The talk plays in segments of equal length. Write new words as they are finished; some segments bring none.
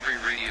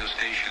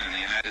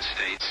United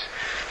States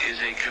is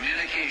a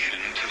communication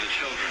to the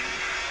children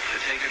to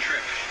take a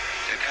trip,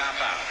 to cop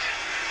out,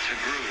 to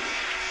groove.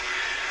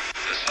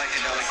 The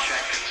psychedelic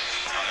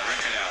jackets on the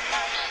record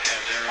albums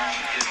have their own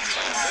hidden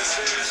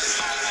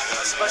messages.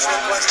 Special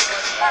question.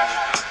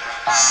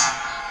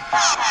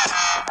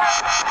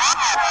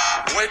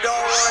 We don't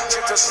want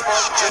you to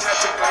smoke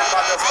genetically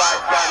modified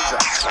ganja.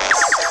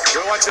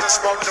 We want you to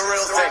smoke the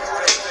real thing.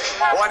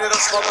 We want you to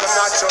smoke the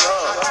natural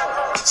herb.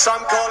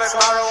 Some call it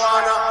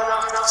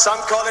marijuana, some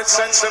call it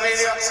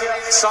sensimedia,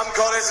 some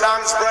call it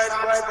lamb's bread,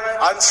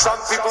 and some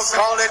people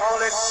call it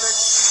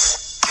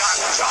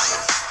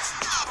ganja.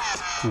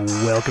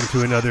 Welcome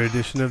to another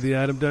edition of the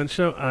Adam Dunn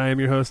Show. I am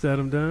your host,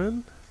 Adam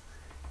Dunn.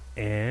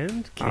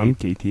 And I'm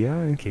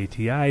KTI.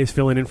 KTI is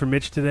filling in for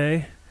Mitch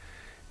today.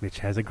 Mitch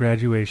has a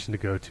graduation to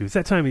go to. It's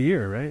that time of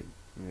year, right?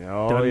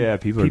 Yeah,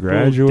 people are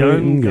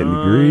graduating, getting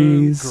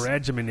degrees.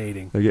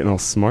 Graduating. They're getting all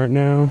smart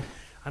now.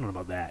 I don't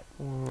know about that.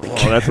 Well,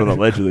 that's what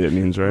allegedly it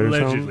means, right?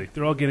 Allegedly.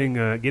 They're all getting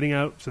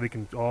out so they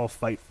can all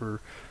fight for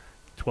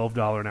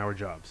 $12 an hour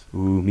jobs.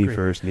 Ooh, me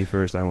first,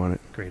 I want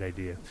it. Great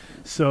idea.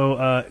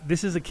 So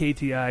this is a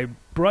KTI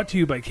brought to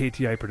you by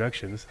KTI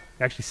Productions.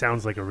 Actually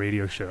sounds like a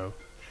radio show.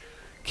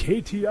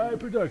 KTI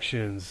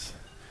Productions.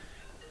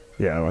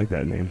 Yeah, I like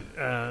that name.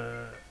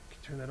 Can you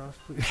turn that off,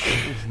 please?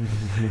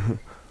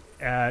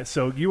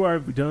 So you are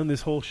done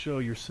this whole show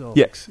yourself.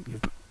 Yes.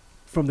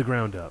 From the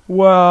ground up.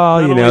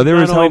 Well, there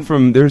was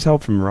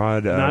help from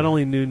Rod. Not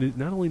only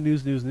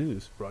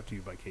news brought to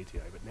you by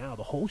KTI, but now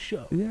the whole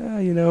show.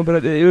 Yeah,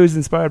 but it was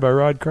inspired by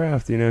Rod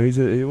Kraft. He's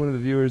one of the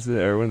viewers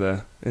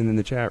in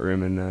the chat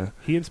room, and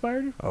he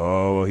inspired you.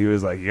 Oh, well, he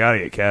was like, "You gotta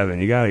get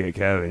Kevin. You gotta get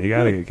Kevin. You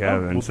gotta get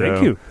Kevin." Oh, well,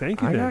 so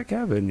thank you. I got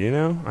Kevin.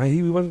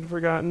 He wasn't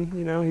forgotten.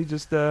 He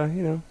just So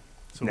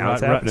now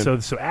it's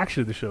happening. So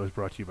actually, the show is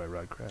brought to you by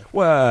Rod Kraft.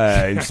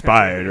 Well,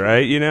 inspired,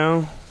 right?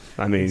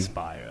 I mean,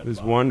 inspired. It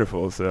was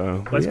wonderful.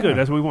 So that's good.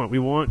 That's what we want. We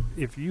want,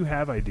 if you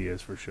have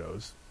ideas for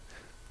shows,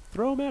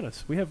 throw them at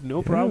us. We have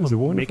no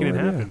problem making it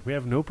happen. We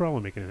have no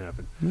problem making it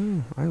happen.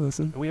 No, I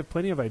listen. And we have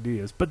plenty of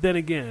ideas. But then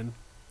again,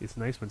 it's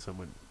nice when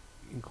someone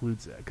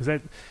includes that,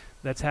 because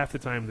that's half the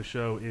time the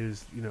show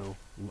is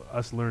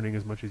us learning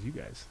as much as you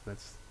guys.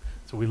 That's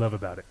what we love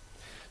about it.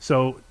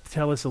 So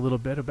tell us a little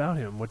bit about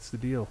him. What's the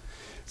deal?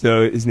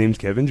 So his name's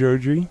Kev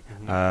Jodry.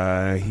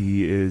 Mm-hmm.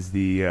 He is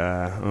the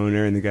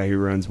owner and the guy who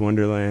runs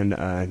Wonderland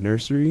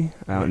Nursery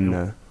out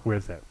in...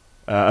 Where's that?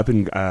 Up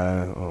in...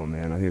 I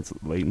think it's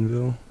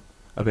Laytonville.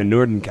 Up in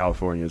Northern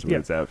California is where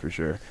it's at for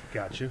sure.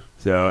 Got you.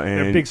 So, and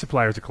they're big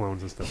suppliers of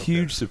clones and stuff.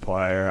 Huge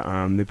supplier.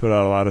 They put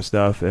out a lot of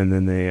stuff, and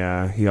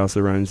then he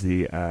also runs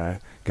the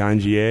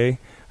Ganjier,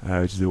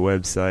 which is a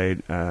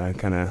website,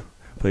 kind of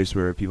place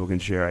where people can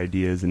share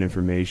ideas and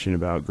information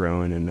about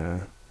growing.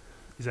 And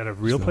is that a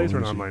real place or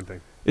an online thing?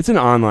 It's an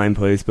online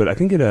place, but I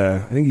think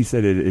he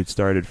said it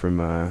started from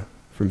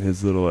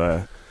his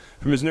little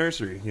from his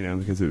nursery,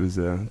 because it was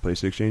a place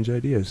to exchange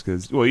ideas.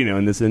 Because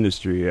in this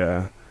industry,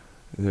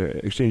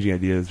 exchanging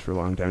ideas for a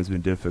long time has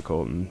been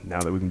difficult, and now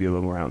that we can be a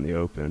little more out in the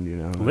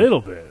open, a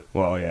little bit.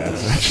 Well, yeah,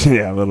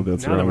 yeah, a little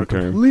bit. Now that we're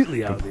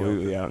completely out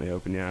in the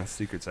open. Yeah,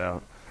 secrets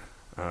out.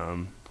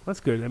 That's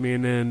good. I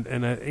mean, and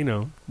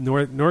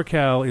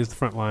NorCal is the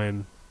front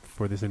line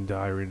for this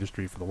entire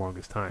industry for the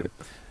longest time.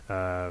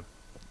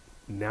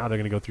 Now they're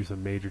going to go through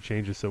some major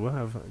changes, so we'll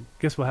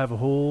have a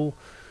whole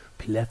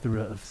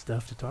plethora of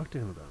stuff to talk to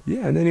him about.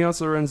 Yeah, and then he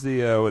also runs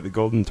the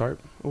Golden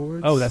Tarp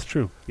Awards. Oh, that's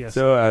true. Yes.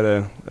 So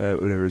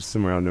at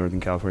somewhere out in Northern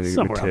California,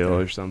 Tail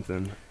or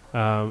something.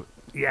 And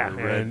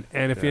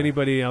if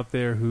anybody out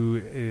there who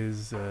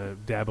is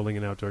dabbling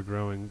in outdoor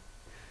growing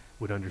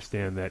would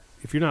understand that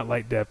if you're not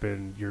light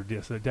depping, you're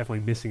definitely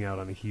missing out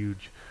on a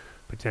huge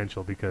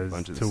potential, because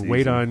to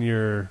wait on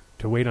your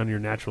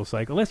natural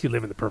cycle, unless you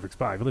live in the perfect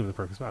spot. If you live in the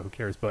perfect spot, who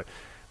cares? But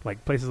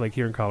like places like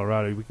here in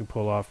Colorado, we can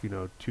pull off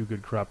 2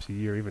 good crops a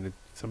year,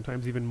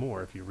 sometimes even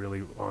more if you're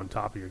really on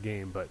top of your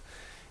game. But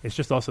it's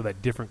just also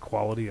that different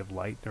quality of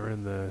light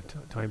during the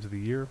times of the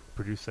year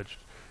produce such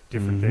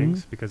different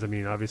things, because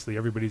obviously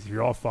if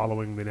you're all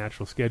following the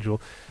natural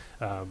schedule,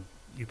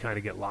 you kind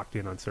of get locked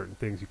in on certain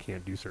things. You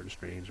can't do certain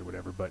strains or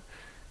whatever, but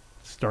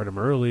start them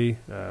early,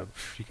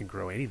 you can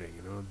grow anything.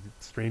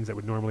 Strains that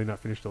would normally not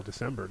finish till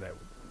December, that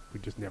we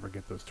just never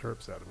get those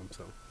terps out of them.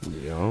 So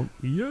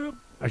yeah,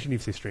 I shouldn't even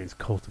say strains,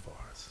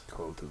 cultivars.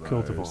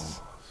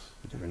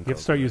 You have to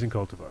start using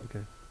cultivar.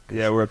 Okay.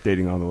 Yeah, we're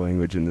updating all the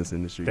language in this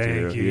industry too.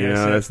 Thank you. Yes,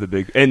 that's the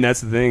big, and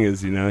that's the thing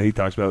is, he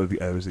talks about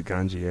it was a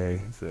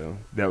Ganjier, so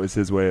that was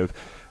his way of.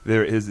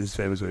 His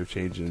family's way of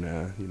changing,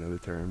 the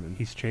term, and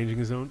he's changing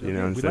his own. We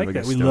like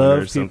that. We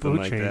love people who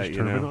like change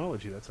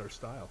terminology. That's our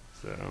style.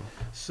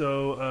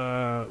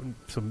 So,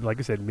 like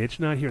I said, Mitch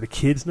not here. The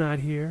kid's not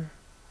here.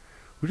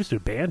 We're just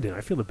abandoned.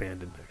 I feel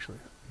abandoned, actually.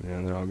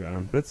 Yeah, they're all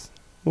gone. But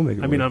we'll make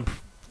it. I'm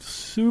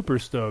super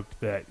stoked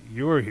that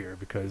you're here,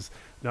 because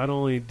not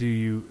only do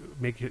you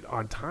make it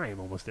on time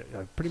almost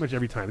pretty much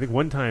every time. I think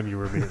one time you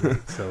were a minute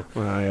late. So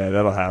well, yeah,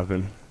 that'll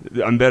happen.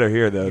 I'm better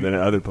here though than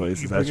at other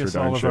places. That's for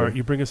darn sure.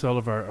 You bring us all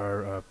of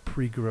our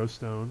pre-grow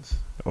stones.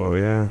 Oh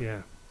yeah.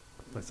 Yeah.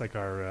 That's like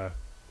our,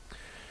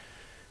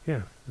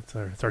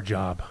 it's our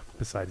job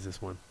besides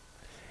this one.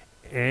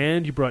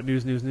 And you brought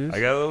news. I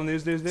got a little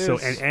news. So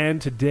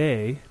and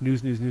today,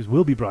 news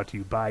will be brought to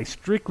you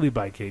strictly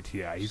by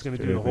KTI. He's going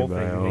to do the whole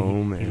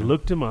thing. He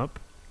looked them up.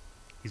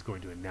 He's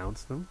going to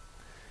announce them,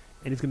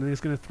 and he's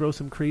going to throw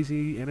some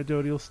crazy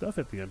anecdotal stuff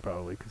at the end,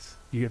 probably, because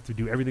you have to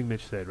do everything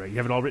Mitch said, right? You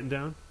have it all written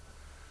down.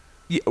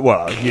 Yeah,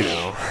 well,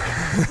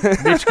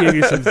 Mitch gave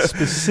you some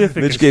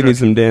specific. Mitch gave me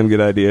some damn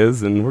good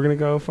ideas, and we're gonna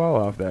go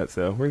follow off that.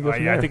 So we're gonna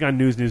go. I think on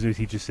news,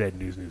 he just said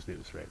news,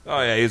 right?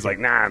 Oh yeah, he's like,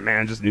 nah,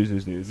 man, just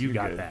news. You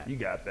got that. You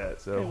got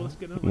that. So okay,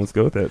 well, let's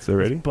go with that. So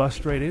ready? Let's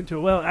bust right into it.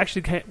 Well,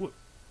 actually,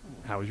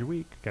 how was your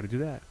week? Got to do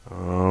that.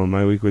 Oh,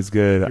 my week was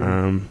good.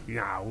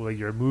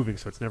 You're moving,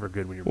 so it's never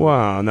good when you're moving.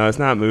 Well, no, it's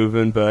not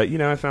moving, but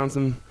I found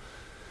some.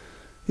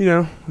 Went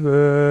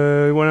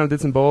out and did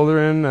some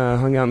bouldering,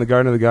 hung out in the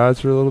Garden of the Gods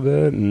for a little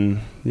bit,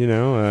 and,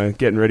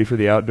 getting ready for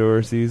the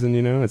outdoor season,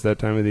 it's that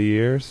time of the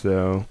year,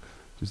 so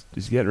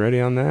just getting ready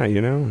on that,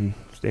 and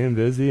staying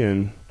busy,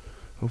 and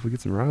hopefully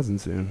get some rosin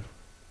soon.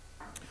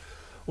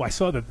 Well, I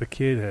saw that the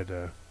kid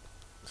had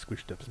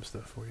squished up some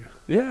stuff for you.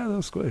 Yeah, a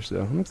little squish, so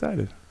I'm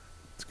excited.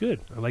 It's good.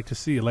 I like to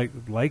see it.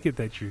 Like it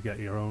that you got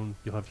your own,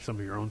 you'll have some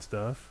of your own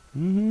stuff.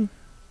 Mm-hmm.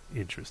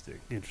 Interesting.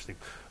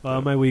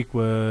 My week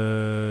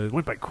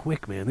went by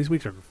quick, man. These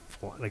weeks are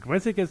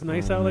once it gets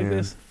nice out like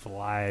this,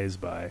 flies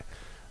by.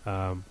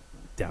 Down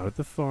at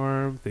the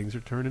farm, things are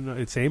turning.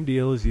 It's same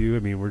deal as you. I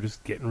mean, we're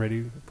just getting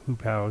ready,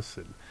 hoop house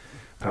and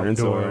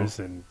outdoors.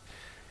 And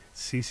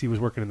Cece was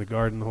working in the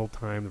garden the whole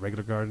time, the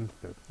regular garden.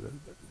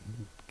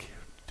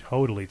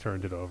 Totally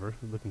turned it over.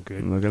 Looking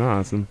good. Looking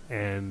awesome.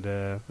 And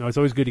it's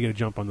always good to get a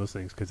jump on those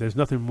things because there's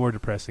nothing more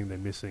depressing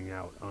than missing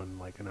out on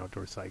like an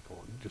outdoor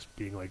cycle and just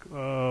being like,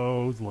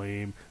 oh, it's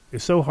lame.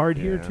 It's so hard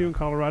here too in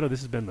Colorado. This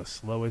has been the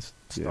slowest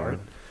start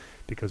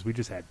because we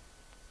just had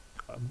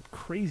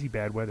crazy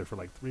bad weather for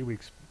like 3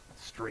 weeks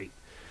straight.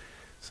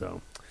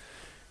 So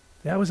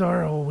that was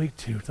our whole week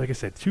too. Like I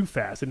said, too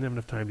fast. Didn't have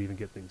enough time to even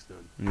get things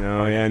done.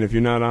 No, and if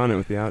you're not on it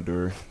with the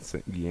outdoor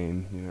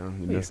game,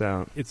 you miss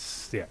out. It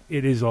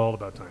is all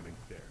about timing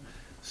there.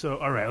 So,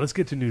 all right, let's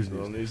get to news.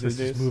 Let's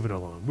just moving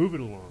along.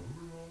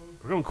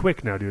 We're going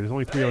quick now, dude. There's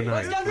only 3:09.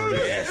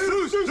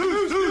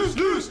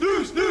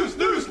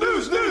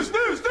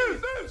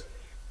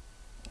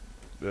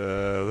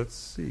 Let's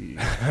see.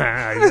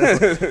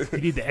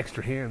 You need the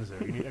extra hands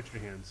there. You need extra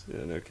hands.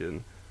 Yeah, no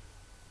kidding.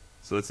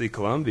 So let's see,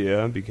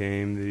 Colombia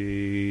became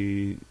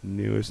the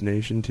newest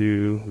nation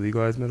to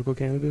legalize medical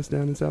cannabis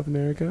down in South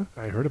America.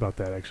 I heard about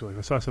that, actually.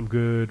 I saw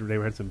they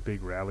had some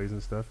big rallies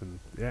and stuff, and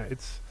yeah,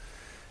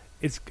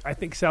 I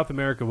think South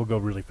America will go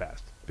really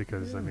fast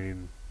because, I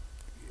mean,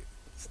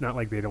 it's not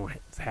like they don't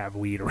have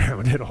weed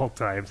around at all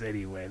times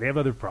anyway. They have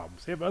other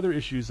problems. They have other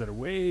issues that are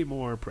way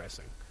more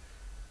pressing.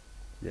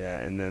 Yeah,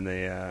 and then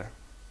they,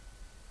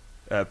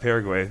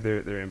 Paraguay,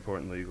 they're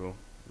importing legal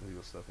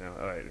stuff now.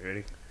 All right,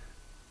 ready?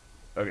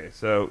 Okay,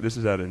 so this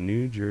is out of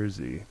New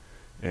Jersey,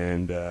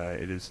 and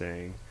it is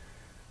saying,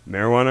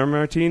 marijuana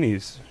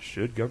martinis,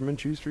 should government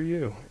choose for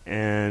you?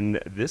 And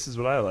this is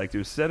what I like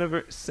to.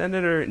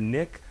 Senator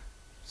Nick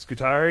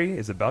Scutari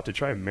is about to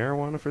try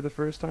marijuana for the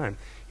first time.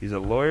 He's a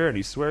lawyer, and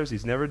he swears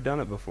he's never done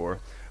it before.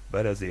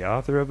 But as the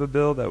author of a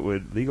bill that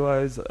would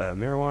legalize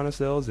marijuana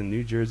sales in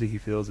New Jersey, he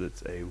feels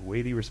it's a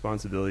weighty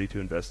responsibility to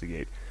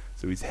investigate.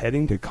 So he's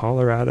heading to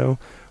Colorado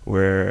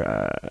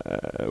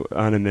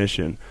on a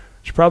mission.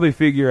 Should probably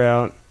figure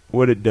out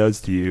what it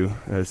does to you,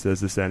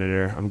 says the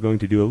senator. I'm going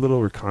to do a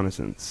little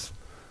reconnaissance.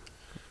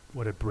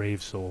 What a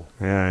brave soul.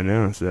 Yeah, I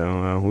know.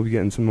 So we'll be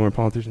getting some more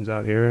politicians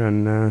out here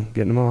and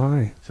getting them all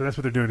high. So that's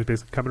what they're doing, is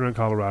basically coming around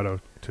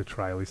Colorado to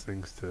try all these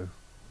things to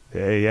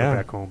go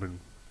back home and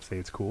say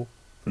it's cool.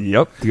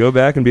 Yep, to go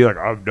back and be like,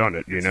 I've done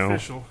it, It's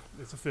official.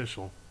 It's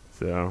official.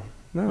 So,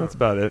 no, that's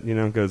about it.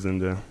 It goes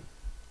into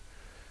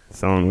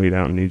selling weed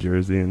out in New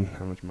Jersey and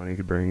how much money you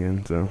could bring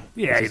in. So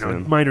yeah,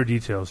 minor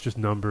details, just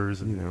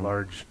numbers and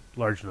large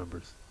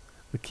numbers.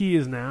 The key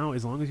is now,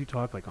 as long as you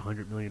talk like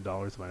 $100 million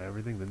about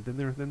everything,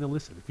 then they'll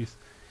listen. If you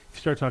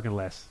start talking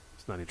less,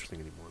 it's not interesting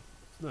anymore.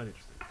 It's not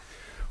interesting.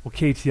 Well,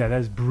 KTI, that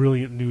is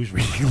brilliant news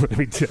reading. Let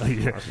me tell you.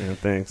 Yeah,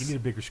 thanks. You need a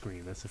bigger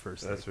screen. That's the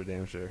first thing. That's for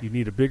damn sure. You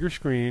need a bigger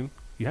screen.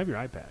 You have your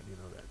iPad. You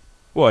know that.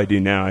 Well, I do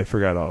now. I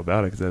forgot all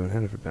about it because I haven't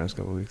had it for the past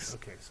couple of weeks.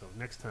 Okay, so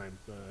next time,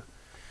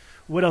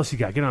 what else you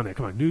got? Get on there.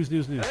 Come on, news. Hey,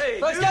 news.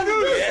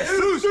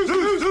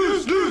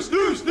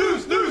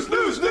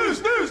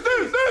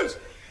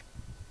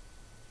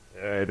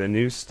 All right, a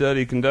new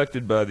study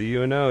conducted by the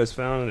UNO has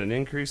found an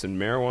increase in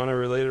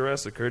marijuana-related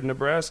arrests occurred in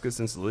Nebraska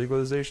since the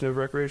legalization of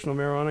recreational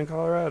marijuana in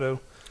Colorado.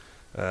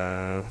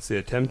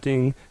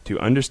 Attempting to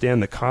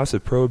understand the cost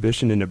of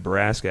prohibition in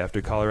Nebraska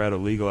after Colorado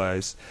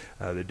legalized,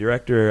 the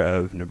director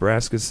of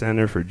Nebraska's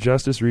Center for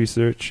Justice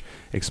Research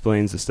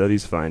explains the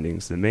study's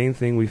findings. The main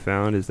thing we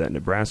found is that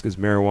Nebraska's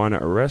marijuana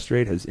arrest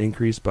rate has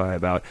increased by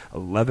about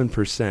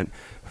 11%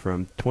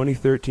 from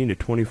 2013 to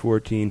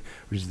 2014,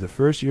 which is the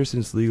first year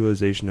since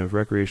legalization of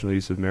recreational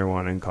use of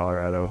marijuana in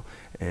Colorado.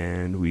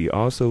 And we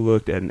also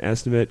looked at an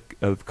estimate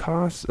of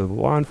costs of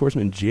law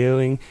enforcement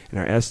jailing, and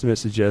our estimate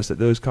suggests that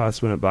those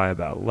costs went up by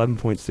about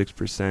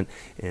 11.6%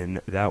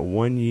 in that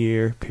 1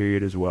 year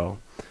period as well.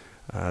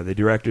 The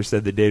director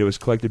said the data was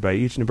collected by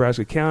each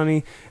Nebraska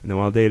county, and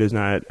while data is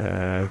not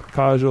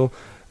causal,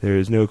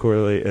 there's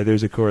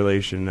a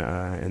correlation,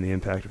 and the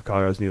impact of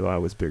Colorado's new law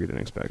was bigger than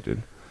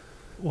expected.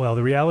 Well,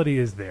 the reality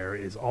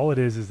is all it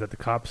is that the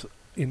cops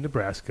in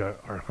Nebraska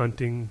are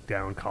hunting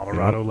down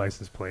Colorado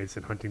license plates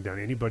and hunting down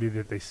anybody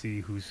that they see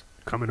who's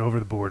coming over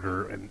the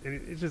border, and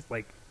it's just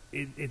like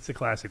it's a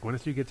classic.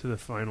 Once you get to the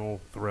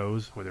final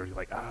throes where they're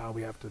like,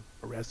 we have to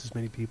arrest as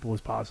many people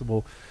as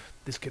possible,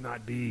 this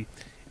cannot be.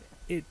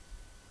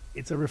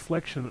 It's a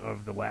reflection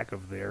of the lack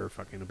of their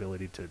fucking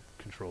ability to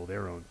control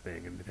their own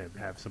thing and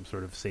have some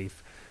sort of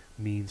safe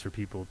means for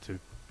people to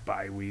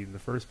buy weed in the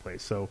first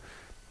place. So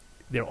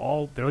they're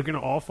going to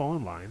all fall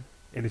in line,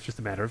 and it's just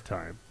a matter of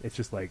time. It's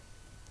just like,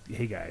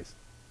 hey guys,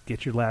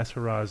 get your last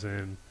hurrahs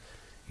in,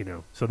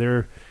 So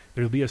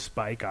there'll be a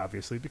spike,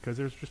 obviously, because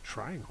they're just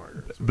trying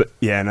harder. But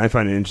yeah, and I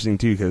find it interesting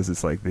too, because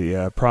it's like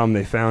the problem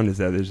they found is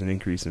that there's an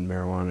increase in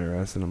marijuana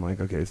arrests, and I'm like,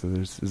 okay, so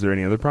is there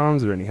any other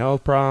problems? Is there any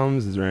health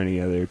problems? Is there any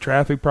other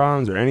traffic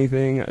problems or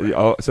anything?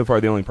 Right. So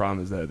far, the only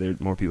problem is that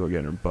more people are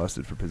getting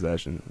busted for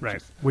possession.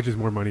 Right, which is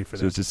more money for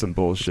them. So it's just some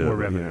bullshit. More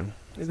revenue.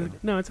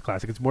 No, it's a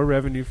classic. It's more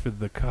revenue for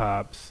the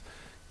cops,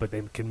 but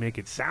they can make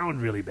it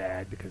sound really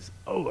bad because,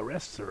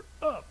 arrests are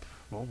up.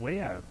 Well,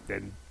 yeah,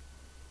 then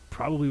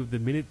probably the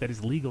minute that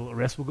is legal,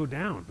 arrests will go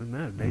down. Isn't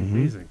that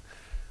amazing?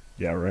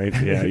 Yeah, right.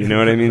 Yeah, you know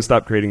what I mean?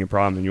 Stop creating a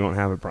problem and you won't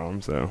have a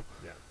problem, so.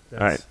 Yeah.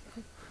 All right.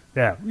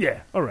 Yeah,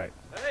 all right.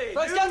 Hey,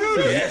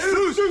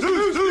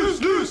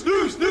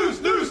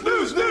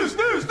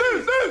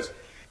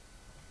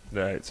 All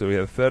right, so we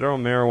have federal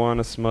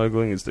marijuana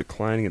smuggling is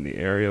declining in the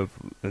era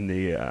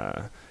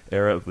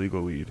of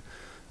legal weed.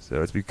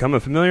 So it's become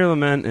a familiar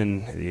lament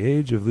in the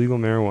age of legal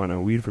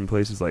marijuana. Weed from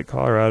places like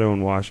Colorado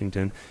and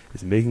Washington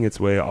is making its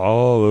way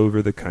all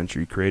over the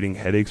country, creating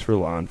headaches for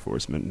law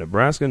enforcement.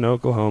 Nebraska and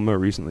Oklahoma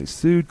recently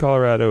sued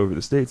Colorado over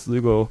the state's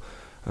legal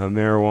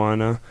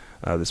marijuana.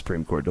 The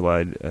Supreme Court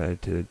decided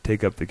to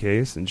take up the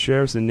case, and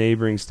sheriffs in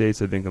neighboring states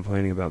have been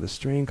complaining about the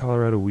strain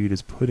Colorado weed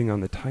is putting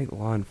on the tight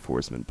law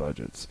enforcement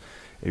budgets.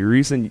 A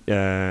recent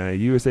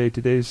USA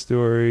Today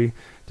story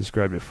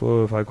described a flow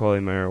of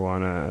high-quality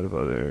marijuana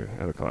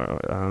out of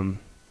Colorado.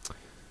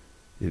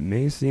 It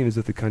may seem as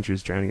if the country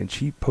is drowning in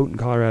cheap, potent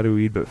Colorado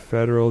weed, but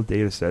federal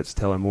data sets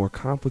tell a more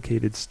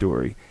complicated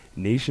story.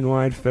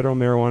 Nationwide, federal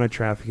marijuana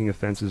trafficking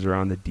offenses are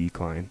on the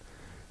decline.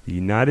 The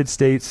United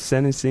States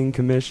Sentencing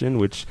Commission,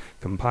 which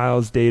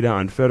compiles data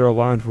on federal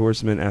law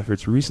enforcement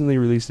efforts, recently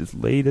released its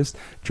latest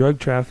drug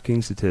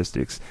trafficking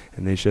statistics,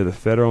 and they show the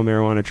federal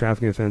marijuana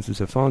trafficking offenses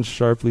have fallen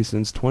sharply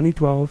since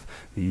 2012,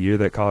 the year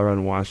that Colorado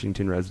and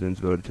Washington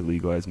residents voted to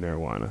legalize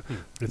marijuana.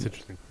 That's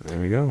interesting.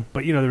 There we go.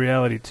 But, the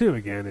reality, too,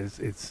 again, is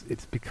it's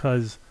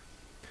because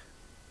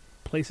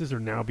places are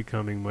now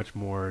becoming much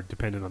more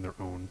dependent on their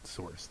own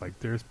source. Like,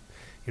 there's,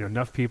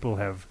 enough people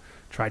have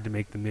tried to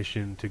make the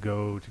mission to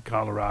go to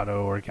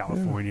Colorado or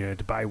California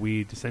to buy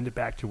weed, to send it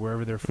back to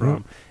wherever they're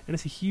from. And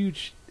it's a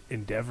huge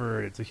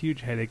endeavor. It's a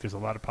huge headache. There's a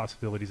lot of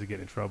possibilities of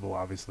getting in trouble,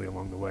 obviously,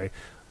 along the way.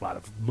 A lot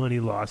of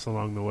money loss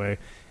along the way.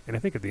 And I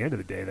think at the end of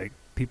the day,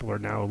 people are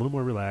now a little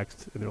more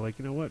relaxed, and they're like,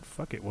 you know what,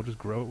 fuck it. We'll just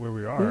grow it where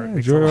we are.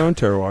 Yeah, grow our own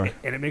terroir.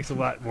 And it makes a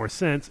lot more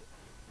sense.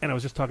 And I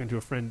was just talking to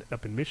a friend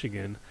up in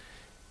Michigan,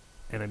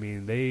 and I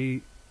mean,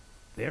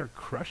 they're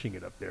crushing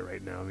it up there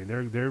right now. I mean,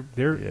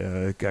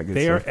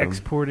 they are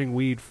exporting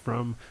weed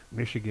from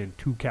Michigan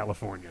to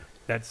California.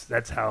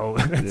 That's how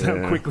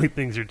how quickly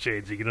things are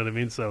changing. You know what I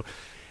mean? So,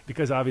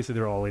 because obviously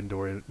they're all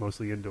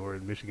mostly indoor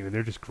in Michigan, and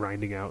they're just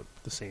grinding out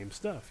the same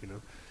stuff.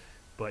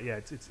 But yeah,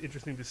 it's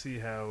interesting to see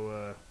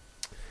how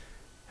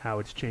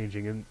it's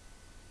changing, and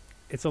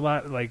it's a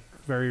lot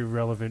very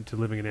relevant to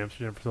living in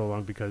Amsterdam for so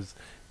long, because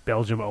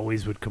Belgium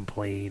always would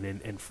complain,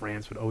 and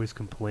France would always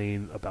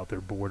complain about their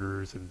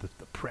borders and the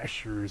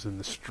pressures and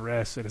the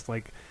stress. And it's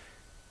like,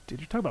 dude,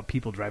 you're talking about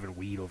people driving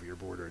weed over your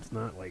border. It's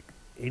not like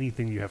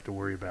anything you have to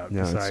worry about.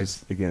 No,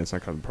 besides, it's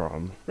not kind of a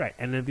problem. Right.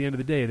 And at the end of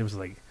the day, it was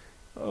like,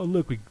 oh,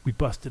 look, we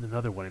busted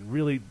another one. And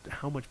really,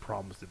 how much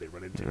problems did they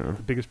run into? Yeah.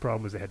 The biggest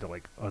problem was they had to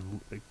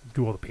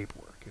do all the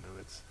paperwork.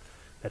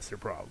 That's their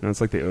problem. And it's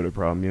like the odor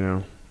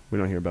problem. We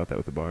don't hear about that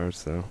with the bars.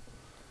 So,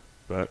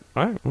 but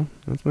all right, well,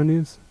 that's my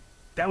news.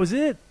 That was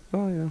it.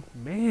 Oh, yeah.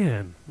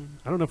 Man,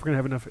 I don't know if we're going to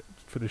have enough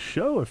for the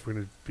show if we're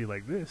going to be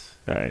like this.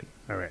 All right.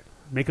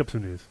 Make up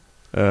some news.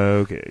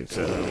 Okay,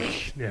 so.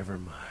 Never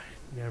mind.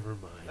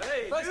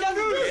 Hey, you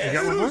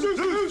got one more? Sure. I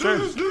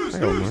got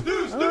one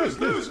more. All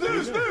right, good.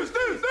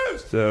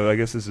 So I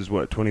guess this is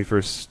what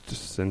 21st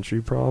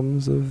century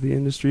problems of the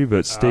industry,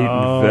 but state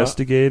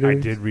investigators. I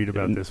did read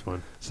about this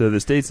one. So the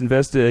state's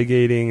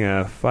investigating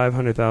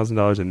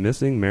 $500,000 in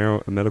missing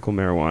medical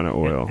marijuana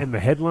oil. And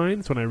the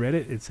headlines, when I read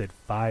it, it said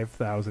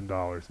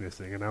 $5,000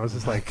 missing, and I was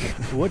just like,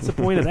 "What's the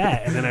point of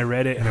that?" And then I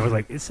read it, and I was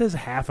like, "It says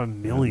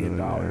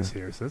 $500,000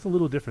 here, so that's a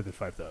little different than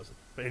 5,000."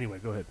 But anyway,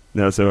 go ahead.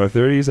 No, so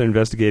authorities are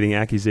investigating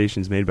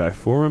accusations made by a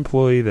former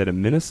employee that a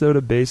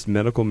Minnesota-based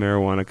medical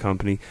marijuana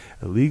company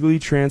illegally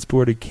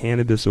transported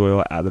cannabis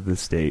oil out of the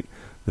state.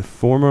 The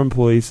former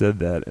employee said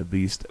that at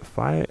least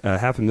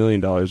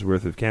 $500,000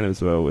 worth of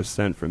cannabis oil was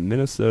sent from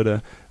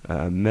Minnesota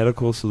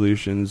Medical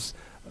Solutions.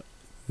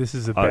 This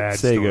is a bad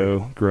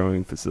story.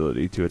 Growing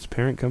facility to its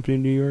parent company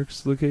in New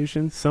York's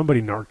location.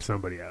 Somebody narked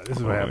somebody out. This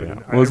is what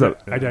happened.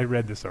 Yeah. I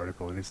read this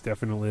article, and it's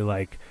definitely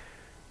like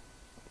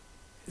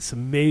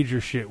some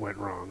major shit went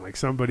wrong. Like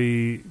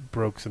somebody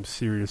broke some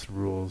serious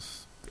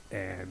rules,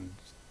 and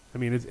I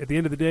mean, at the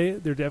end of the day,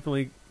 they're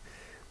definitely.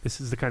 This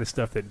is the kind of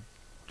stuff that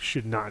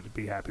should not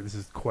be happening. This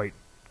is quite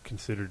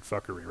considered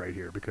fuckery right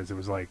here, because it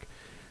was like,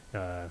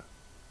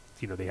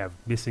 they have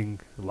missing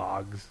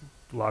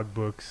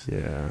logbooks.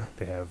 Yeah.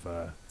 They have.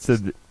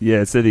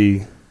 It said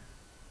the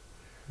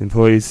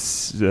employees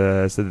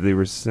said that they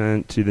were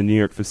sent to the New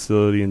York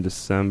facility in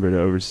December to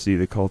oversee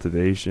the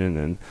cultivation,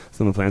 and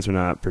some of the plants were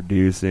not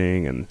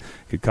producing, and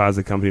could cause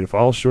the company to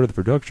fall short of the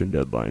production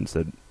deadline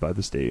set by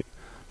the state.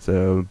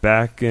 So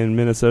back in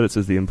Minnesota, it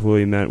says the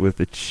employee met with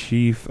the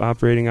chief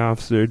operating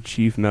officer,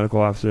 chief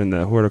medical officer, and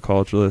the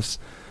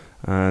horticulturist.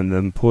 And the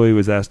employee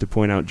was asked to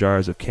point out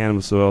jars of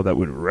cannabis oil that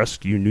would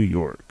rescue New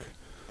York.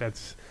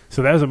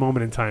 So that was a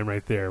moment in time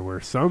right there where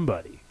if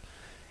somebody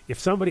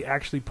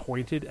actually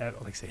pointed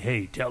at, like, say,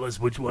 hey, tell us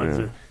which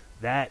ones,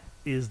 that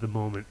is the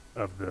moment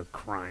of the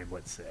crime,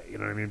 let's say. You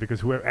know what I mean?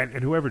 Because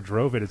whoever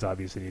drove it is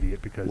obviously an idiot,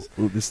 because...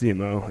 Well, the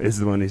CMO is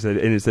the one he said.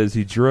 And it says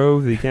he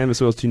drove the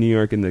cannabis oils to New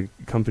York in the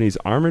company's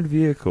armored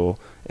vehicle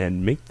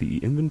and make the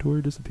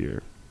inventory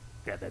disappear.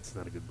 Yeah, that's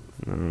not a good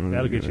move.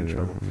 That'll get you in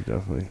trouble.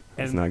 Definitely.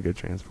 It's not good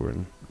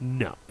transporting.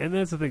 No. And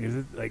that's the thing,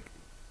 is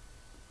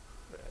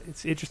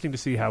it's interesting to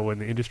see how when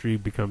the industry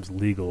becomes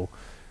legal,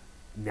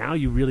 now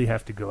you really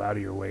have to go out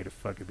of your way to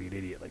fucking be an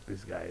idiot like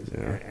this guy is,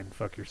 and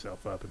fuck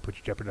yourself up and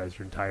jeopardize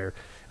your entire...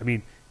 I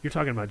mean, you're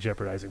talking about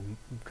jeopardizing,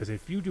 because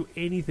if you do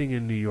anything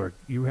in New York,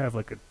 you have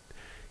like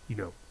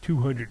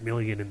 $200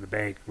 million in the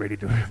bank ready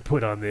to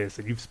put on this,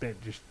 and you've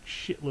spent just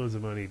shitloads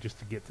of money just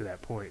to get to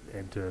that point,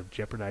 and to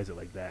jeopardize it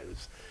like that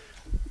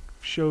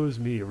shows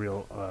me a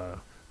real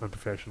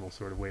unprofessional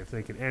sort of way of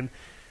thinking. And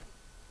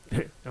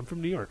I'm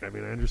from New York. I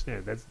mean, I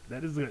understand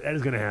that is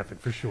going to happen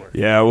for sure.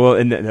 Yeah, well,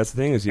 and that's the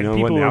thing is,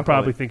 people are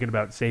probably thinking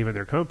about saving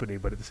their company,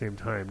 but at the same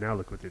time, now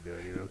look what they're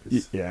doing.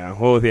 Yeah,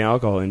 well, with the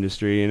alcohol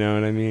industry, you know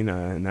what I mean.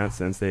 In that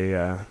sense, they,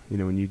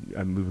 when you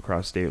move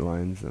across state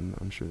lines,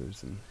 I'm sure there's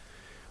some.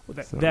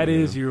 Well, that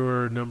is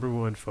your number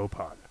one faux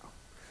pas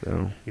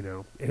now.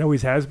 So it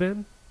always has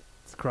been.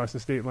 It's crossing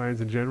state lines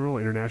in general,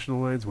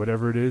 international lines,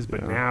 whatever it is.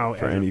 But now,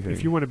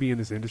 if you want to be in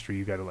this industry,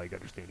 you got to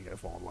understand. You got to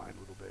fall in line a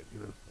little bit.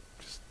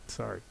 Just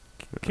sorry.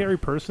 Carry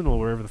personal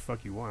wherever the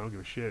fuck you want. I don't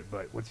give a shit.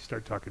 But once you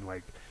start talking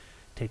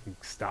taking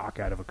stock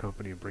out of a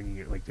company and bringing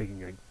it,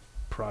 taking a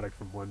product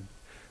from one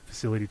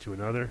facility to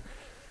another,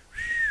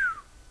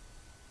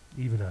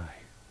 even I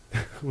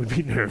would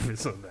be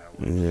nervous on that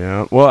one.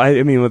 Yeah. Well,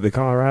 I mean, with the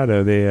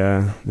Colorado, they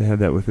had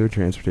that with their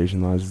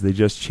transportation laws. They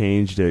just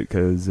changed it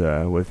because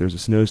if there's a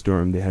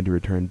snowstorm, they had to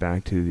return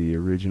back to the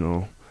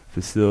original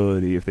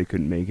facility if they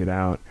couldn't make it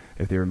out,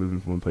 if they were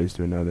moving from one place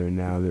to another. And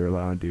now they're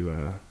allowed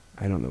to.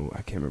 I don't know.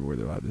 I can't remember where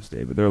they're allowed to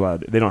stay, but they're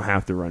allowed. They don't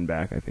have to run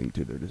back. I think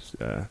to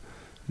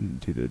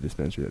the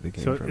dispensary that they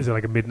came from. So is it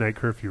like a midnight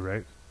curfew,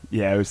 right?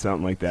 Yeah, it was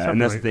something like that. And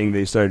that's the thing.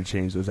 They started to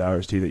change those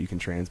hours too, that you can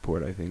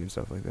transport, I think, and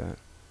stuff like that.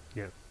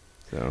 Yeah.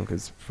 So,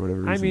 because for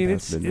whatever reason, I mean,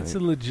 it's a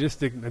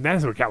logistic, and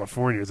that's where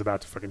California is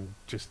about to fucking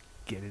just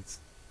get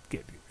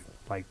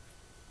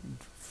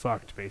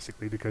fucked,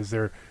 basically, because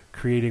they're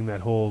creating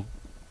that whole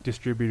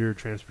distributor,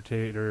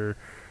 transportator,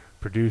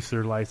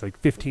 producer license,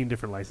 15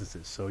 different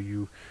licenses. So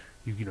you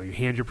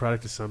hand your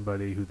product to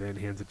somebody who then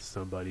hands it to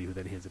somebody who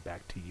then hands it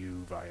back to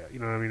you via, you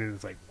know what I mean? And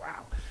it's like,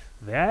 wow,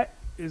 that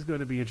is going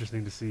to be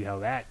interesting to see how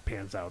that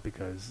pans out,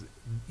 because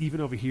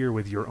even over here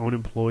with your own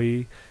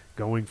employee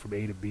going from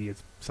A to B,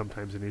 it's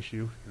sometimes an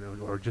issue,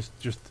 or just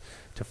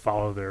to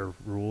follow their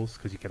rules,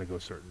 because you got to go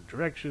certain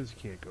directions,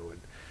 you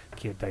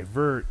can't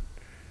divert,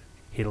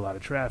 hit a lot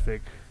of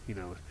traffic,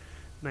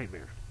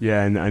 nightmare.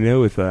 Yeah, and I know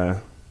with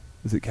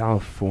is it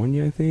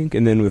California, I think?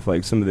 And then with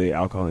some of the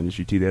alcohol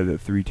industry too, they have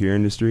that 3-tier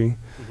industry.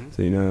 Mm-hmm.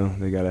 So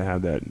they got to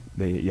have that.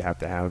 You have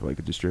to have a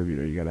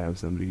distributor. You got to have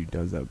somebody who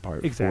does that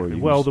part. Exactly. For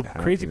you. Well, the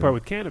crazy part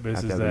with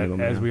cannabis is that,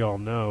 as we all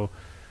know,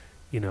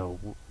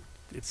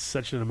 it's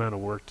such an amount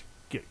of work to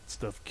get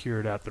stuff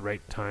cured out the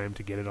right time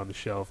to get it on the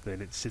shelf.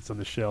 Then it sits on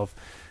the shelf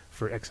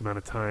for X amount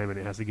of time, and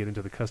it has to get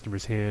into the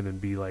customer's hand and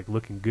be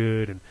looking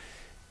good. And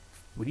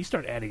when you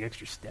start adding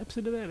extra steps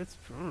into that, I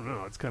don't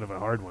know. It's kind of a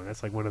hard one.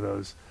 That's like one of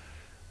those.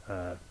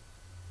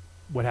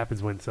 What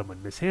happens when someone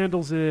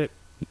mishandles it?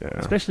 Yeah.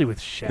 Especially with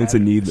shatters. It's a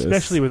needless.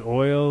 Especially with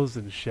oils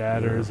and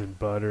shatters and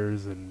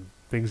butters and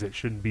things that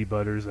shouldn't be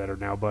butters that are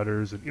now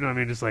butters. And, you know what I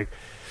mean? Just like,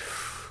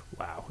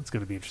 wow, it's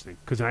going to be interesting.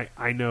 Because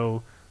I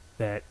know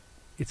that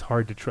it's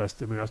hard to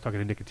trust. I mean, I was talking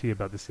to Nick and T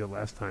about this the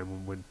last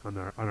time when on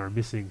our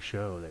missing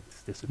show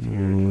that's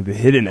disappeared. The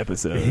hidden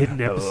episode. The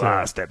hidden episode. The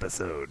last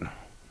episode.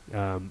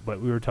 But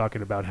we were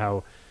talking about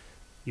how,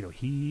 you know,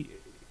 he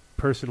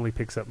personally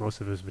picks up most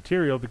of his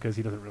material because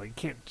he doesn't really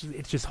can't.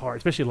 It's just hard,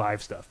 especially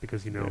live stuff,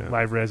 because, you know,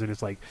 live resin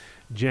is like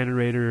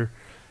generator,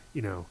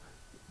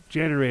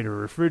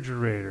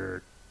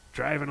 refrigerator,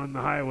 driving on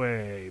the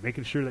highway,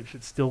 making sure that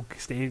shit's still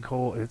staying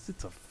cold. It's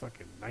a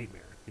fucking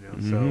nightmare, you know.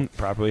 So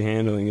properly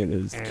handling it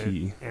is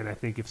key. And I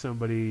think if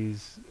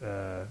somebody's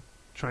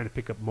trying to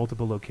pick up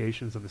multiple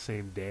locations on the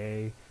same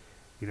day,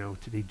 you know,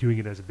 doing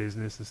it as a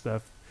business and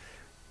stuff,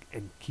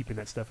 and keeping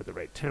that stuff at the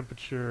right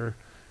temperature.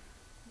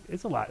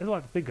 It's a lot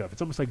to think of.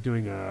 It's almost like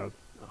doing a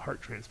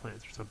heart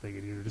transplants or something,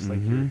 and you're just like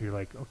you're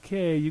like,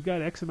 okay, you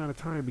got X amount of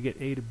time to get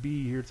A to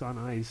B. Here it's on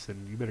ice,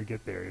 and you better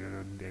get there. You know,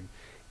 and you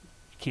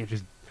can't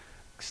just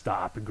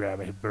stop and grab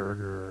a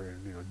burger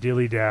and, you know,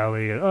 dilly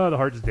dally. And, the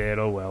heart's dead.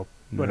 Oh well,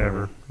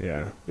 whatever.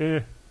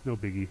 No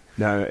biggie.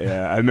 No,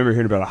 I remember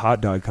hearing about a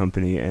hot dog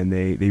company, and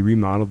they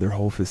remodeled their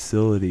whole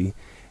facility.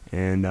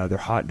 And their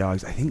hot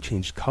dogs, I think,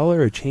 changed color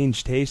or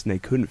changed taste, and they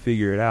couldn't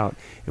figure it out.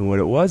 And what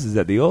it was is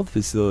that the old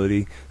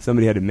facility,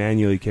 somebody had to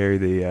manually carry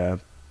the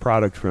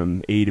product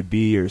from A to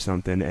B or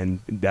something,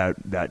 and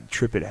that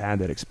trip it had,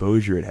 that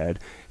exposure it had,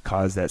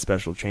 caused that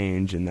special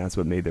change, and that's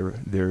what made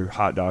their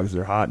hot dogs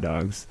their hot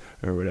dogs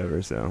or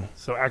whatever. So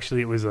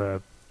actually, it was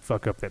a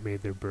fuck up that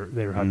made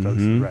their hot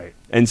dogs right.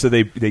 And so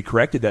they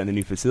corrected that in the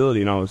new facility,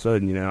 and all of a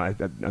sudden, you know,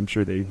 I'm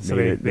sure they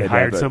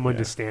hired someone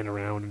to stand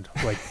around and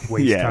like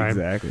waste yeah, time.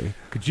 Exactly.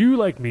 Could you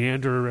like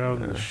meander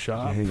around the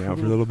shop, hang out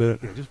for a little bit?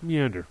 Yeah, just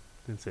meander.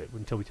 That's it.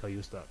 Until we tell you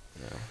to stop.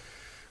 Yeah.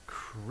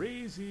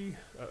 Crazy.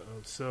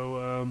 So I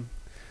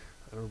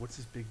don't know, what's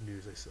this big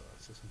news I saw?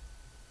 Some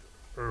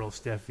Earl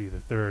Steffi the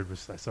Third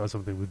I saw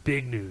something with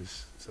big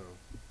news. So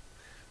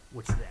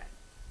what's that?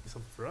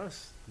 Something for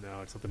us?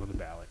 No, it's something on the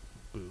ballot.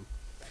 Boo.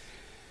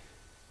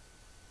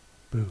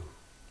 Boo.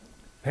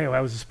 Hey,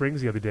 how was the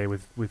Springs the other day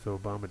with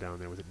Obama down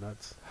there? Was it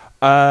nuts?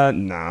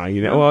 Nah,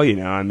 you know, well, you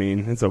know, I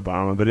mean, it's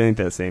Obama, but it ain't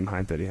that same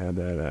hype that he had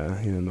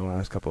that, you know, in the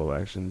last couple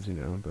elections, you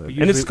know. But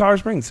and it's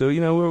Colorado Springs, so,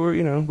 you know, we're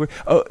he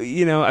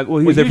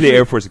was there for the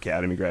Air Force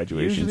Academy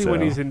graduation. Usually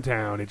when he's in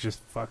town, it just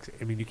fucks.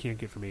 I mean, you can't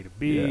get from A to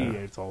B. Yeah.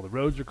 It's all the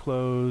roads are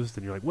closed,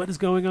 and you're like, what is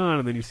going on?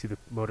 And then you see the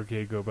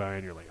motorcade go by,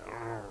 and you're like,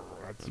 oh.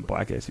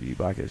 Black SUV,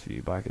 black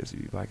SUV, black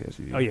SUV, black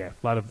SUV. Oh yeah,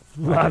 a lot of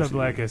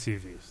black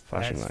SUVs.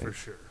 Flashing That's lights for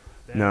sure.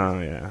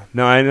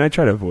 I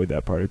try to avoid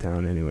that part of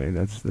town anyway.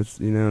 That's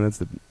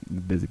the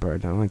busy part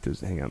of town. I like to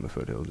just hang out in the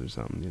foothills or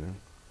something, you know.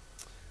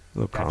 A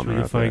little calmer.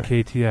 That's where you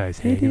find KTIs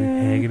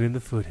hanging in the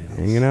foothills,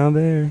 hanging out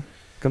there.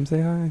 Come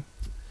say hi.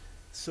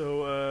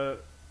 So,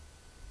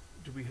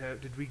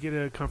 did we get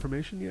a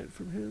confirmation yet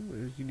from him?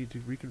 Or you need to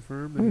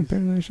reconfirm that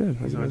apparently I should.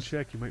 He's on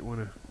check. You might want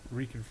to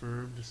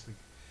reconfirm just to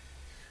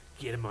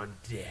get him on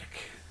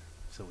deck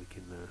so we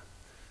can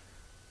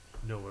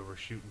know what we're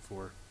shooting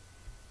for.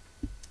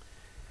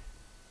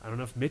 I don't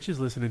know if Mitch is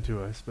listening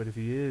to us, but if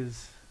he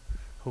is,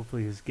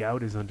 hopefully his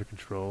gout is under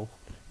control.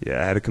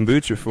 Yeah, I had a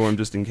kombucha for him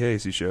just in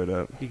case he showed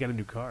up. He got a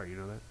new car, you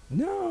know that?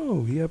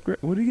 No, he upgraded.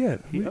 What did he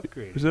get? He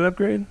upgraded. Was it an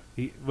upgrade?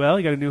 He got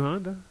a new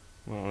Honda.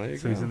 Well, there you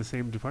go. So he's in the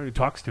same department. He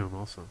talks to him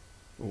also.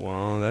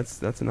 Well,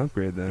 that's an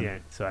upgrade then. Yeah,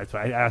 so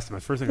I asked him.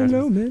 My first thing I Hello,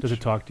 asked him, Mitch. does it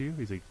talk to you?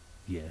 He's like,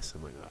 yes.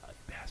 I'm like, oh,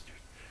 you bastard.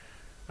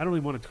 I don't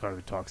really want a car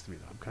that talks to me,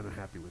 though. I'm kind of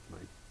happy with my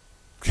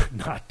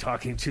not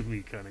talking to me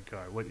kind of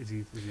car. What is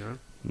he on?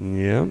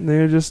 Yeah,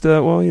 they're just,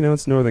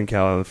 it's Northern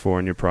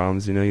California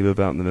problems. You know, you live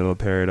out in the middle of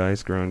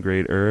paradise growing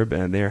great herb,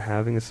 and they're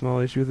having a small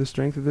issue with the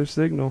strength of their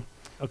signal.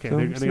 Okay, so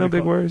it's no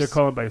big worries. They're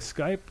calling by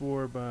Skype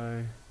or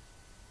by...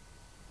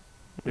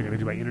 They're going to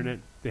do by internet?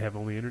 They have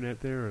only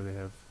internet there, or they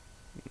have...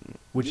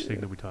 Which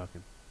signal are we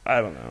talking?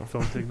 I don't know.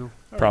 Phone signal?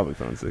 Probably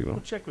phone signal.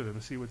 We'll check with them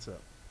and see what's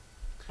up.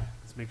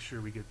 Let's make sure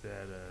we get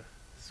that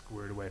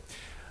squared away.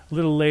 A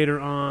little later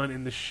on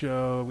in the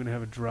show, I'm going to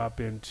have a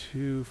drop-in,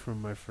 too,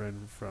 from my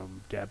friend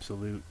from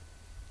Dabsolute,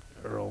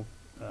 Earl.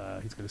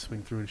 He's going to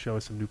swing through and show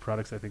us some new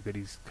products I think that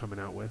he's coming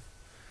out with.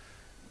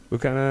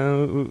 What kind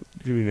of...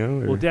 Do we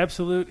know? Or? Well,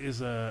 Dabsolute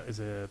is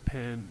a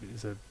pen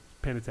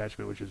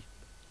attachment, which is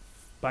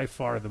by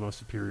far the most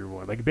superior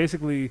one. Like,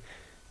 basically,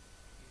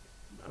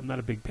 I'm not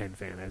a big pen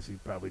fan, as you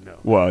probably know.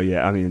 Well,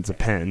 yeah, I mean, it's a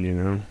pen, you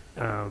know.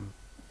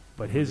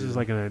 But his is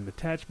like an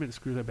attachment,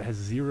 screws up, it has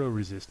zero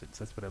resistance.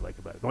 That's what I like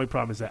about it. The only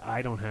problem is that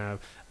I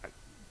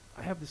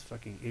have this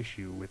fucking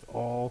issue with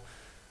all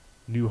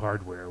new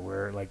hardware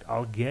where, like,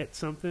 I'll get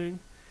something,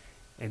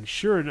 and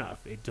sure enough,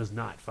 it does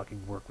not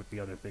fucking work with the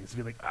other things.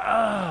 It'll be like,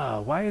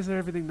 why is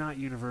everything not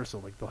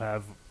universal? Like, they'll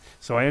have...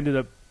 So I ended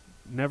up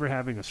never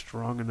having a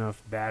strong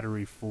enough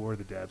battery for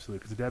the Dabsolute,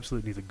 because the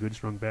Dabsolute needs a good,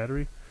 strong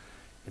battery,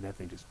 and that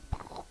thing just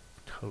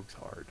totes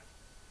hard.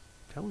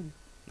 I'm telling you.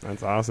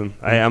 That's awesome.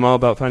 I'm all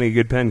about finding a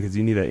good pen because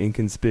you need that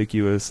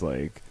inconspicuous,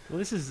 like... Well,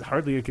 this is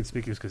hardly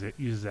inconspicuous because it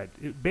uses that.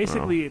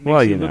 Basically, it makes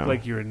Well, you you look know.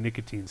 like you're a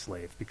nicotine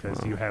slave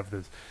because you have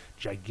this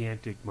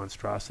gigantic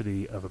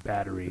monstrosity of a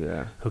battery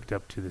hooked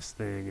up to this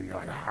thing, and you're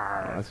like,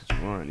 Oh, that's what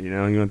you want. You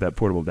know, you want that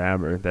portable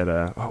dabber.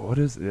 That what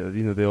is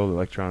the old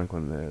electronic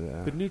one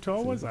there? the new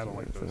tall ones. I don't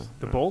like those.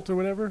 The no. Bolt or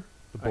whatever.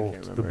 The I can't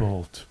Bolt. The remember.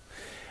 Bolt.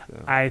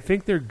 So. I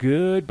think they're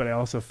good, but I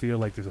also feel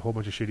like there's a whole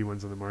bunch of shitty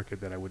ones on the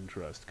market that I wouldn't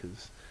trust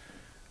because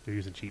they're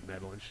using cheap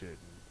metal and shit.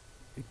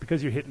 And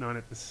because you're hitting on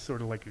it, it's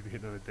sort of like you're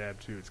hitting on a dab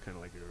too. It's kind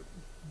of like you're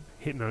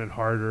hitting on it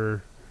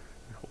harder.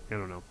 I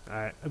don't know.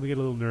 We get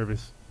a little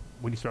nervous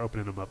when you start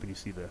opening them up and you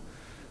see the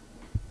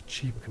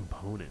cheap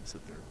components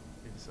that they're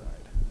inside.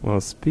 Well,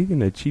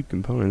 speaking of cheap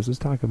components, let's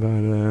talk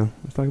about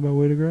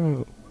Way to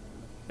Grow.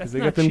 That's They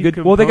not got them cheap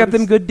good. Well, they got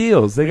them components. good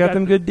deals. They They got got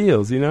them the- good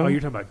deals. You know. Oh, you're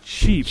talking about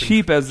cheap.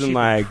 Cheap as in cheap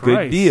like price.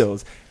 good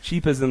deals.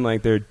 Cheap as in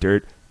like they're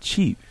dirt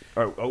cheap.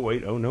 Oh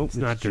wait. Oh no. It's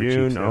not dirt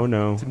June. cheap. Oh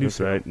no. It's a new That's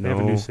sale. right. They have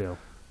a No. new sale.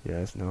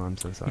 Yes. No. I'm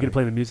so sorry. You gonna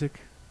play the music?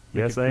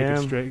 Yes, Make I it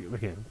am. straight.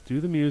 Okay, do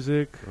the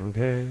music.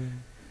 Okay.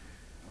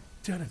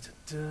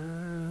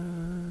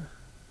 Dun-dun-dun-dun.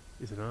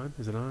 Is it on?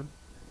 Is it on?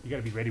 You got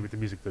to be ready with the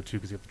music though too,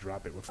 because you have to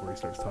drop it before he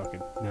starts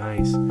talking.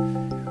 Nice.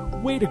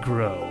 Way to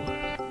Grow.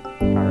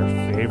 Our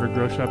favorite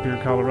grow shop here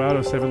in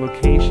Colorado. 7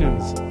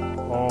 locations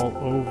all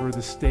over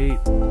the state.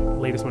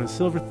 Latest one is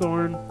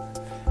Silverthorne.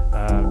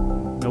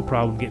 No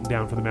problem getting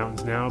down from the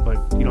mountains now, but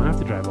you don't have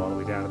to drive all the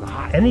way down to the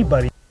hot.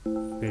 Anybody.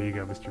 There you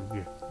go, Mr.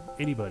 Yeah,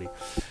 anybody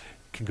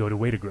can go to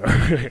Way to Grow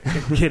and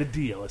get a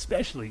deal,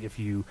 especially if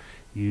you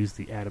use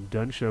the Adam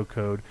Dunn Show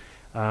code.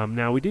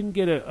 Now, we didn't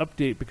get an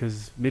update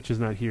because Mitch is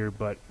not here,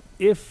 but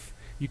if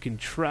you can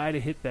try to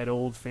hit that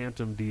old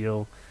Phantom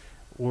deal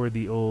or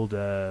the old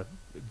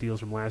deals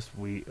from last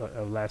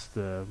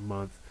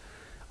month,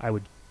 I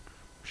would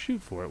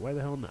shoot for it. Why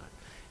the hell not?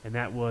 And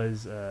that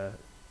was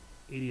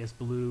ADS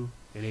Blue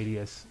and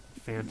ADS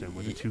Phantom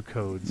with the 2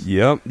 codes.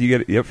 Yep. You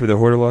get it. Yep for the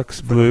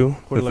Hortilux Blue,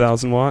 the Hortilux.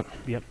 1000 watt.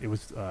 Yep, it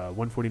was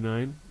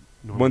 $149.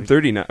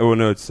 139. Oh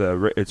no, it's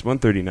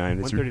 139.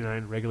 It's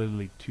 $139,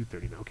 regularly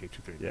 $239. Okay,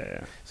 $239.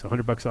 yeah. So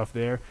 $100 off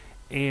there,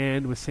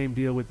 and with same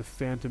deal with the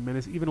Phantom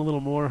Menace, even a little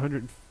more,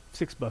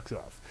 $106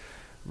 off.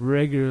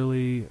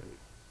 Regularly,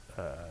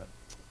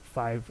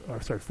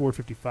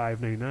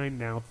 $455.99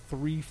 now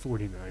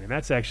 $349, and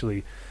that's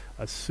actually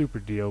a super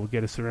deal. We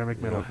get a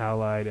ceramic metal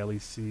halide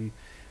LEC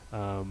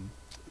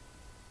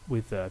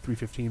with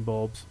 315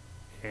 bulbs,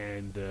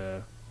 and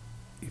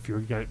if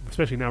you're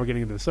especially now we're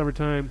getting into the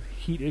summertime,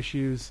 heat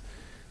issues,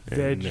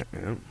 veg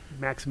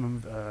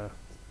maximum,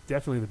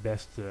 definitely the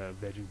best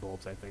vegging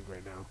bulbs I think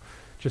right now,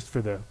 just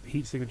for the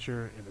heat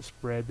signature and the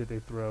spread that they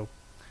throw.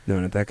 No,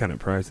 and at that kind of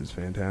price, it's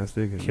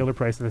fantastic. And Killer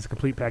price, and it's a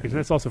complete package, and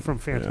that's also from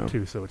Phantom Yeah.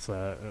 too. So it's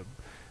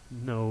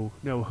no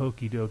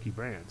hokey dokey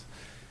brands.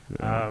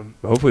 But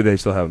hopefully, they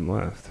still have them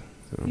left.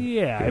 So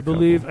Yeah, get a I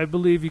believe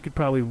couple. you could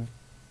probably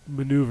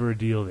maneuver a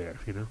deal there.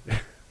 You know,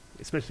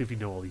 especially if you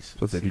know all these.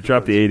 Plus, if you secret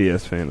drop codes. the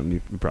ADS Phantom,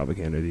 you probably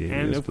can't do the ADS.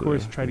 And of Blue,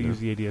 course, try to you know. use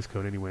the ADS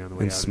code anyway on the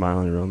way And out.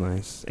 smiling real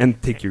nice. And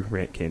take your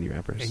candy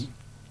wrappers. And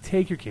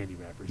take your candy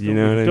wrappers. You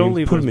know what I don't mean?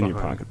 leave Put those them in your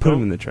behind. pocket. Put them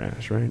Don't- in the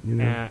trash, right? You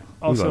know.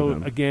 We Also, love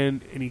them.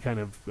 again, any kind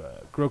of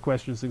grow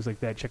questions, things like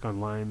that, check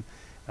online.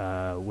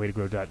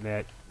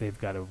 Waytogrow.net. They've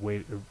got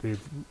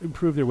they've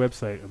improved their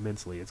website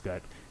immensely. It's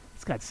got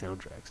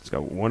soundtracks. It's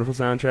got wonderful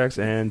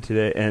soundtracks, and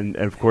today, and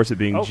of course, it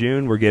being Oh.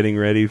 June, we're getting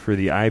ready for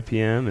the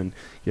IPM and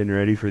getting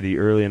ready for the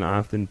early and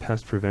often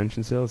pest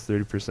prevention sale. It's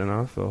 30%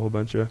 off a whole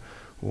bunch of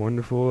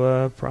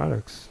wonderful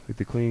products like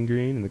the Clean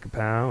Green and the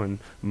Kapow and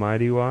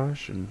Mighty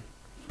Wash, and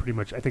Pretty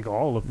much, I think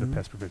all of the Mhm.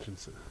 pest prevention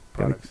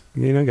products.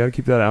 got to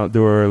keep that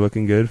outdoor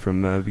looking good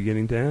from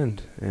beginning to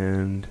end.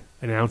 And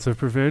An ounce of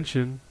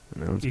prevention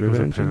announce equals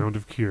prevention. a pound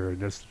of cure. And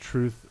that's the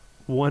truth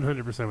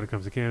 100% when it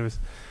comes to cannabis.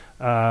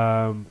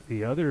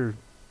 The other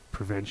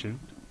prevention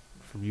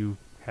from you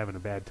having a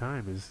bad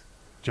time is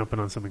jumping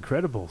on some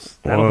Incredibles.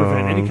 That'll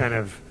prevent any kind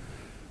of...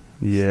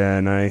 Yeah,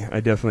 and I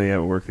definitely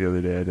at work the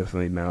other day. I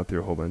definitely mouthed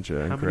through a whole bunch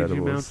of How Incredibles. many did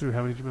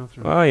you mount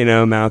through?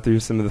 Oh, mouth through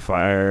some of the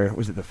fire.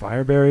 Was it the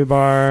Fireberry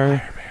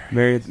bar?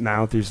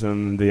 Mouth through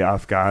some the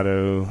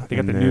Afgado. They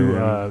got the and new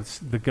then-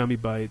 the gummy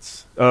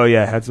bites. Oh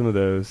yeah, I had some of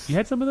those. You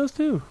had some of those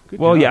too. Good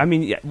Well, job. yeah, I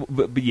mean, yeah,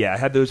 but yeah, I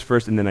had those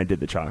first, and then I did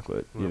the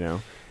chocolate. You Well,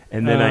 know,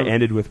 and then I um,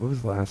 ended with what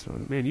was the last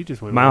one? Man, you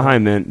just went Mile wild. High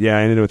Mint. Yeah,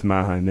 I ended with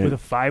Mile High Mint. With a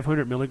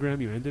 500 milligram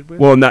you ended with?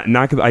 Well, not.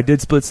 I did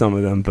split some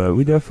of them, but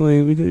we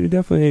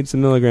definitely ate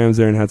some milligrams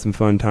there and had some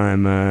fun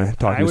time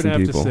talking I to would some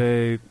have people. to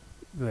say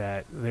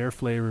that their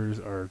flavors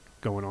are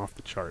going off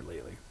the chart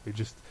lately.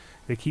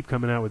 They keep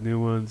coming out with new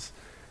ones.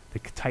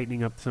 They're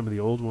tightening up some of the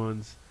old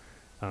ones.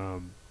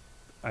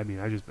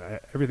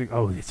 Everything.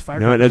 Oh, it's fire.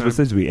 No, that's what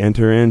says we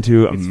enter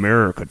into It's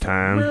America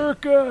time.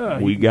 America.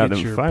 We You can got get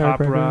them your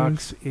firecrackers. Pop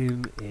Rocks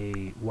in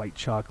a white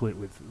chocolate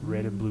with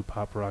red and blue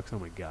Pop Rocks. Oh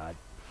my God,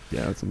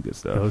 Yeah, that's some good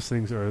stuff. those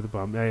things are the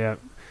bomb. Yeah.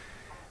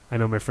 I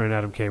know my friend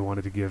Adam K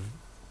wanted to give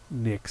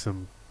Nick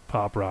some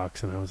Pop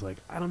Rocks, and I was like,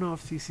 I don't know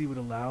if CC would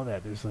allow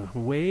that. There's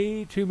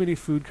way too many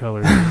food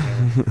colors in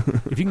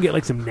there. If you can get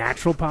like some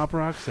natural Pop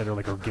Rocks that are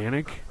like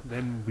organic,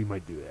 then we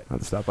might do that. I'll have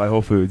to stop by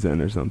Whole Foods then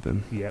or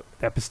something. Yep,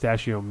 that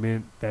pistachio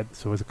mint, that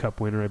was a cup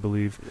winner, I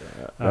believe.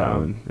 Yeah, that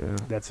one, yeah.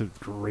 That's a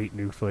great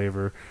new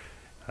flavor.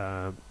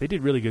 They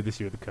did really good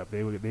this year at the cup.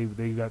 They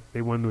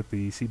won with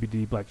the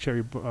CBD Black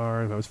Cherry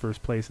Bar. That was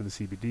first place in the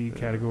CBD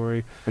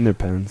category. And their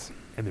pens.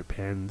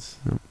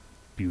 Yep.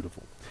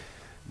 Beautiful.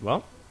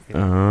 Well,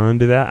 on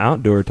to that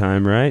outdoor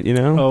time, right? You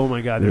know. Oh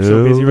my God, they're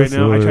so busy right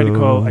now. I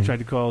tried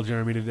to call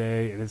Jeremy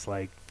today, and it's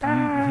like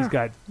he's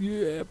got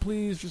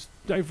please just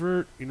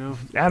divert. You know,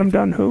 Adam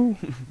Dunn who?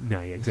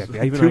 No, yeah,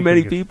 exactly. Too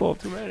many people.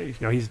 Too many.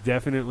 No, he's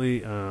definitely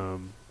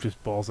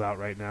just balls out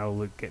right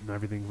now, getting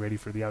everything ready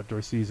for the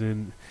outdoor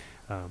season.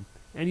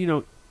 And you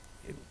know,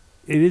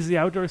 it is the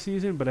outdoor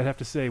season, but I'd have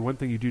to say one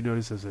thing you do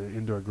notice as an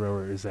indoor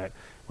grower is that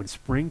when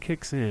spring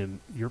kicks in,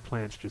 your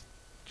plants just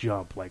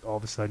jump. Like all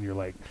of a sudden you're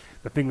like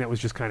the thing that was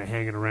just kind of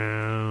hanging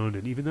around,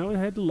 and even though it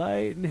had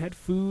light and it had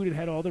food, it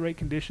had all the right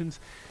conditions,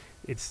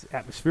 it's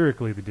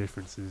atmospherically the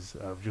differences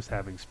of just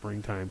having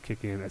springtime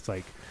kick in. It's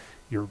like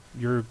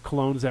your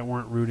clones that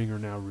weren't rooting are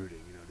now rooting,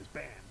 you know, just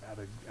bam,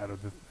 out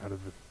of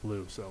the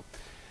blue. So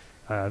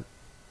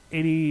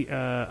any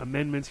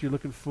amendments you're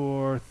looking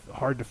for,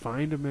 hard to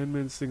find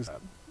amendments, things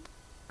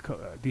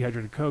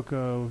dehydrated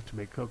cocoa to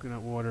make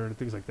coconut water and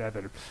things like that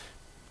are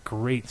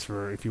great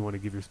for if you want to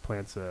give your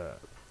plants a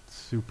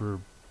super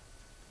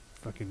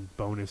fucking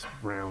bonus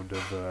round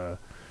of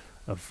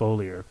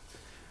foliar.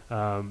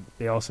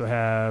 They also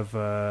have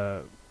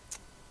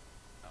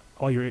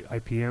all your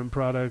IPM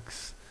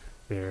products.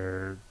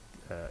 They're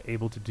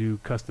able to do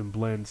custom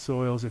blend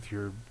soils if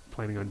you're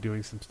planning on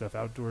doing some stuff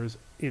outdoors,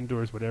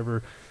 indoors,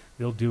 whatever.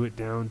 They'll do it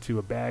down to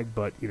a bag,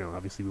 but you know,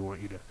 obviously we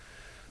want you to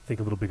think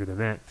a little bigger than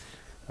that.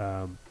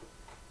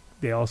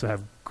 They also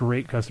have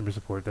great customer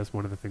support. That's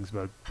one of the things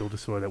about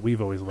Build-A-Soil that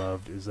we've always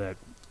loved is that,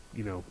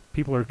 you know,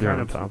 people are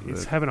kind of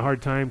having a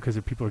hard time because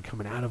people are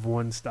coming out of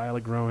one style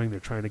of growing.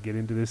 They're trying to get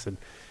into this, and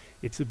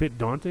it's a bit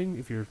daunting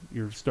if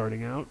you're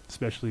starting out,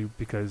 especially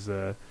because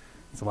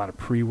it's a lot of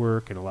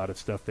pre-work and a lot of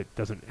stuff that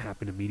doesn't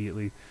happen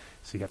immediately.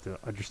 So you have to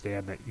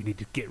understand that you need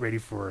to get ready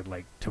for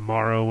like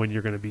tomorrow when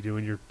you're going to be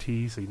doing your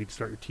tea. So you need to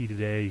start your tea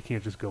today. You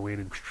can't just go in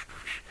and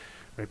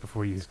right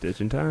before you stitch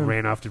in time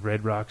ran off to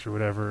Red Rocks or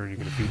whatever, and you're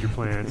going to feed your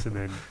plants, and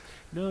then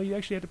no, you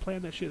actually had to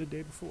plan that shit the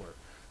day before.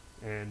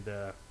 And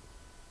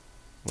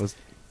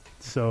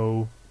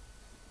so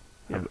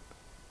yeah,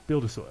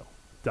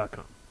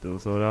 Build-A-Soil.com.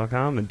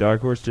 Build-A-Soil.com and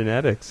Dark Horse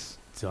Genetics.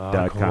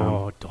 Dark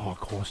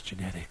Horse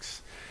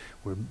Genetics.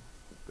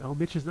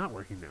 Mitch is not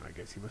working now. I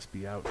guess he must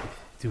be out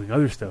doing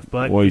other stuff.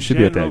 But well, you should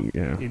be at that.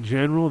 Yeah. In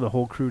general, the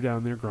whole crew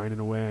down there grinding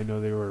away. I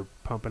know they were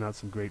pumping out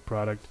some great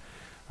product.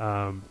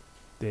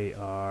 They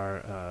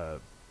are.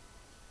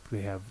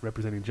 They have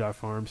representing Jaw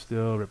Farm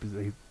still.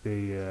 I've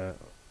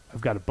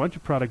got a bunch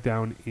of product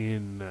down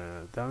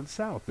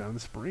south, down in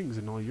the Springs,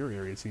 in all your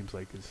area. It seems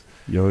like is.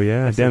 Oh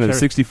yeah, down at the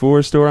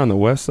 64 store on the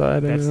west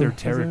side. That's their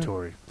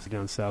territory. So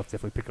down south,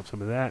 definitely pick up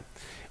some of that.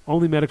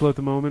 Only medical at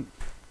the moment.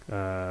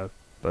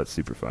 But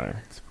super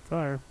fire. Super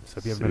fire. So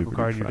if you have a medical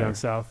card and you're down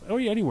south,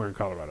 anywhere in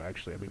Colorado,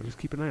 actually. I mean, just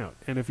keep an eye out.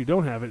 And if you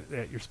don't have it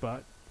at your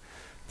spot,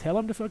 tell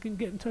them to fucking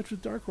get in touch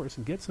with Dark Horse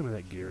and get some of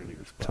that gear into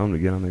your spot. Tell them to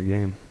get on their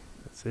game.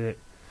 That's it.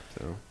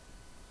 So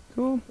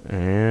cool.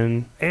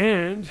 And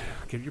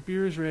get your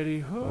beers ready.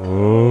 You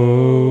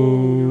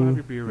don't have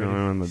your beer ready. No, I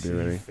don't have my beer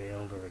ready. You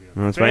failed already.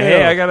 No, it's fine.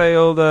 Hey, I got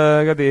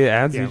the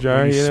Adzi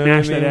jar. You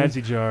smash that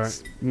Adzi Adzi jar.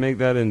 Make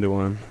that into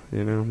one.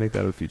 You know, make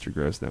that a future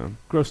grow stone.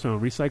 Grow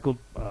stone, recycled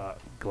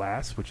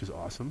glass, which is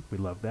awesome. We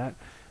love that.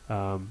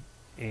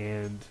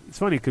 And it's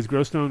funny because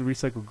Grow Stone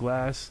recycled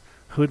glass,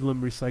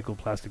 Hoodlum recycled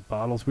plastic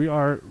bottles. We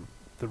are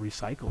the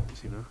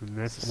recyclers, you know, and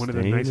that's one of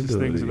the nicest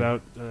things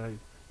about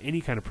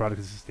any kind of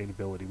product is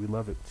sustainability. We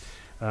love it.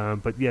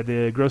 But yeah,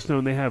 the Grow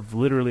Stone, they have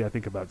literally, I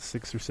think, about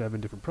 6 or 7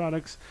 different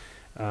products.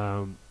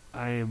 I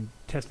am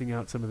testing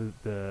out some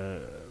of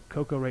the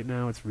cocoa right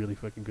now. It's really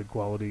fucking good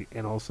quality,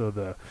 and also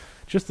the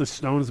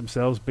stones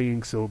themselves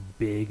being so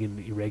big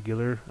and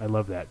irregular. I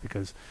love that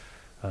because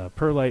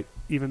perlite,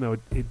 even though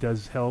it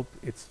does help,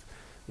 it's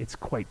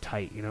quite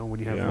tight. You know, when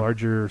you have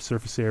larger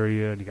surface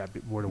area and you got a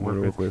bit more to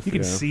work with, you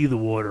can see the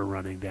water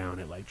running down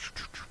it, like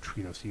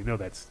you know, so you know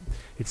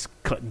it's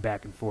cutting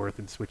back and forth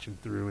and switching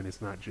through, and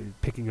it's not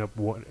picking up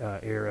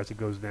air as it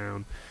goes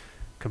down,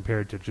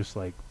 compared to just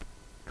like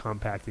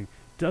compacting.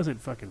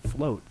 Doesn't fucking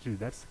float, dude.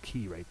 That's the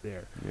key right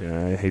there.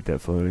 Yeah, I hate that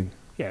floating.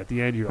 Yeah, at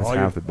the end,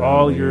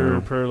 all your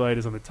perlite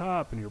is on the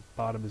top, and your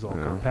bottom is all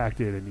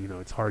compacted, and you know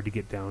it's hard to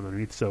get down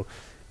underneath. So,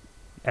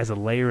 as a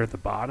layer at the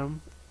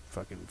bottom,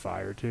 fucking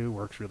fire too,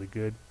 works really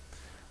good.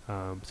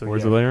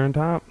 Where's the layer on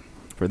top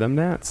for them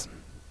gnats?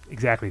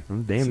 Exactly.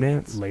 Damn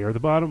gnats. Layer at the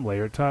bottom,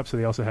 layer at top. So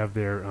they also have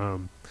their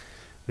what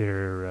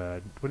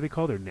do they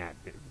call their gnat?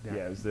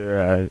 Yeah, it's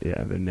their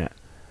net.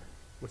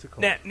 What's it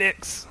called? Nat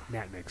mix,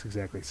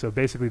 exactly. So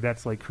basically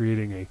that's like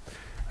creating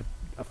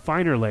a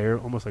finer layer,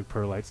 almost like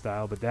perlite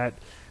style, but that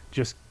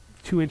just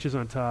 2 inches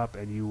on top,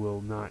 and you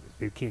will not.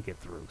 It can't get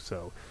through.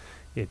 So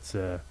it's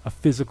a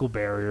physical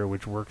barrier,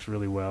 which works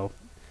really well.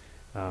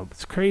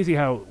 It's crazy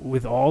how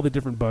with all the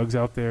different bugs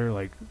out there,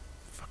 like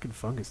fucking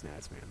fungus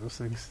gnats, man. Those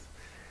things.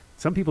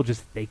 Some people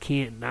they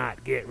can't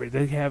not get rid.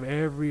 They have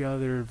every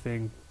other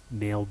thing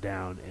nailed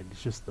down, and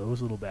it's just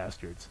those little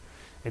bastards.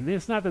 And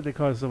it's not that they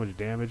cause so much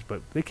damage, but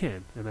they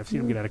can. And I've seen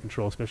them get out of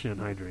control, especially on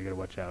Hydra. You got to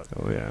watch out.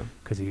 Oh yeah,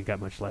 because you ain't got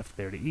much left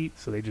there to eat,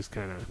 so they just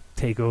kind of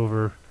take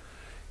over.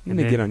 And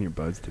they get on your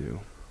buds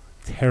too.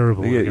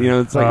 Terrible. Get,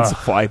 it's like it's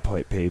fly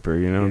plate paper.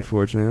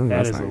 Unfortunately,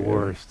 that is the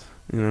worst.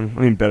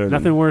 Better.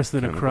 Nothing worse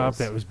than chemicals. A crop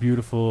that was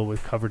beautiful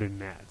with covered in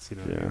gnats.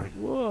 Yeah. Like,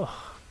 whoa.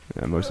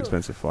 Yeah, most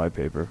expensive fly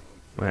paper.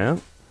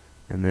 Well,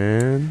 and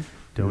then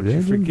don't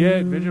you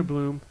forget Vigil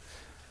Bloom.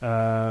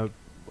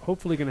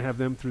 Hopefully going to have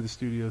them through the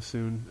studio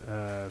soon.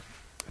 I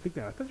thought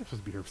they're supposed to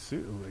be here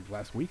soon, like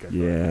last week.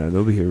 Yeah,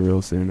 they'll be here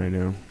real soon. I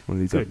know. One of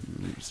these. Good.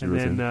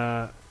 And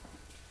then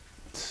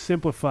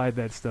simplified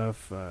that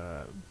stuff.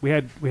 We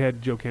had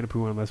Joe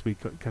Canapoo on last week,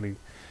 kind of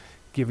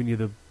giving you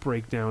the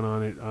breakdown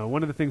on it.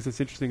 One of the things that's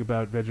interesting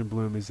about Veg and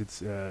Bloom is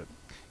it's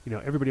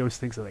everybody always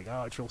thinks like,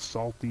 oh, it's real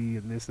salty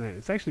and this and that.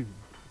 It's actually,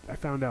 I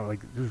found out like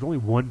there's only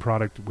one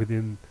product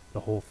within the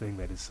whole thing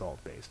that is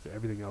salt based.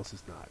 Everything else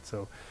is not.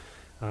 So.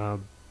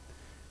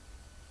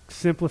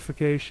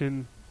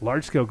 Simplification,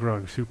 large scale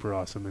growing, super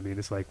awesome. I mean,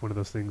 it's like one of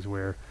those things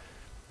where,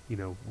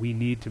 we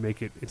need to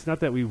make it. It's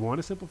not that we want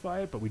to simplify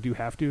it, but we do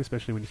have to,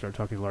 especially when you start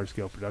talking large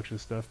scale production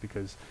stuff,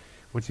 because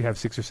once you have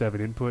 6 or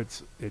 7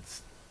 inputs,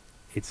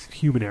 it's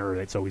human error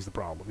that's always the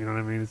problem. You know what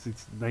I mean?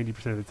 It's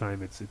 90% of the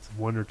time it's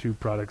 1 or 2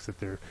 products that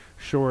they're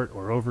short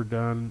or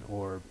overdone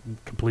or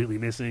completely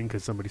missing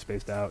because somebody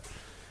spaced out.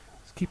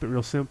 Just keep it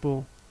real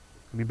simple.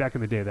 I mean, back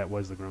in the day, that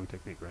was the growing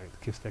technique, right? The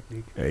KISS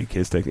technique. Hey,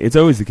 KISS technique. It's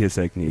always the KISS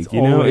technique.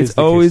 It's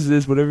always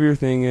this. Whatever your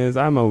thing is,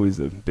 I'm always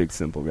a big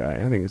simple guy.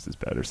 I think it's just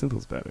better.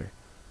 Simple's better.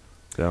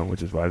 So,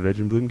 which is why Veg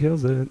and Bloom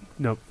kills it.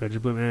 Nope, Veg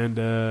and Bloom,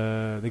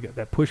 and they got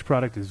that push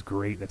product is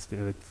great. That's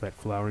that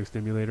flowering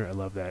stimulator. I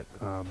love that.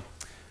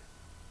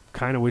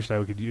 Kind of wish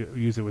I could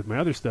use it with my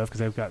other stuff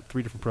because I've got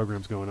 3 different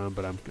programs going on,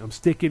 but I'm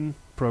sticking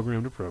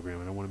program to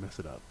program. I don't want to mess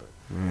it up. But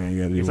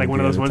it's like one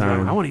of those ones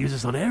where I want to use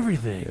this on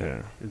everything.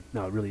 Yeah.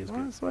 No, it really is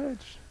good.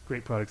 Switch.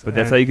 Great products. But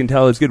that's how you can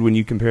tell it's good when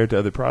you compare it to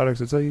other products.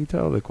 That's how you can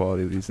tell the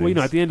quality of these things.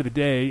 Well, at the end of the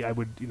day, I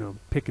would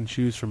pick and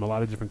choose from a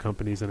lot of different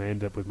companies, and I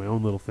end up with my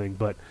own little thing.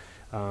 But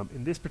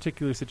in this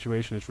particular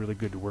situation, it's really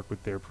good to work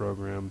with their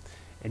program,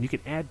 and you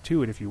can add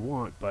to it if you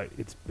want. But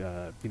it's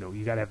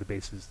you got to have the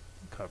bases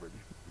covered,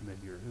 and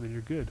then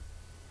you're good.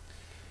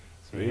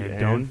 And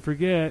don't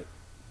forget,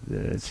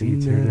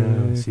 seeds are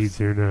now. Seeds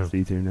are now.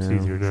 Seeds are now.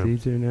 Seeds are now.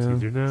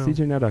 Seeds are now.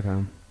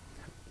 Seedsernow.com.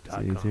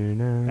 Seeds are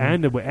now.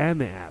 And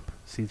the app.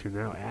 Seeds are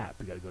now app.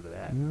 You got to go to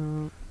that.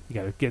 No. You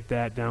got to get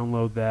that,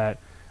 download that.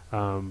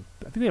 I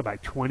think they have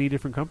like 20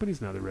 different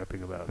companies now they're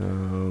repping about. Oh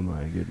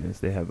my goodness,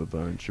 they have a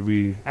bunch.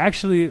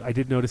 Actually, I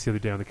did notice the other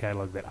day on the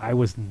catalog that I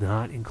was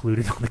not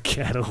included on the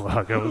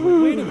catalog. I was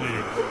like, wait a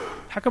minute,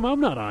 how come I'm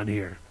not on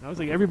here? I was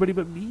like, everybody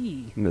but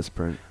me.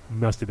 Misprint.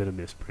 Must have been a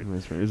misprint. It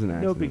was an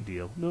accident. No big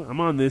deal. No,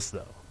 I'm on this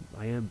though.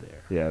 I am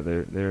there. Yeah,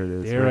 there it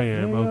is. There I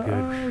am. Oh,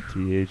 good.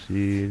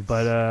 THC.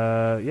 But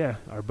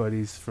our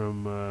buddies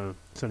from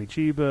Sunny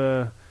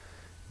Chiba.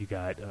 You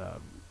got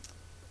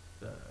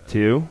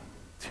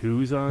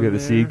Two's on we got there. the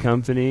Seed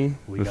Company.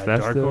 We got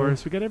Dark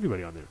Horse. We got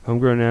everybody on there.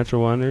 Homegrown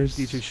Natural Wonders.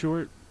 DJ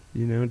Short.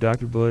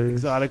 Dr. Blaze.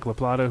 Exotic La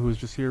Plata, who was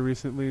just here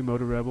recently.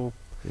 Motor Rebel.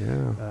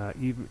 Yeah.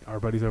 Even our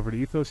buddies over at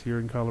Ethos here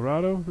in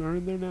Colorado are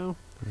in there now.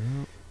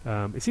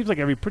 Yeah. It seems like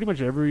pretty much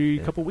every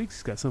couple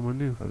weeks got someone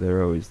new.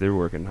 They're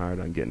working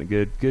hard on getting a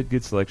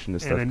good selection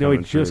of stuff. And I know he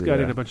just got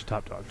in a bunch of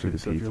Top Dog too.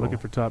 So if you're looking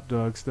for Top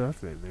Dog stuff,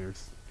 then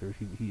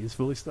he is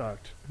fully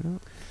stocked. Yeah.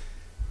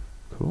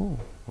 Cool.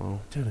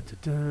 Well,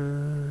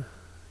 Da-da-da-da.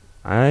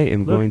 I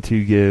am going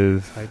to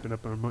give hyping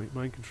up our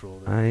mind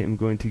control there. I am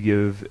going to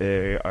give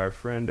our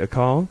friend a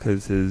call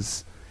because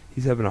he's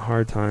having a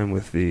hard time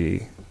with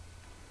the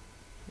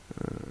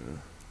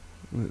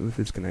with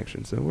his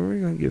connection. So we're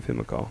going to give him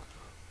a call.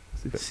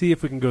 See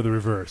if we can go the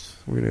reverse.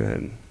 We're going to go ahead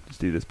and just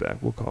do this back.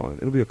 We'll call it.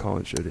 It'll be a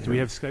call-in show to him. Do we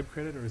have Skype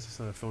credit, or is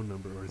this on a phone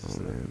number? Or is this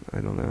man,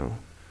 I don't know.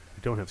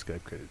 We don't have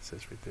Skype credit. It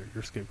says right there.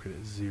 Your Skype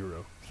credit is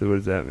 0. So what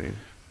does that mean?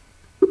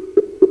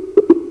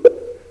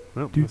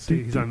 Well, let's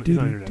see. He's on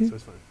internet, so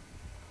it's fine.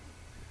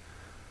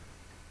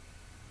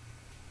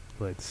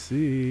 Let's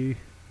see.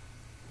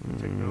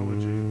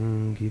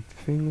 Technology. Keep the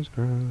fingers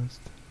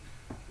crossed.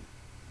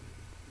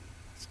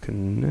 It's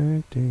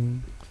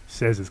connecting.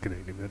 Says it's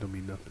connecting. That don't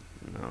mean nothing.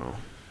 No.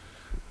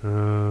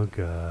 Oh,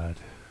 God.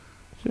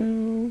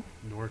 Joe.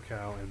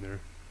 NorCal and their...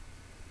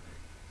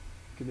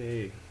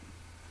 G'day.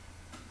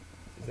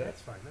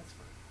 That's fine. That's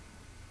fine.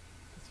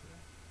 That's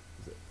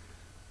fine.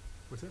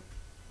 What's that?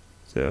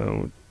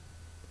 So...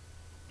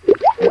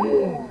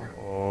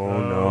 Oh,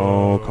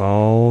 no.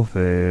 Call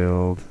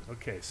failed.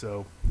 Okay,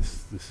 so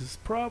this is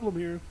a problem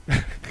here.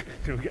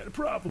 We got a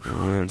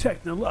problem. Right.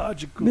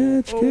 Technological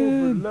Mitch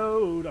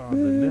overload on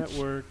the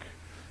network.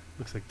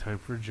 Looks like time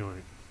for a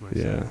joint.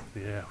 myself.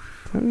 Yeah.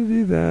 Time to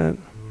do that.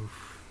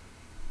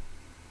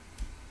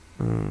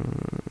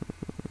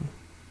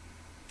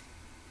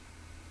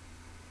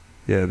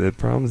 Yeah, the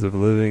problems of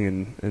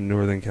living in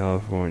Northern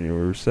California,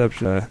 where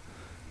reception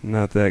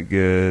not that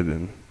good,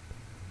 and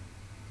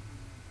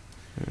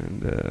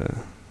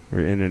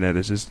where internet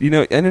is just,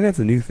 internet's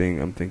a new thing.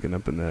 I'm thinking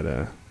up in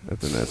that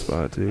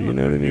spot too. You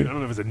know what I mean? I don't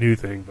know if it's a new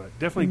thing, but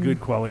definitely good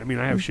quality. I mean,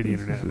 I have shitty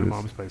internet at my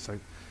mom's place.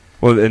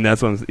 Well, and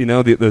that's one.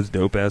 Those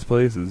dope ass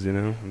places.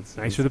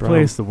 Nicer the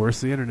place, the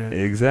worse the internet.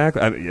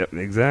 Exactly. Yep.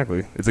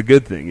 Exactly. It's a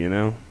good thing.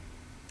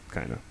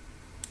 Kind of.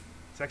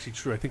 It's actually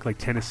true. I think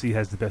Tennessee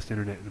has the best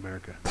internet in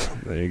America.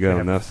 There you go.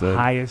 Enough said.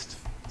 Highest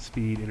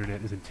speed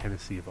internet is in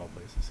Tennessee of all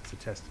places. It's a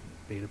test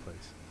beta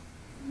place.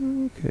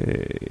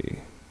 Okay.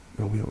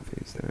 Oh, we don't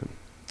FaceTime.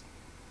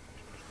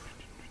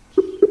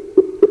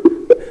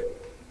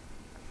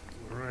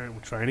 All right,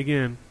 we'll try it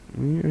again.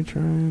 We are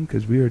trying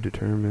because we are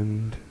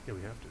determined. Yeah,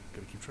 we have to.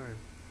 Gotta keep trying.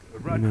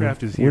 Rod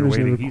Kraft is here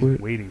waiting. He's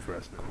waiting for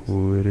us now.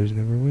 Quitters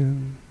never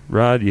win.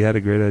 Rod, you had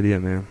a great idea,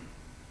 man.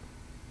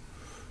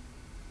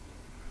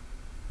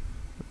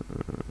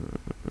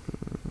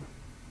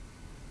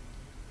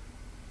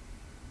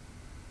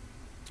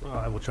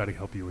 I will try to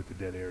help you with the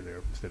dead air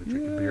there instead of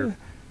drinking beer.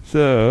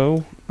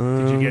 So,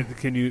 did you get?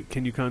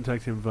 Can you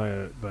contact him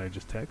via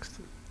just text?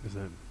 Is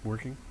that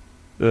working?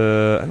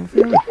 I don't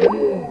think.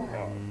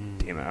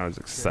 Damn it! I was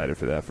excited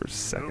for that for a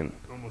second.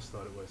 Almost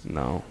thought it was.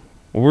 No.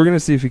 Well, we're gonna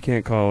see if he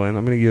can't call in.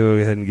 I'm gonna go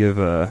ahead and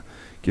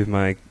give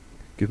my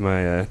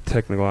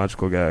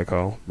technological guy a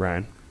call,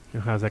 Brian.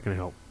 How's that gonna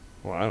help?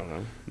 Well, I don't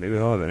know. Maybe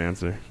he'll have an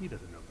answer. He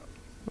doesn't know about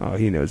it. Oh,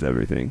 he knows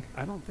everything.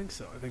 I don't think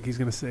so. I think he's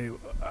gonna say,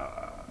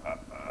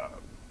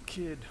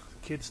 kid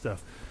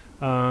stuff.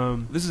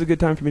 This is a good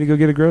time for me to go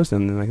get a grow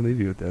stone, and then I can leave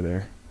you with that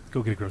there.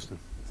 Go get a grow stone.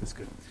 That's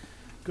good.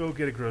 Go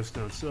get a grow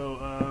stone.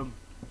 So,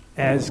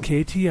 as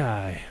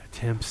KTI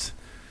attempts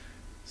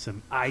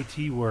some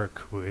IT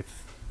work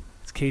with...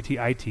 It's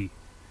KTIT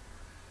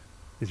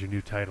is your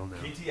new title now.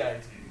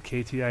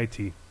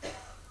 KTIT.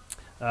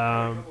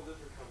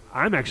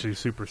 I'm actually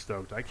super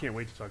stoked. I can't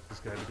wait to talk to this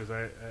guy because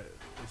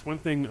it's one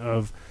thing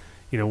of,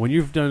 when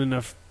you've done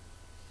enough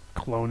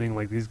cloning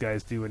like these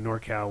guys do in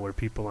NorCal, where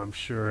people, I'm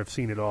sure, have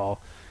seen it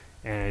all,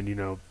 and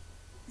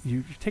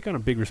you take on a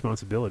big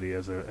responsibility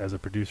as a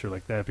producer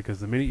like that, because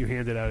the minute you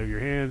hand it out of your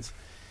hands,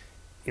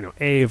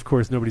 of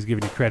course nobody's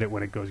giving you credit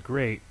when it goes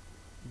great,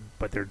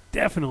 but they're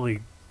definitely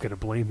going to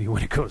blame you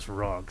when it goes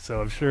wrong. So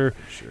I'm sure.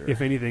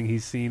 If anything,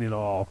 he's seen it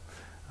all.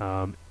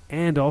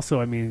 And also,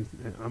 I mean,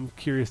 I'm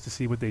curious to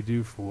see what they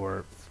do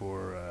for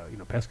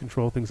pest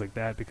control, things like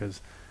that,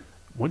 because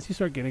once you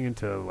start getting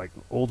into like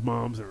old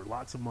moms or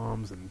lots of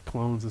moms and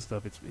clones and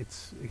stuff,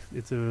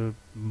 it's a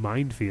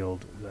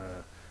minefield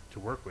to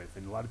work with,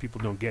 and a lot of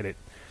people don't get it.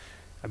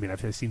 I mean,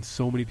 I've seen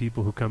so many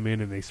people who come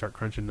in and they start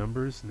crunching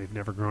numbers and they've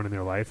never grown in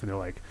their life, and they're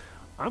like,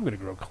 I'm going to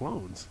grow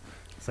clones.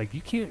 It's like,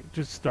 you can't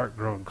just start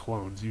growing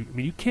clones.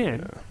 You can.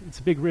 Yeah. It's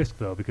a big risk,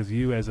 though, because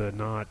you as a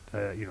not,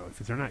 if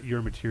they're not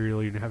your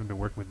material, you haven't been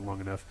working with it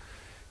long enough,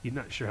 you're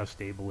not sure how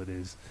stable it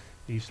is.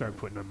 You start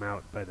putting them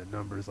out by the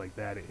numbers like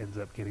that, it ends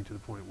up getting to the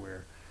point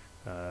where,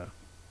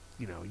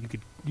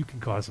 you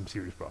can cause some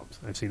serious problems.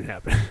 I've seen it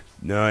happen.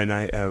 No, and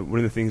one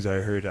of the things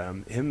I heard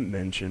him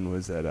mention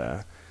was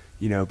that,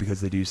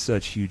 because they do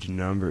such huge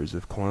numbers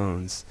of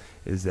clones,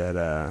 is that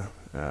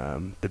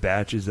the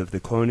batches of the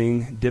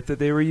cloning dip that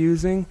they were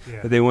using,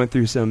 that they went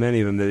through so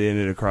many of them that they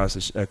ended across a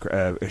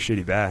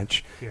shitty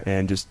batch,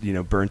 and just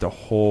burnt a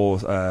whole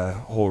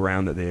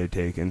round that they had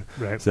taken.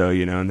 Right. So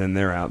and then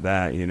they're out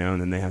that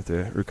and then they have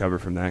to recover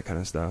from that kind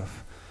of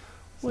stuff.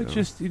 Well, it's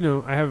just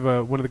I have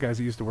one of the guys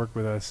that used to work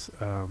with us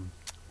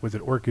was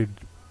an orchid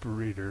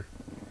breeder,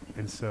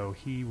 and so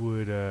he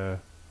would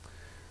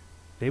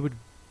they would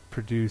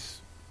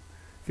produce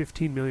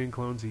 15 million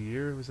clones a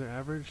year was the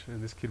average,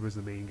 and this kid was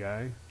the main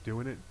guy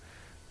doing it.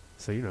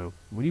 So,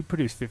 when you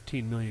produce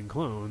 15 million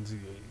clones,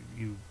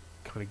 you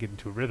kind of get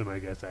into a rhythm, I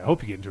guess. I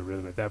hope you get into a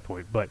rhythm at that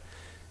point. But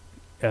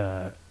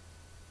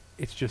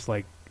it's just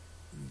like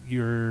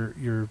you're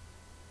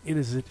in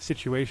a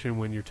situation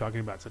when you're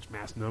talking about such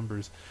mass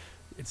numbers.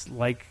 It's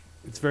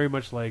very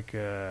much like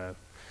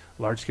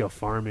large-scale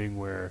farming,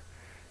 where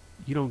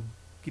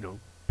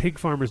pig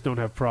farmers don't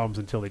have problems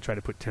until they try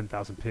to put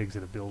 10,000 pigs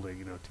in a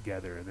building,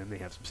 together, and then they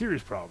have some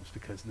serious problems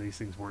because these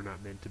things were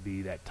not meant to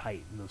be that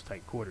tight in those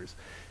tight quarters.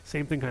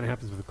 Same thing kind of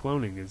happens with the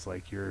cloning. Is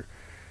like you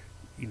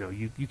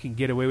can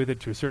get away with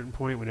it to a certain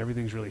point when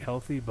everything's really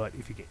healthy, but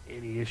if you get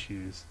any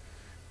issues,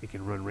 it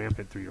can run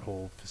rampant through your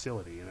whole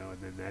facility, and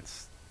then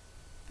that's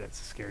a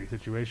scary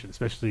situation,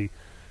 especially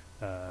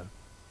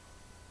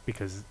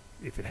because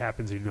if it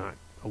happens and you're not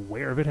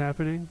aware of it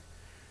happening,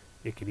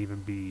 it can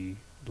even be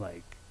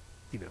like,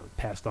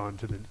 passed on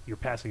you're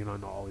passing it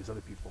on to all these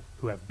other people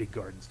who have big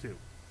gardens too.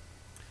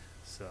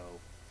 So,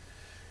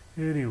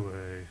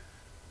 anyway,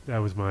 that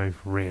was my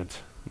rant.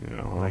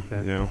 Like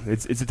that.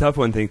 It's a tough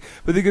one thing.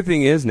 But the good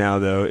thing is now,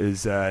 though,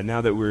 is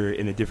now that we're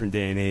in a different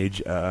day and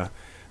age,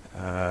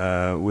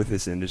 with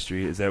this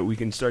industry is that we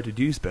can start to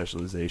do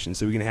specialization.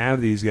 So we can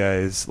have these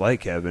guys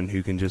like Kevin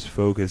who can just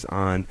focus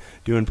on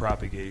doing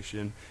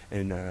propagation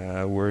and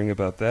worrying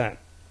about that.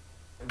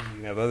 And you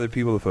can have other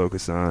people to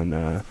focus on,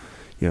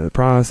 the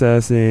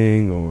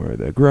processing or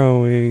the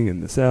growing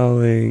and the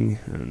selling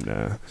and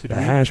the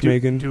hash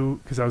making.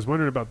 Because I was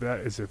wondering about that,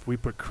 is if we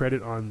put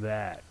credit on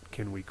that,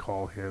 can we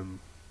call him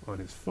on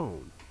his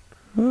phone?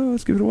 Oh,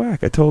 let's give it a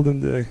whack. I told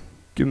him to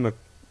give him a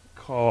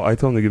call. I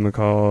told him to give him a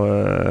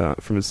call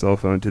from his cell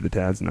phone to the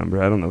TADS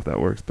number. I don't know if that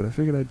works, but I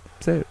figured I'd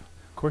say it.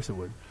 Of course it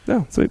would.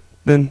 No, sweet.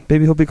 Then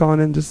maybe he'll be calling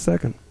in just a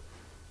second.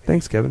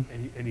 Thanks, Kevin.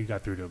 And you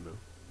got through to him, though.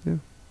 Yeah.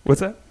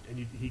 What's that?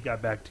 And he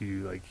got back to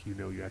you like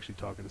you're actually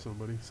talking to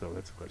somebody. So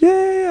that's a question.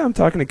 Yeah. I'm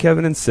talking to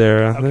Kevin and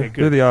Sarah. Okay,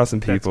 They're the awesome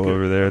That's people good.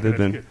 over there. Okay, They've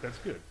been. Good. That's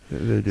good.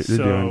 They're So,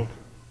 doing.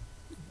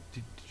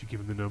 did you give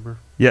him the number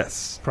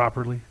Yes.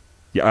 properly?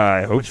 Yeah,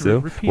 I hope so.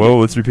 Repeat Well,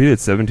 it. let's repeat it.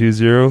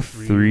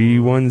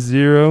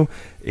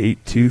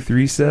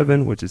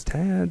 720-310-8237, which is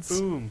TADS.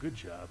 Boom. Good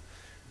job.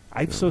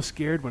 I'm so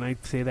scared when I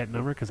say that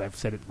number because I've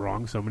said it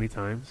wrong so many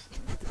times,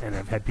 and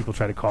I've had people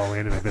try to call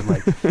in, and I've been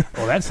like,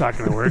 "Oh, that's not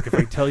going to work." If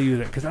I tell you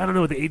that, because I don't know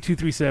what the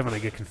 8237, I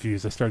get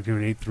confused. I start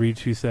doing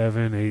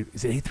 8327.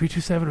 Is it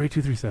 8327 or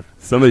 8237?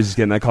 Somebody's just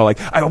getting that call like,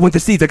 I want the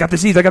seeds. I got the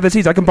seeds.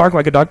 I can bark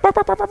like a dog. Bark,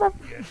 bark, bark, bark, bark.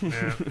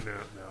 Yeah, no.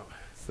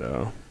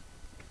 So,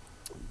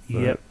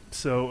 Yep.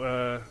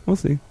 So, we'll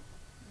see.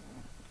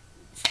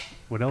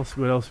 what else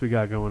we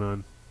got going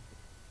on?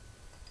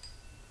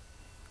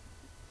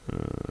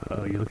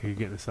 You're looking at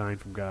getting a sign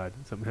from God.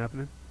 Something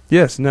happening?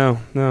 Yes, no,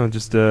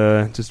 just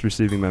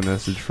receiving my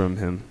message from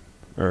him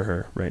or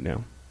her right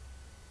now.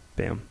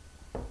 Bam.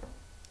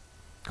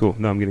 Cool.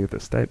 No, I'm gonna get the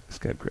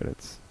Skype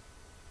credits.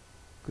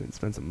 Go ahead and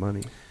spend some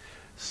money.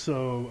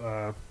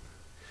 So,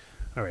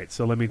 all right.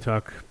 So let me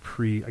talk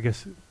I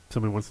guess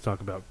someone wants to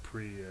talk about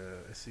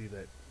I see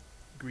that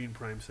Green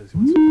Prime says he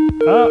wants to.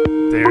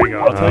 Oh, there you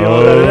go. I'll tell you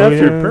all about it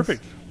after. Yes.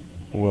 Perfect.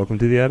 Welcome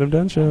to the Adam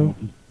Dunn Show.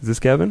 Is this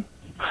Kevin?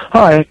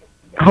 Hi.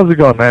 How's it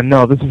going, man?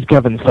 No, this is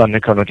Kevin's son,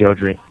 Nicola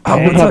Jodry. Oh,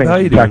 I'm what's up? having How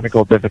you some doing?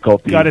 technical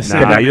difficulties. Gotta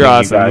send Nah, it. you're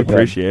awesome. I You guys,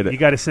 appreciate You it.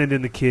 got to send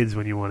in the kids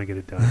when you want to get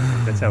it done.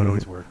 That's how it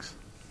always works.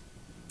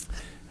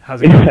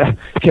 How's it going?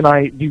 Can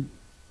I do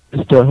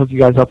just to hook you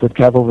guys up with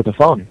Kev over the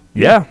phone?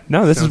 Yeah.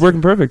 No, this is Sounds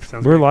working perfect.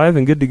 Sounds We're good. live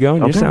and good to go,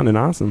 and Okay. you're sounding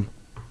awesome.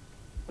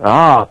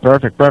 Ah,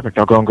 perfect.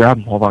 I'll go and grab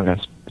him. Hold on,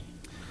 guys.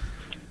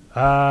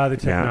 The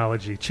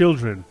technology.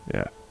 Children.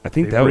 Yeah. I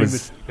think that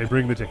was. They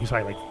bring the tech. He's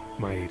probably like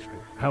my age. Right?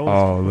 How old?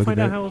 Oh, We'll look find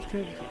at out that. how old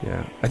kid.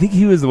 Yeah. I think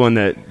he was the one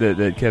that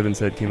Kevin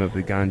said came up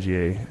with the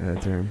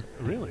Ganjier term.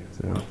 Really?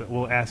 So.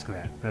 We'll ask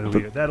that.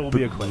 That'll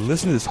be a question.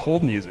 Listen to this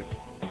hold music.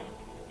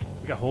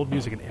 We got hold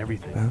music and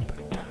everything.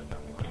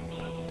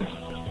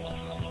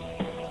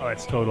 Oh,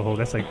 that's total hold.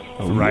 That's like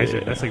Verizon.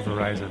 yeah. That's like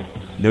Verizon.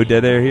 No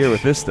dead air here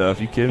with this stuff.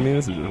 You kidding me?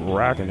 This is just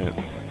rocking it.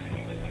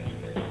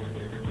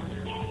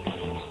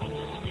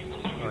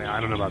 Oh, yeah, I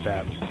don't know about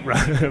that.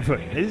 But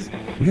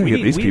We gotta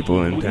get these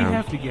people in we town. We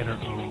have to get our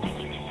own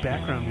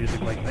background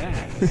music like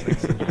that. It's like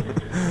some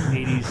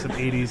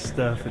 80s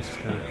stuff. It's just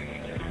kind of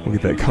We'll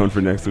get that going for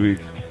next week.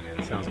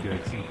 sounds good.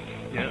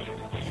 Yeah.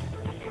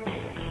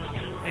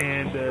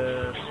 And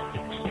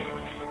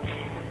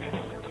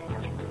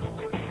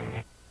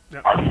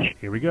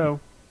here we go.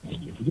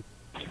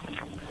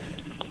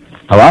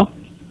 Hello?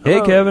 Hey,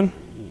 Hello. Kevin.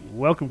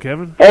 Welcome,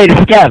 Kevin. Hey, this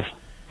is Kev.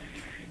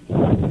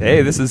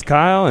 Hey, this is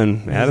Kyle, and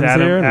This is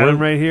Adam's here. And Adam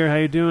we're, right here. How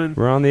you doing?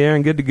 we're on the air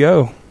and good to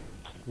go.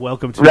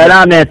 Welcome to Right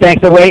on, man.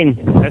 Thanks for waiting.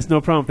 That's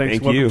no problem. Thanks.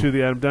 Thank Welcome you. to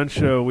the Adam Dunn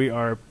Show. We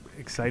are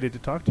excited to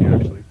talk to you,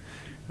 actually.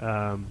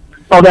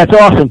 Oh, that's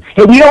awesome.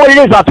 Hey, you know what it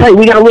is? I'll tell you,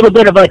 we got a little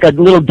bit of like a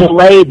little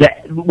delay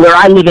where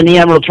I live in the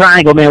Emerald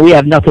Triangle, man. We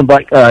have nothing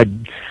but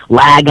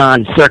lag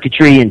on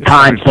circuitry and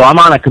time. So I'm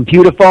on a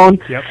computer phone.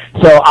 Yep.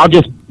 So I'll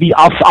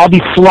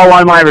be slow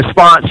on my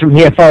response from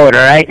here forward,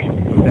 all right?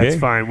 That's Okay.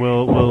 fine.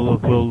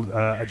 We'll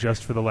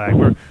adjust for the lag.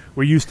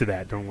 We're used to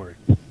that. Don't worry.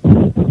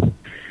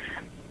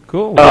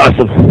 Cool.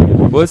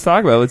 Awesome. Well, let's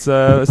talk about it.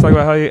 Let's talk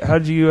about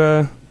how'd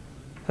you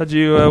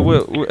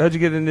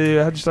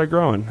start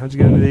growing? How'd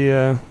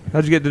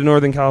you get to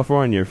Northern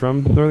California? You're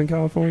from Northern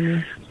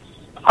California?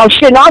 Oh,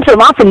 shit, no,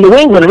 I'm from New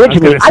England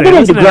originally. I get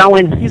into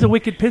growing. He's a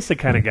wicked pissa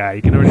kind of guy.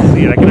 You can already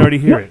see it. I can already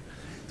hear it.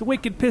 It's a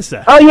wicked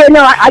pissa. Oh yeah,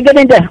 no, I get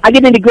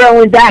into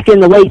growing back in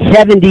the late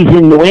 '70s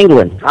in New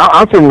England.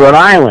 I'm from Rhode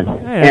Island,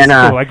 Yeah,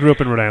 that's cool. I grew up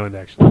in Rhode Island,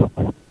 actually.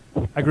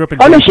 I grew up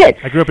in. Oh, no shit.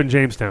 I grew up in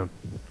Jamestown,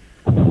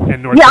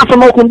 and North. yeah, I'm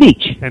from Oakland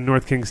Beach. and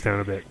North Kingstown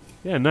a bit.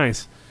 Yeah,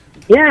 nice.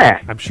 Yeah,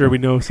 I'm sure we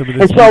know some of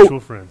And his so- mutual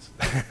friends.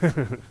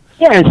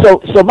 yeah, and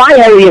so my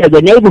area,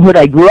 the neighborhood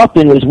I grew up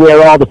in, was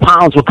where all the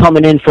pounds were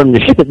coming in from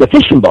the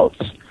fishing boats.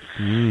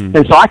 And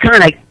so I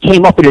kind of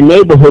came up in a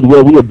neighborhood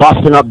where we were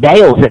busting up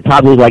bales at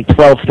probably like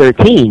 12,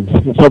 13.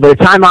 And so by the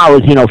time I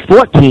was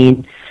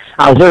 14,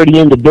 I was already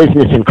into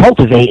business and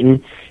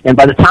cultivating. And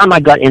by the time I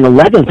got in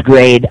 11th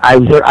grade, I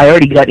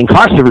already got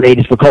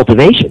incarcerated for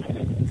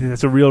cultivation.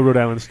 That's a real Rhode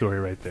Island story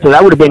right there. So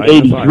that would have been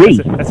 83.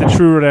 That's a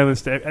true Rhode Island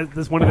story.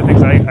 That's one of the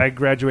things I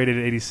graduated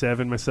at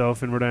 87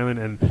 myself in Rhode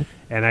Island,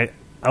 and I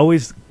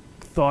always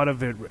thought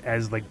of it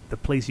as like the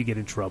place you get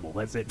in trouble.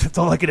 That's it. That's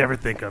all I could ever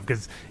think of,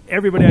 because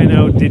everybody I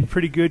know did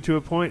pretty good to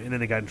a point, and then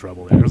they got in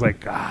trouble there. It was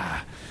like,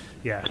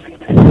 yeah.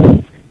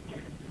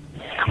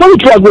 Well, the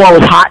drug war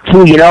was hot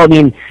too, you know. I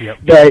mean, Yep.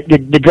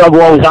 the drug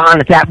war was on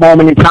at that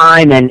moment in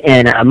time, and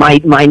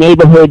my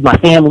neighborhood, my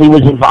family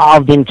was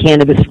involved in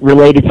cannabis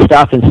related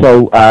stuff, and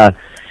so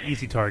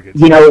Easy targets.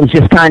 you know, it was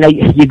just kind of,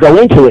 you go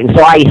into it. And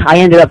so I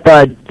ended up,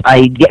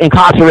 I get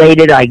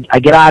incarcerated, I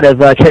get out of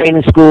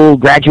training school,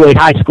 graduate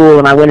high school,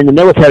 and I went in the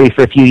military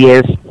for a few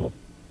years,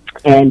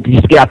 and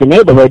just get out the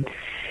neighborhood.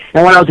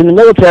 And when I was in the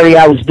military,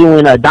 I was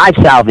doing dive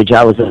salvage.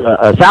 I was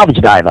a salvage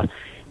diver.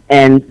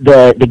 And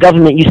the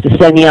government used to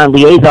send me on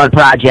liaison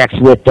projects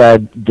with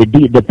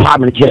the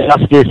Department of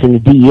Justice and the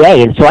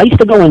DEA. And so I used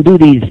to go and do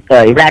these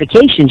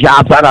eradication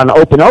jobs out on the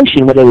open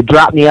ocean, where they would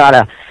drop me out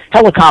of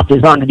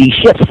helicopters onto these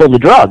ships full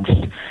of drugs.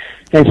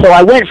 And so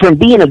I went from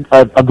being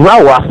a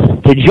grower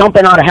to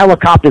jumping out of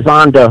helicopters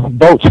onto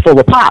boats full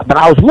of pot. But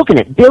I was looking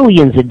at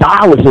billions of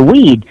dollars of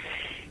weed,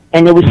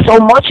 and there was so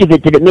much of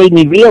it that it made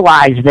me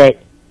realize that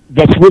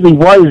really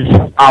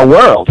was our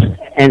world.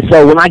 And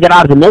so when I got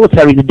out of the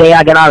military, the day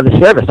I got out of the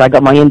service, I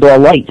got my indoor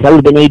lights. That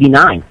would have been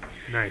 89.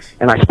 Nice.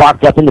 And I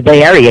sparked up in the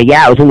Bay Area.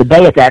 Yeah, I was in the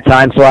Bay at that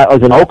time, so I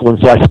was in Oakland,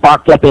 so I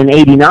sparked up in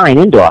 89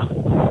 indoor.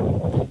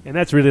 And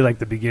that's really like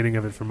the beginning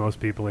of it for most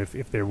people,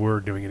 if they were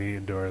doing any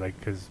indoor, like,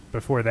 because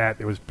before that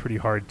it was pretty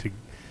hard to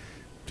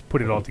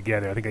put it all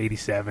together. I think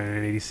 87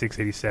 and 86,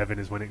 87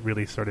 is when it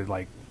really started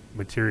like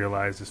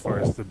materialized as far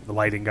as the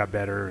lighting got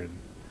better and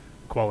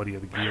quality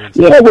of the gear and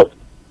stuff. Yeah, well,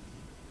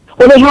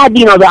 they had,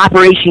 you know, the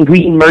Operation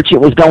Green Merchant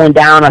was going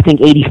down, I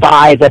think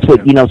 85. That's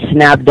what, you know,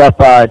 snapped up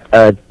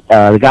the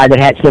guy that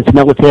had since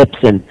Militips,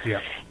 and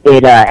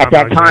it at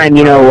that time,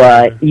 you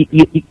know,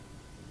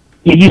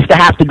 you used to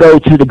have to go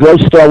to the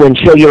grocery store and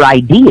show your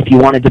ID if you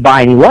wanted to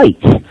buy any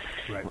lights.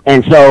 Right.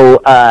 And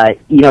so,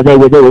 you know, they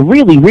were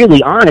really,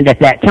 really on it at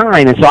that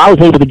time. And so I was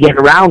able to get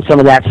around some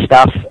of that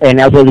stuff, and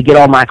I was able to get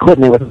all my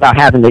equipment without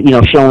having to, you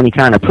know, show any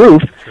kind of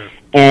proof. Sure.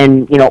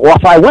 And, you know,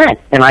 off I went.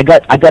 And I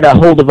got a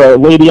hold of a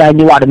lady I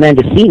knew out of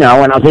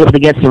Mendocino, and I was able to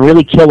get some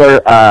really killer,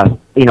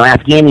 you know,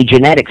 Afghani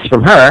genetics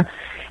from her.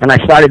 And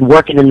I started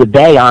working in the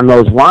Bay on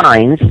those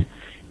lines.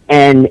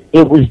 And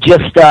it was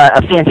just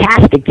a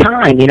fantastic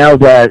time. You know,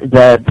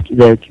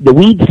 the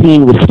weed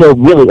scene was still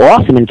really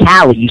awesome in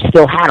Cali. You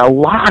still had a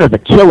lot of the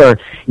killer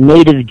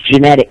native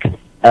genetic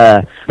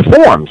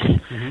forms.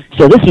 Mm-hmm.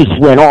 So this is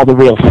when all the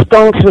real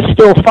skunks were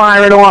still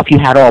firing off. You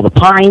had all the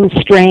pine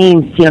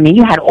strains. You know, I mean,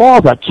 you had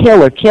all the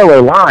killer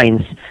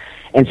lines.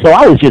 And so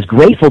I was just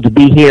grateful to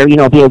be here, you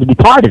know, be able to be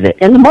part of it.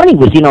 And the money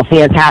was, you know,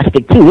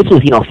 fantastic too. This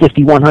was, you know,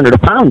 $5,100 a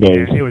pound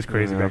days. Yeah, it was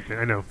crazy back then.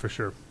 I know, for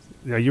sure.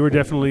 Yeah, you were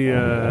definitely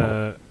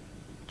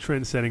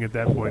trend-setting at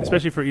that point,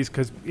 especially for East,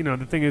 because, you know,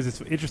 the thing is,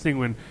 it's interesting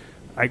when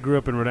I grew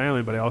up in Rhode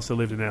Island, but I also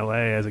lived in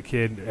L.A. as a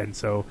kid, and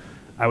so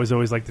I was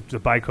always like the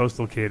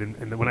bi-coastal kid.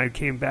 And when I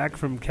came back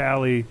from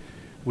Cali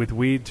with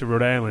weed to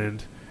Rhode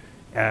Island,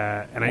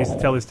 and I used to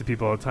tell this to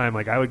people all the time,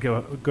 like I would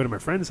go to my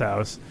friend's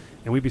house,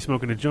 and we'd be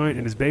smoking a joint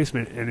in his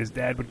basement, and his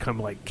dad would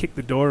come, like, kick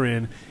the door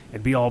in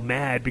and be all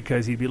mad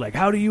because he'd be like,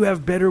 how do you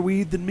have better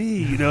weed than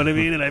me? You know what I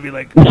mean? And I'd be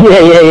like,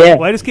 yeah.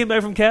 well, I just came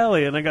back from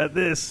Cali, and I got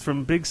this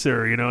from Big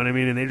Sur, you know what I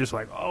mean? And they're just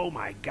like, oh,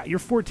 my God, you're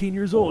 14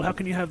 years old. How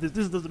can you have this?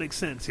 This doesn't make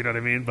sense, you know what I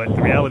mean? But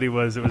the reality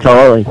was, it was,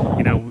 totally.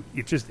 You know,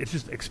 it's just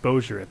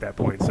exposure at that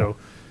point. So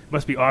it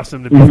must be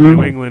awesome to be from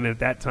New England at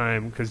that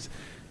time, because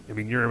I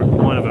mean, you're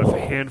one of a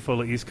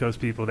handful of East Coast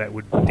people that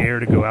would dare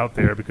to go out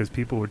there, because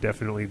people were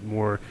definitely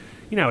more,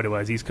 you know what it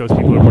was, East Coast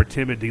people were more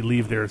timid to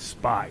leave their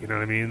spot, you know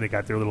what I mean? They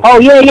got their little... Oh,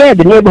 yeah,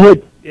 the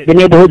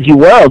neighborhood's your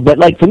world. But,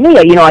 like, for me,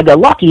 you know, I got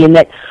lucky in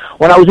that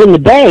when I was in the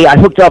Bay, I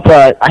hooked up,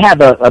 I have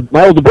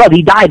my older brother,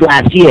 he died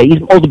last year. He's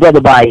my older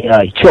brother by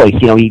choice,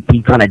 you know, he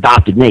kind of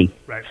adopted me.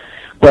 Right.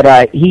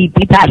 But he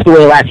passed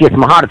away last year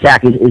from a heart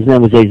attack. His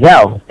name was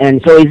Azel.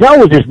 And so Azel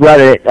was this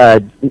brother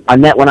that I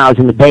met when I was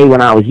in the Bay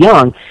when I was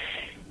young.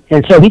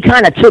 And so he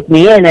kind of took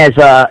me in as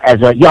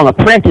a young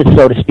apprentice,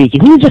 so to speak.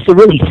 And he was just a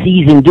really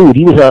seasoned dude.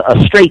 He was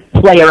a straight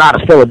player out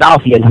of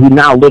Philadelphia who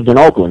now lived in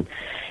Oakland.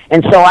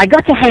 And so I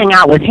got to hang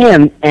out with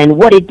him, and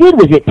what it did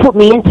was it put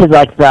me into,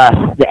 like,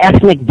 the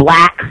ethnic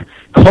black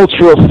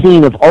cultural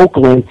scene of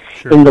Oakland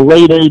in the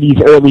late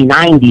 80s, early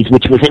 90s,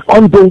 which was an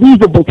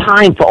unbelievable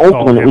time for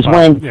Oakland. It was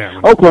when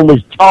Oakland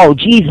was,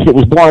 it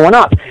was blowing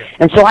up. Yeah.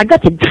 And so I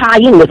got to tie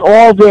in with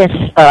all this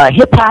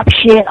hip-hop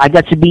shit. I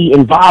got to be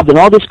involved in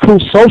all this cool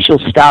social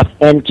stuff,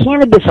 and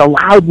cannabis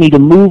allowed me to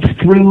move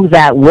through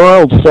that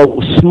world so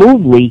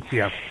smoothly.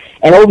 Yeah.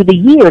 And over the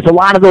years, a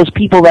lot of those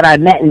people that I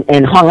met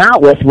and hung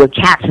out with were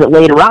cats that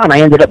later on I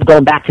ended up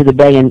going back to the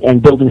Bay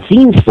and building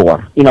scenes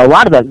for. You know, a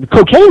lot of the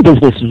cocaine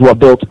business is what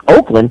built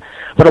Oakland,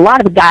 but a lot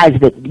of the guys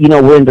that, you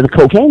know, were into the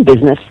cocaine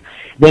business,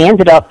 they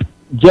ended up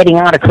getting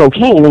out of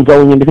cocaine and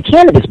going into the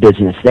cannabis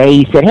business.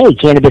 They said, hey,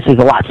 cannabis is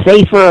a lot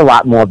safer, a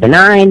lot more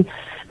benign.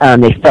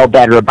 They felt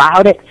better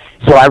about it.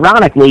 So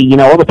ironically,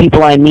 all the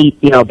people I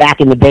meet, back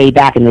in the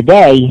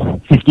day,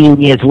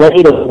 15 years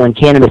later, when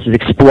cannabis is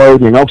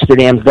exploding and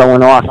Amsterdam's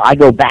going off, I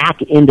go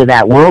back into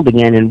that world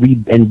again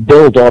and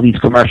build all these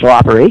commercial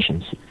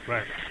operations.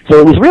 Right. So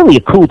it was really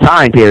a cool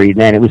time period,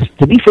 man. It was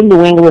to be from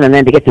New England and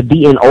then to get to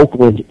be in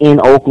Oakland,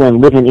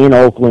 living in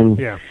Oakland,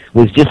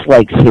 was just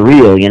like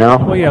surreal,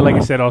 Well, yeah, like I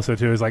said also,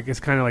 too, it's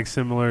kind of like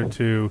similar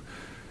to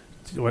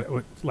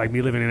what, like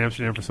me living in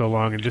Amsterdam for so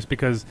long, and just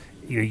because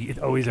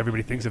always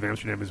everybody thinks of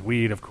Amsterdam as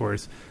weed, of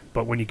course,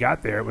 but when you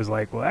got there, it was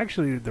like, well,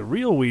 actually, the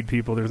real weed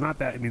people, there's not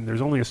that. I mean,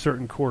 there's only a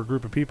certain core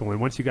group of people, and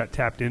once you got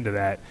tapped into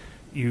that,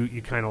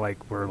 you kind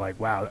of were like,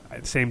 wow,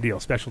 same deal,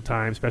 special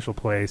time, special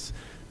place.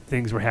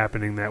 Things were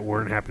happening that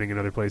weren't happening in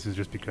other places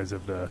just because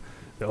of the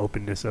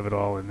openness of it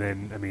all, and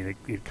then I mean,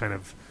 it kind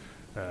of.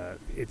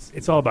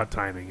 It's all about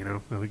timing,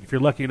 Like if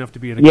you're lucky enough to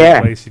be in a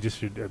good place, you just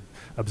should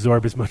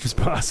absorb as much as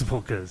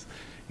possible because.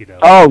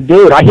 Oh,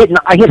 dude, I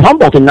hit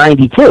Humboldt in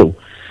 '92,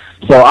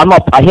 so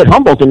I hit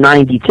Humboldt in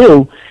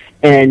 '92,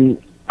 and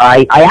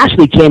I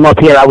actually came up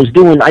here. I used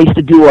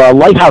to do a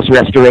lighthouse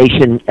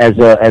restoration as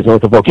a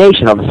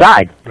vocation on the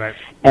side, right?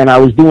 And I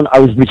was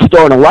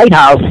restoring a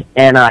lighthouse,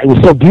 and it was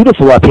so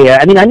beautiful up here.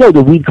 I mean, I know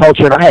the weed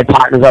culture, and I had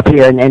partners up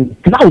here, and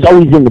because I was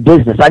always in the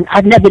business,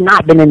 I've never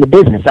not been in the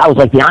business. That was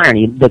like the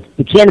irony.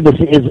 The cannabis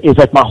is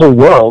like my whole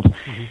world.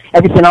 Mm-hmm.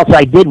 Everything else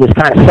I did was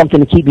kind of something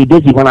to keep me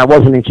busy when I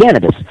wasn't in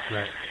cannabis.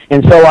 Right.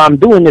 And so I'm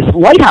doing this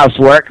lighthouse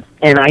work,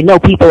 and I know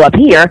people up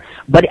here,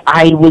 but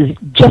I was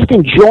just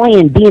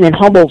enjoying being in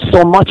Humboldt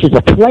so much as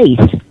a place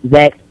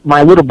that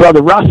my little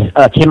brother Russ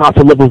came out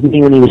to live with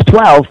me when he was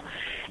 12,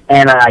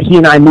 and he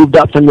and I moved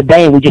up from the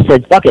Bay, and we just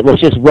said, fuck it, let's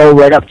just roll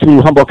right up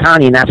to Humboldt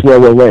County, and that's where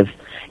we'll live.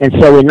 And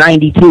so in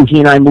 '92, he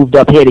and I moved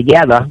up here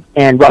together,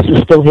 and Russ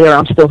is still here,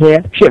 I'm still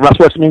here. Shit, Russ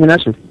works with me in the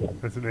nursery.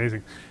 That's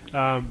amazing.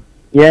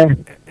 Yeah.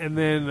 And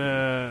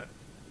then...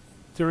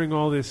 during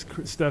all this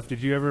stuff,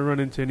 did you ever run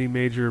into any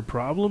major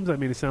problems? I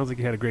mean, it sounds like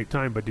you had a great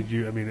time, but did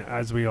you, I mean,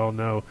 as we all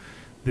know,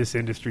 this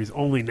industry is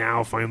only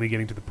now finally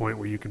getting to the point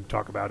where you can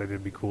talk about it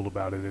and be cool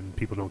about it and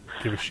people don't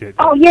give a shit.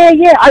 Oh, yeah.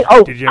 I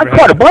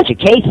caught a bunch of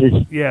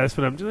cases. Yeah, that's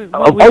what I'm doing.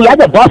 Yeah, I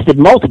got busted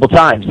multiple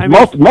times. I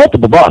mean,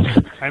 multiple busts.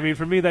 I mean,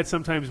 for me, that's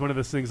sometimes one of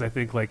those things I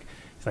think,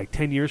 it's like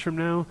 10 years from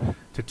now,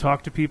 to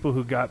talk to people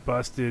who got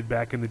busted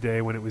back in the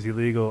day when it was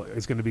illegal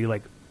is going to be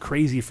like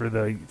crazy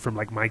from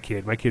like my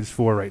kid. My kid's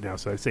 4 right now,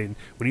 so I'd say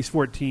when he's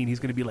 14, he's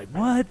going to be like,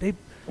 "What?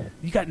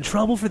 You got in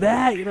trouble for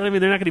that?" You know what I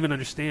mean? They're not going to even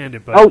understand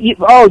it. But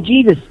oh,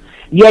 Jesus.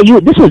 Yeah,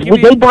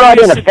 they brought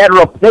in a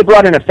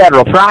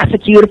federal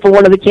prosecutor for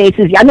one of the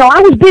cases. Yeah, no, I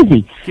was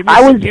busy. Give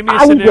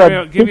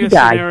me a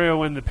scenario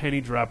when the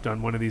penny dropped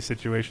on one of these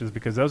situations,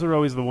 because those are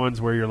always the ones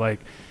where you're like,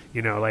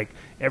 like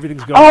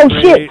everything's going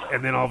great, shit.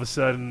 And then all of a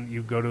sudden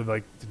you go to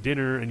to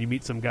dinner and you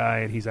meet some guy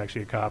and he's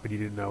actually a cop and you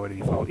didn't know it and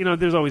you fall.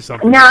 There's always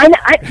something. No, I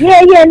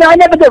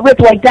never got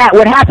ripped like that.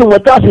 What happened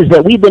with us is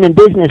that we've been in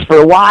business for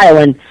a while,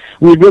 and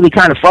we really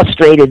kind of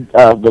frustrated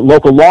the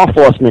local law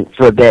enforcement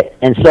for a bit,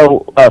 and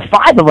so 5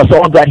 of us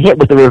all got hit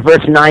with the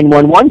reverse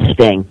 911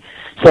 sting.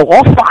 So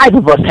all 5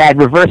 of us had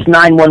reverse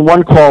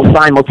 911 calls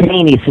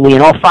simultaneously,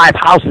 and all 5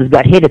 houses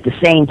got hit at the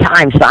same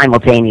time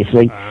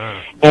simultaneously.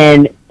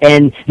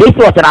 And they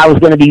thought that I was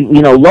going to be,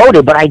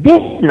 loaded, but I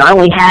didn't. I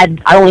only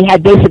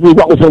had basically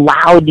what was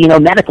allowed,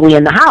 medically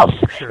in the house.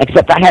 Sure.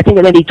 Except I had, I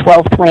think, maybe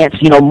 12 plants,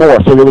 more.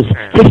 So there was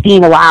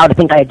 15 allowed. I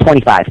think I had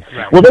 25.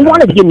 Right. Well, they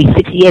wanted to give me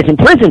 6 years in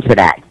prison for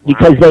that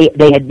because they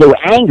were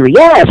angry.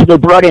 Yeah, so they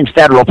brought in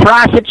federal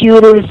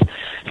prosecutors.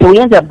 So we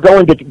ended up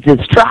going to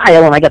this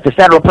trial, and I got the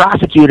federal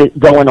prosecutor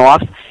going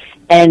off.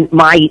 And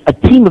a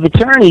team of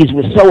attorneys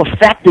was so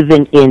effective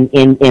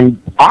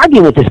in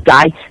arguing with this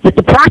guy that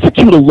the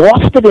prosecutor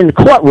lost it in the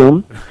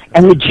courtroom,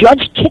 and the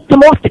judge kicked him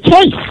off the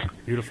case.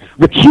 Beautiful.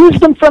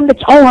 Recused him from the.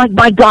 Oh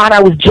my God!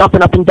 I was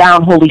jumping up and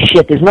down. Holy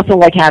shit! There's nothing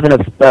like having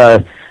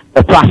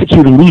a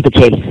prosecutor leave a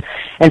case.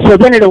 And so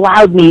then it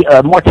allowed me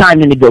more time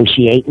to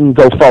negotiate and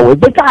go forward.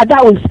 But God,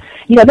 that was,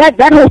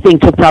 that whole thing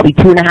took probably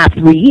 2.5,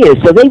 3 years.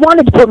 So they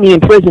wanted to put me in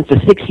prison for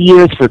 6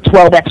 years for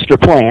 12 extra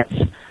plants.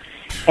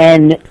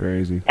 And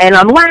crazy. And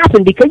I'm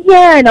laughing because,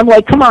 and I'm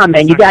like, come on,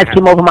 man, you guys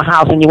came over my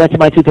house and you went to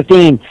my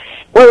 215.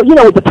 Well,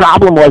 what the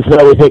problem was,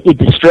 though, is that it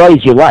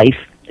destroys your life.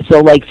 So,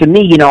 like, for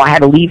me, I had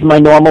to leave my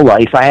normal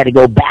life. I had to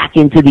go back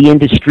into the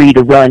industry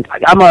to run.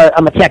 I'm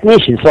a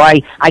technician, so I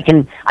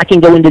can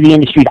go into the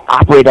industry to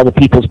operate other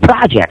people's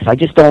projects. I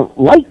just don't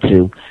like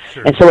to.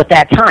 Sure. And so at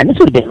that time, this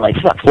would have been like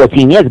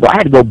 14 years ago, I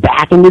had to go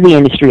back into the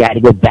industry. I had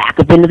to go back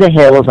up into the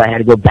hills. I had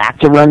to go back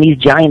to run these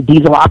giant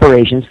diesel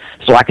operations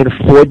so I could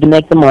afford to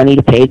make the money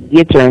to pay the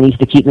attorneys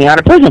to keep me out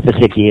of prison for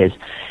 6 years.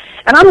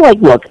 And I'm like,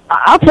 look,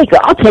 I'll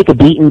take a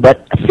beating,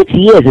 but 6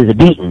 years is a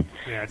beating.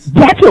 Yeah,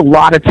 that's a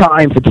lot of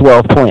time for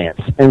 12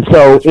 plants. And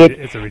so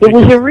it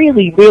was a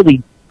really,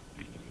 really.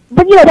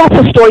 But that's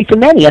a story for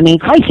many. I mean,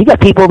 Christ, you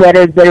got people that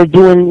are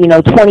doing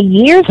 20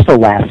 years for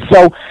less.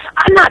 So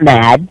I'm not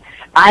mad.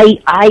 I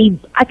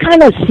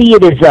kind of see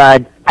it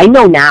as I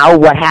know now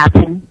what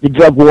happened. The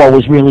drug war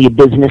was really a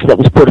business that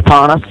was put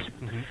upon us.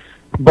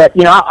 Mm-hmm. but,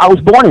 you know, I was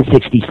born in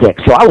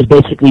 66, so I was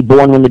basically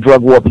born when the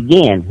drug war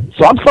began.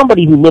 So I'm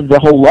somebody who lived their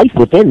whole life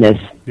within this,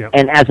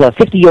 and as a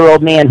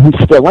 50-year-old man who's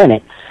still in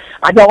it,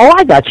 I go, oh,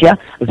 I got you.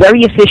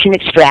 Very efficient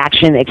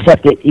extraction,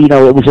 except that, you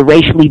know, it was a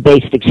racially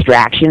based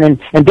extraction,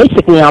 and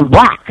basically I'm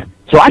black.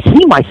 So I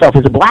see myself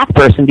as a black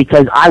person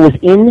because I was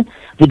in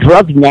the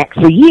drug net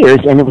for years,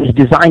 and it was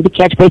designed to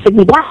catch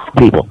basically black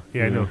people.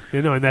 Yeah, I know.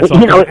 You know, and that's all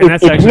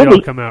that's actually really,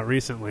 all come out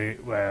recently.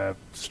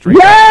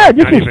 Straight up,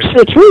 this is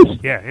the truth.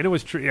 Yeah, and it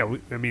was true. Yeah,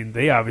 I mean,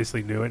 they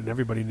obviously knew it, and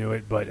everybody knew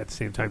it, but at the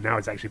same time, now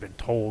it's actually been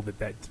told that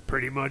that's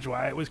pretty much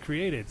why it was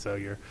created. So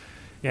you're,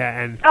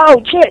 and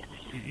oh shit,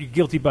 you're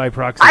guilty by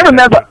proxy. I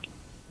remember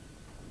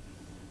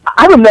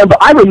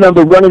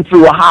running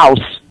through a house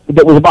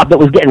that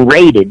was getting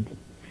raided.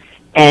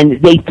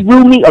 And they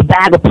threw me a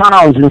bag of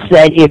pounds and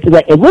said,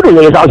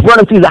 literally, as I was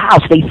running through the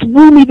house, they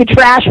threw me the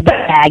trash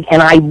bag,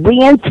 and I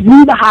ran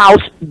through the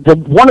house.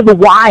 One of the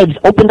wives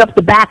opened up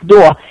the back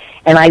door,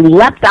 and I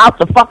leapt out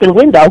the fucking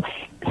window,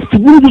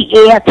 through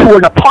the air to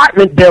an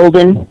apartment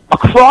building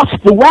across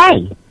the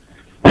way.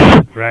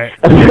 Right.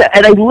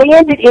 And I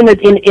landed in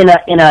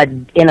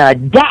a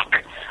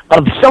deck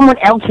of someone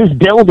else's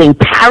building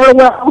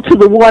parallel to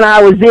the one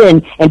I was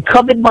in, and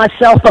covered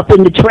myself up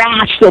in the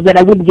trash so that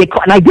I wouldn't get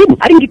caught. And I didn't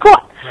get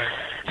caught. Right.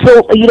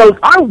 So, you know,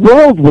 our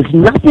world was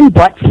nothing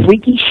but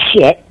freaky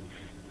shit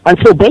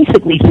until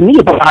basically, to me,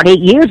 about 8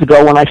 years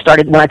ago when I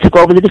took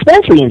over the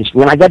dispensary industry,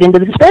 when I got into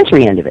the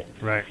dispensary end of it.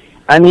 Right.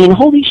 I mean,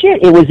 holy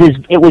shit, it was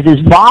as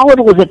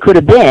volatile as it could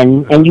have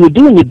been, and you were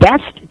doing your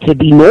best to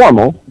be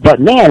normal,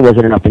 but man, was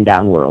it an up and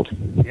down world.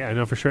 Yeah, I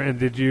know for sure. And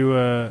did you,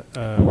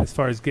 as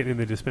far as getting in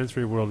the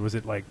dispensary world, was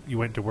it like you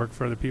went to work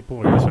for other people,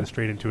 or you just went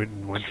straight into it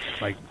and went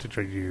like to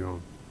try to do your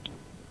own?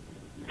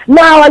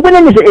 No, I went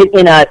in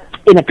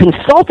a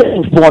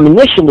consulting form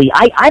initially.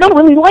 I don't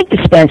really like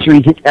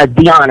dispensaries, to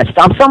be honest.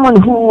 I'm someone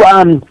who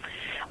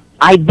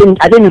I've been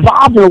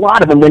involved in a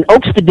lot of them. When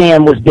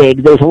Oaksterdam was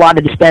big, there was a lot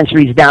of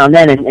dispensaries down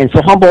then, and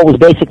so Humboldt was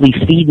basically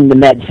feeding the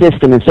med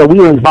system, and so we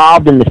were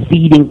involved in the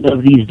feeding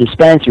of these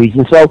dispensaries.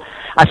 And so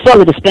I saw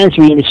the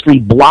dispensary industry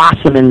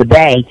blossom in the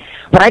Bay,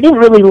 but I didn't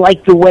really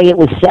like the way it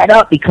was set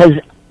up because,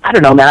 I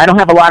don't know, man, I don't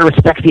have a lot of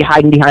respect for you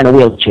hiding behind a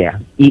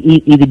wheelchair.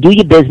 You either do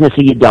your business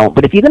or you don't.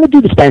 But if you're going to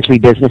do dispensary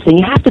business, then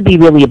you have to be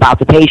really about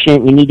the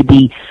patient. You need to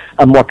be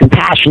more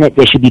compassionate.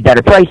 There should be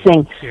better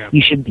pricing. Yeah.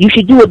 You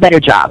should do a better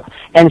job.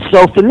 And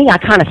so for me, I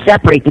kind of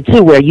separate the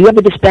two, where you have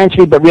a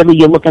dispensary, but really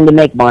you're looking to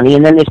make money,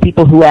 and then there's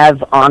people who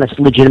have honest,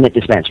 legitimate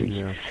dispensaries.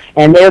 Yeah.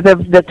 And they're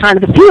the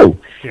kind of the few.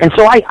 Yeah. And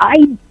so I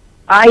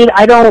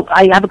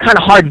have a kind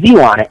of hard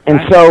view on it. And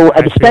so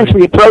a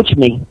dispensary approached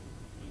me.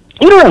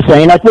 You know what I'm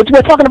saying? Like, we're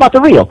talking about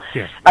the real.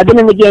 Yeah. I've been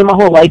in the game my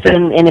whole life,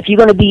 and if you're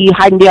going to be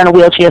hiding behind a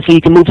wheelchair so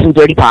you can move some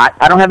dirty pot,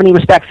 I don't have any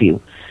respect for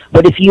you.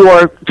 But if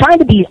you're trying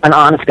to be an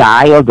honest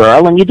guy or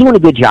girl, and you're doing a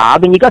good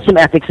job, and you got some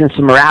ethics and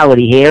some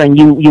morality here, and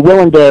you're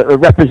willing to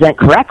represent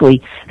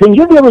correctly, then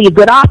you're really a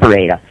good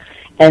operator.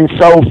 And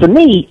so for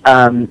me,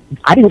 I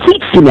didn't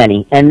teach too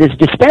many. And this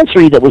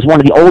dispensary that was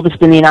one of the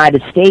oldest in the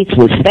United States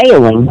was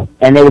failing,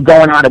 and they were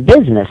going out of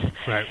business.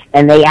 Right.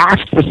 And they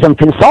asked for some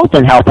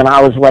consultant help, and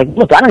I was like,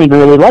 look, I don't even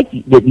really like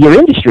your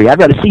industry. I'd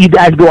rather see you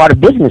guys go out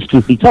of business,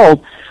 truth be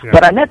told. Yeah.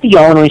 But I met the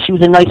owner, and she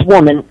was a nice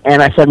woman,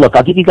 and I said, look,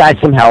 I'll give you guys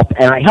some help.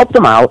 And I helped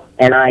them out,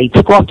 and I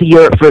took off to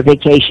Europe for a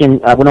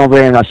vacation. I went over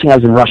there, and I think I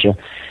was in Russia.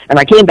 And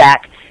I came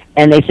back,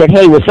 and they said,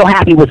 hey, we're so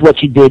happy with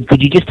what you did.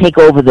 Could you just take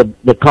over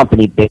the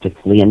company,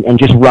 basically, and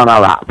just run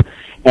our op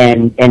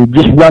and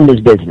just run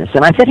this business?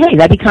 And I said, hey,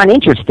 that'd be kind of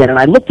interesting. And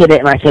I looked at it,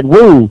 and I said,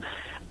 woo,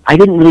 I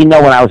didn't really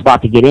know what I was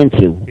about to get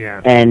into.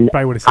 Yeah, and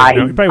probably would have said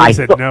no. You probably would have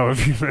said no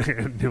if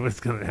you knew what's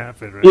going to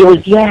happen. Right?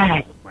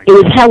 It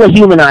was hella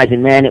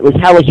humanizing, man. It was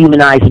hella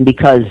humanizing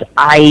because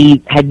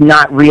I had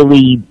not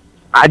really,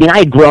 I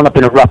had grown up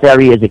in a rough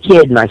area as a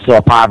kid, and I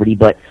saw poverty,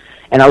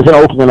 and I was in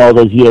Oakland all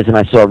those years, and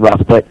I saw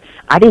rough, but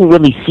I didn't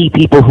really see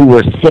people who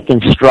were sick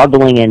and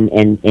struggling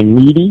and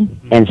needy.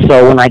 And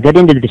so when I got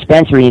into the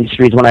dispensary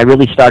industry is when I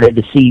really started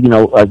to see,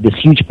 this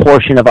huge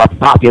portion of our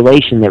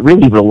population that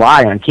really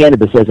rely on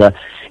cannabis as a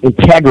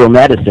integral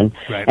medicine,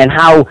 right, and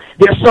how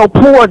they're so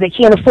poor they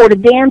can't afford a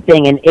damn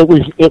thing. And it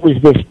was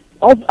this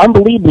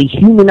unbelievably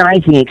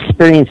humanizing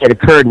experience that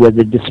occurred where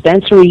the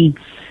dispensary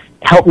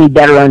helped me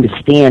better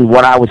understand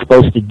what I was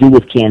supposed to do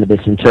with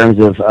cannabis in terms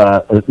of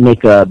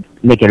make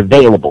it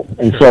available.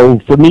 And so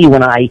for me,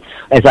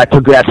 as I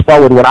progress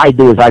forward, what I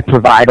do is I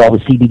provide all the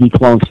CBD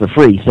clones for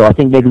free. So I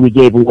think maybe we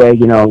gave away,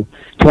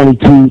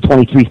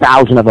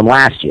 23,000 of them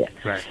last year.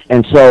 Right.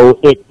 And so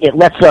it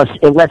lets us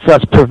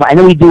provide, and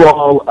then we do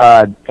all,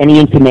 any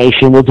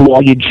information, we'll do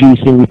all your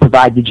juicing, we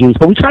provide the juice,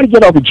 but we try to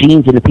get all the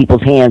genes into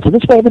people's hands. So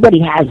this way everybody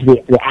has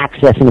the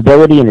access and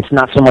ability, and it's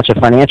not so much a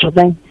financial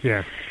thing.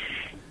 Yeah.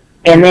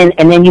 And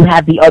then you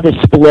have the other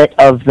split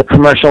of the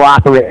commercial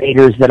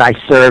operators that I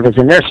serve as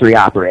a nursery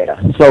operator.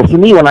 So for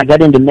me, when I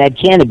got into med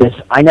cannabis,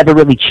 I never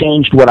really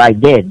changed what I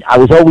did. I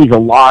was always a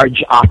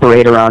large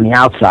operator on the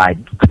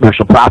outside,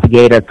 commercial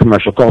propagator,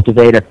 commercial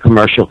cultivator,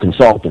 commercial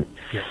consultant.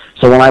 Yeah.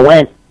 So when I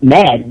went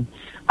med,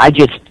 I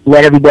just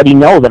let everybody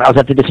know that I was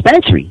at the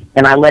dispensary.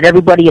 And I let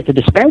everybody at the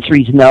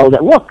dispensaries know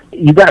that, look,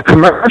 you got a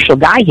commercial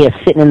guy here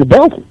sitting in the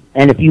building.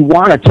 And if you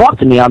want to talk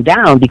to me, I'm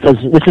down, because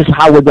this is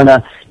how we're going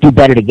to do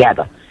better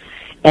together.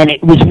 And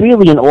it was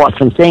really an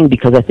awesome thing,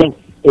 because I think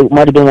it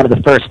might have been one of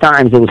the first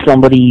times there was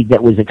somebody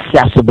that was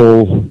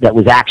accessible, that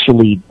was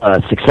actually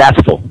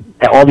successful.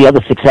 All the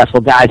other successful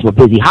guys were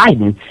busy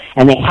hiding,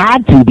 and they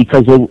had to,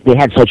 because they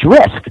had such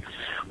risk.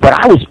 But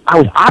I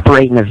was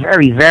operating a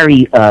very,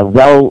 very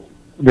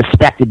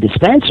well-respected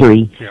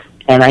dispensary, Yep.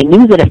 and I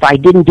knew that if I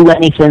didn't do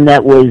anything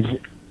that was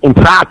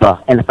improper,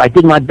 and if I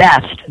did my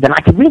best, then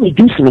I could really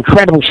do some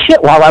incredible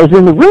shit while I was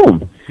in the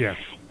room. Yeah.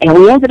 And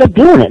we ended up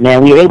doing it,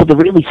 man. We were able to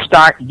really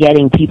start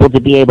getting people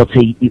to be able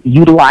to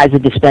utilize the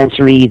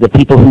dispensary, the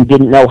people who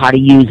didn't know how to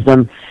use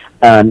them.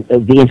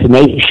 The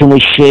information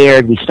was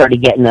shared. We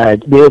started getting,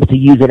 we were able to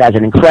use it as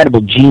an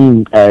incredible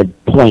gene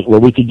point, where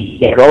we could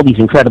get all these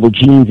incredible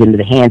genes into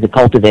the hands of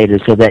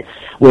cultivators, so that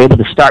we're able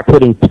to start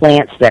putting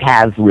plants that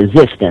have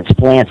resistance,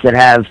 plants that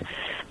have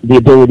the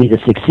ability to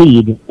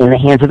succeed in the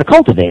hands of the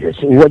cultivators.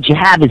 And what you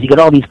have is you get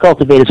all these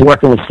cultivators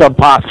working with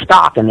subpar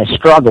stock, and they're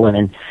struggling.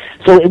 And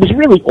so it was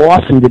really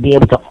awesome to be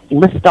able to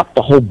lift up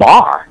the whole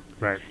bar.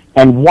 Right.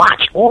 And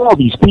watch all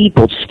these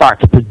people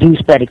start to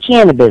produce better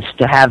cannabis,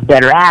 to have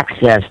better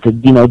access, to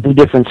do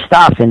different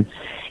stuff, and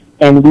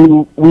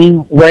we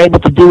were able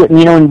to do it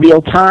in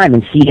real time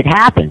and see it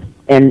happen.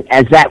 And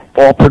as that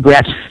all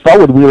progressed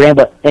forward, we were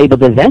able to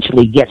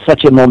eventually get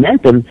such a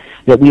momentum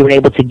that we were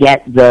able to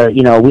get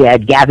we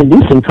had Gavin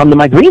Newsom come to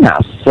my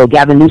greenhouse. So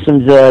Gavin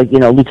Newsom's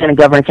lieutenant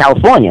governor in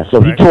California, so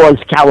he tours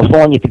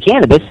California for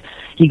cannabis.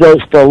 He goes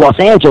to Los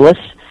Angeles,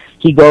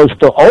 he goes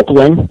to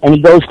Oakland, and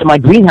he goes to my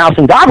greenhouse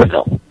in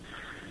Garberville.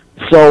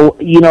 So,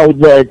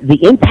 the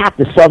impact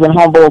of Southern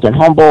Humboldt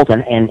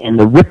and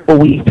the ripple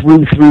we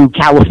through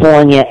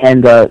California,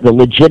 and the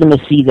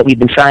legitimacy that we've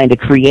been trying to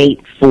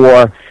create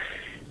for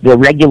the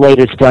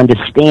regulators to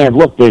understand,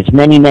 look, there's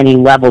many, many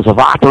levels of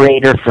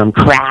operator, from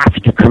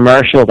craft to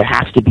commercial. There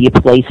has to be a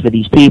place for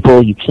these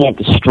people. You can't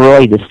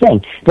destroy this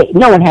thing.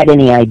 No one had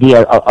any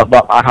idea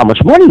about how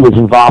much money was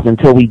involved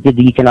until we did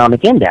the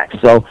economic index.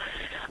 So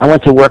I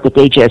went to work with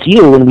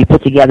HSU, and we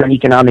put together an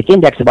economic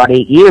index about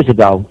 8 years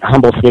ago,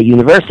 Humboldt State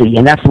University,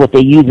 and that's what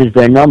they use as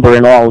their number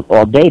in all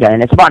data,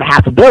 and it's about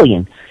 $500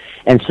 million.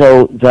 And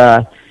so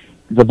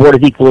the Board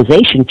of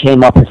Equalization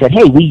came up and said,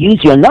 hey, we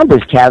use your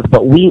numbers, Kev,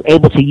 but we were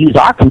able to use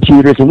our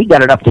computers, and we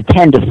got it up to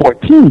 10 to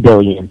 14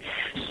 billion.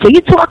 So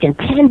you're talking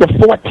 10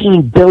 to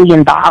 14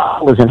 billion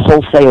dollars in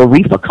wholesale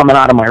reefer coming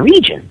out of my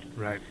region.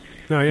 Right.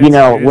 No,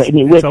 yeah,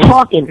 we're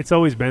talking. It's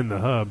always been the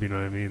hub. You know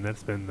what I mean?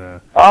 That's been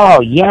the.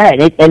 Oh yeah,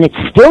 and it's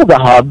still the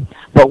hub.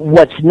 But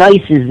what's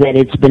nice is that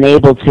it's been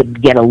able to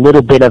get a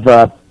little bit of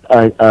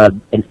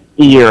an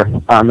ear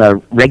on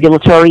the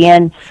regulatory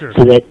end, Sure.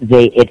 so that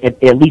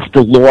at least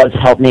the laws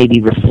help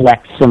maybe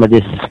reflect some of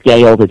this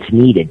scale that's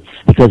needed.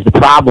 Because the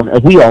problem,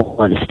 as we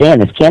all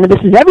understand, is cannabis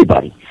is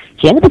everybody.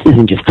 Cannabis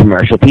isn't just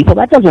commercial people.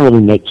 That doesn't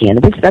really make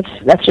cannabis.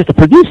 That's just a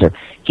producer.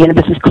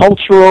 Cannabis is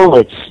cultural.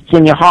 It's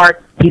in your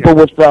heart. People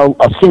with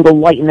a single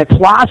light in their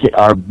closet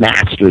are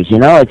masters.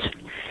 It's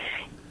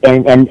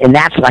and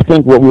that's I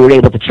think what we were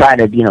able to try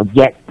to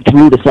get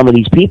through to some of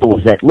these people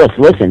is that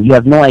listen, you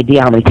have no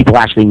idea how many people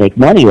actually make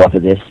money off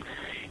of this,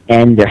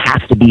 and there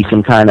has to be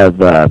some kind of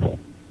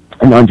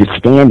an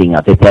understanding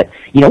of it. But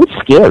it's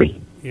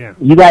scary. Yeah.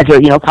 You guys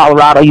are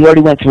Colorado. You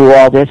already went through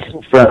all this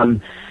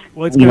from.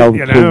 Well, it's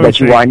to that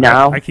you are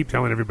now. I keep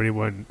telling everybody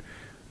when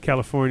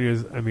California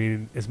is,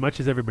 as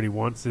much as everybody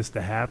wants this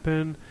to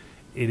happen,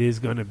 it is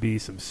going to be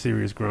some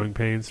serious growing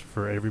pains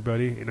for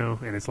everybody,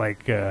 and it's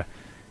like,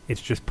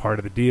 it's just part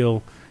of the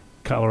deal.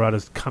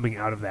 Colorado's coming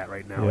out of that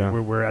right now. Yeah.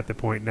 We're at the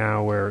point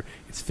now where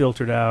it's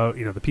filtered out.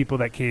 The people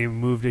that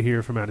moved to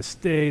here from out of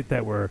state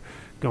that were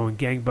going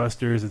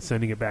gangbusters and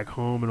sending it back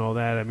home and all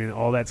that.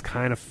 All that's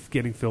kind of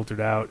getting filtered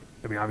out.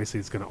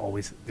 Obviously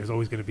there's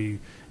always going to be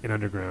an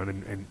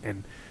underground,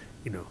 and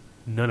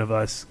none of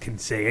us can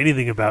say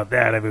anything about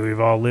that. We've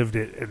all lived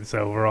it, and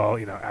so we're all,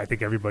 I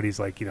think everybody's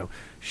like,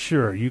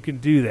 sure, you can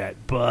do that,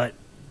 but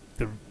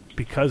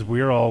because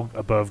we're all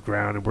above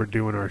ground and we're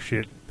doing our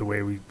shit the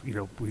way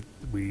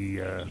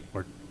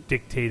we're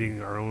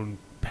dictating our own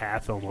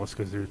path almost,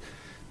 because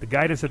the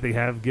guidance that they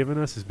have given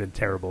us has been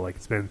terrible. Like,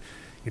 it's been,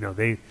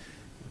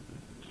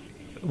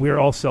 we're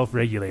all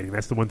self-regulating.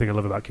 That's the one thing I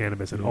love about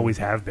cannabis, and always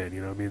have been.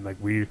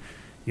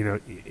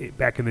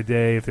 Back in the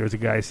day, if there was a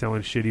guy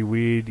selling shitty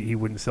weed, he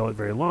wouldn't sell it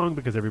very long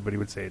because everybody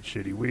would say it's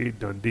shitty weed,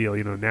 done deal.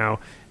 Now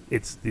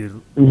it's the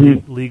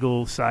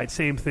legal side.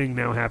 Same thing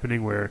now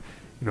happening where,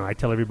 I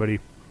tell everybody,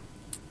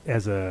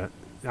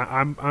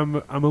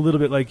 I'm a little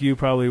bit like you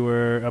probably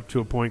were up to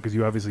a point, because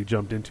you obviously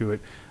jumped into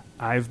it.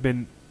 I've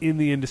been in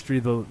the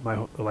industry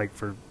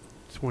for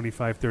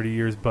 25, 30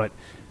 years, but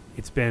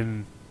it's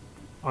been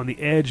on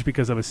the edge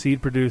because I'm a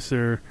seed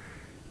producer,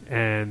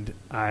 and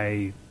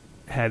I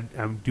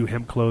do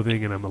hemp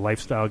clothing, and I'm a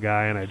lifestyle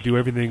guy, and I do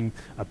everything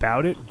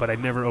about it, but I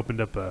never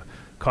opened up a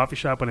coffee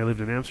shop when I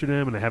lived in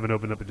Amsterdam, and I haven't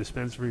opened up a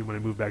dispensary when I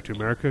moved back to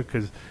America,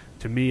 because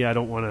to me, I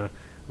don't want to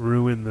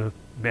ruin the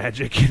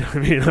magic. You know what I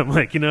mean? I'm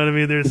like, you know what I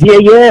mean?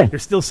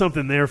 There's still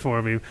something there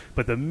for me.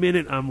 But the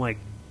minute I'm like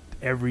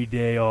every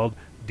day all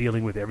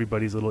dealing with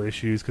everybody's little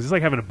issues, because it's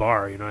like having a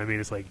bar, you know what I mean?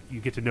 It's like you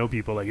get to know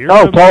people. Like,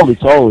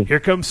 totally. Here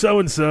comes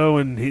so-and-so,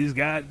 and he's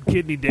got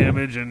kidney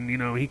damage, and, you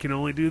know, he can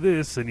only do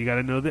this, and you got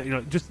to know that. You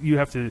know, just you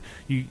have to,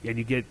 you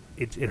get,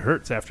 it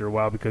hurts after a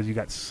while because you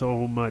got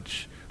so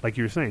much, like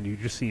you were saying, you're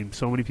just seeing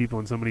so many people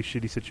in so many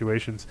shitty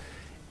situations.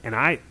 And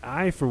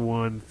I for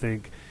one,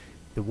 think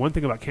the one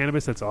thing about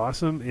cannabis that's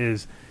awesome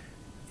is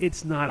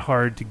it's not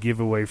hard to give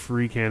away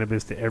free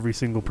cannabis to every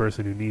single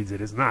person who needs it.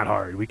 It's not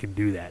hard. We can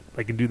do that.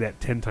 I can do that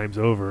 10 times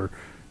over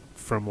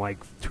from like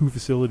 2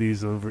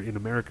 facilities over in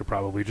America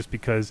probably, just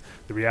because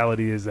the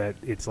reality is that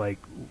it's like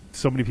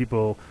so many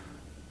people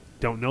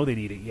don't know they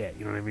need it yet,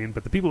 you know what I mean?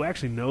 But the people who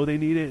actually know they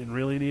need it and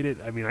really need it,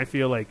 I mean, I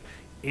feel like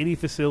any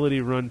facility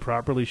run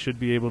properly should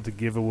be able to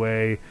give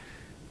away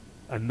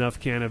enough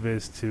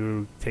cannabis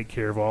to take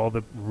care of all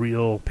the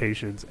real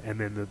patients,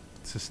 and then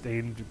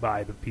sustained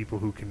by the people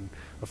who can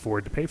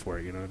afford to pay for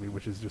it, you know what I mean?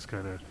 Which is just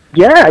kind of...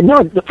 Yeah,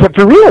 no,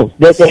 for real.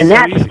 And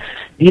that's,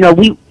 you know,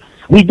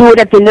 we do it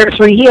at the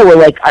nursery here where,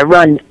 like,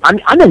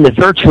 I'm in the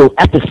virtual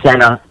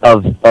epicenter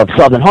of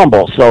Southern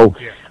Humboldt. So,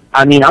 yeah.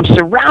 I mean, I'm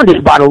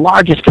surrounded by the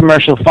largest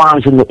commercial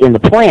farms in the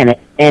planet,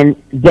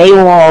 and they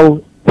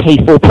all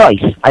pay full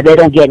price. They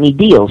don't get any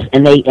deals,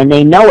 and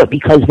they know it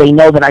because they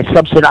know that I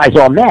subsidize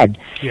all med,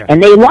 yeah.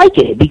 And they like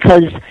it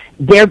because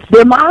their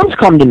moms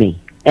come to me.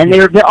 And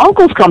their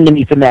uncles come to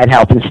me for med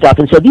help and stuff.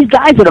 And so these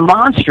guys that are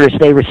monstrous,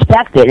 they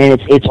respect it.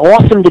 And it's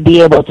awesome to be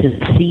able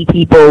to see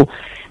people.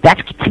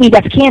 To me,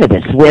 that's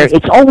cannabis, where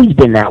it's always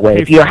been that way.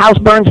 If your house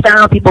burns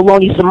down, people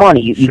loan you some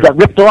money. You got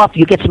ripped off,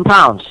 you get some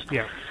pounds.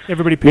 Yeah.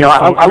 Everybody pays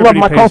forward. I love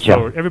my culture.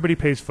 Forward. Everybody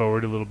pays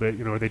forward a little bit,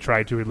 you know, or they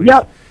try to at least.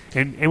 Yep.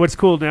 And what's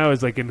cool now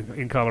is, like,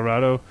 in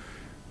Colorado,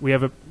 we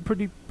have a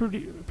pretty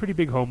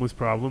big homeless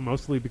problem,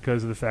 mostly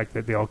because of the fact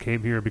that they all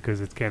came here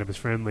because it's cannabis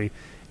friendly,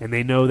 and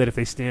they know that if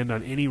they stand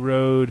on any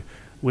road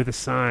with a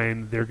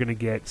sign, they're going to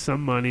get some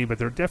money, but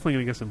they're definitely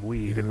going to get some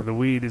weed, and the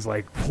weed is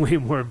like way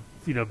more,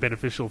 you know,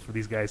 beneficial for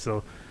these guys.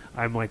 So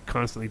I'm like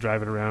constantly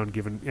driving around,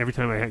 every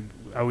time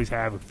I always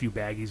have a few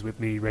baggies with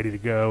me ready to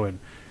go, and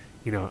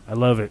you know, I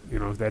love it. You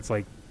know, that's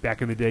like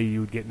back in the day you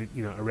would get,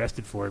 you know,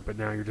 arrested for it, but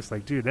now you're just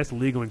like, dude, that's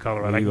legal in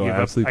Colorado. Legal,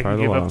 I can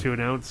give up to an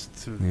ounce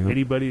to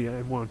anybody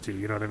I want to.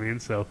 You know what I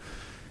mean? So.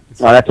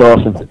 That's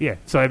awesome. Yeah,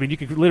 so I mean, you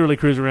could literally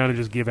cruise around and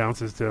just give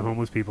ounces to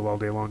homeless people all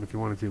day long if you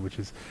wanted to, which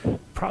is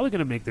probably going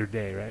to make their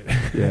day, right?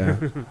 Yeah.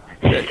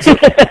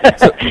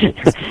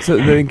 so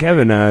then,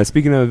 Kevin,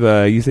 speaking of,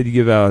 you said you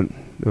give out,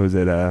 what was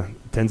it,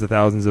 tens of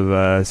thousands of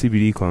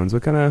CBD clones.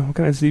 What kind of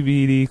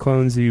CBD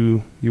clones are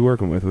you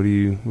working with? What do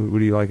you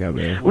like out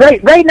there?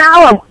 Right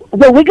now,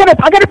 I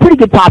got a pretty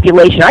good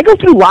population. I go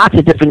through lots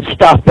of different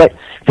stuff, but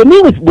for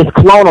me with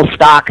clonal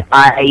stock,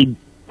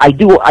 I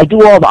do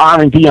all the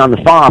R&D on the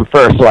farm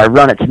first, so I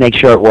run it to make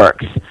sure it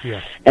works. Yeah.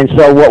 And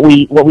so what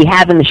we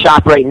have in the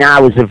shop right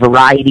now is a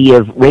variety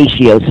of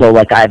ratios. So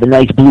like I have a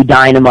nice blue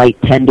dynamite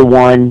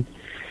 10-to-1,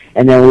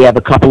 and then we have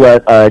a couple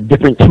of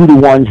different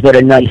 2-to-1s that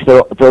are nice.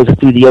 Those are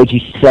through the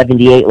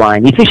OG78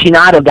 line. The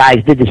aficionado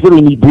guys did this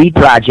really neat breed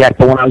project,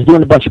 but when I was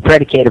doing a bunch of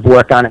predicative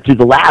work on it through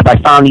the lab,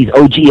 I found these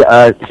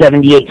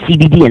OG78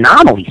 CBD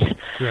anomalies.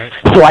 Right.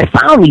 So I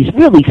found these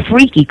really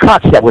freaky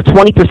cuts that were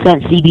 20%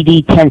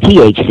 CBD, 10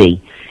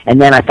 THC. And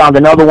then I found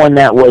another one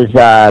that was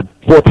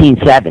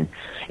 14.7.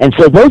 And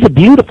so those are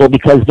beautiful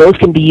because those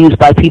can be used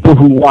by people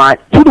who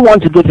want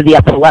 2-to-1s are good for the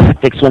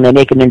epileptics when they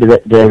make them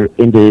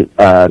into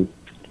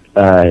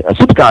a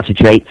super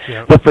concentrate.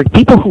 Yeah. But for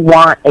people who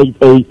want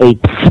a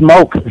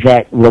smoke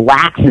that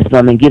relaxes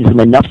them and gives them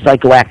enough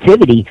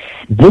psychoactivity,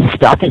 this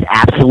stuff is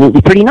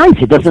absolutely pretty nice.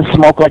 It doesn't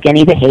smoke like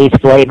any of the haze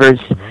flavors.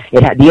 Mm-hmm.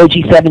 It had the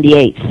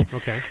OG78s.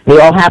 Okay. They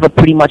all have a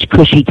pretty much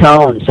cushy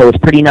tone, so it's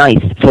pretty nice.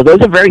 So those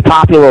are very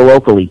popular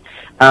locally.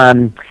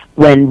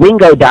 When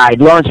Ringo died,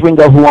 Lawrence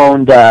Ringo, who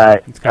owned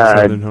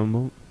Southern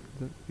Humboldt.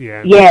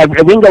 Yeah,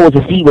 Ringo was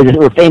a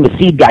famous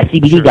seed guy,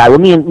 CBD guy. Well,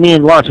 me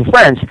and Lawrence were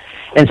friends,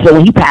 and so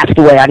when he passed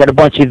away, I got a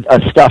bunch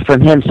of stuff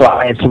from him. So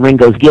I had some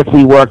Ringo's gift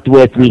we worked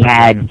with. We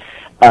had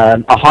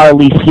a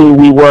Harley Sue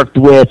we worked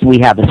with. We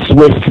have a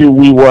Swiss Sue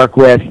we work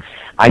with.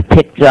 I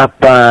picked up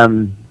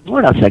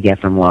what else did I get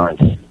from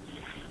Lawrence?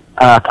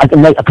 A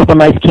couple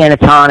nice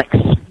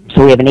canatonics.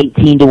 So we have an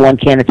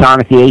 18-to-1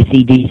 canatonic, the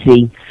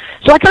ACDC.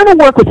 So I kind of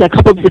work with a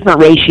couple of different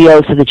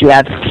ratios so that you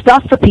have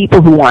stuff for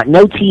people who want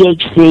no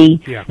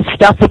THC,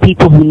 stuff for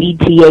people who need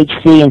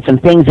THC, and some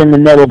things in the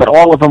middle, but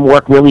all of them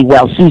work really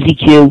well. Suzy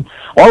Q,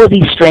 all of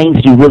these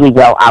strains do really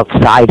well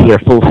outside here,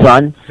 full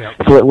sun. Yep.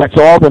 So it lets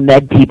all the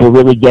med people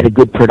really get a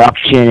good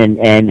production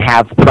and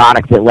have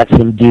product that lets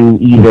them do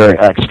either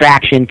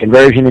extraction,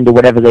 conversion into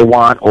whatever they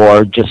want,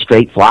 or just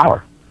straight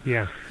flower.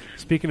 Yeah.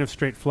 Speaking of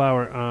straight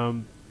flower,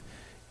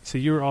 so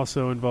you're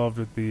also involved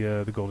with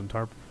the Golden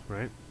Tarp,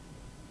 right?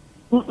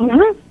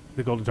 Mm-hmm.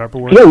 The Golden Tarp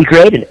work? Yeah, we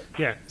created it.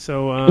 Yeah.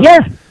 So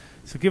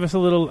So give us a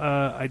little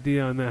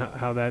idea on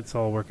how that's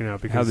all working out.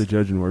 Because how the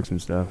judging works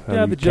and stuff. How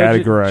yeah, you the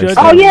judging,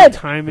 Oh, yeah.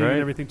 timing Right.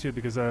 and everything too.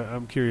 Because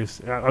I'm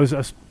curious. I was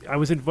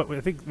in.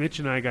 I think Mitch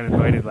and I got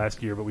invited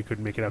last year, but we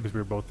couldn't make it out because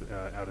we were both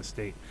out of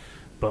state.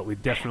 But we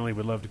definitely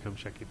would love to come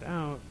check it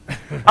out.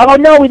 Oh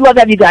no, we'd love to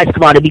have you guys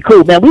come on. It'd be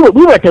cool, man. We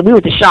were at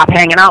the shop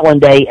hanging out one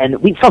day, and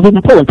we've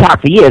been pulling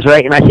talk for years,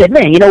 right? And I said,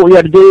 man, you know what we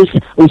ought to do?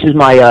 This is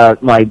my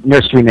my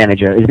nursery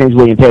manager. His name's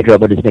William Pedro,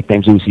 but his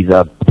nickname's Zeus. He's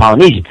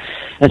Polynesian.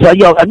 And so,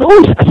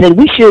 I said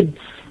we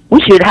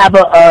should have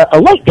a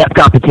light depth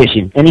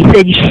competition. And he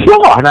said,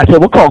 sure. And I said,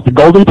 we'll call it the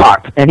Golden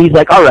Park. And he's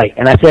like, all right.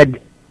 And I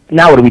said,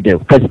 now what do we do?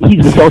 Because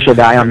he's the social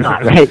guy, I'm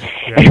not, right?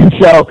 Yeah.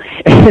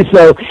 And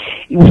so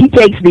he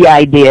takes the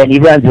idea and he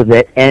runs with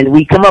it, and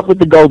we come up with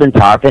the Golden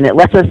Tarp, and it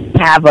lets us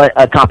have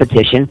a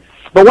competition.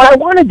 But what I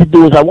wanted to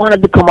do is I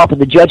wanted to come up with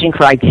the judging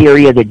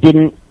criteria that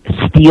didn't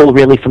steal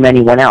really from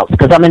anyone else,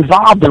 because I'm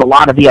involved in a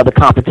lot of the other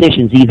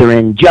competitions, either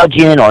in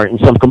judging or in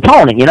some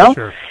component, you know?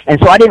 Sure. And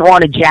so I didn't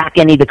want to jack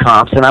any of the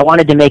comps, and I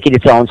wanted to make it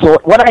its own. So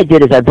what I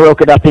did is I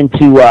broke it up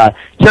into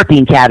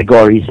terpene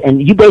categories,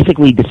 and you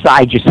basically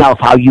decide yourself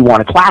how you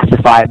want to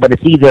classify it, but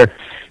it's either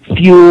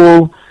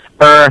fuel,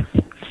 earth,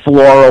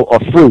 floral, or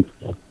fruit.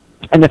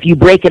 And if you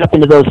break it up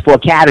into those 4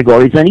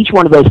 categories, then each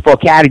one of those 4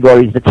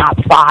 categories, the top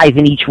 5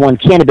 in each one,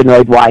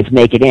 cannabinoid-wise,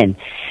 make it in.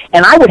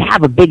 And I would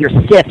have a bigger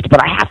sift,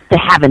 but I have to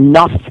have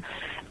enough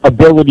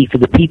ability for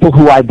the people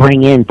who I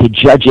bring in to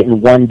judge it in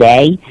one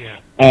day. Yeah.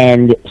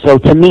 And so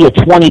to me, a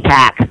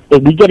 20-pack,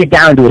 we get it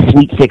down to a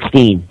Sweet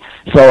 16.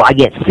 So I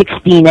get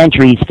 16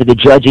 entries for the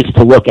judges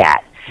to look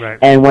at. Right.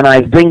 And when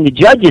I bring the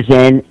judges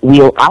in,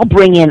 I'll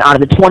bring in,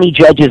 out of the 20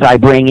 judges I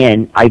bring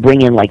in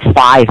like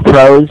 5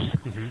 pros,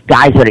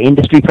 guys that are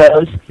industry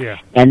pros,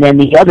 and then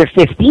the other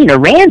 15 are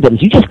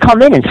randoms. You just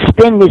come in and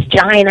spin this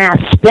giant-ass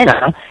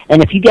spinner,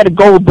 and if you get a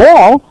gold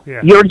ball,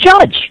 you're a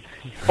judge.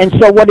 And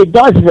so what it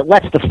does is it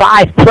lets the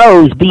 5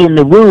 pros be in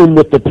the room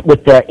with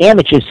the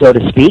amateurs, so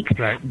to speak.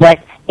 Right. But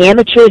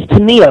amateurs, to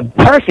me, are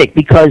perfect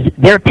because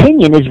their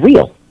opinion is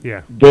real.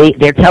 Yeah.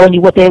 They're telling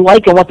you what they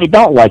like and what they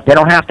don't like. They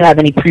don't have to have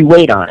any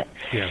pre-weight on it.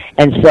 Yeah.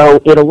 And so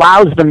it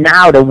allows them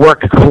now to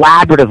work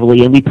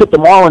collaboratively, and we put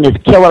them all in this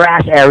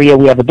killer-ass area.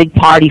 We have a big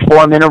party for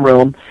them in a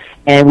room,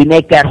 and we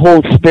make that whole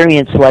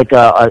experience like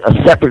a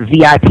separate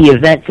VIP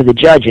event for the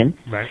judging.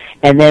 Right.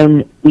 And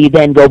then we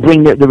go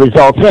bring the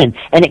results in.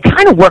 And it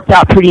kind of worked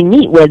out pretty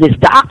neat where this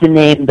doctor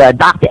named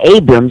Dr.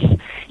 Abrams,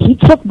 he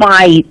took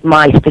my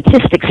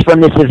statistics from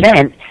this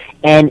event,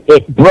 and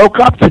it broke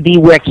up to be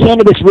where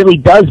cannabis really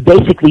does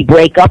basically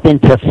break up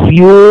into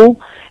fuel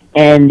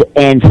and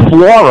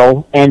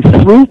floral and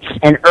fruits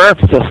and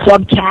earths or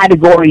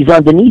subcategories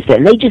underneath it.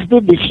 And they just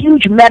did this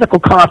huge medical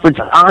conference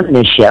on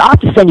this shit. I'll have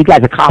to send you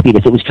guys a copy of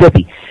this. It was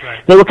trippy.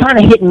 Right. They were kind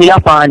of hitting me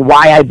up on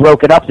why I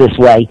broke it up this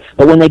way,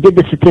 but when they did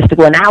the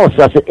statistical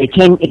analysis, it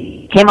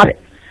came out.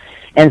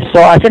 And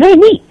so I said, hey,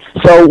 neat.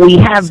 So we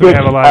have this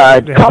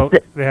cup.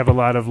 They have a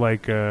lot of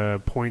like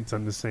points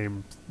on the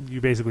same.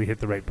 You basically hit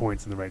the right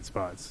points in the right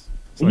spots.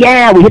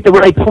 Yeah, we hit the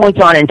right points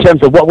on it in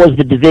terms of what was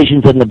the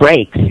divisions and the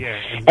breaks. Yeah.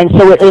 And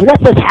so it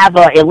lets us have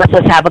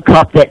a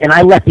cup that, and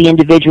I let the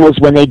individuals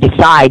when they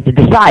decide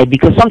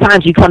because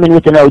sometimes you come in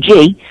with an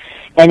OG,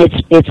 and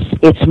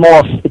it's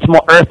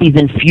more earthy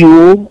than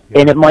fuel,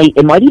 and it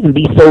might even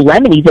be so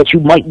lemony that you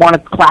might want to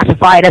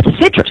classify it as a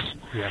citrus.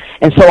 Yeah.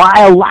 And so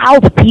I allow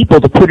the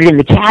people to put it in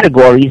the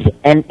categories,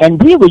 and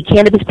really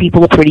cannabis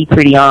people are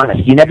pretty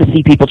honest. You never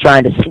see people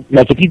trying to,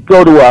 like if you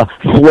go to a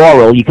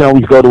floral, you can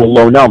always go to a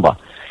low number.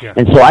 Yeah.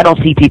 And so I don't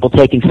see people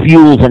taking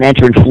fuels and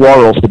entering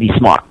florals to be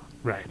smart.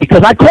 Right.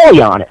 Because I'd call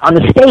you on it. On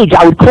the stage,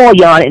 I would call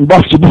you on it and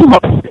bust your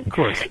balls. Of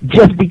course.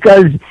 Just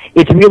because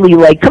it's really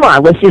like, come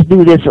on, let's just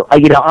do this,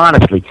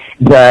 honestly.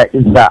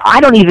 I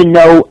don't even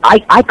know,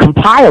 I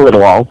compile it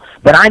all,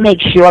 but I make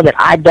sure that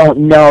I don't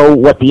know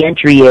what the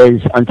entry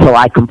is until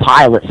I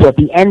compile it. So at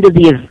the end of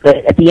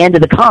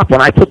the comp, when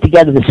I put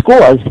together the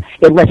scores,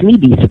 it lets me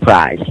be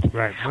surprised.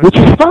 Right. Which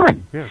is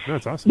fun. Yeah,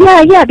 that's awesome.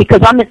 Yeah, because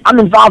I'm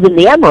involved in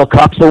the Emerald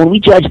Cup, so when we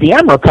judge the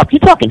Emerald Cup, you're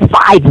talking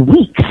 5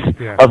 weeks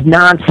of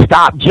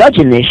non-stop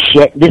judging this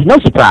shit. There's no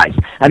surprise.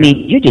 I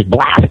mean, you're just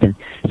blasting.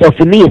 So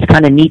for me, it's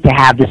kind of neat to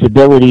have this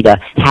ability to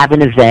have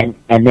an event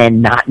and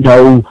then not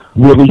know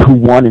really who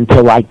won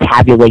until I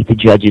tabulate the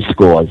judges'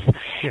 scores.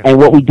 Yeah. And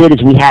what we did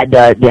is we had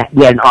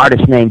an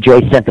artist named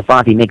Joyce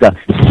Centofanti make a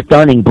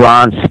stunning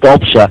bronze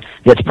sculpture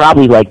that's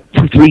probably like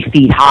 2-3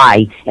 feet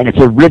high, and it's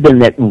a ribbon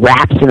that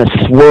wraps in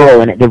a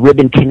swirl, and the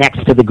ribbon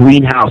connects to the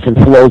greenhouse and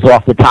flows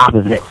off the top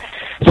of it.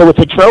 So it's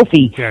a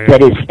trophy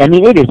that is, I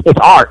mean, it's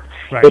art.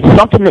 Right. It's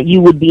something that you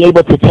would be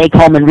able to take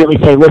home and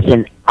really say,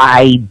 listen,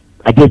 I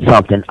did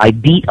something. I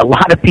beat a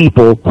lot of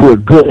people who are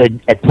good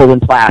at pulling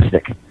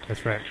plastic.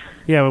 That's right.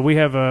 Yeah, well, we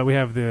have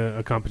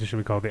a competition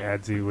we call the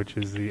ADSI, which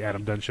is the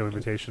Adam Dunn Show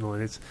Invitational,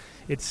 and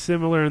it's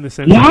similar in the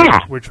sense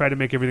that we're trying to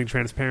make everything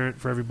transparent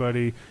for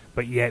everybody,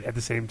 but yet at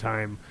the same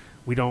time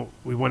we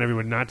want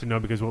everyone not to know,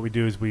 because what we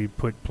do is we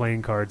put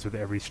playing cards with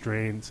every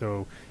strain,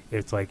 so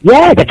it's like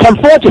the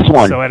Confortus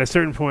one. So at a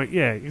certain point,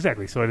 yeah,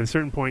 exactly. So at a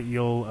certain point,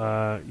 you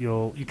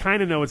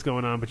kind of know what's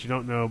going on, but you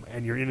don't know,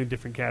 and you're in a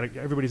different category.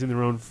 Everybody's in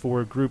their own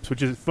 4 groups,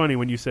 which is funny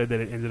when you said that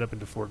it ended up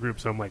into 4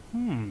 groups. So I'm like,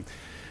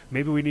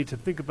 maybe we need to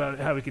think about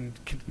how we can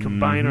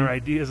combine our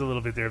ideas a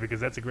little bit there, because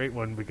that's a great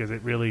one, because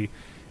it really,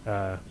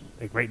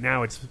 like right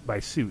now it's by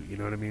suit, you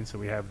know what I mean? So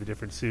we have the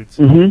different suits.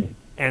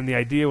 And the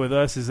idea with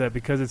us is that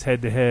because it's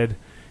head-to-head,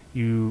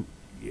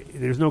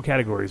 there's no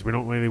categories. We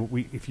don't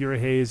really. If you're a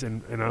haze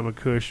and I'm a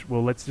Kush,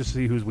 well, let's just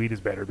see whose weed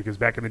is better. Because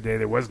back in the day,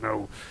 it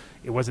wasn't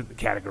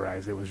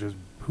categorized. It was just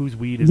whose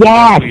weed is.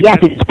 Yes,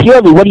 it's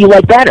purely what do you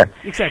like better.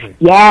 Exactly.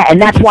 Yeah, and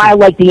that's why I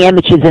like the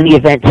amateurs in the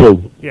event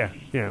too. Yeah.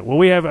 Well,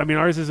 we have. I mean,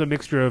 ours is a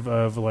mixture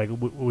of like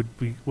what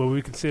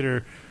we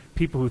consider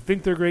people who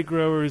think they're great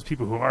growers,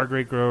 people who are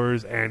great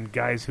growers, and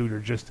guys who are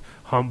just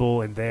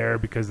humble and there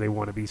because they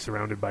want to be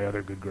surrounded by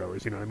other good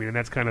growers. You know what I mean? And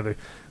that's kind of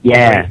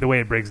the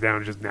way it breaks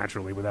down just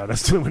naturally without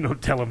us. We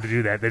don't tell them to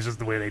do that. That's just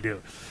the way they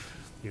do.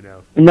 You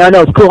know. No,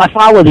 it's cool. I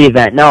follow the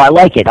event. No, I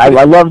like it. I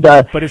love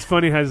the. But it's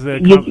funny has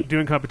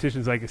doing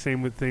competitions like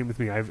same with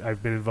me.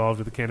 I've been involved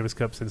with the Cannabis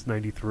Cup since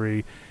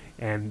 '93,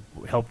 and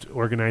helped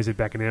organize it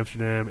back in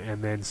Amsterdam,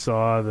 and then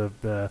saw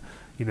the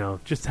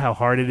just how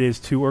hard it is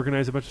to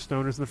organize a bunch of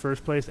stoners in the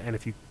first place, and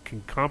if you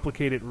can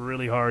complicate it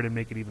really hard and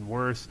make it even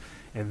worse,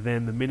 and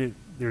then the minute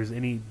there's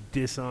any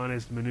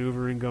dishonest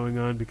maneuvering going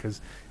on,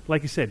 because,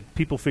 like you said,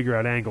 people figure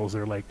out angles.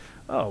 They're like,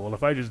 oh, well,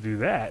 if I just do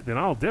that, then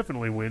I'll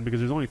definitely win, because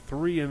there's only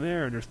 3 in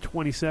there, and there's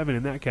 27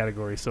 in that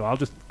category, so I'll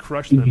just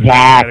crush them.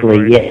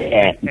 Exactly,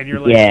 yeah. And you're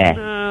like,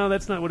 no,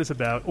 that's not what it's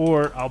about.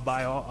 Or I'll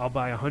buy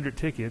 100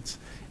 tickets,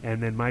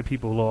 and then my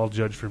people will all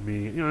judge for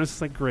me. You know, it's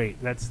just like,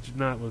 great. That's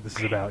not what this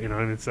is about. You know,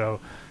 and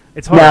so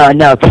it's hard.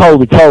 No,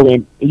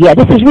 totally. Yeah,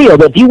 this is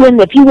real. If you win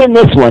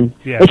this one,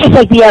 it's just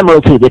like the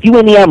Emerald too. If you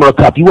win the Emerald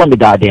Cup, you won the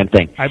goddamn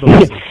thing. I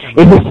believe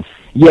so.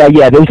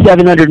 There was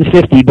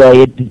 750, but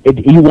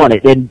you won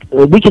it, and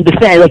we can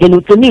defend. Like,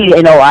 and for me,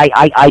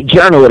 I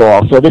journal it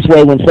all. So this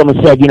way, when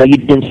someone said, you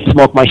didn't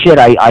smoke my shit,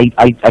 I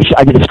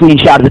did a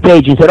screenshot of the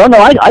page and said, oh no,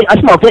 I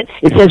smoked it.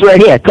 It says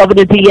right here, covered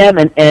in PM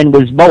and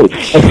was mowed.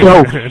 And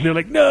so and they're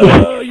like,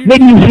 no,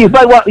 maybe you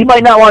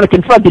might not want to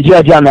confront the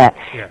judge on that.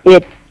 Yeah.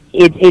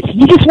 It's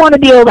you just want to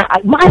be able to.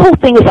 My whole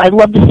thing is I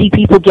love to see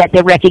people get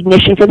their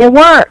recognition for their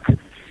work.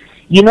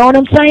 You know what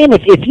I'm saying?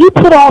 If you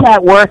put all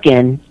that work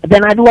in,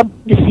 then I'd love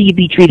to see you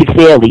be treated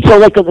fairly. So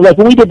like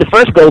when we did the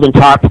first Golden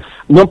Talk,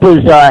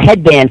 Lumpa's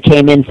headband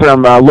came in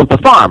from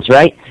Lumpa Farms,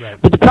 right?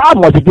 But the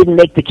problem was it didn't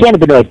make the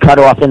cannabinoid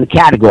cutoff in the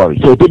category,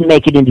 so it didn't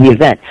make it into the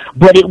event.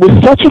 But it was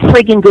such a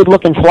friggin'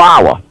 good-looking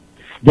flower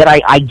that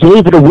I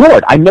gave it an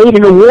award. I made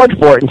an award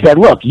for it and said,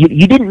 look,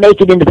 you didn't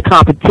make it into the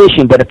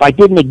competition, but if I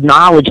didn't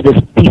acknowledge this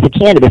piece of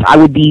cannabis, I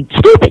would be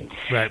stupid.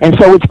 Right. And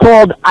so it's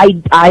called,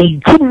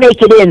 I couldn't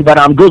make it in, but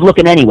I'm good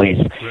looking anyways.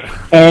 Right.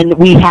 And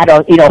we had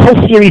a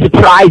whole series of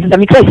prizes. I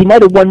mean, Chris, he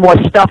might have won more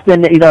stuff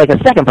than, like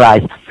a second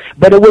prize.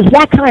 But it was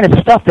that kind of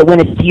stuff that when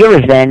it's to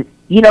your event,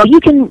 you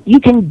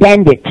can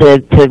bend it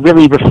to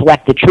really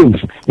reflect the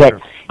truth. That,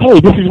 hey,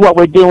 this is what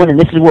we're doing and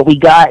this is what we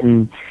got.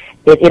 And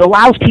it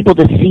allows people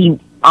to see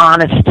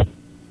honest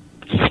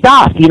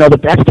stuff.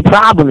 That's the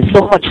problem. There's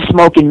so much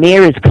smoke and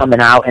mirrors coming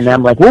out, and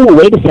I'm like, whoa,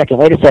 wait a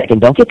second.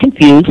 Don't get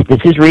confused.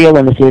 This is real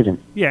and this isn't.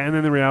 Yeah, and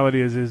then the reality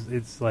is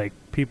it's like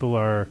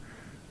we're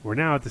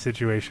now at the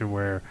situation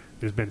where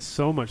there's been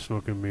so much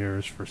smoke and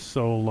mirrors for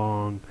so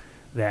long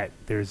that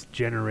there's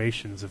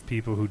generations of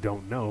people who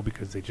don't know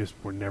because they just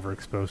were never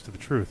exposed to the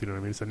truth. You know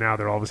what I mean? So now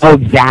they're all of a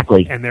sudden... Oh,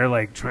 exactly. And they're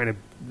like trying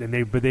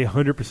to... But they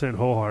 100%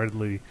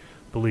 wholeheartedly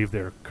believe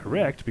they're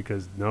correct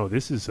because, no,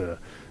 this is a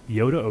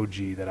Yoda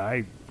OG that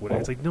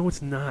it's like, no,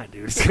 it's not,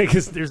 dude. It's like,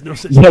 there's no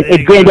such thing.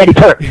 It's Granddaddy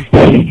Kurt. You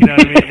know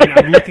what I mean? And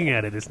I'm looking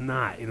at it. It's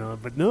not,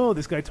 But no,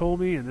 this guy told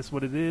me, and this is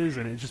what it is,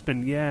 and it's just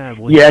been,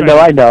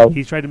 I know.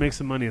 He's tried to make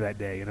some money that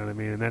day. You know what I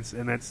mean? And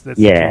that's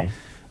yeah.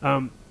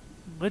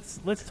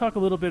 Let's talk a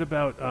little bit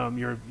about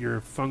your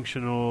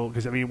functional,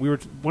 because I mean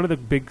one of the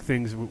big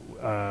things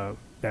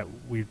that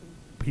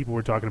people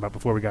were talking about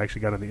before we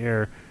actually got on the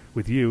air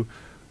with you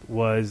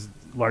was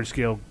large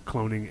scale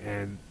cloning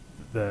and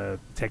the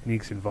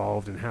techniques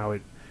involved and how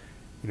it,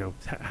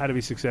 how to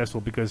be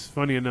successful. Because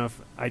funny enough,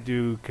 I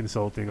do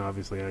consulting,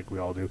 obviously, like we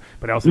all do,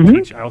 but I also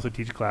teach. I also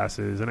teach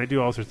classes, and I do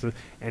all sorts of.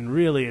 And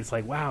really, it's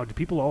like, wow, do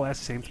people all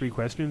ask the same 3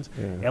 questions?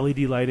 Yeah.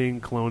 LED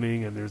lighting,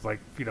 cloning, and there's like,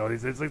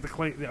 it's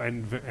like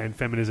and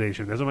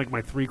feminization. Those are like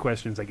my 3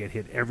 questions I get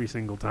hit every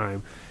single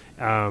time.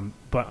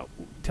 But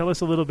tell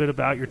us a little bit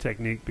about your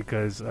technique,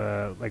 because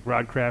like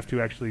Rod Kraft, who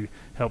actually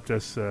helped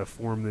us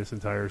form this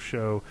entire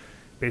show,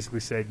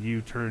 basically said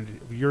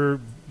your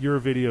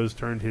videos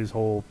turned his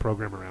whole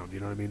program around.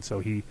 You know what I mean? So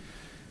he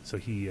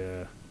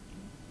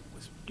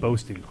was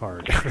boasting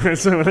hard.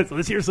 So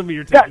let's hear some of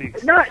your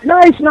techniques.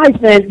 Nice,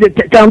 man.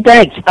 Don't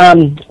thanks.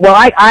 Well,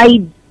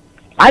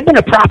 I've been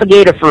a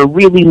propagator for a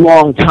really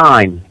long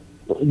time,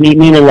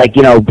 meaning like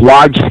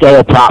large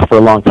scale prop for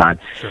a long time.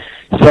 Sure.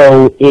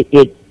 So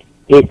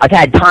I've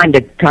had time to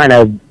kind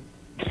of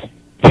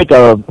take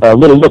a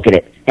little look at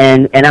it.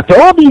 And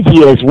after all these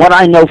years, what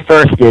I know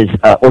first is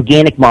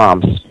organic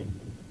moms.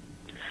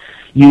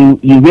 You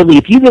really,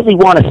 if you really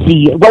want to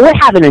see, well, we're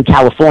having in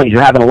California,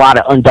 you're having a lot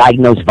of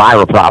undiagnosed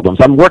viral problems.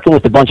 I'm working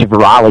with a bunch of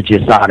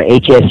virologists out of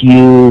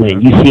HSU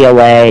and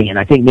UCLA, and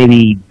I think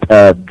maybe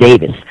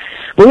Davis.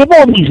 But we have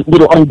all these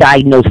little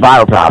undiagnosed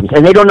viral problems,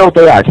 and they don't know what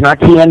they are. It's not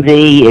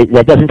TMV.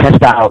 That doesn't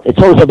test out.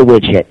 It's all this other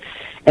weird shit.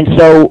 And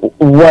so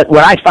what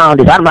I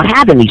found is I'm not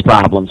having these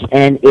problems,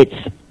 and it's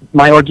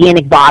my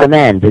organic bottom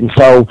end. And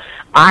so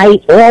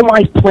all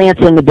my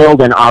plants in the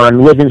building are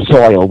in living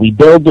soil. We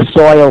build the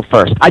soil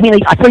first. I mean,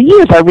 for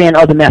years I ran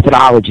other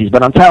methodologies,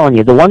 but I'm telling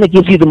you, the one that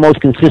gives you the most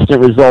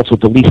consistent results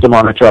with the least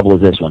amount of trouble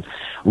is this one.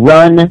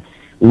 Run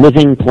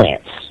living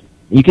plants.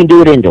 You can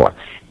do it indoor.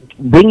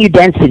 Bring your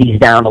densities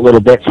down a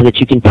little bit so that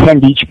you can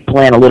tend each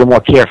plant a little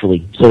more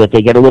carefully, so that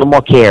they get a little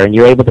more care and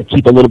you're able to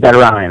keep a little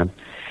better eye on them.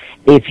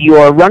 If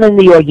you're running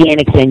the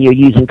organics and you're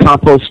using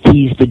compost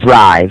teas to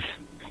drive,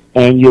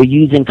 and you're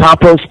using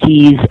compost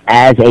teas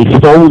as a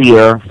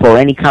foliar for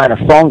any kind of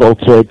fungal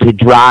to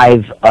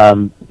drive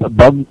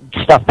bug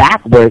stuff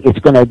back, where it's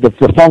going to, the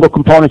fungal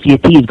components of your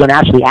tea is going to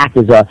actually act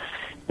as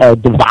a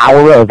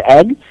devourer of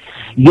egg,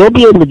 you'll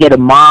be able to get a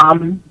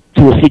mom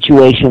to a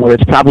situation where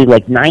it's probably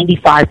like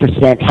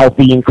 95%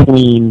 healthy and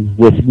clean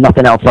with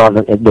nothing else on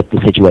with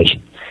the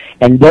situation.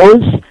 And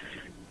those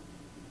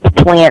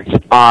plants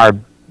are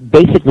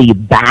basically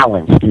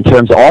balanced in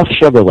terms of all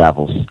sugar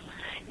levels.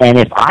 And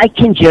if I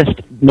can just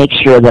make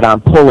sure that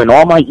I'm pulling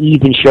all my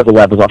even sugar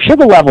levels off,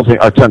 sugar levels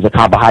are in terms of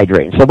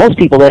carbohydrate. So most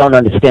people, they don't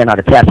understand how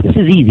to test. This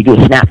is easy. Do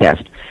a snap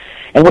test.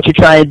 And what you're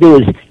trying to do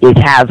is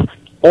have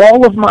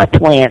all of my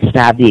plants to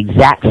have the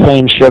exact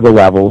same sugar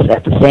levels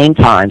at the same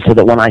time, so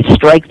that when I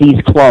strike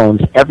these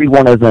clones, every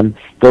one of them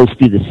goes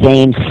through the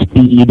same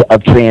speed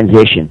of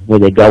transition, where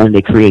they go and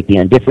they create the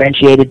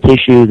undifferentiated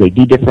tissue, they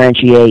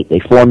dedifferentiate, they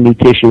form new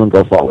tissue and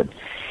go forward.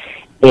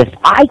 If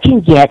I can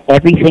get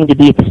everything to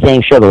be at the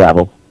same sugar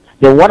level,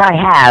 then what I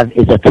have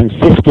is a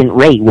consistent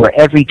rate where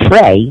every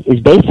tray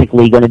is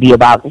basically going to be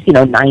about,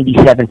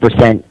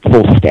 97%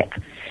 full stick.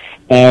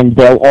 And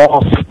they'll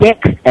all stick,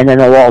 and then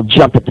they'll all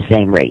jump at the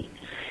same rate.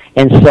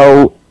 And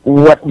so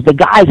what the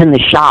guys in the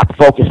shop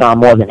focus on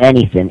more than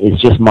anything is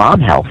just mom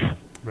health.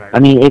 Right. I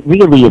mean, it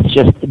really is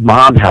just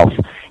mom health.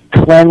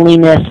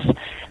 Cleanliness.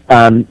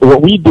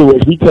 What we do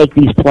is we take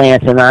these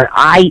plants, and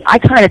I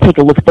kind of take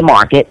a look at the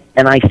market,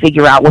 and I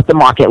figure out what the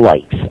market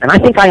likes. And I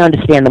think I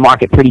understand the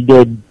market pretty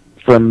good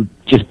from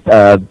just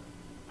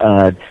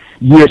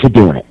years of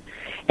doing it.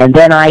 And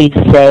then I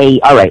say,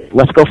 all right,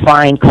 let's go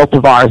find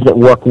cultivars that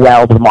work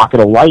well, the market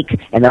will like,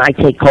 and then I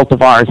take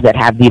cultivars that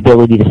have the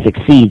ability to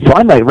succeed. So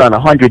I might run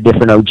 100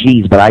 different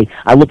OGs, but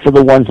I look for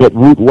the ones that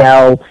root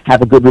well,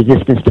 have a good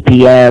resistance to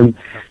PM,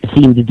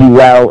 seem to do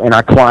well in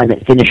our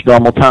climate, finish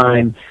normal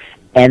time,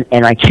 and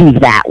I choose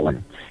that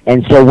one.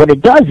 And so what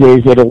it does is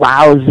it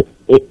allows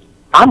it.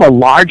 I'm a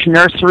large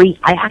nursery.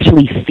 I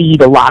actually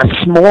feed a lot of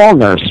small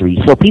nurseries.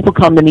 So people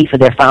come to me for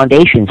their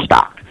foundation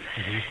stock.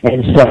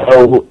 And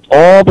so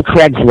all the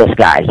Craigslist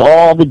guys,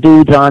 all the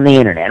dudes on the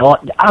internet,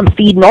 I'm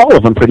feeding all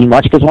of them pretty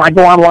much, because when I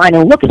go online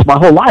and look, it's my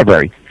whole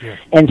library. Yeah.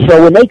 And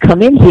so when they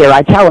come in here,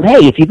 I tell them,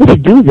 hey, if you're going to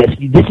do this,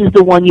 this is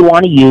the one you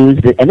want to use.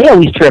 And they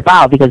always trip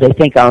out because they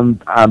think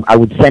I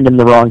would send them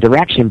the wrong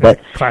direction.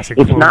 But classic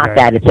it's not guy.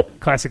 that. It's a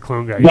classic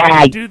clone guy.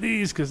 Yeah, do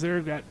these because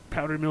they've got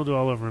powdered mildew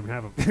all over them.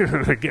 Have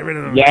them. Get rid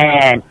of them.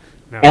 Yeah.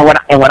 No.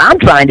 And what I'm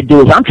trying to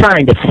do is I'm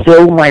trying to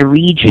fill my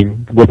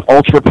region with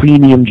ultra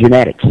premium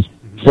genetics,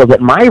 so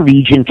that my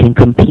region can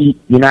compete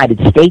United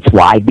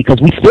States-wide, because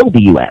we fill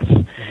the U.S.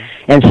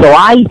 And so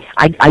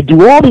I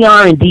do all the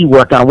R&D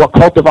work on what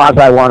cultivars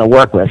I want to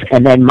work with,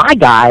 and then my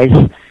guys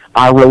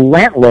are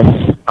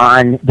relentless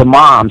on the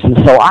moms. And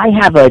so I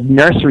have a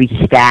nursery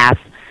staff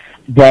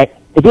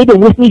that they've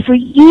been with me for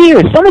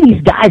years. Some of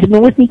these guys have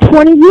been with me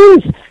 20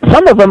 years.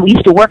 Some of them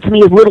used to work for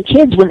me as little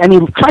kids,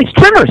 Christ,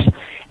 trimmers.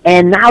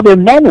 And now they're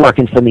men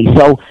working for me.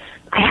 So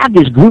I have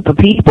this group of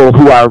people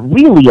who are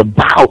really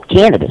about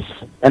cannabis.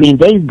 I mean,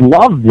 they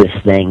love this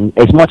thing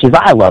as much as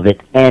I love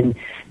it, and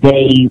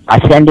I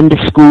send them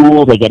to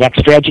school. They get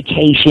extra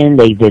education.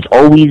 There's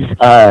always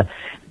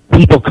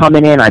people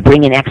coming in. I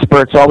bring in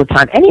experts all the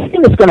time.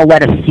 Anything that's going to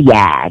let us see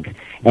ag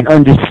and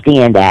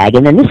understand ag,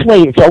 and then this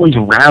way it's always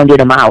rounded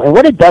them out. And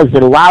what it does,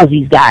 it allows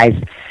these guys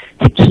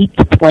to keep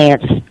the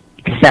plants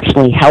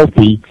exceptionally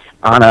healthy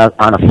on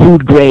a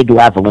food grade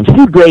level. And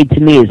food grade to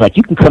me is like,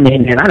 you can come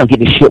in here and I don't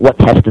give a shit what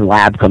testing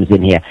lab comes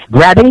in here.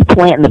 Grab any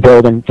plant in the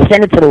building,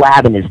 send it to the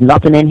lab, and there's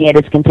nothing in here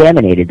that's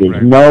contaminated.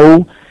 There's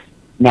no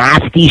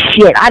nasty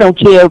shit. I don't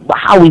care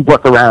how we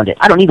work around it.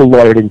 I don't need a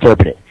lawyer to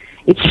interpret it.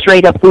 It's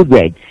straight up food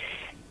grade.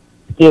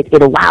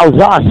 It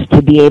allows us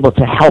to be able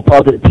to help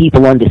other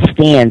people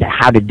understand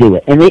how to do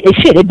it. And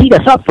it beat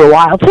us up for a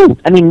while too.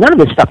 I mean, none of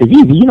this stuff is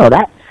easy, you know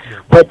that.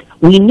 But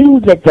we knew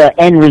that the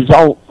end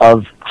result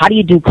of how do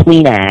you do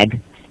clean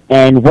ag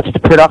and what's the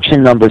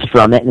production numbers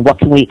from it and what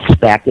can we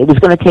expect, it was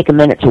going to take a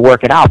minute to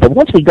work it out. But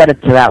once we got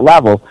it to that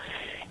level,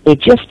 it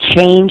just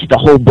changed the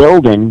whole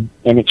building,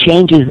 and it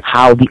changes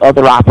how the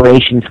other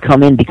operations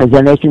come in, because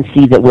then they can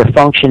see that we're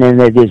functioning,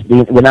 that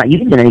we're not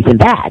using anything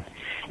bad.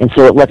 And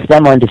so it lets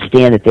them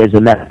understand that there's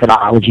a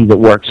methodology that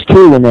works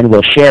too, and then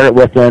we'll share it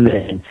with them.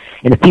 And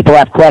if people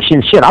have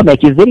questions, shit, I'll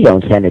make you a video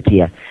and send it to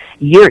you.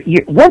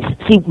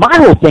 See, my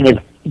whole thing is,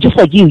 just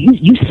like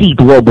you see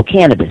global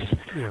cannabis.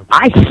 Yeah.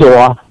 I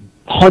saw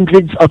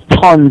hundreds of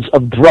tons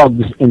of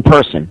drugs in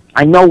person.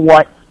 I know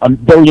what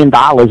 $1 billion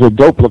of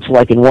dope looks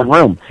like in one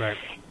room. Right.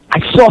 I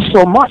saw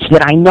so much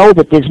that I know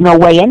that there's no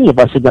way any of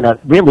us are going to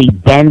really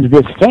bend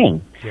this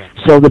thing. Yeah.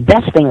 So the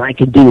best thing I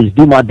can do is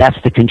do my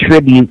best to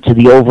contribute to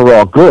the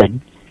overall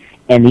good,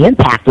 and the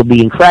impact will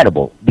be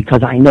incredible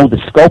because I know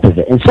the scope of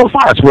it. And so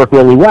far it's worked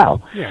really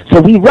well. Yeah. So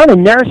we run a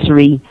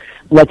nursery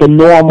like a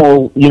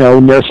normal,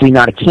 nursery,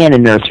 not a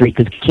Canon nursery,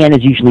 because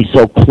Canon's usually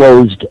so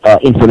closed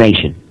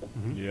information.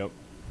 Mm-hmm.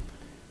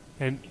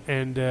 Yep.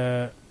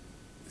 And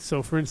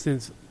so, for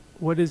instance,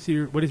 what is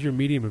your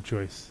medium of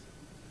choice?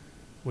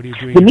 What are you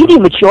doing? The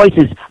medium of choice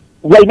is,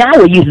 right now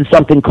we're using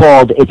something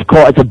called it's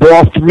a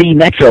Ball 3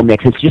 Metro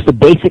mix. It's just a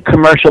basic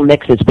commercial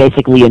mix. It's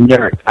basically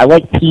inert. I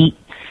like peat,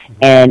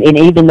 and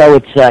even though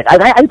it's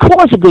and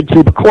cores are good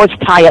too, but cores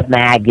tie up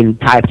mag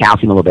and tie up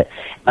calcium a little bit.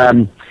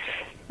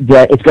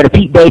 It's got a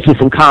peat base with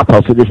some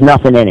compost, so there's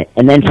nothing in it.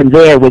 And then from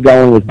there, we're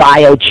going with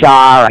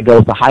biochar. I go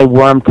with the high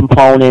worm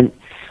component.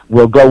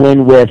 We'll go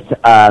in with,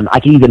 I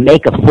can either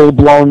make a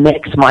full-blown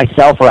mix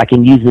myself, or I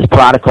can use this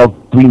product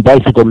called Green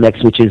Bicycle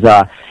Mix, which is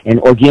an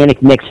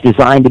organic mix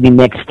designed to be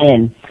mixed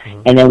in.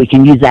 Mm-hmm. And then we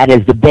can use that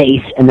as the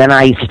base. And then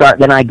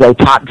I go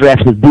top dress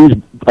with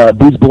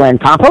booze blend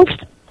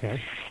compost.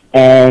 Okay.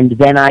 And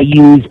then I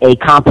use a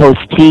compost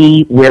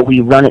tea where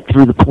we run it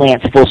through the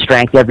plants full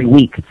strength every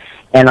week.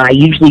 And I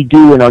usually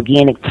do an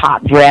organic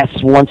top dress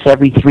once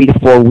every 3 to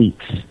 4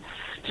 weeks.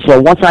 So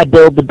once I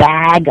build the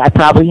bag, I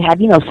probably have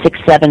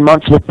 6-7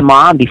 months with the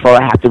mom before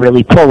I have to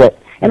really pull it.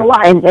 And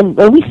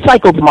we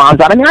cycled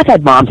moms out. I mean, I've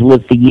had moms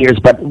live for years,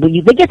 but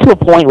they get to a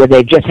point where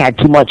they've just had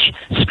too much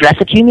stress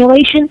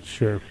accumulation.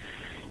 Sure.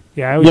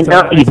 Yeah, I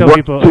tell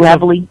people too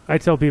heavily. I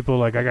tell people,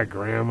 like, I got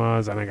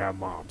grandmas and I got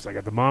moms. I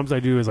got the moms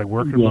I do is like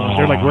working moms.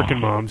 They're like working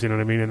moms, you know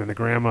what I mean? And then the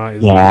grandma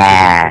is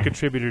like a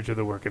contributor to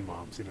the working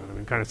moms, you know what I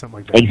mean? Kind of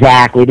something like that.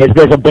 Exactly.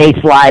 There's a base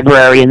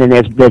library, and then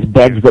there's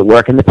beds that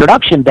work, and the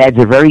production beds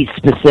are very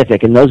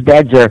specific, and those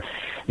beds they're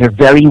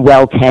very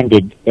well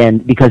tended,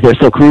 and because they're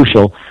so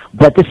crucial.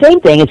 But the same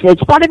thing,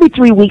 it's about every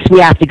 3 weeks we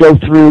have to go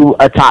through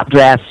a top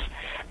dress.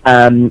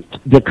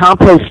 The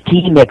compost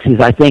tea mixes,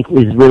 I think,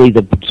 is really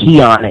the key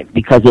on it,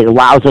 because it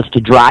allows us to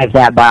drive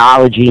that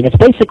biology, and it's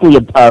basically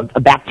a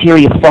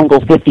bacteria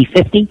fungal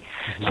 50-50,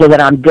 so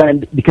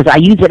that because I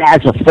use it as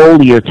a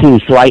foliar too,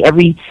 so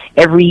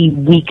every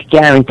week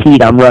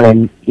guaranteed I'm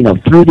running,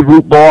 through the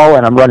root ball,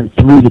 and I'm running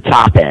through the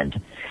top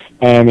end.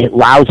 And it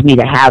allows me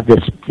to have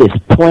this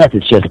plant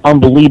that's just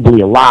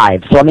unbelievably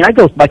alive. So, I mean,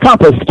 my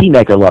compost tea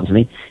maker loves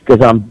me,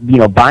 because I'm,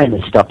 buying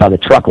this stuff by the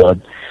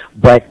truckload.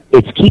 But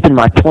it's keeping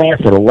my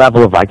plants at a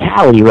level of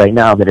vitality right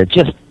now that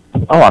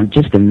I'm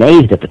just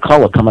amazed at the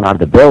color coming out of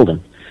the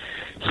building.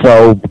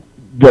 So,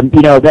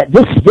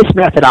 this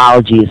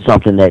methodology is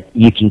something that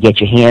you can get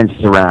your hands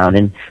around.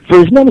 And for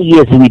as many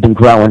years as we've been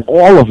growing,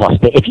 all of us,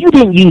 if you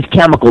didn't use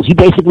chemicals, you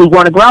basically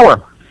weren't a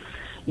grower.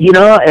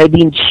 I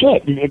mean,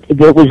 shit,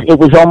 it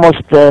was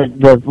almost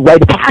the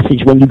rite of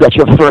passage when you got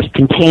your first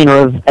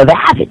container of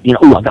Avid.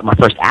 I got my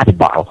first Avid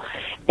bottle.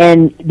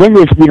 And then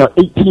there's,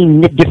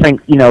 18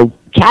 different,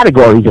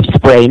 categories of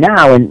spray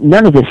now, and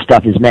none of this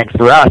stuff is meant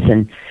for us.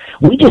 And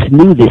we just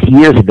knew this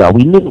years ago.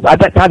 We knew, I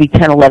bet probably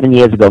 10, 11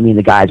 years ago, me and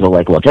the guys were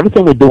like, look,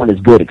 everything we're doing is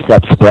good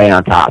except spray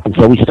on top. And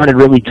so we started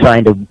really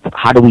trying to,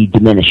 how do we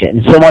diminish it?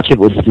 And so much of it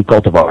was through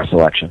cultivar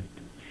selection.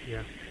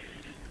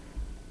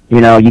 You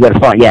got to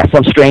find,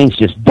 some strains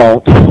just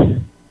don't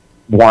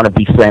want to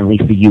be friendly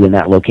for you in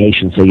that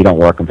location, so you don't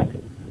work them.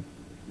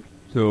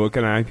 So what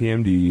kind of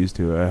IPM do you use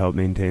to help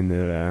maintain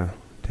to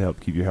help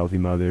keep your healthy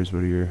mothers?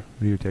 What are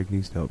your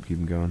techniques to help keep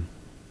them going?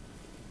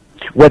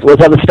 What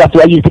other stuff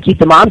do I use to keep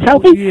the moms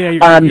healthy?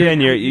 And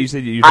you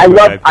said you use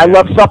I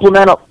love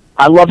supplemental.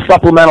 I love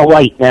supplemental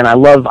light, man. I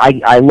love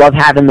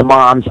having the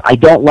moms. I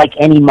don't like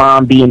any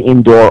mom being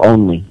indoor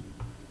only.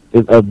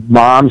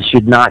 Moms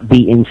should not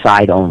be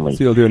inside only.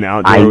 So you'll do an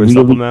outdoor with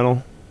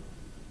supplemental?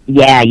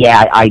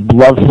 Yeah. I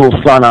love full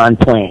sun on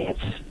plants.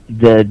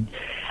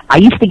 I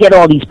used to get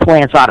all these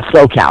plants out of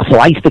SoCal, so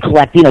I used to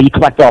collect. You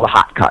collect all the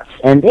hot cuts,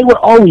 and they were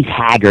always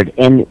haggard.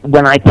 And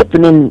when I put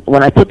them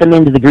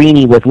into the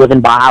greenie with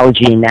Living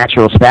Biology and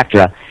Natural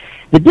Spectra,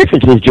 the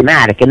difference was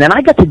dramatic. And then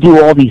I got to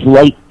do all these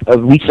light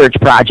research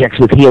projects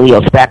with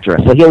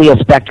Heliospectra. So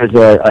Heliospectra is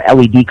a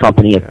LED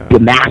company, a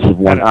massive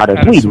one out of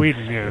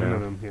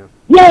Sweden.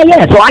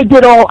 Yeah. So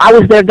I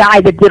was their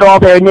guy that did all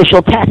their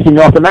initial tests in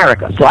North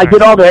America. So I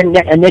did all their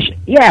initial.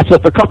 Yeah. So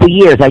for a couple of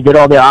years, I did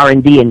all their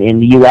R&D in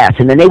the U.S.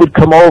 And then they would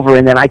come over,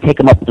 and then I'd take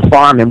them up to the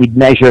farm, and we'd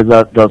measure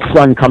the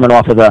sun coming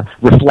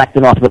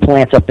reflecting off of the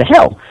plants up the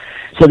hill.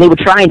 So they were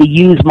trying to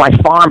use my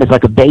farm as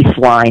like a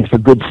baseline for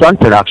good sun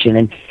production.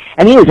 And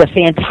I mean, it was a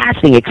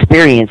fantastic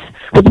experience.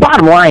 But the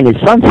bottom line is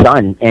sun's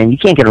sun, and you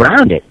can't get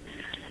around it.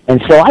 And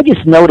so I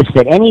just noticed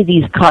that any of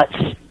these cuts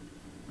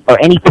or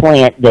any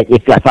plant that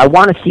if I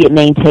want to see it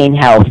maintain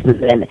health,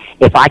 then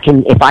if I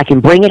can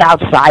bring it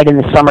outside in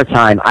the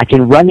summertime, I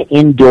can run it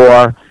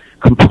indoor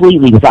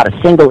completely without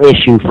a single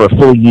issue for a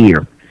full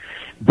year.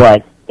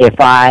 But if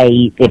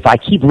I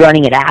keep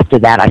running it after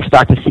that, I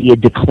start to see a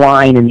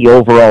decline in the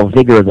overall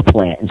vigor of the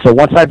plant. And so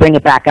once I bring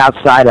it back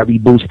outside, I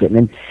reboost it.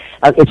 And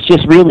it's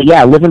just really,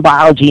 living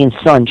biology and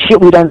sun, shit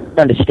we don't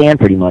understand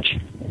pretty much.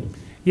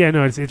 Yeah,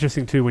 no, it's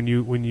interesting too when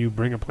you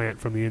bring a plant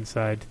from the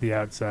inside to the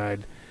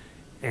outside,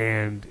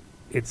 and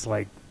it's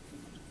like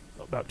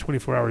about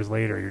 24 hours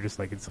later, you're just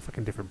like, it's a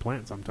fucking different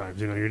plant sometimes.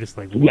 You know, you're just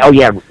like, oh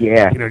yeah.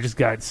 You know, just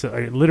got so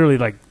literally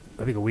like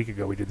I think a week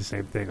ago we did the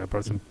same thing. I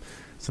brought some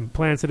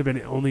plants that have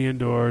been only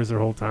indoors their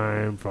whole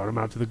time, brought them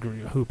out to the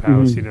hoop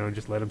house, you know, and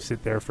just let them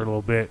sit there for a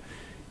little bit.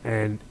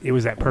 And it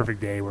was that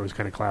perfect day where it was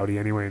kind of cloudy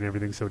anyway and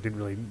everything, so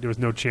there was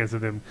no chance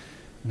of them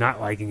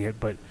not liking it.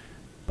 But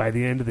by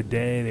the end of the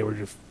day, they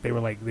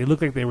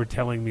looked like they were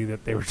telling me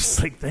that they were just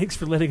like, thanks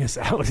for letting us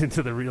out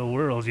into the real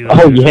world. You know,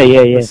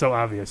 It was so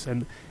obvious.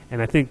 And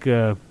I think,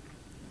 you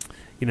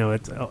know,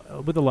 it's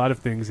with a lot of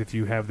things, if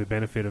you have the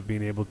benefit of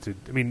being able to,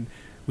 I mean,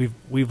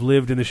 we've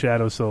lived in the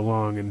shadows so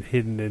long and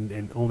hidden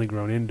and only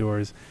grown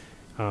indoors,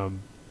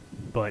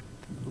 but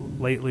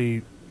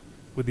lately,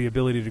 with the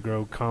ability to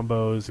grow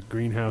combos,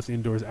 greenhouse,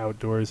 indoors,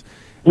 outdoors,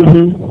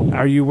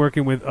 are you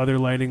working with other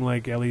lighting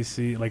like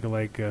LEC,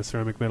 like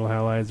ceramic metal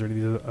halides or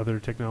any of these other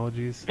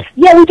technologies?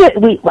 Yeah, we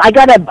did. We just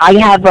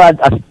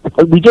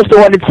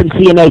ordered some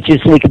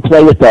CMHs so we can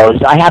play with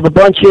those. I have a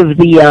bunch of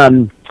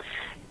the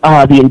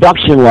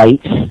induction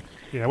lights.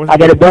 Yeah,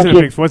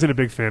 wasn't a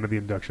big fan of the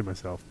induction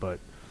myself, but.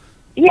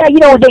 Yeah, you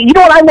know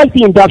what I like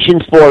the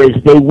inductions for is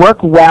they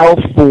work well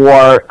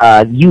for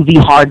UV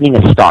hardening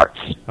of starts.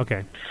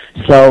 Okay.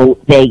 So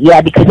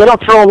because they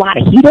don't throw a lot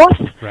of heat off,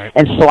 right.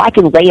 And so I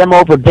can lay them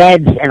over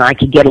beds and I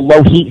can get a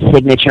low heat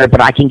signature, but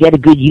I can get a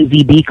good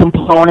UVB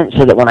component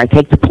so that when I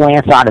take the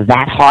plants out of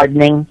that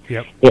hardening,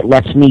 it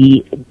lets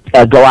me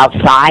go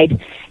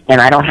outside and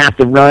I don't have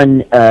to run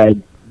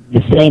the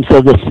same.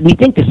 So we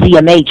think the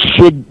CMH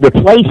should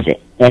replace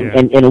it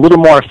and a little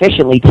more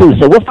efficiently too.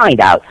 So we'll find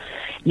out.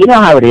 You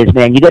know how it is,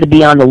 man. You got to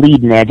be on the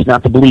leading edge,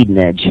 not the bleeding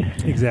edge.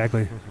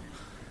 Exactly.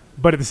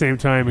 But at the same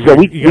time,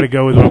 you got to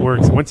go with what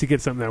works. Once you get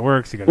something that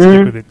works, you got to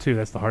stick with it too.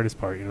 That's the hardest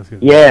part, you know.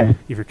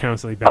 If you're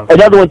constantly bouncing.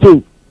 Another one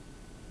too.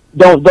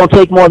 Don't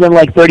take more than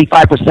like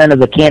 35% of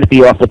the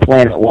canopy off the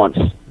plant at once.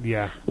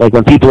 Yeah. Like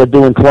when people are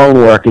doing clone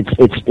work,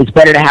 it's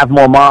better to have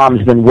more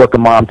moms than work a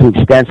mom too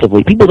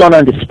extensively. People don't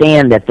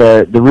understand that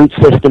the root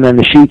system and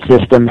the shoot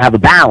system have a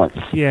balance.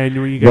 Yeah, and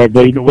you got to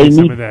take away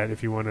some of that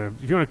if you want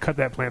to cut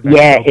that plant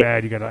back so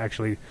bad. You got to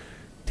actually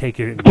take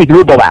it. Take the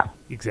root ball out.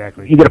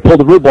 Exactly. You got to pull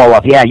the root ball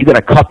off. Yeah, you got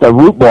to cut the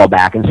root ball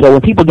back. And so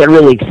when people get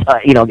really,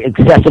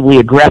 excessively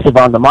aggressive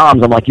on the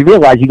moms, I'm like, you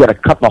realize you got to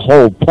cut the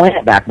whole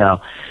plant back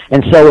now.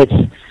 And so it's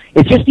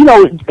just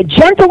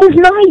gentle is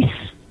nice.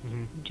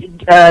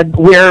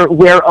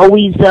 We're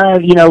always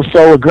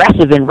so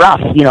aggressive and rough,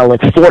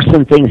 like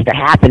forcing things to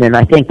happen. And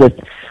I think with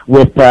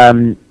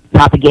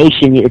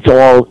propagation, it's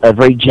all a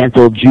very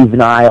gentle,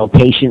 juvenile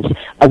patience.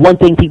 One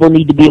thing people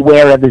need to be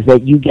aware of is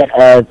that you get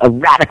a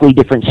radically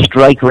different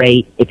strike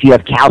rate if you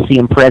have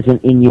calcium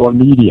present in your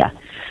media.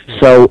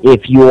 So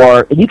if you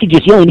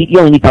only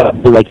need to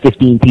do like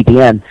 15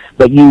 ppm,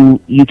 but you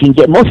can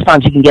get, most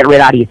times you can get right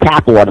out of your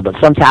tap water, but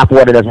some tap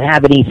water doesn't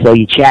have any, so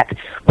you check.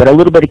 But a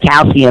little bit of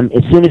calcium,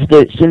 as soon as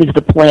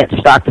the plants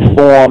start to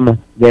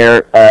form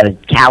their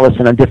callus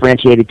and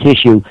undifferentiated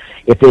tissue,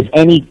 if there's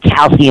any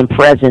calcium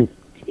present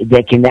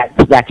that can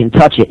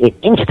touch it, it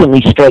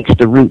instantly strikes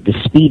the root. The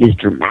speed is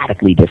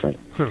dramatically different.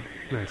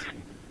 Nice.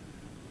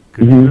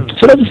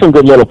 So those are some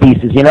good little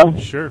pieces,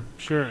 Sure.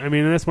 I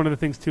mean, and that's one of the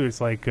things too.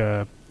 It's like,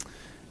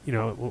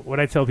 what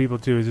I tell people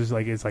too is just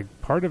like, it's like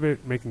part of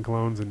it making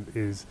clones and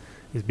is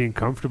being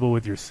comfortable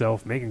with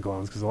yourself making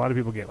clones, because a lot of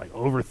people get like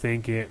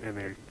overthink it and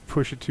they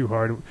push it too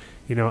hard.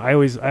 I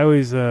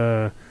always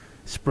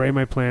spray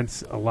my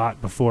plants a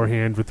lot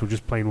beforehand with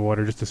just plain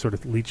water, just to sort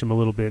of leach them a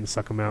little bit and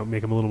suck them out,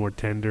 make them a little more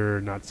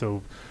tender, not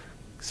so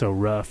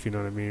rough. You know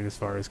what I mean, as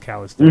far as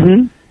callus.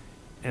 And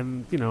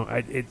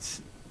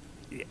it's.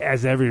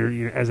 As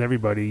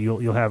everybody,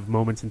 you'll have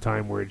moments in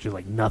time where it's just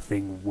like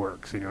nothing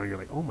works. You're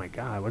like, oh my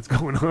god, what's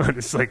going on?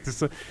 It's like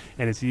this, and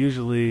it's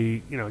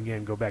usually,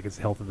 again, go back, it's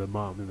the health of the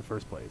mom in the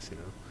first place.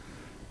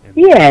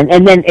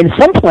 And then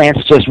some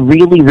plants just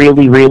really,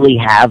 really, really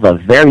have a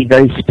very,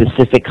 very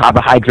specific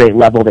carbohydrate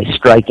level they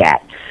strike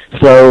at.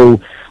 So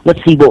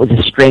let's see, what was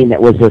a strain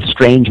that was a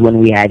strange one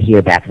we had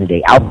here back in the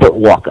day? Albert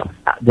Walker,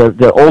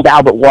 the old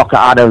Albert Walker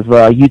out of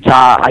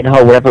Utah,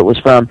 Idaho, wherever it was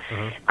from.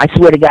 I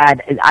swear to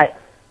God,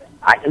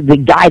 the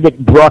guy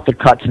that brought the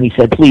cut to me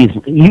said, please,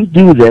 you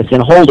do this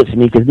and hold it to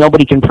me because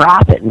nobody can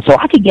prop it. And so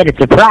I could get it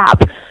to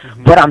prop,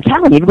 But I'm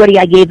telling you, everybody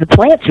I gave the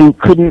plant to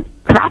couldn't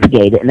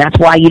propagate it, and that's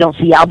why you don't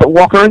see Albert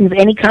Walker in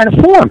any kind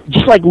of form.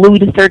 Just like Louis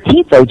the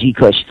 13th OG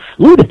Kush.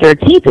 Louis the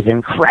 13th is an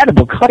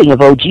incredible cutting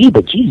of OG,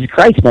 but Jesus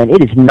Christ, man,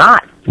 it is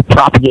not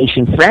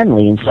propagation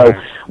friendly. And so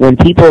when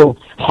people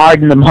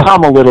harden the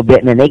mom a little bit,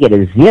 and then they get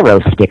a 0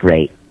 stick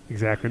rate.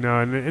 Exactly. No,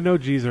 and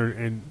OGs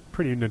are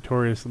pretty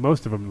notorious.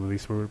 Most of them, at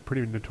least, were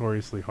pretty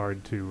notoriously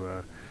hard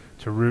to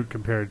root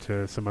compared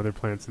to some other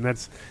plants, and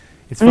it's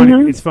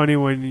funny. It's funny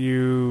when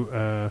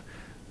you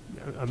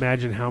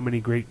imagine how many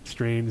great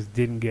strains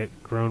didn't get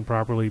grown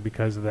properly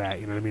because of that.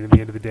 You know what I mean? At the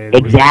end of the day,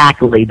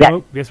 exactly.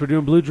 Guess we're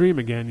doing Blue Dream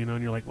again. You know,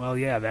 and you're like, well,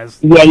 yeah, that's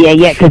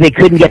because they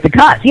couldn't get the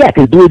cuts. Yeah,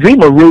 because Blue Dream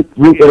will root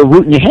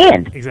in your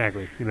hand.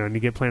 Exactly. You know, and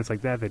you get plants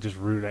like that just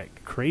root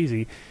like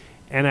crazy.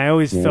 And I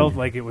always felt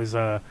like it was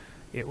a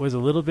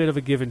little bit of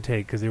a give and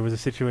take, because there was a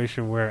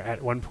situation where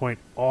at one point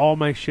all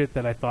my shit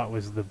that I thought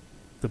was the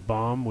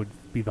bomb would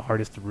be the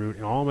hardest to root,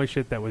 and all my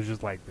shit that was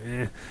just like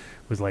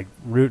was like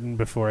rooting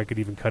before I could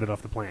even cut it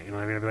off the plant. You know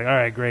what I mean? I'd be like, all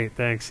right, great,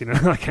 thanks. You know,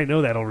 like I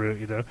know that'll root.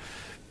 You know,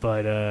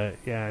 but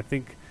yeah, I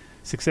think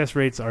success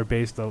rates are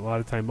based a lot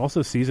of time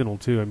also seasonal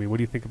too. I mean, what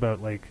do you think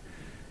about like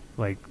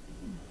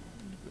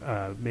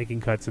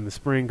making cuts in the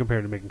spring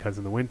compared to making cuts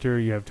in the winter?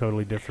 You have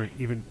totally different,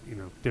 even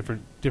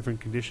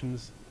different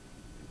conditions.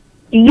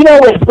 You know,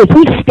 if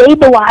we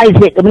stabilize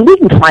it, I mean, we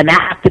can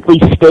climatically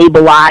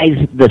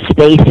stabilize the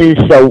spaces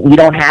so we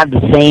don't have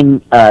the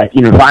same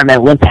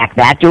environmental impact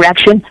that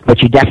direction,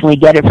 but you definitely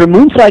get it for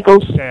moon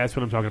cycles. Yeah, that's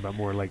what I'm talking about,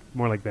 more like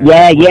that.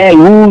 Yeah,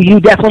 ooh,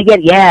 you definitely get,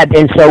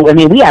 and so, I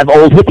mean, we have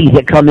old hippies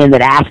that come in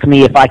that ask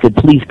me if I could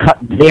please cut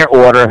their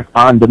order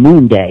on the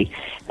moon day.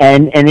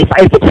 And if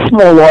it's a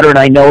small order and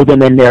I know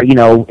them and they're,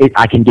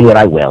 I can do it,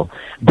 I will.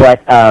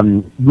 But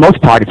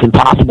most part, it's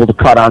impossible to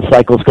cut on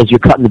cycles because you're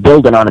cutting the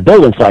building on a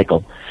building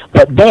cycle.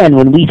 But then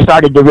when we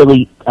started to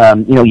really,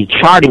 you're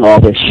charting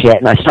all this shit,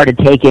 and I started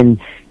taking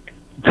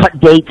cut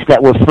dates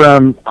that were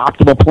from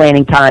optimal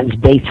planting times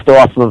based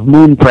off of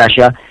moon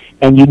pressure,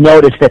 and you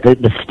notice that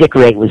the stick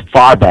rate was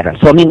far better.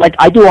 So, I mean, like,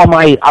 I do all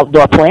my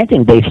outdoor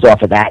planting based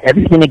off of that.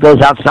 Everything that goes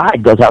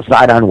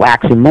outside on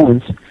wax and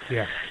moons.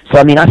 Yeah. So,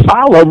 I mean, I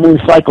follow moon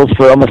cycles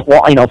for almost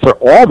all, for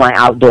all my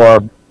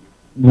outdoor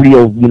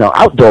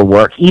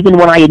work, even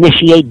when I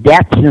initiate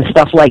depths and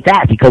stuff like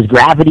that, because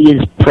gravity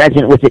is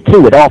present with it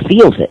too. It all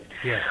feels it.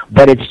 Yeah.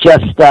 But it's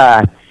just,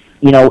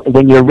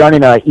 when you're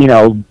running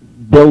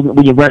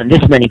when you're running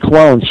this many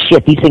clones,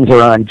 these things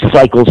are on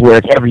cycles where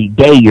it's every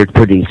day you're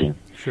producing.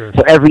 Sure.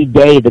 So every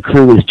day the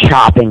crew is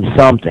chopping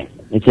something.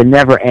 It's a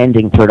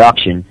never-ending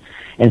production.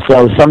 And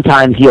so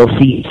sometimes you'll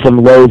see some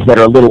loads that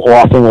are a little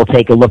off, and we'll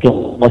take a look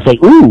and we'll say,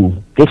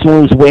 ooh, this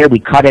one was where we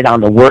cut it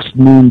on the worst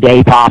moon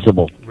day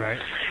possible. Right.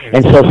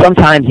 And so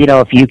sometimes,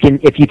 if you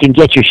can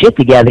get your shit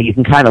together, you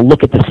can kind of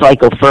look at the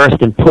cycle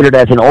first and put it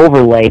as an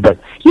overlay. But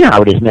you know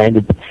how it is,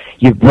 man.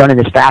 You're running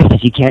as fast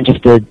as you can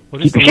just to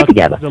keep your shit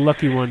together. The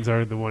lucky ones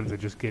are the ones that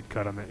just get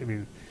cut on that. I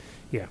mean,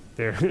 yeah,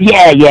 they're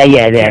yeah.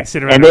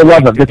 And they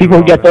love them. The people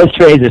who get those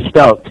trays are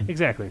stoked.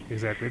 Exactly.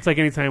 It's like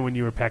any time when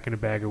you were packing a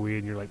bag of weed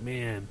and you're like,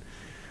 man,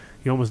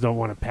 you almost don't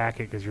want to pack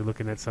it because you're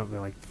looking at something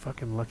like,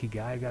 fucking lucky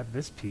guy got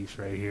this piece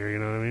right here. You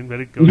know what I mean?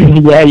 But it goes.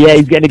 Yeah,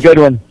 he's getting a good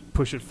one.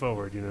 Push it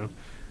forward,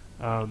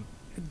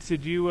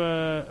 Did you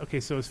okay?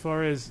 So as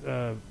far as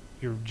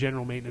your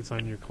general maintenance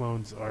on your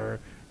clones,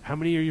 how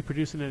many are you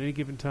producing at any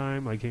given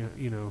time? Like at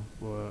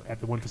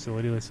the one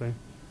facility, let's say.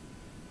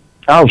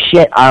 Oh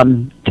shit! I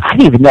don't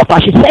even know if I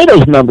should say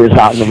those numbers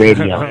out on the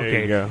radio.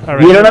 Okay, you go. All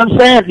right. You know what I'm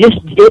saying?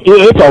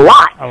 It's a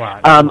lot. A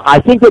lot. I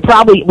think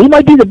we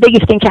might be the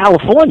biggest in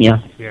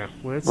California. Yeah.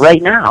 Well,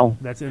 right now.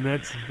 That's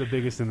the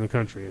biggest in the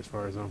country as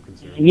far as I'm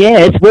concerned.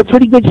 Yeah, we're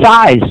pretty good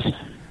size.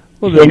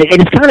 Well, and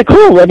it's kind of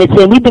cool,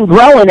 and we've been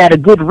growing at a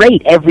good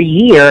rate every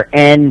year,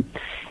 and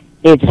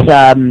it's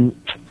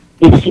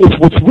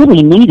what's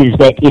really neat is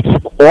that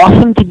it's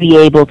awesome to be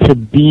able to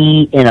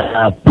be in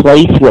a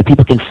place where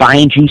people can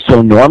find you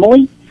so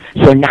normally.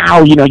 So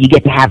now, you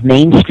get to have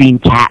mainstream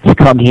cats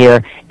come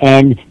here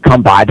and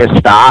come buy their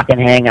stock and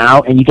hang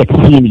out, and you get to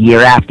see them year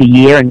after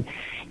year, and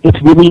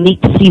it's really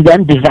neat to see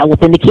them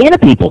develop into canna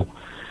people.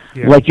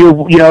 Yeah. Like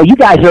you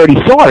guys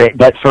already saw it,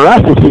 but for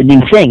us, it's a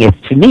new thing.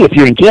 To me, if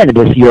you're in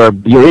cannabis,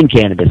 you're in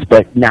cannabis.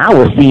 But now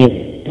we're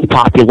seeing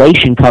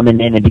population coming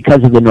in, and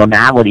because of the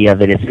normality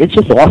of it, it's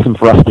just awesome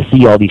for us to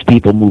see all these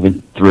people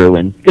moving through,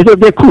 and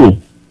they're cool.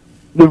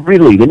 They're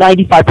really the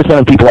 95%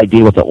 of people I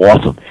deal with are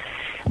awesome.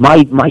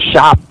 My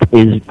shop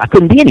I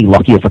couldn't be any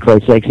luckier, for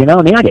Christ's sakes.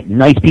 I get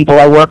nice people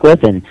I work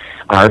with, and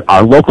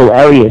our local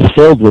area is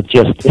filled with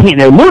just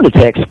they're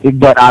lunatics,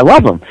 but I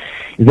love them.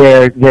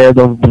 They're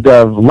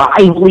the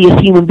liveliest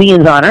human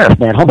beings on earth,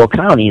 man. Humboldt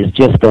County is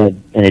just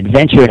an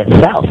adventure in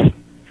itself.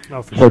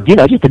 Oh, for so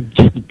sure. Just to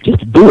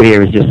do it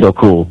here is just so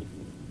cool.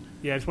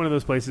 Yeah, it's one of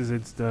those places.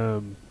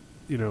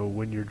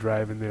 when you're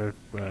driving there,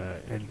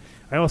 and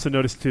I also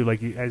noticed too,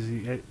 like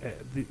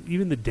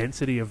even the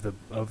density of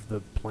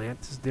the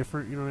plants is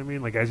different. You know what I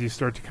mean? Like as you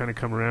start to kind of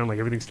come around, like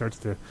everything starts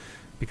to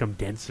become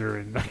denser,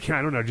 and like,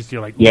 I don't know, just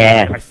you're like,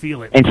 I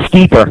feel it, and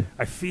steeper.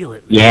 I feel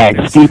it. Yeah,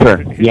 it's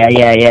steeper. Yeah.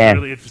 It's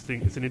really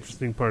interesting. It's an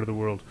interesting part of the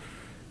world.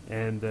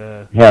 And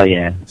hell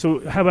yeah. So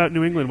how about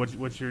New England?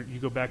 What's your, you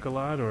go back a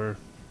lot, or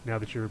now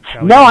that you're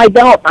No, I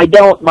don't.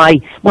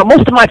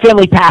 Most of my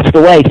family passed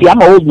away. See,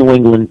 I'm old New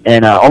England,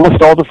 and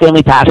almost all the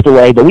family passed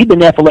away, but we've been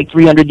there for like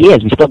 300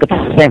 years. We still got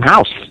the same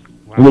house.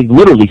 Wow. Like,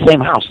 literally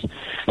same house.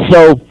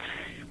 So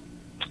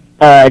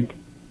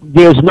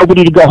there's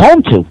nobody to go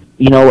home to,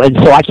 and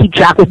so I keep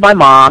track with my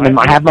mom, and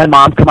I have my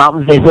mom come out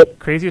and visit.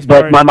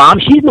 But my mom,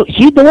 she's New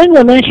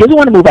England, man. She doesn't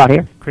want to move out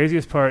here.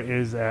 Craziest part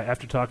is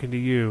after talking to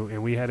you,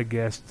 and we had a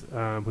guest,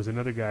 was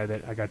another guy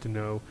that I got to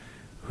know,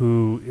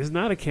 who is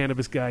not a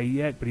cannabis guy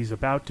yet, but he's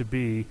about to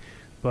be.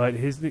 But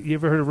you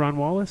ever heard of Ron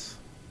Wallace?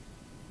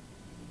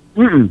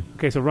 Mm-mm.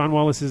 Okay, so Ron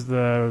Wallace is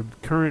the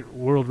current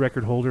world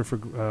record holder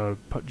for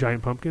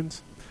giant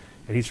pumpkins,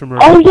 and he's from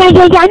Rhode Island. Oh,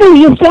 yeah, I know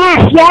you.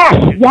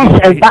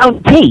 Yes,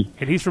 Bound Tea.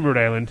 And he's from Rhode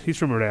Island.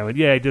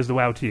 Yeah, he does the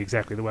Wow Tea,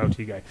 exactly, the Wow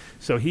Tea guy.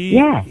 So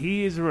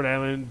he is Rhode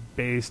Island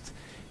based,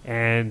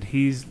 and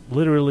he's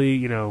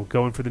literally,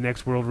 going for the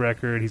next world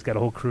record. He's got a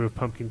whole crew of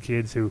pumpkin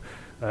kids who,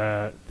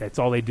 that's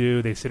all they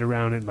do. They sit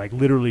around and like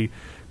literally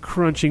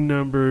crunching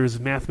numbers,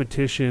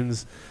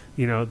 mathematicians.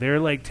 They're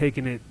like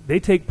they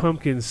take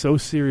pumpkins so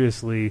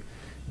seriously,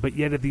 but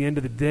yet at the end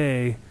of the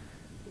day,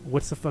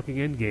 what's the fucking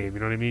end game? You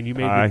know what I mean? You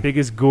made the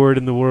biggest gourd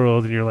in the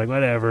world, and you're like,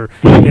 whatever.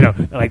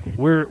 Like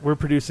we're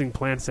producing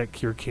plants that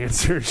cure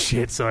cancer and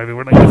shit. So I mean,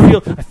 we're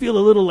like, I feel a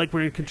little like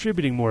we're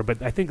contributing more,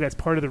 but I think that's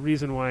part of the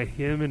reason why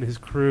him and his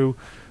crew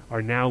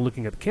are now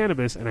looking at the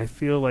cannabis. And I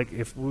feel like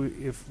if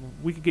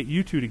we could get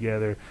you two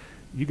together,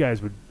 you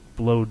guys would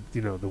blow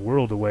the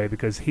world away,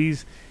 because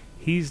he's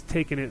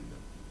taken it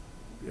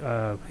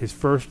his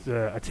first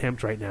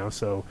attempt right now.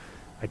 So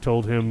I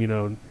told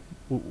him,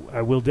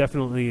 I will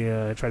definitely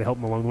try to help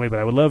him along the way, but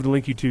I would love to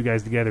link you two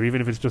guys together,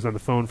 even if it's just on the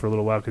phone for a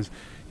little while, because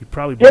you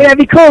probably that'd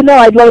be cool. No,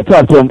 I'd love to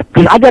talk to him,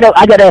 because I got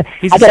a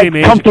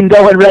pumpkin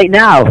going right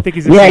now. I think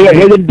he's we're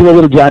gonna do a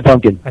little giant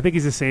pumpkin. I think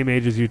he's the same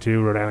age as you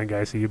two, Rhode Island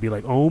guys. So you'd be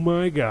like, oh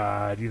my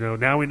god,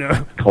 now we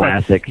know.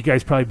 Classic. You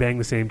guys probably banged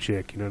the same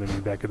chick. You know what I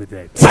mean? Back in the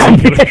day.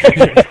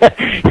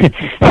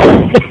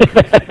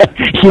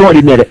 She won't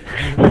admit it.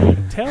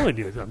 I'm telling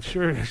you, I'm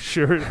sure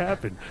it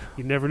happened.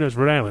 You never know. It's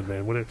Rhode Island,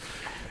 man.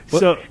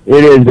 So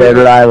it is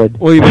Rhode Island.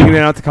 Well, you making it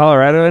out to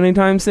Colorado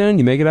anytime soon?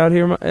 You make it out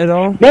here at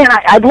all? Man,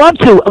 I'd love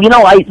to.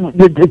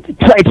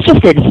 It's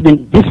just that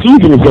this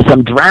season is just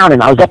I'm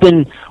drowning. I was up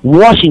in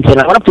Washington.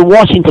 I went up to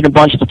Washington a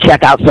bunch to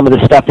check out some of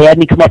the stuff. They had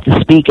me come up to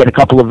speak at a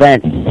couple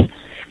events,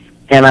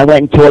 and I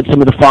went and toured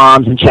some of the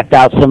farms and checked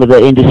out some of the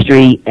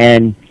industry,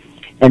 and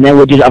then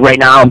we're just right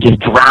now. I'm just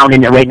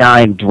drowning. Right now,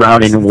 I'm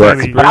drowning in work.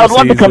 But I would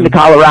love to come to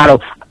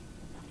Colorado.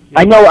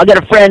 I know I got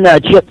a friend,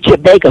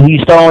 Chip Baker, who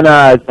used to own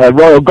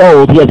Royal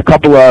Gold. He has a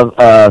couple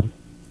of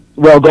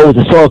Royal Gold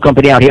is a soil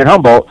company out here in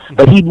Humboldt,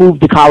 but he moved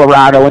to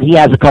Colorado, and he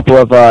has a couple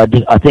of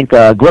I think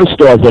grow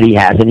stores that he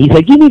has. And he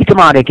said, "You need to come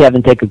out here,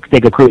 Kevin, take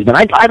a cruise." And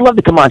I'd love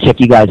to come on and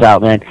check you guys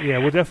out, man. Yeah,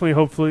 we'll definitely,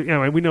 hopefully,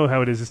 we know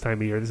how it is this time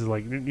of year. This is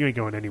like you ain't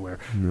going anywhere,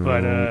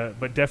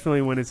 but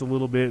definitely when it's a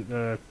little bit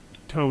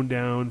toned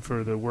down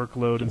for the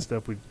workload and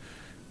stuff, we'd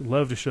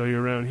love to show you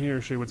around here,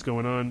 show you what's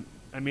going on.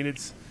 I mean,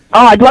 it's.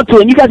 Oh, I'd love to.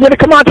 And you guys got to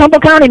come on to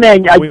Humboldt County,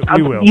 man. We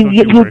will.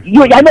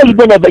 I know you've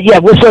been there, but yeah,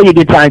 we'll show you a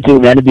good time too,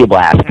 man. It'd be a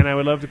blast. And I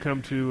would love to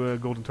come to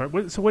Golden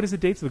Tarp. So what is the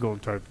dates of the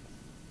Golden Tarp?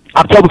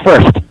 October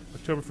 1st.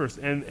 October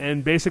 1st.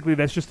 And basically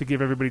that's just to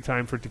give everybody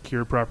time for it to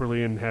cure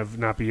properly and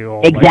not be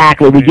all...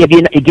 Exactly. We give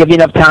you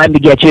enough time to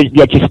get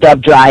your stuff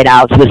dried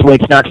out, so this way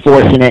it's not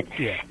forcing it.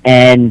 Yeah.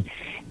 And...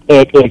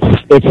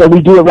 It's so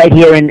we do it right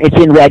here, and it's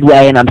in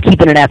Redway, and I'm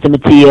keeping it at the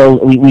Mateo.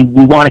 We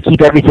want to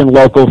keep everything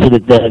local so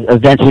that the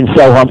events in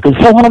Soham, because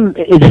Soham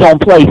is its own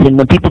place, and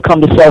when people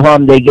come to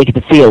Soham, they get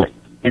to feel it.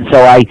 And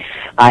so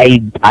I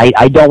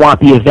don't want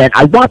the event.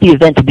 I want the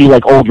event to be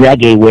like old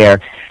reggae, where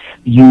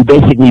you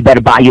basically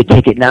better buy your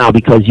ticket now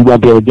because you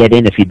won't be able to get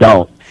in if you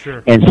don't.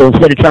 Sure. And so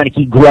instead of trying to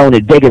keep growing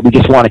it bigger, we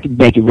just want to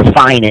make it,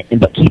 refine it,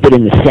 but keep it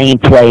in the same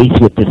place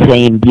with the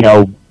same,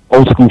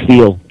 old school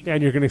feel. Yeah,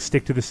 and you're going to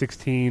stick to the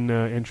 16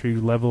 entry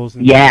levels.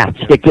 And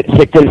stick to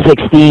the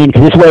 16,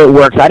 because this way it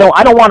works. I don't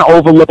want to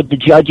overlook the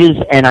judges,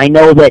 and I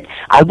know that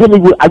I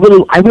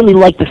really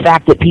like the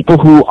fact that people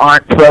who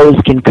aren't pros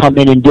can come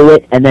in and do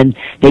it, and then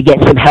they get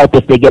some help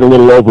if they get a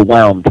little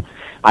overwhelmed.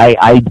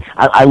 I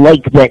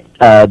like that.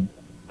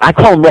 I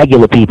call them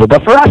regular people,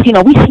 but for us, we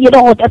see it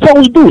all. That's all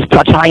we do is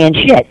touch high-end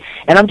shit.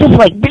 And I'm just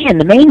like, man,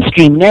 the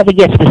mainstream never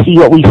gets to see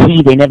what we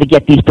see. They never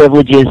get these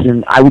privileges,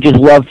 and I would just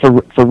love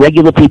for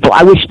regular people.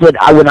 I wish that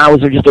when I was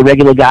just a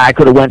regular guy, I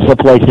could have went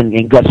someplace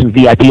and got some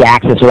VIP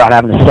access without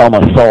having to sell my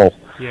soul.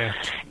 Yeah.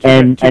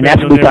 And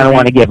that's what we kind of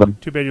want to give them.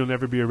 Too bad you'll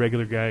never be a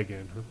regular guy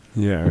again, huh?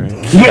 Yeah, right.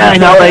 Yeah, I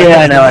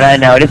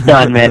know it. It's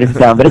done, man. It's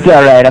done, but it's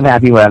all right. I'm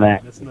happy where I'm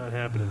at. That's not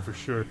happening for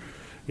sure.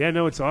 Yeah,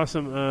 no, it's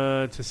awesome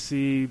to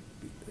see.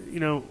 You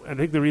know, I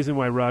think the reason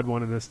why Rod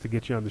wanted us to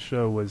get you on the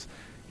show was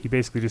he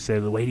basically just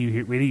said, wait till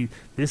you hear,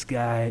 this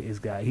guy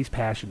he's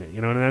passionate,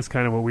 you know, and that's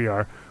kind of what we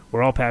are.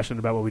 We're all passionate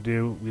about what we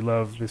do. We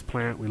love this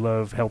plant. We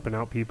love helping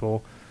out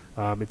people.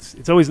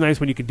 It's always nice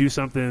when you can do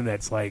something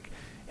that's like,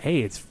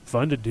 hey, it's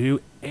fun to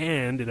do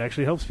and it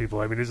actually helps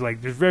people. I mean,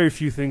 there's very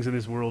few things in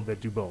this world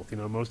that do both. You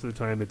know, most of the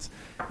time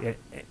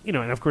you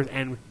know, and of course,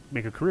 and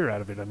make a career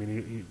out of it. I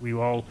mean, we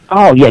all.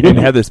 Oh yeah,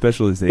 didn't have the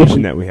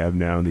specialization that we have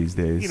now these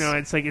days. You know,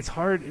 it's like it's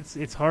hard.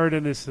 It's hard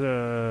in this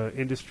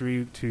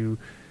industry to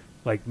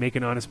like make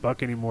an honest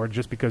buck anymore,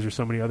 just because there's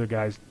so many other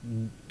guys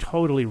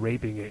totally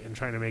raping it and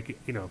trying to make it.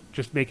 You know,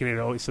 just making it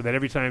always so that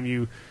every time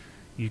you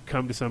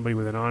come to somebody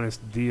with an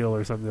honest deal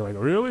or something, they're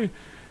like, really?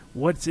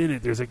 What's in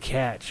it? There's a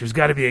catch. There's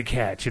got to be a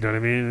catch. You know what I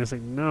mean? And it's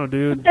like, no,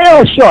 dude.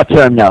 No, short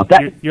term, no.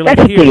 You're that's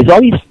like, the thing. Is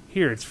always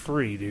here. It's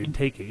free, dude.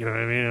 Take it. You know what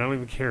I mean? I don't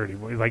even care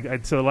anymore.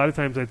 Like, so a lot of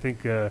times I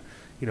think, you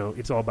know,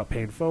 it's all about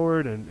paying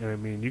forward. And I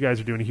mean, you guys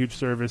are doing a huge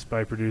service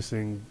by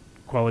producing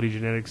quality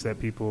genetics that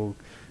people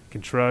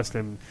can trust.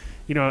 And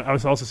you know, I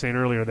was also saying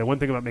earlier that one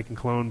thing about making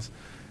clones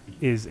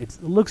is it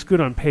looks good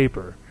on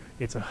paper.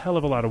 It's a hell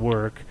of a lot of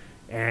work.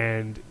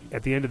 And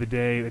at the end of the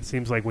day, it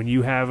seems like when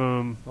you have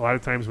them, a lot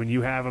of times when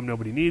you have them,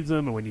 nobody needs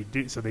them, and when you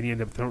do, so then you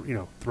end up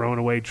throwing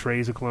away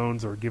trays of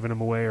clones or giving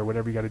them away or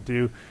whatever you got to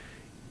do.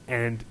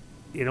 And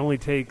it only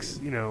takes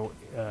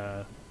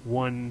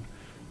one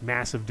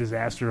massive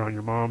disaster on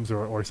your mom's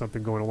or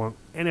something going along,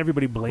 and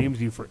everybody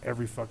blames you for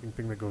every fucking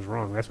thing that goes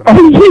wrong. That's what.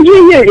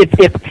 Yeah.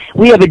 If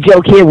we have a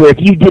joke here where if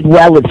you did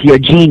well, it's your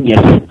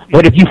genius,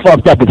 but if you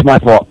fucked up, it's my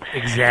fault.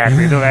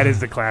 Exactly. No, that is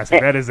the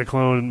classic. That is the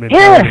clone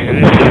mentality.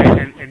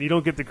 Yeah. And you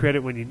don't get the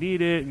credit when you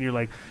need it, and you're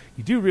like,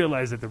 you do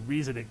realize that the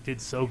reason it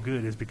did so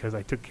good is because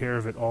I took care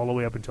of it all the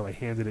way up until I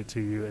handed it to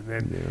you, and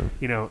then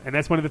you know, and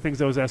that's one of the things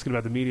I was asking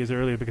about the medias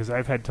earlier, because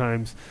I've had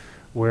times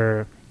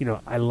where, you know,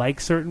 I like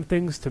certain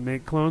things to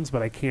make clones,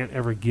 but I can't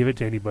ever give it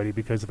to anybody,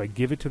 because if I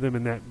give it to them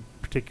in that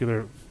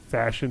particular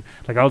fashion,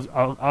 like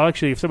I'll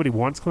actually, if somebody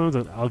wants clones,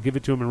 I'll give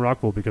it to them in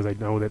Rockwool, because I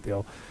know that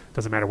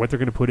doesn't matter what they're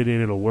going to put it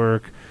in, it'll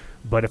work.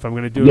 But if I'm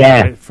going to do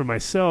it for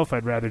myself,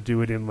 I'd rather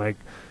do it in like,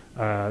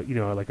 you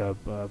know, like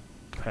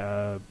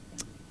a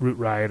Root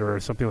Riot or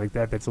something like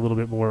that that's a little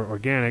bit more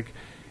organic.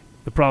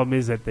 The problem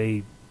is that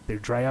they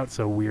dry out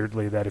so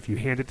weirdly that if you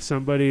hand it to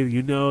somebody,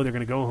 you know they're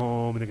going to go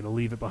home and they're going to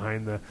leave it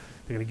behind they're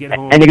going to get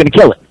home. And they're going to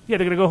kill it. Yeah,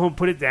 they're going to go home,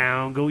 put it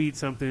down, go eat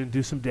something,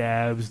 do some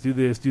dabs, do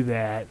this, do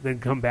that, then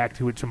come back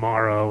to it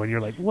tomorrow, and you're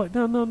like, what?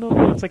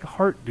 No. It's like a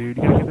heart, dude.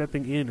 You got to get that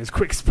thing in as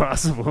quick as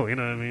possible. You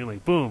know what I mean?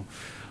 Like, boom,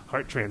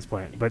 heart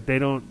transplant. But they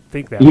don't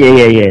think that.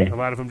 Yeah. A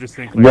lot of them just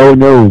think, like,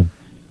 no.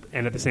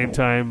 And at the same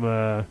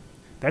time,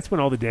 that's when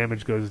all the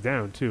damage goes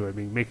down, too. I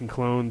mean, making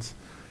clones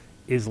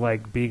is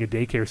like being a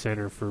daycare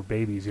center for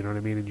babies, you know what I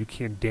mean? And you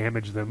can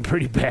damage them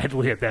pretty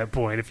badly at that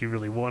point if you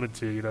really wanted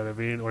to, you know what I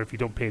mean? Or if you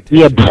don't pay attention.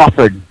 Yeah,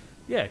 buffered.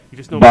 Yeah, you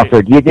just don't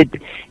buffered.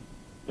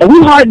 And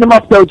we harden them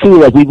up though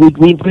too. Like we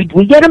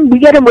get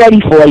them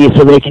ready for you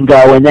so they can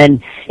go. And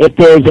then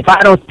if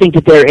I don't think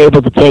that they're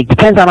able to take,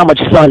 depends on how much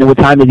sun and what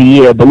time of the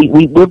year. But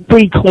we're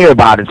pretty clear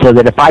about it, so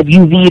that if I've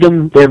UV'd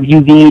them, they're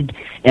UV'd.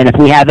 And if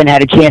we haven't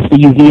had a chance to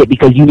UV it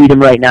because you need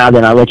them right now,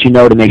 then I'll let you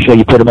know to make sure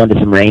you put them under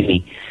some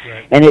rainy.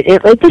 Right. And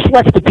it just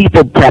lets the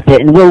people prep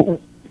it, and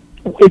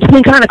it's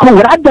been kind of cool.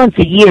 What I've done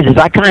for years is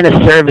I kind of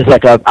serve as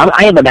like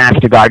I am a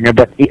master gardener,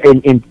 but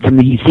from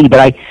the UC, but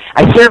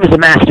I serve as a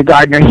master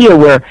gardener here,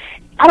 where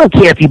I don't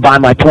care if you buy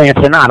my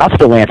plants or not. I'll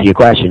still answer your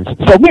questions.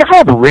 So we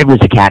have rivers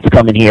of cats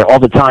coming here all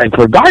the time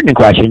for gardening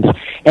questions,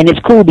 and it's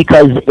cool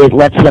because it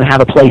lets them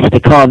have a place to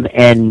come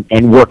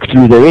and work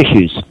through their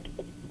issues.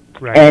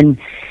 Right. And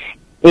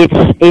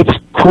it's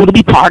cool to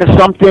be part of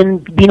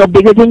something, you know,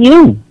 bigger than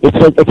you.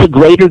 It's a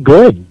greater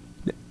good.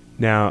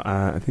 Now,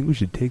 I think we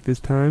should take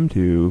this time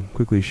to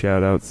quickly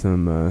shout out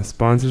some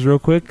sponsors real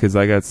quick, because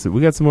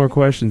we got some more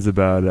questions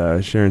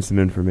about sharing some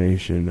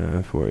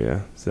information for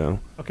you. So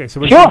okay, so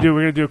we're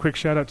gonna do a quick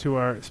shout out to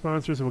our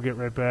sponsors, and we'll get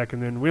right back.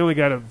 And then we only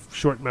got a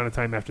short amount of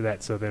time after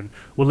that, so then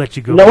we'll let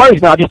you go. No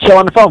worries, man. I'll just chill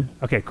on the phone.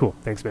 Okay, cool.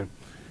 Thanks, man.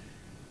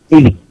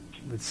 Easy.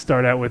 Let's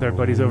start out with our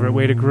buddies over at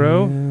Way to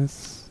Grow,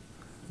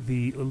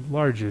 the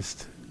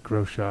largest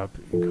grow shop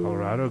in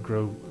Colorado,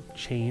 grow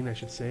chain, I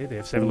should say. They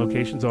have 7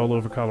 locations all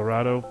over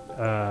Colorado.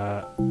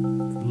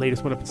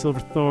 Latest one up in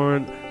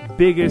Silverthorne.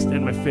 Biggest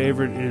and my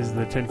favorite is the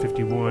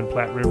 1051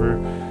 Platte River,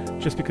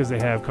 just because they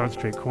have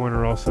concentrate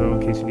corner also,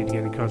 in case you need to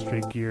get any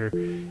concentrate gear,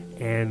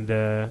 and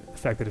the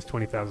fact that it's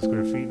 20,000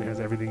 square feet and has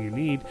everything you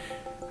need.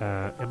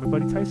 And my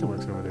buddy Tyson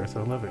works over there,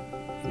 so I love it.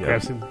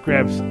 Yep.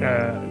 Grabs.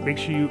 Make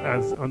sure you,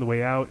 on the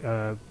way out,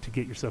 to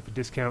get yourself a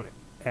discount,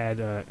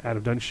 add Out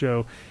of Dunn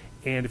Show.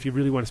 And if you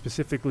really want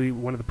specifically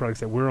one of the products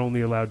that we're only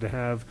allowed to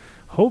have,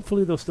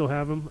 hopefully they'll still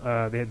have them.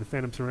 They had the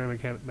Phantom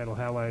Ceramic Metal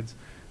Halides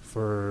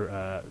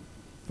for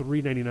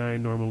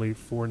 $3.99, normally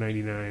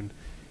 $4.99,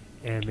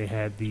 and they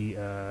had the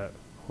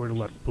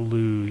Hortolux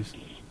Blues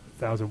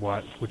 1,000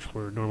 watt, which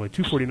were normally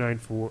 $239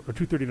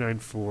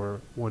 for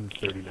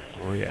 $139.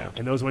 Oh yeah.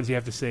 And those ones you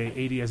have to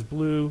say ADS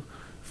blue,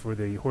 for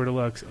the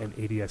Hortilux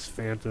and ADS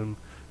Phantom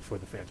for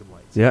the Phantom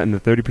Lights. Yeah, and the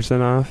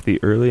 30% off the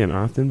early and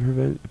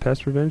often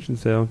pest prevention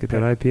sale. Get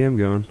that IPM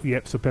going.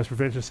 Yep, so pest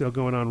prevention sale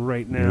going on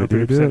right now.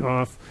 Do 30% it.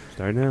 off.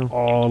 Start now.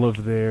 All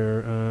of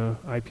their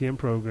IPM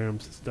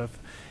programs and stuff.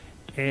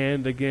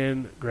 And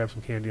again, grab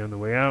some candy on the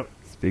way out.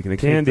 Speaking of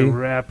Take candy. the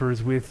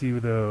wrappers with you,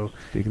 though.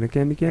 Speaking of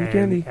candy.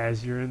 And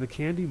as you're in the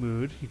candy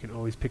mood, you can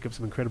always pick up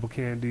some incredible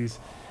candies.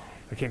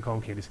 I can't call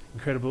them candies.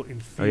 Incredible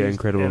infused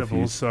Incredible edibles.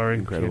 infused Sorry.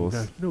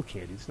 Incredibles. No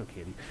candies. No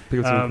candy. Pick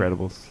up some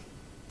Incredibles.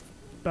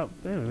 About,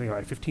 I don't know,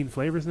 like 15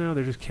 flavors now.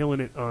 They're just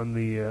killing it on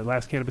the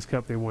last Cannabis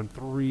Cup. They won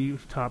 3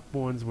 top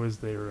ones. Was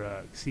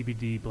their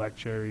CBD Black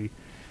Cherry,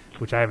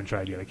 which I haven't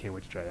tried yet. I can't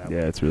wait to try that one.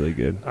 Yeah, it's really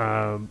good.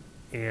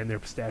 And their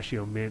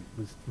Pistachio Mint,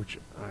 which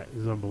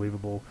is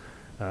unbelievable.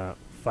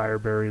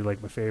 Fireberry,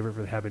 like my favorite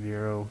for the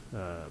habanero.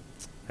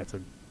 That's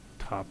a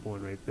top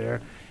one right there.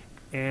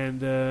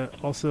 And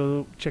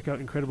also check out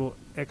Incredible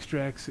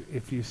Extracts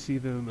if you see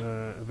them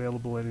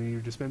available at any of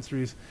your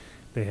dispensaries.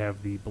 They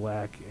have the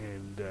black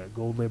and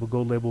gold label.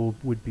 Gold label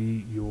would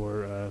be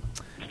your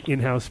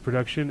in-house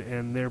production,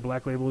 and their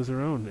black label is their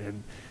own.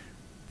 And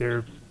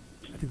I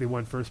think they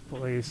won first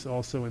place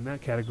also in that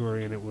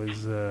category, and it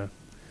was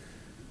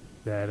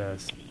that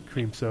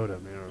cream soda,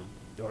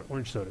 or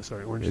orange soda.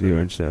 Sorry, orange soda. The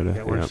orange soda.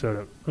 Yeah, orange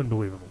soda.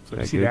 Unbelievable. So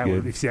if you see Good, that good. one,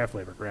 if you see that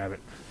flavor, grab it.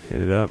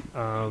 Hit it up.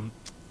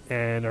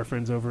 And our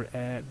friends over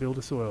at Build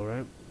a Soil,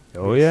 right?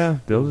 Oh, yeah.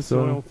 Build a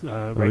soil.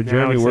 Right now,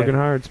 Jeremy, it's working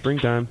hard.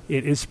 Springtime.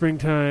 It is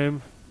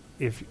springtime.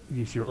 If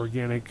your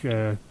organic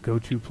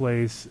go-to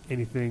place,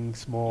 anything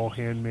small,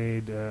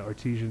 handmade,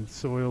 artesian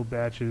soil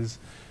batches,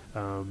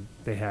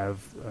 they have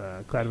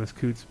Cladamus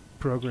Coots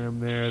program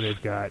there.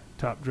 They've got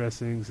top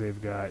dressings.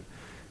 They've got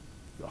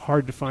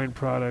hard-to-find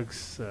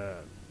products.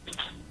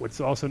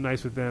 What's also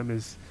nice with them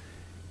is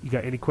you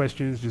got any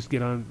questions, just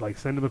get on,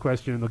 send them a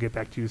question, and they'll get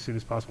back to you as soon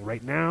as possible.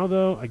 Right now,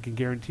 though, I can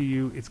guarantee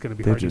you it's going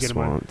to be hard to get them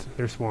on.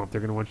 They're swamped.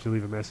 They're going to want you to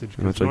leave a message.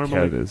 Much like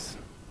Kev is.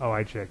 Oh,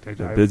 I checked.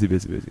 Busy.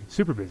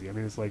 Super busy. I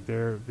mean, it's like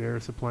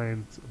they're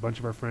supplying a bunch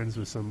of our friends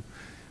with some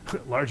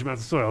large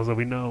amounts of soil, so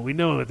we know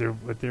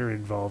what they're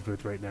involved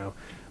with right now.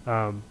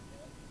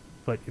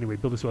 But anyway,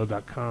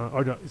 buildasoil.com,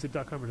 or is it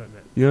 .com or .net?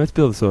 It's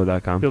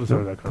buildasoil.com.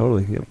 Buildasoil.com.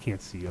 Totally. Yep. I can't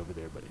see over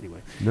there, but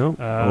anyway. No.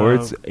 Or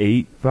it's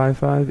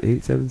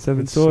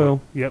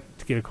 855-877-soil. Yep.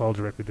 To get a call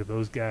directly to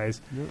those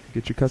guys. Yep.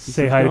 Get your custom.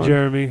 Say hi to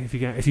Jeremy if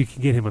you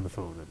can get him on the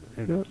phone.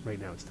 Yep.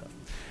 Right now it's tough.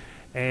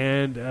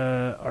 And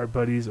our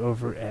buddies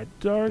over at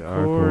Dark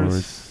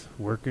Horse.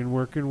 Working.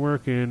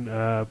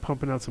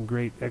 Pumping out some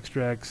great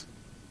extracts.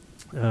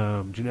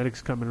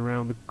 Genetics coming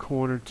around the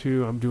corner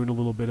too. I'm doing a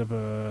little bit of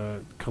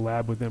a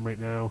collab with them right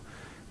now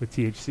with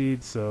TH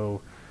Seeds,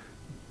 so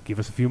give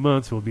us a few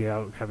months. We'll be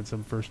out having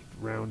some first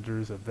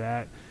rounders of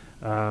that.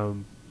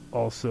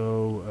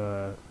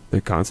 Also,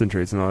 their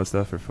concentrates and all that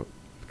stuff are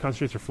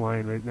concentrates are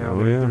flying right now.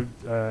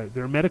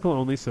 They're medical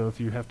only, so if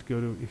you have to go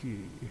to if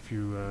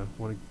you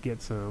want to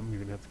get some,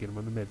 you're gonna have to get them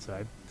on the med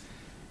side.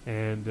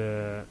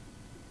 And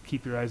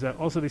keep your eyes out.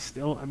 Also, they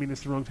still,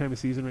 it's the wrong time of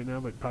season right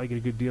now, but probably get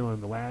a good deal on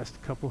the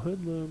last couple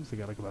hoodlums. They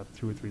got about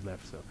 2 or 3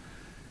 left, so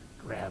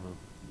grab them,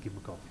 give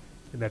them a call.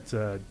 And that's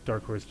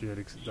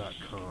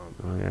darkhorsegenetics.com.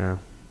 Oh, yeah.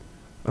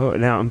 Oh,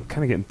 now I'm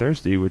kind of getting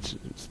thirsty, which,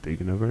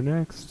 speaking of our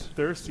next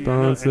thirsty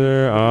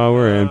sponsor,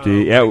 we're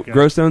empty. Yeah,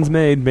 Growstone's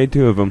made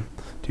 2 of them.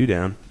 2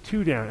 down.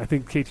 2 down. I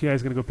think KTI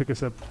is going to go pick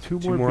us up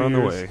 2 more more on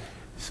the way.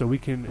 So we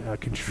can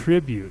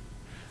contribute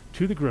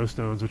to the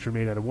Growstones, which are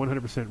made out of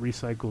 100%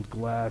 recycled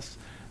glass.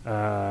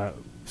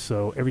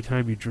 So every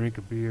time you drink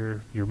a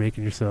beer, you're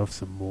making yourself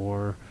some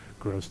more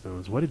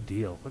Growstones. What a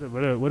deal!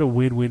 What a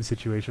win-win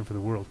situation for the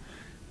world.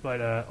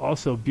 But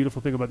also,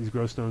 beautiful thing about these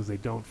Growstones, they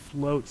don't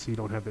float, so you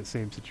don't have that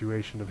same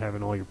situation of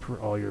having all your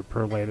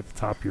perlite at the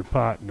top of your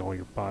pot and all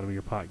your bottom of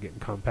your pot getting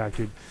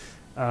compacted.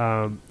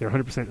 They're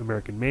 100%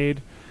 American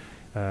made.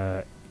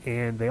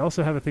 And they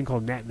also have a thing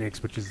called Nat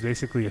Nix, which is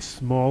basically a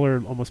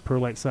smaller, almost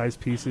perlite-sized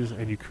pieces,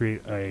 and you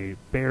create a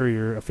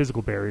barrier, a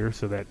physical barrier,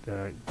 so that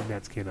the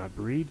gnats cannot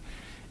breed.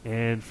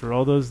 And for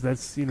all those,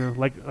 that's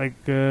like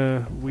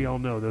we all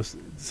know, those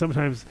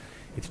sometimes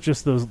it's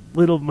just those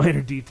little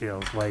minor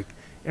details, like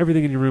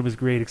everything in your room is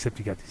great except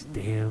you got these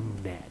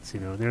damn gnats.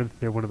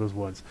 They're one of those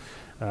ones.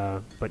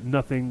 But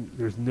nothing.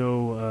 There's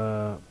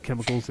no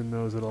chemicals in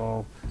those at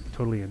all.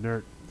 Totally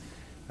inert.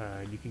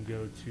 You can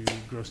go to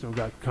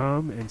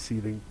growstone.com and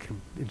see the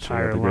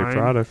entire line. Great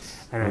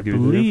products. And I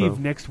believe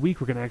next week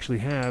we're going to actually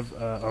have,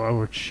 or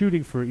we're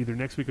shooting for either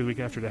next week or the week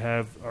after to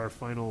have our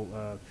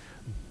final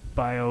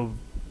bio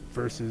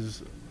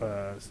versus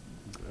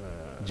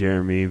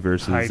Jeremy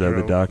versus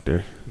Hydro. the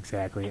doctor.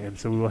 Exactly. And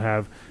so we will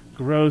have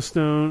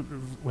Growstone.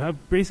 We're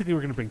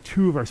going to bring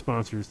 2 of our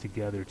sponsors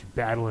together to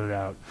battle it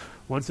out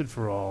once and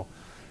for all.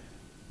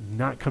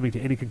 Not coming to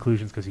any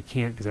conclusions because you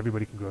can't, because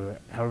everybody can grow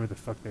however the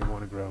fuck they want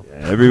to grow.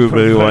 Yeah,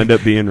 everybody will end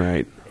up being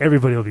right.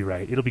 Everybody will be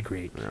right. It'll be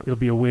great. Yeah. It'll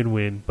be a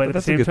win-win. But at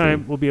the same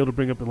time, we'll be able to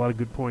bring up a lot of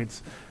good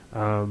points,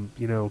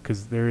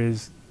 because there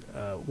is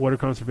Water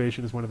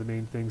conservation is one of the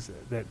main things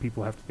that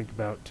people have to think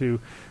about too.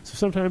 So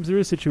sometimes there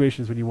is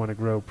situations when you want to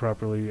grow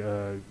properly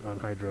on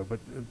hydro, but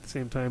at the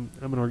same time,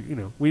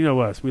 we know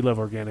us. We love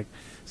organic,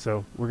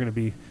 so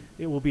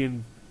it will be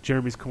in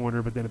Jeremy's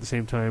corner. But then at the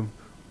same time,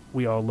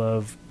 we all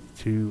love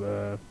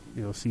to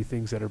see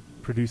things that are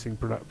producing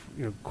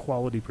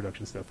quality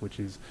production stuff, which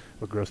is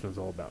what Grossman's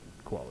all about,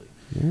 quality.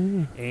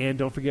 Yeah. And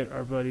don't forget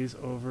our buddies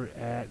over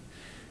at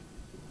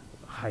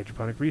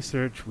Hydroponic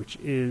Research, which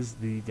is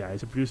the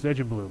guys who produce Veg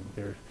and Bloom.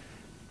 They're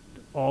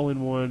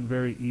all-in-one,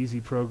 very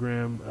easy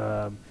program.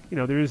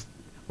 There is,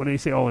 when I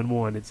say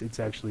all-in-one, it's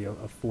actually a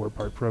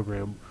 4-part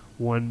program.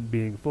 One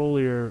being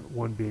foliar,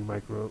 one being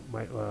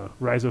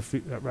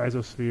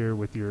rhizosphere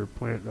with your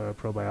plant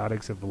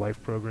probiotics of the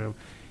Life program,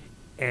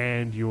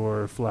 and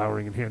your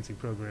flowering enhancing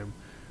program,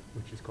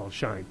 which is called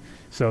Shine.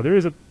 So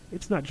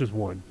it's not just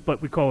one,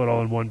 but we call it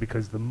all-in-one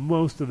because the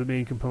most of the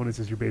main components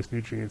is your base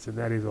nutrients, and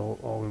that is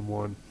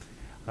all-in-one.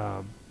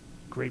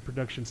 Great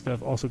production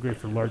stuff, also great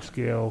for large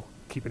scale,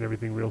 keeping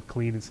everything real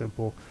clean and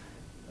simple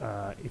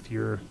if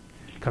you're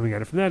coming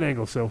at it from that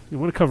angle. So you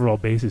want to cover all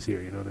bases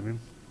here, you know what I mean?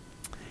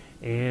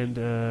 And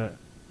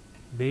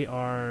they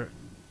are,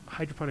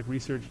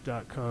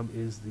 hydroponicresearch.com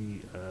is the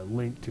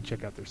link to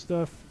check out their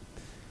stuff.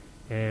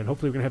 And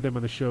hopefully we're going to have them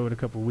on the show in a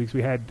couple of weeks.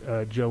 We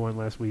had Joe on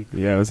last week.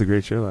 Yeah, it was a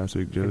great show last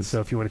week, Joe. So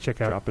if you want to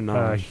check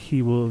out,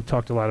 he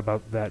talked a lot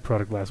about that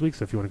product last week.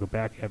 So if you want to go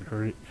back, haven't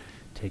heard it,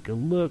 take a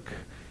look.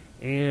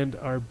 And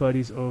our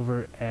buddies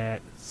over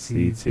at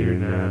Seeds Here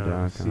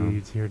Now.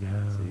 Seeds Here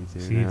Now.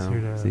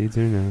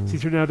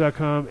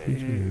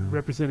 SeedsHereNow.com,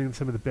 representing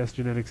some of the best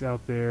genetics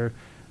out there.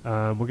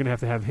 We're going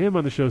to have him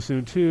on the show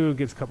soon too.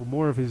 Gets a couple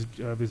more of his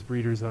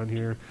breeders on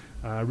here.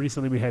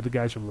 Recently, we had the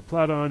guys from La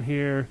Plata on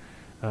here.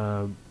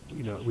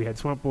 We had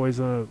Swamp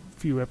Boys a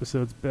few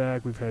episodes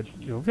back. We've had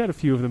a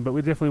few of them, but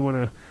we definitely want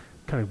to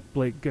kind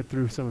of get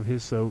through some of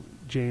his. So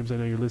James, I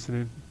know you're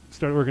listening.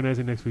 Start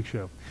organizing next week's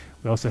show.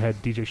 We also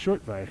had DJ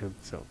Short via him.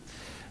 So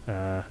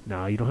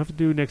you don't have to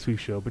do next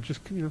week's show, but just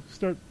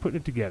start putting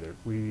it together.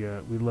 We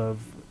love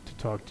to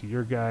talk to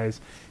your guys.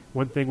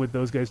 One thing with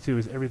those guys too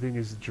is everything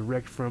is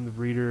direct from the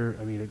breeder.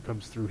 I mean, it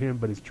comes through him,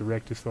 but it's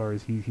direct as far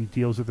as he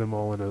deals with them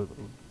all on a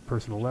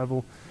personal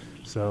level.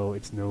 So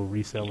it's no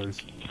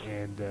resellers.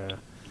 And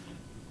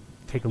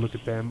take a look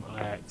at them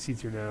at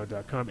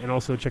seedsherenow.com, and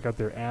also check out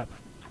their app,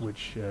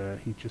 which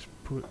he just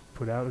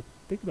put out, I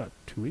think, about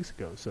 2 weeks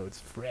ago. So it's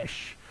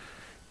fresh.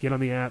 Get on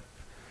the app,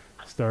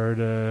 start,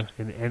 and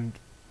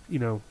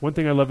one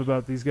thing I love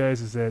about these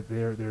guys is that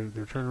their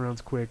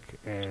turnaround's quick,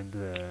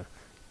 and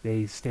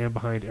they stand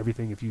behind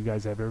everything. If you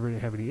guys ever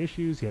have any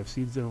issues, you have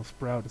seeds that'll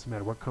sprout, doesn't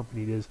matter what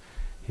company it is,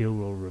 he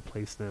will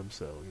replace them.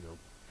 So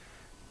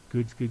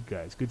good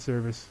guys, good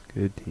service,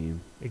 good team,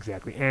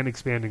 exactly, and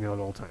expanding at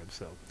all times.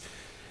 So.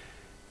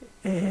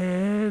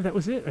 And that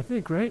was it, I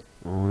think, right?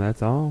 Oh,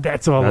 that's all.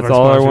 That's all. That's of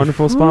all our our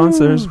wonderful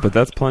sponsors, but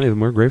that's plenty of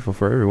them. We're grateful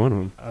for every one of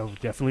them. Oh,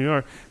 definitely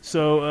are.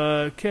 So,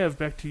 Kev,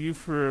 back to you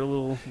for a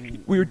little.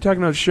 We were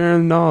talking about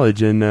sharing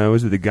knowledge, and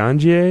was it the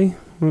Ganjier?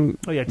 Oh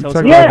yeah, tell us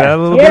about that a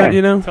little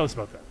bit. Tell us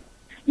about that.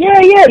 Yeah,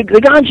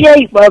 the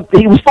Ganjier.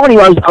 It was funny.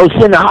 I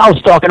was in the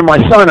house talking to my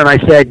son, and I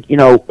said,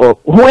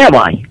 who am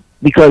I?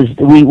 Because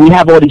we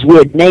have all these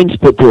weird names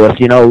put to us,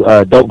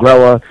 Dope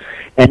Grower.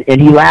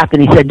 And he laughed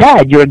and he said,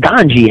 Dad, you're a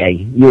ganjier.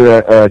 You're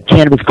a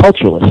cannabis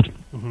culturalist.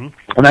 Mm-hmm.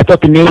 And I thought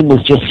the name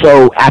was just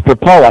so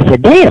apropos. I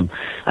said, damn.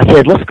 I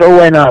said, let's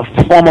go and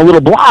form a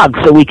little blog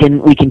so we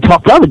can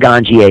talk to other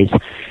ganjiers.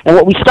 And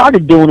what we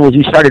started doing was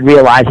we started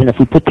realizing if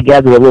we put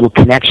together a little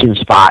connection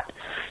spot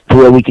to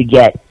where we could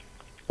get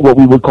what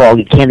we would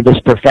call cannabis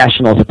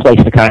professionals, a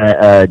place to kind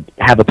of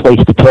have a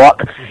place to talk,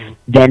 mm-hmm.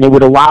 then it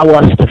would allow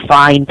us to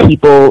find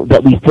people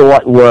that we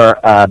thought were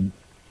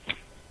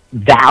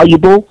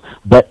valuable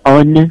but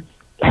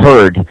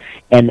unheard,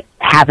 and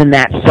having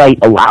that site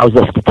allows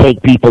us to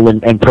take people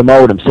and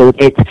promote them. So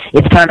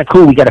it's kind of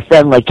cool. We got a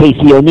friend like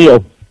Casey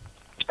O'Neill,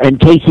 and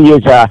Casey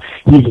is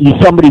he's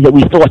somebody that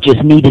we thought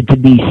just needed to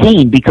be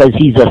seen because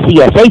he's a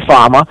CSA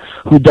farmer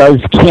who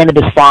does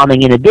cannabis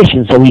farming in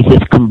addition. So he's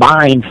this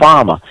combined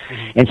farmer,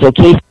 mm-hmm. and so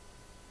Casey.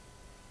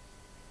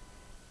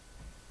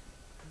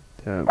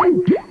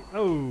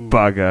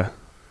 Bugger.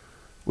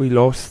 We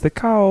lost the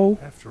call.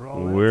 After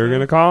all, we're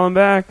going to call him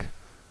back.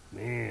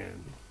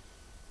 Man.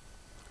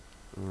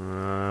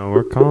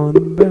 We're calling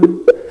him back.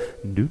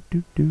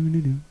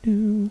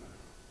 Do.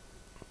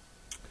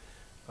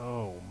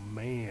 Oh,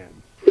 man.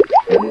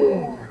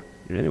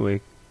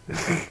 Anyway.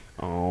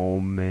 Oh,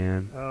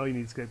 man. Oh, you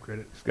need Skype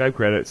credit. Skype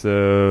credit,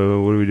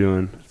 so what are we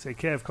doing? Say,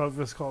 Kev,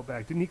 call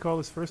back. Didn't he call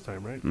us first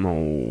time, right?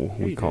 No,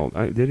 we called.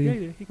 Did he?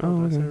 Yeah, he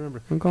called us, I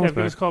remember. Kev, give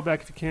us a call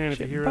back if you can, if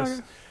you hear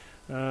us.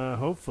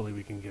 Hopefully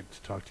we can get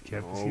to talk to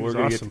Kev. We're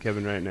going to get to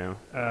Kevin right now.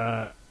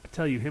 I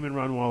tell you, him and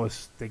Ron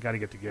Wallace, they got to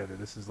get together.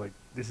 This is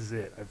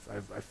it.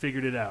 I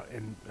figured it out,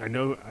 and I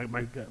know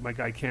my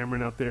guy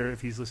Cameron out there,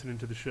 if he's listening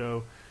to the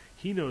show,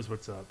 he knows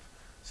what's up.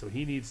 So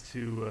he needs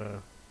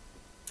to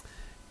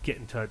get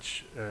in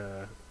touch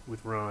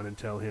with Ron and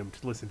tell him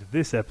to listen to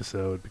this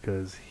episode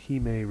because he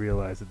may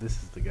realize that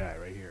this is the guy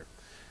right here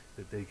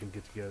that they can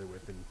get together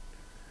with and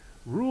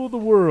rule the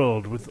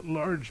world with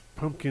large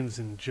pumpkins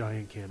and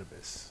giant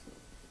cannabis.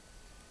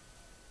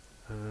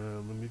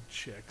 Let me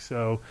check.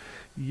 So,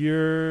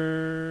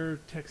 you're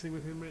texting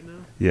with him right now?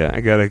 Yeah, I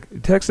got a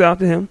text out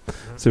to him.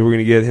 So we're going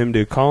to get him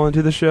to call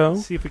into the show.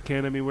 See if we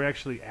can. I mean, we're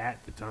actually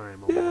at the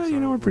time.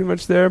 Yeah, we're pretty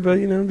much there, but,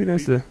 it'd be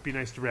nice to... Be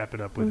nice to wrap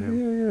it up with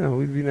him. Yeah,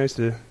 it'd be nice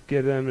to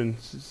get him and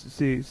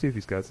see if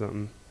he's got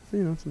something.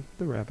 The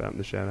wrap out and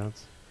the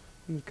shout-outs.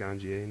 And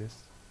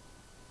Ganji-ness.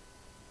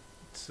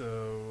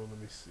 So, let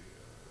me see.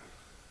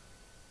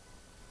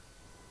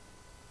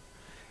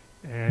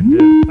 And,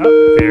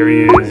 there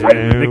he is, right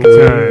in the nick of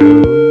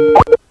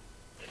time.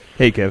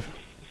 Hey, Kev.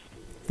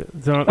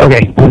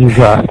 Okay, this is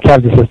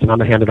Kev's assistant. I'm going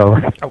to hand it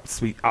over. Oh,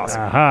 sweet.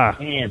 Awesome. Aha.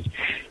 Man.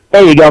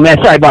 There you go,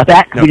 man. Sorry about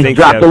that. No, we just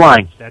dropped the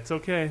line. That's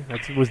okay.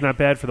 That was not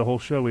bad for the whole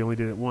show. We only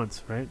did it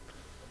once, right?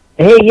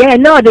 Hey, yeah,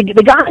 no, the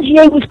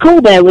Ganjier was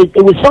cool, man.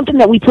 It was something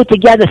that we put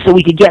together so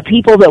we could get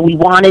people that we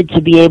wanted to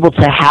be able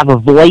to have a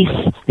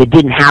voice that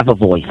didn't have a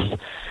voice.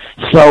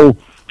 So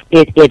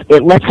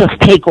it lets us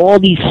take all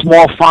these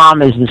small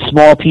farmers and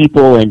small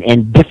people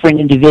and different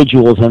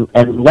individuals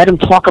and let them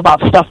talk about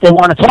stuff they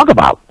want to talk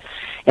about.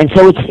 And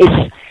so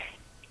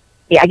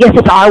I guess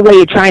it's our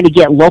way of trying to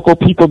get local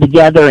people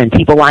together and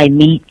people I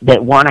meet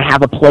that want to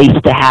have a place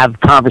to have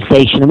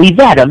conversation. And we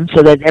vet them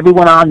so that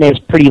everyone on there is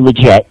pretty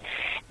legit.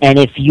 And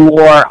if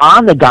you're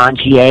on the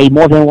Ganjier,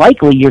 more than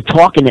likely you're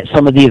talking at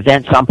some of the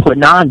events I'm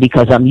putting on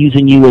because I'm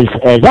using you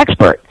as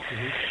expert.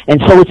 And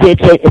so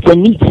it's a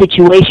neat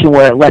situation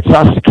where it lets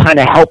us kind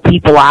of help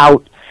people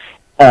out,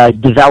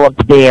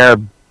 develop their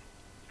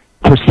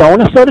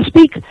persona, so to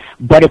speak.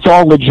 But it's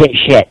all legit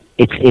shit.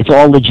 It's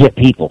all legit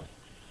people.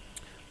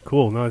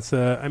 Cool. No,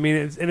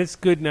 it's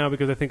good now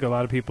because I think a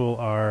lot of people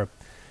are.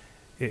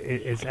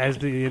 It's as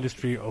the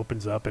industry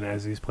opens up and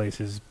as these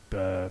places,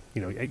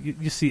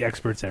 you see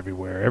experts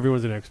everywhere.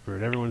 Everyone's an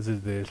expert. Everyone's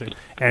this,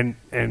 and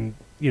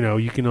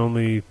you can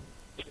only.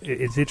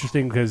 It's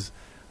interesting because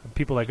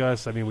people like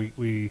us, I mean,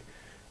 we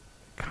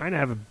kind of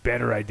have a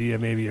better idea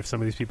maybe if some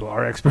of these people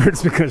are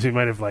experts because we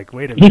might have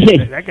wait a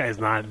minute, that guy's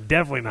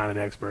definitely not an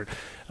expert.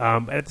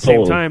 At the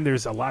same time,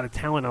 there's a lot of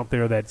talent out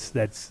there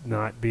that's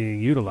not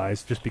being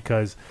utilized just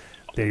because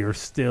they are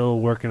still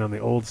working on the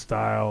old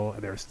style.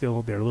 They're a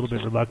little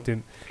bit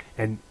reluctant,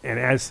 and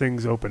as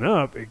things open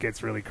up, it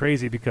gets really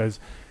crazy because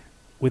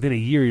within a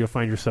year you'll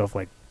find yourself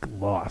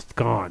lost,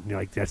 gone.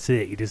 You're that's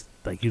it. You just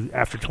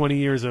after 20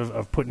 years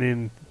of putting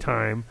in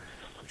time.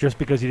 Just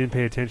because you didn't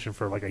pay attention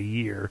for a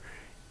year,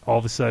 all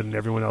of a sudden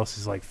everyone else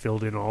is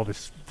filled in all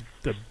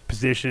the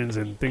positions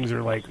and things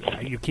are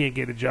you can't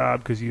get a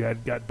job because you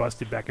got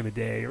busted back in the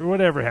day or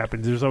whatever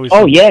happens. There's always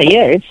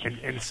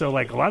and so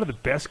a lot of the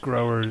best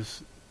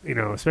growers,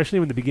 especially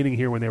in the beginning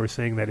here when they were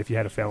saying that if you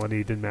had a felony,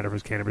 it didn't matter if it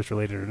was cannabis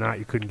related or not,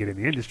 you couldn't get in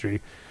the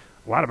industry.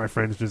 A lot of my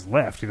friends just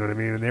left, you know what I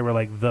mean? And they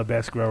were the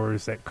best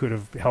growers that could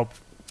have helped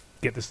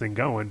get this thing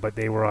going, but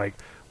they were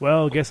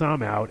well, guess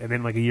I'm out. And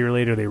then a year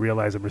later they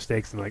realize their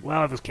mistakes and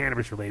well, if it's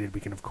cannabis related, we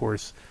can of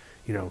course,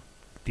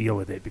 deal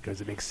with it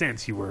because it makes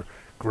sense. You were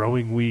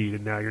growing weed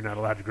and now you're not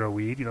allowed to grow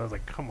weed. I was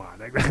come on.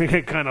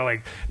 Kind of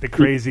the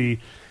crazy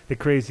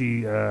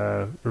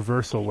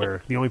reversal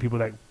where the only people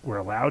that were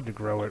allowed to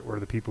grow it were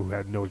the people who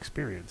had no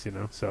experience,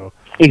 so.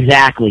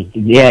 Exactly.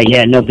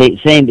 Yeah. No,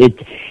 it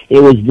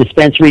was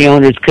dispensary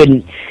owners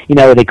couldn't,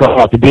 they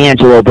call it the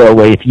D'Angelo bill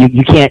where if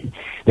you can't,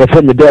 they're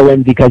putting the bill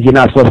in because you're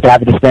not supposed to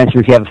have a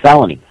dispensary if you have a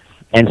felony.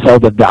 And so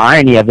the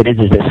irony of it is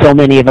that so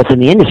many of us in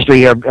the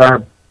industry are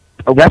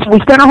that's what we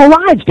spend our whole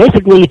lives.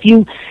 Basically, if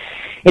you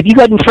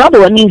got in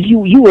trouble, it means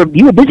you were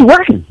busy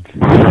working.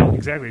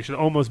 Exactly. It should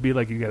almost be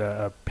you got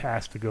a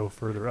pass to go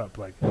further up.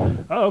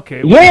 Oh,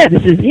 okay. Well,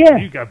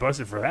 you got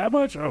busted for that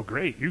much? Oh,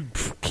 great. You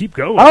keep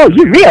going. Oh,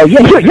 you're real.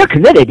 Yeah, you're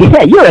committed.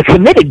 Yeah, you're a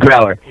committed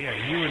grower. Yeah,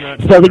 you were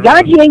not. So the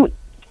Ganjier.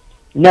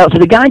 No, so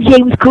the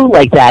Ganjier was cool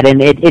like that,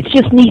 and it's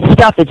just neat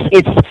stuff.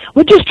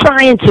 We're just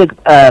trying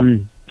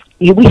to.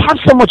 We have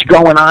so much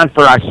going on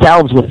for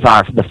ourselves with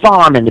the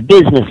farm and the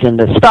business and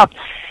the stuff,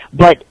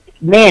 but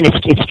man,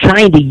 it's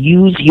trying to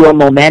use your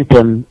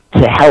momentum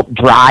to help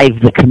drive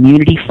the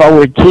community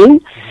forward too,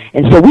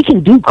 and so we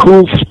can do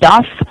cool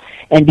stuff.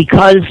 And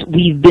because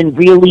we've been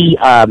really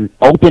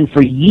open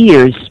for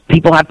years,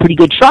 people have pretty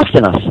good trust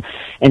in us.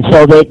 And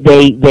so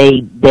they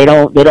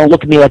don't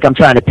look at me like I'm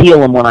trying to peel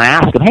them when I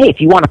ask them, hey,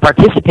 if you want to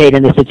participate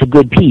in this, it's a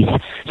good piece.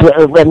 So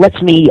it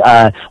lets me,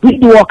 we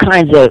do all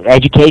kinds of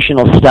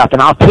educational stuff,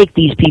 and I'll take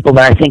these people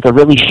that I think are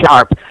really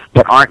sharp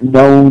but aren't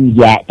known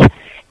yet,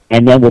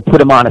 and then we'll put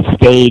them on a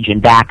stage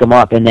and back them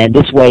up, and then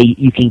this way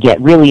you can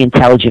get really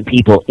intelligent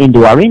people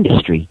into our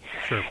industry.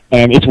 Sure.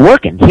 And it's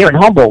working. Here in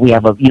Humboldt, we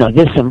have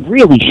there's some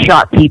really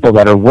sharp people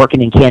that are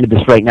working in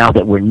cannabis right now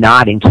that were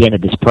not in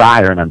cannabis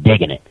prior, and I'm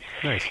digging it.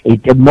 Nice.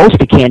 Most of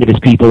the cannabis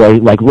people are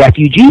like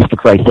refugees, for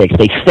Christ's sakes.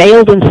 They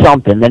failed in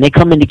something, then they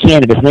come into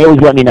cannabis, and they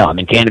always let me know, I'm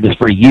in cannabis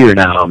for a year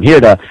now. I'm here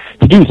to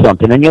do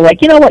something. And you're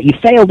like, you know what? You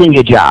failed in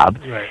your job,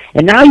 right.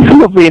 And now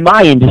you're over in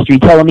my industry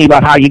telling me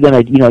about how you're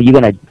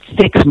gonna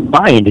fix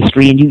my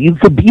industry, and you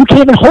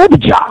can't even hold a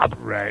job.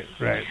 Right.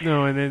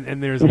 No,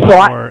 and there's And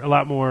a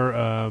lot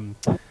more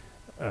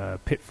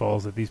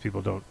pitfalls that these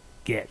people don't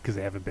get because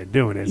they haven't been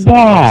doing it. So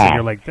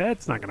you're like,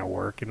 that's not going to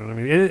work. You know what I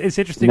mean? It's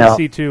interesting to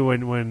see too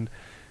when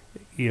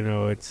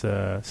it's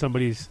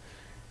somebody's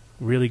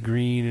really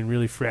green and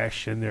really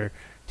fresh, and they're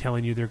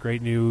telling you their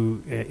great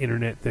new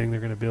internet thing they're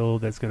going to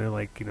build that's going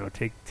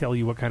to tell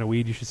you what kind of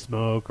weed you should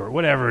smoke or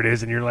whatever it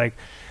is, and you're like,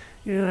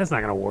 that's not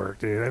going to work,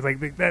 dude. That's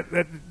like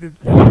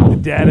the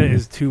data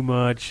is too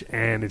much,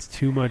 and it's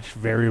too much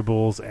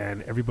variables,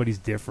 and everybody's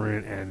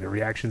different, and the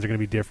reactions are going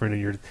to be different,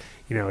 and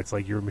it's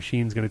like your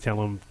machine's going to tell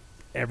them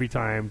every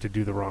time to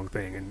do the wrong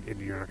thing,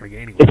 and you're not going to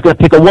get anywhere. It's going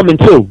to pick a woman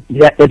too.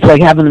 It's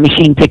like having the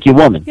machine pick your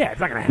woman. Yeah,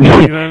 it's not going to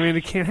happen. You know what I mean?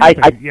 It can't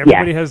happen.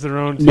 Everybody has their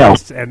own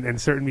tastes, and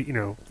certainly,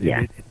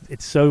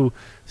 it's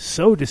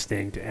so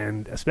distinct,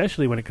 and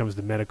especially when it comes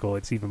to medical,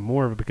 it's even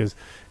more because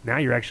now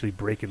you're actually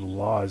breaking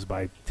laws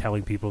by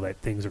telling people that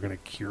things are going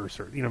to cure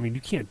certain.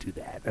 You can't do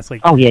that. That's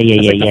like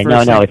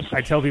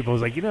I tell people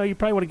is like you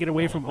probably want to get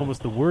away from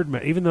almost the word,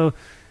 even though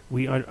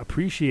we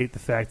appreciate the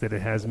fact that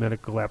it has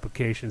medical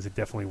applications. It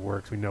definitely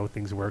works. We know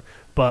things work,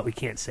 but we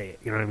can't say it.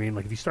 You know what I mean?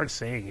 Like if you start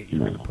saying it,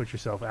 you're going to put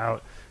yourself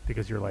out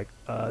because you're like,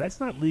 that's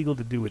not legal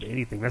to do with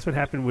anything. That's what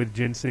happened with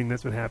ginseng.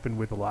 That's what happened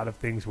with a lot of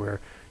things where,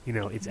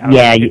 it's out.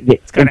 Yeah,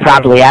 it's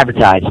improperly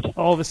advertised.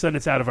 All of a sudden,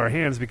 it's out of our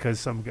hands because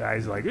some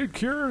guy's like, it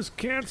cures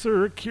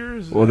cancer. It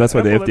cures. Well, that's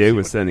why the FDA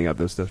was sending out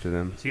those stuff to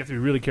them. So you have to be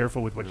really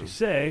careful with what you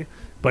say,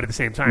 but at the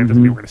same time,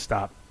 doesn't mean we're going to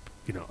stop.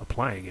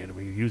 Applying it, and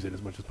we use it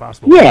as much as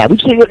possible. Yeah, for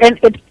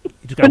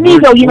me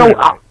though,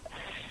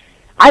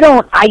 I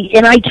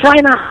try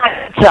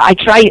not to. I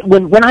try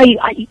when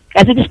I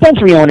as a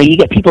dispensary owner, you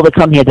get people that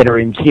come here that are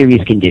in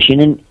serious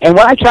condition, and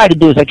what I try to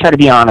do is I try to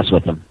be honest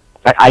with them.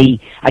 I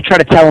try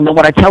to tell them, and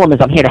what I tell them is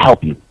I'm here to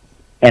help you,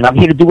 and I'm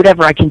here to do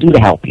whatever I can do to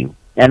help you,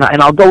 and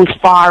I'll go as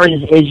far as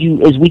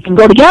we can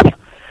go together.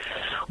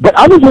 But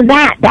other than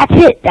that, that's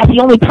it. That's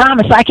the only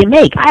promise I can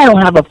make. I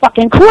don't have a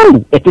fucking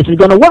clue if this is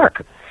going to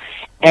work.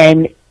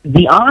 And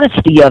the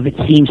honesty of it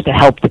seems to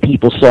help the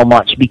people so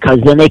much because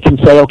then they can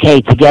say,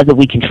 okay, together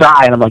we can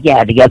try. And I'm like,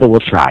 yeah, together we'll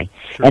try.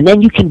 Sure. And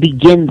then you can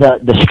begin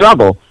the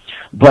struggle.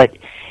 But,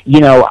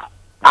 when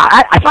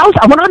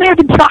I'm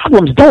having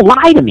problems, don't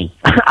lie to me.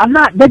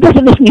 That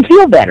doesn't make me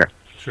feel better.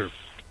 Sure.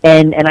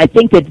 And I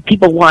think that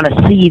people want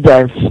to see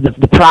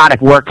the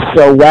product work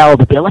so well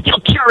that they're like, you'll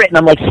cure it. And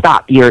I'm like,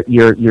 stop.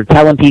 You're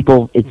telling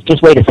people,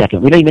 just wait a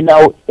second. We don't even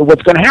know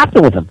what's going to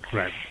happen with them.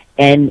 Right.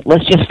 And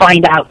let's just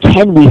find out,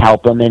 can we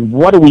help them, and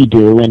what do we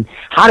do, and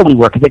how do we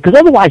work with it? Because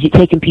otherwise you're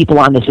taking people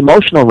on this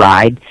emotional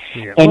ride,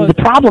 and the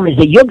problem is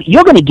that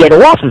you're going to get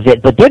off of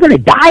it, but they're going to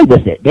die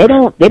with it. They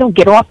don't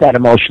get off that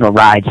emotional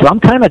ride, so I'm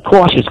kind of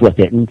cautious with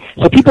it. And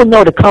so people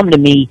know to come to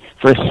me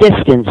for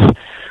assistance,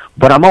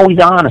 but I'm always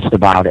honest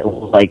about it.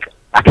 Like,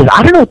 because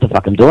I don't know what the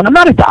fuck I'm doing. I'm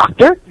not a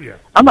doctor. Yeah.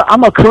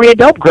 I'm a career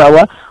dope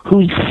grower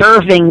who's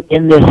serving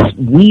in this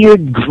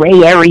weird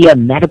gray area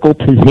medical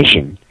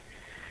position.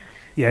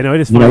 Yeah, no,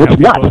 it is funny. It's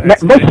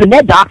nuts. Most of the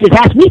med doctors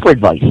ask me for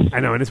advice. I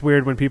know, and it's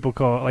weird when people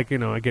call, I get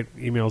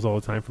emails all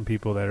the time from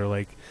people that are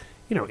like,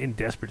 in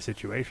desperate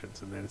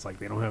situations, and then it's like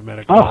they don't have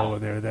medical,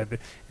 and they're that,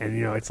 and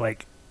it's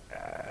like,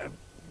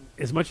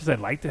 as much as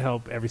I'd like to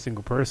help every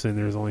single person,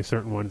 there's only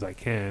certain ones I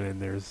can,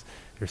 and there's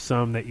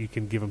some that you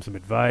can give them some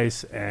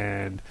advice,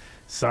 and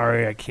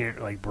sorry, I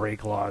can't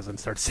break laws and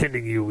start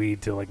sending you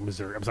weed to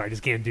Missouri. I'm sorry, I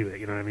just can't do it.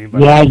 You know what I mean?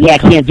 But I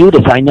can't do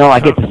this. I know. I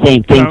get the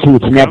same thing too.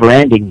 It's never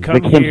ending.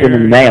 Like Simpson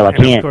in the mail. I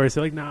can't. Of course,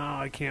 they're like, no,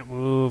 I can't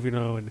move.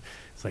 And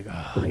it's like,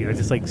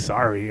 just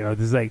sorry.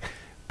 This is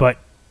but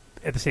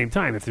at the same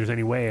time, if there's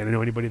any way, and I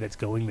know anybody that's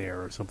going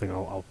there or something,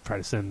 I'll try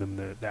to send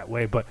them that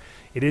way. But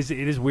it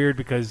is weird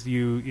because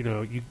you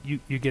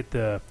get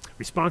the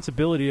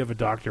responsibility of a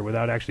doctor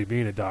without actually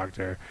being a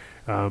doctor.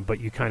 But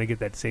you kind of get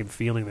that same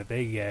feeling that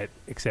they get,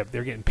 except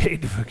they're getting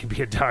paid to fucking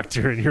be a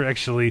doctor, and you're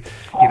actually,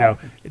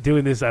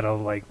 doing this out of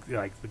like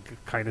the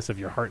kindness of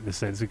your heart in a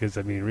sense. Because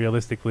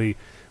realistically,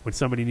 when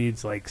somebody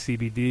needs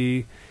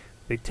CBD,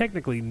 they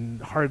technically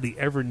hardly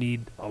ever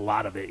need a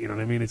lot of it. You know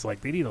what I mean? It's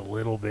like they need a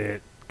little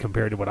bit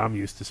compared to what I'm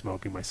used to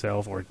smoking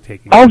myself or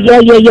taking. Oh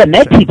yeah.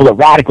 Med people are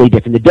radically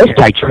different. The dose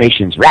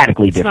titration's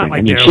radically different.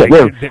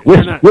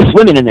 We're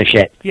swimming in their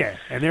shit. Yeah,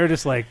 and they're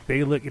just like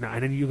they look,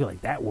 and then you go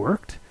like, that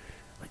worked.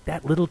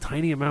 That little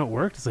tiny amount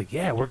worked. It's like,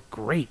 yeah, worked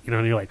great.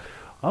 And you're like,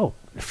 oh,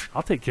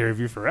 I'll take care of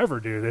you forever,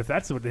 dude. If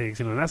that's what it takes,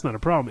 that's not a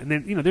problem. And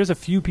then, there's a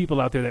few people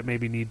out there that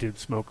maybe need to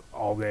smoke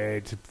all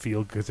day to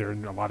feel because they're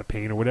in a lot of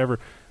pain or whatever.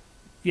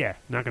 Yeah,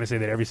 not going to say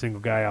that every single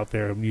guy out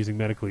there using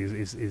medically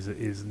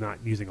is not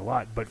using a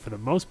lot, but for the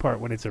most part,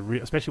 when it's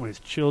especially when it's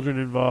children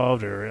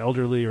involved or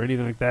elderly or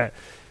anything like that,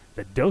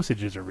 the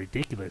dosages are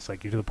ridiculous.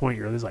 Like you're to the point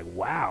you're just like,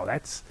 wow,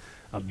 that's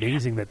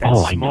amazing that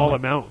I small know.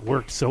 amount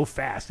worked so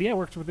fast. Yeah, it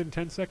worked within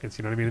 10 seconds.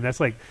 You know what I mean? And that's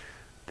like,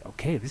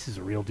 okay, this is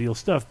a real deal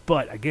stuff.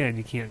 But again,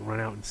 you can't run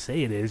out and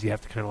say it is. You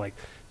have to kind of like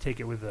take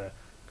it with a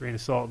grain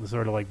of salt and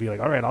sort of like be like,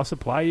 all right, I'll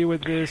supply you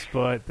with this.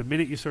 But the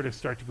minute you sort of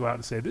start to go out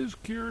and say this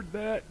cured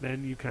that,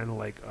 then you kind of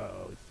like,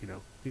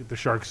 the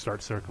sharks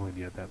start circling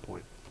you at that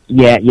point.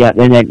 Yeah,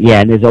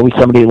 and there's always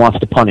somebody that wants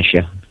to punish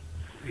you.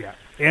 Yeah,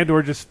 and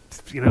or just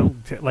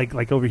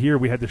like over here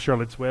we had the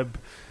Charlotte's Web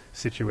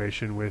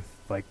situation with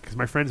because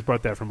my friends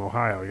brought that from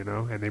Ohio,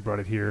 and they brought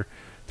it here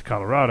to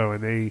Colorado,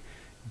 and they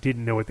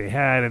didn't know what they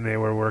had, and they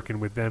were working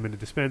with them in a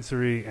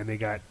dispensary, and they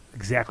got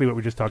exactly what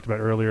we just talked about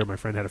earlier. My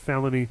friend had a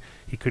felony;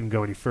 he couldn't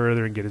go any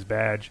further and get his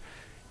badge.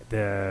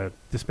 The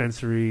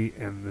dispensary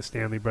and the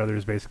Stanley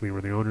brothers basically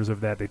were the owners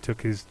of that. They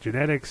took his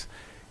genetics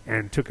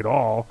and took it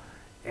all,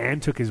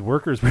 and took his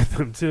workers with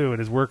them too. And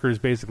his workers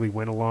basically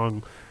went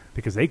along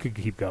because they could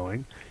keep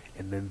going,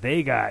 and then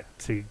they got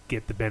to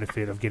get the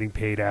benefit of getting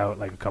paid out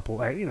like a couple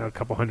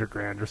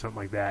 $100,000 or something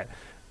like that.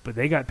 But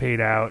they got paid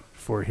out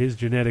for his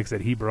genetics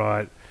that he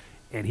brought,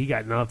 and he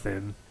got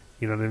nothing.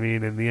 You know what I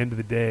mean? And at the end of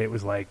the day, it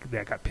was like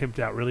that got pimped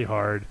out really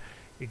hard.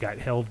 It got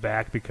held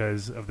back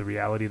because of the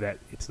reality that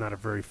it's not a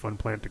very fun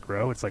plant to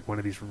grow. It's like one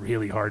of these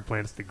really hard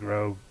plants to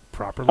grow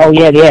properly. Oh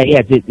yeah.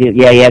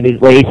 The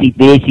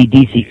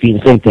AC/DC theme,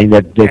 the same thing.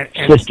 The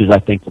sisters, I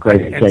think, for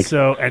Christ's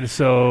sake. And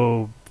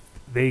so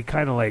they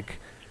kind of like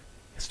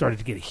started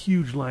to get a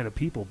huge line of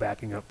people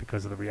backing up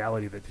because of the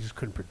reality that they just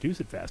couldn't produce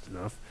it fast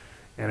enough.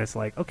 And it's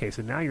like, okay,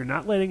 so now you're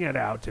not letting it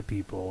out to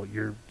people.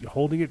 You're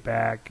holding it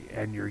back,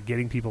 and you're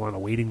getting people on a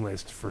waiting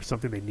list for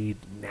something they need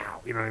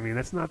now. You know what I mean?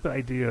 That's not the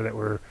idea that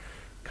we're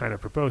kind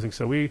of proposing.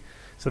 So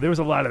there was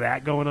a lot of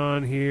that going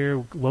on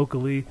here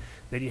locally.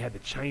 Then you had the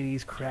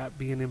Chinese crap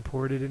being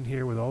imported in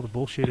here with all the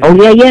bullshit.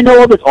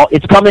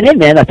 It's coming in,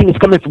 man. I think it's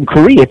coming from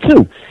Korea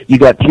too. You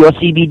got pure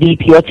CBD,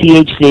 pure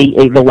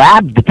THC. The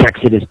lab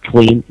detects it as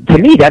clean. To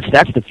me,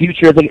 that's the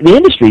future of the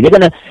industry.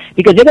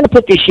 Because they're gonna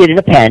put this shit in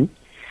a pen,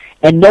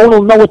 and no one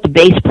will know what the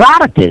base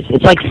product is.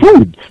 It's like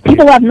food.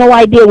 People have no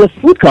idea where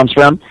food comes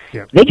from.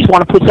 Yeah. They just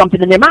want to put something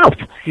in their mouth.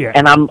 Yeah.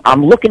 And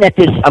I'm looking at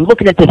this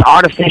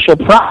artificial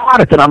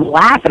product, and I'm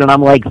laughing, and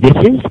I'm like, this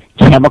is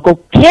chemical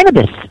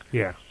cannabis.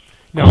 Yeah.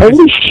 No,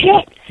 holy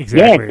shit!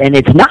 Exactly. Yeah, and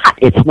it's not.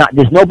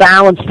 There's no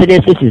balance to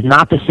this. This is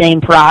not the same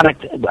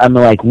product. I'm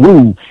like,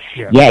 woo.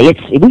 Yeah,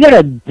 we got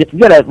a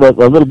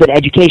little bit of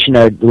education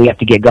we have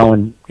to get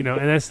going. And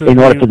that's in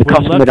order for the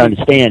customer to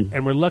understand.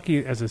 And we're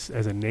lucky as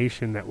a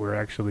nation that we're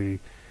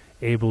actually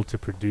able to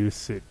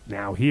produce it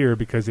now here,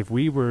 because if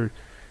we were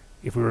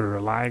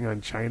relying on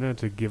China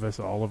to give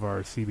us all of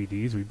our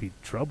CBDs, we'd be in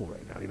trouble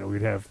right now.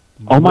 We'd have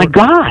my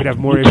God, we'd have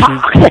more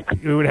issues.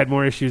 We would have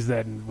more issues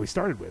than we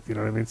started with. You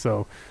know what I mean?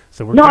 So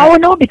we're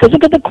no, because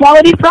look at the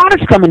quality of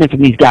products coming in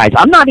from these guys.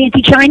 I'm not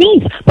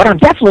anti-Chinese, but I'm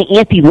definitely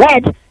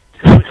anti-lead.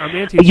 I'm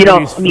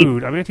anti-Chinese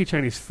food. I'm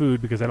anti-Chinese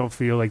food because I don't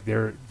feel like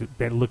they're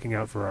looking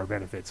out for our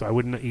benefit. So I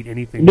wouldn't eat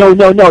anything. No.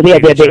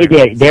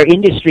 Their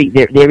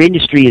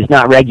industry is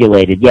not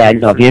regulated. Yeah,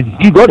 no. If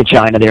you go to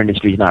China, their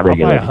industry is not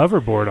regulated. I'll buy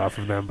a hoverboard off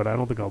of them, but I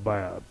don't think I'll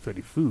buy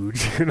any food.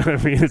 You know what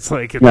I mean? It's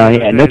like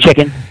no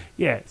chicken.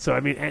 Yeah. So I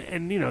mean,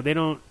 and they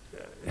don't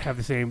have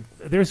the same.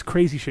 There's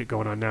crazy shit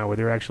going on now where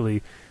they're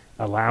actually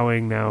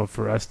allowing now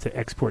for us to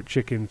export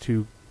chicken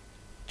to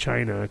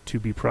China to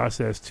be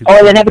processed.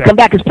 And then have it come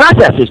back as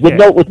processors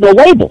with no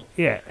label.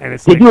 Yeah, and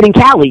it's they do it in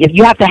Cali. If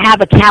you have to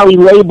have a Cali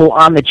label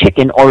on the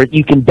chicken, or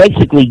you can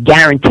basically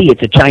guarantee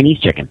it's a Chinese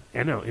chicken.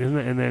 I know,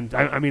 and then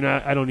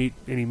I don't eat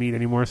any meat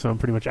anymore, so I'm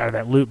pretty much out of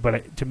that loop.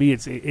 But to me,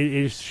 it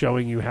is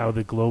showing you how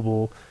the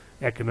global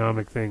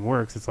economic thing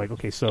works. It's like,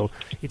 okay, so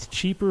it's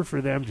cheaper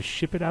for them to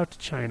ship it out to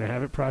China,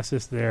 have it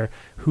processed there.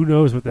 Who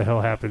knows what the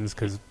hell happens?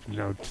 Because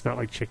it's not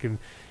like chicken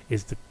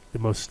is the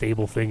most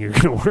stable thing you're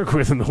going to work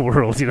with in the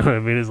world. You know what I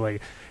mean? It's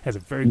like has a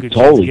very good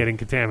chance of getting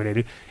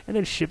contaminated, and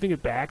then shipping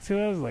it back to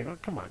us. Like, oh,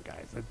 come on,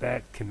 guys,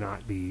 that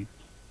cannot be.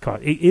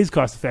 It is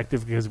cost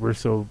effective because we're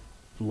so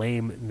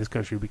lame in this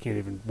country. We can't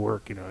even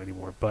work,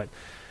 anymore. But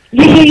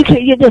I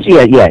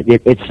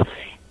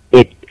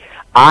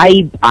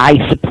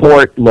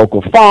support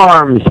local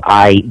farms.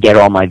 I get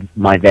all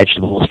my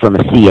vegetables from a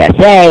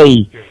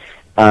CSA.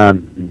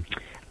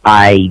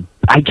 I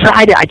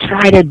try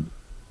to.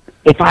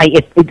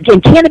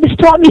 And cannabis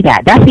taught me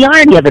that. That's the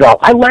irony of it all.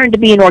 I learned to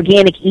be an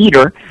organic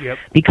eater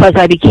because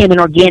I became an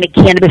organic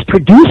cannabis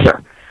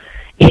producer.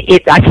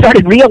 I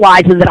started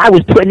realizing that I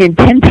was putting in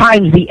 10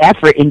 times the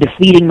effort into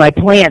feeding my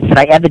plants that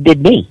I ever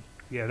did me.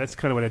 Yeah, that's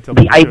kind of what I tell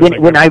people. I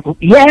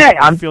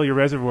feel your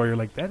reservoir, you're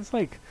like, that's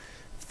like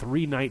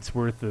 3 nights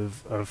worth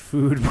of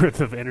food, worth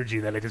of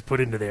energy that I just put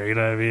into there. You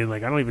know what I mean?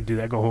 Like, I don't even do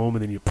that. Go home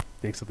and then you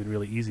make something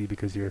really easy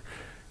because you're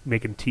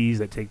making teas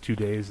that take 2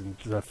 days and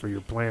stuff for your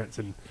plants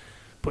and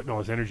putting all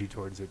this energy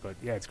towards it. But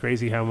yeah, it's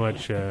crazy how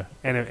much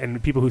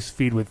and people who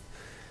feed with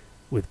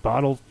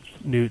bottled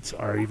newts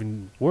are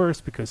even worse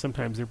because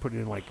sometimes they're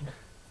putting in like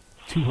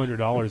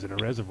 $200 in a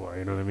reservoir.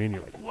 You know what I mean?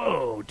 You're like,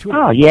 whoa, $200.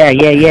 Oh yeah.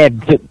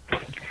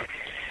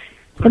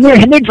 And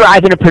they're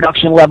driving a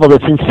production level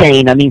that's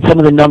insane. I mean, some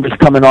of the numbers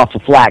coming off the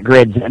flat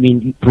grids. I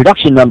mean,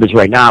 production numbers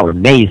right now are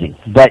amazing.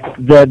 But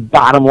the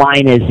bottom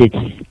line is,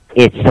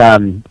 it's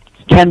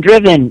chem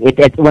driven.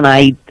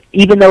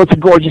 Even though it's a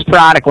gorgeous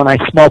product, when I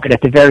smoke it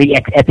at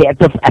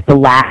the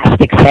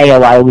last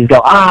exhale, I always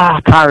go,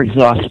 car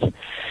exhaust.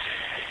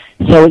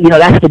 So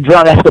that's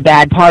the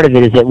bad part of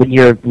it, is that when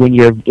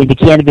you're into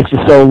cannabis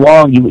for so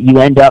long, you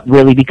end up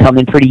really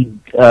becoming pretty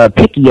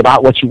picky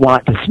about what you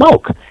want to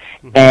smoke.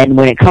 And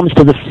when it comes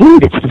to the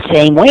food, it's the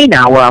same way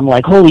now, where I'm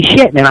like, holy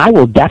shit, man, I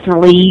will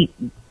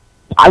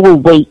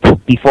wait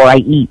before I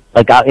eat.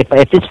 Like, if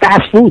it's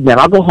fast food, then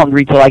I'll go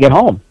hungry till I get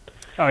home.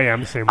 Oh, yeah,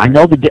 I'm the same way.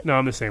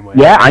 I'm the same way.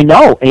 Yeah, I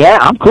know. Yeah,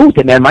 I'm cool with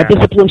it, man. My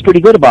discipline's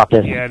pretty good about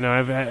this. Yeah, no,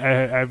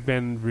 I've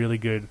been really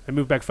good. I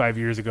moved back 5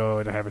 years ago,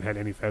 and I haven't had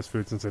any fast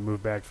food since I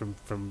moved back from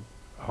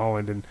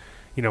Holland. And,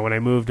 when I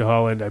moved to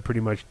Holland, I pretty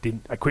much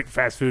I quit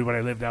fast food when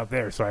I lived out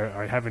there, so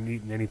I haven't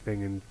eaten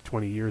anything in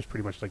 20 years,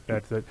 pretty much like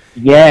that.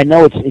 Yeah,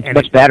 no, it's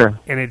much better.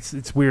 And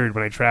it's weird.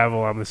 When I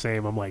travel, I'm the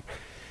same. I'm like,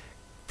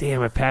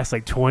 damn, I've passed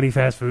like 20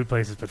 fast food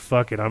places, but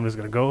fuck it, I'm just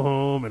going to go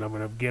home, and I'm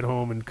going to get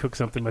home and cook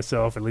something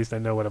myself. At least I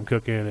know what I'm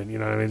cooking, and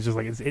what I mean? It's just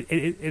like, it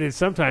is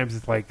sometimes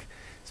it's like,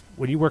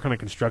 when you work on a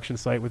construction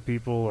site with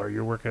people, or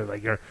you're working,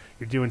 like, you're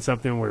doing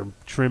something where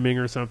trimming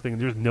or something,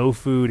 there's no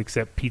food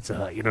except Pizza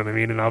Hut, you know what I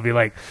mean? And I'll be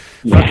like,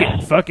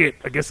 fuck it,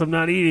 I guess I'm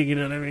not eating, you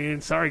know what I mean?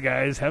 Sorry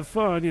guys, have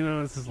fun,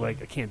 it's just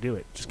like, I can't do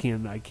it.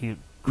 I can't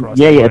cross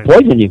the line. It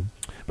poison you.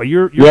 But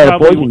your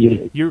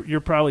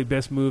probably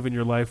best move in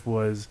your life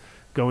was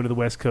going to the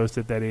West Coast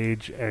at that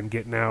age and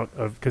getting out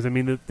of, because I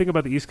mean, the thing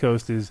about the East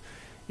Coast is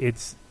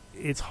it's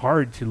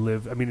hard to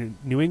live. I mean,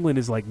 New England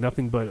is like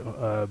nothing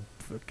but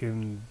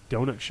fucking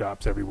donut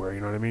shops everywhere. You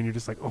know what I mean? You're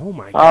just like, oh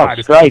my god,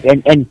 that's right.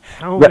 And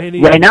how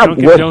many right now,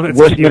 donuts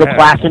worst middle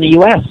class in the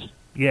U.S.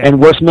 Yeah. And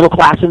worst middle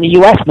class in the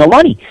U.S. No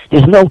money.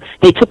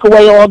 They took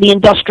away all the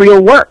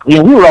industrial work. We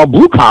were all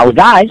blue collar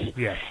guys,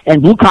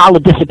 and blue collar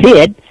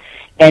disappeared.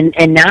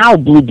 And now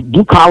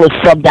blue collar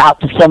subbed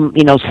out to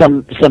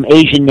some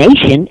Asian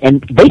nation,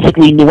 and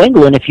basically New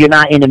England. If you're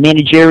not in a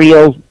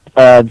managerial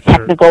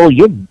technical,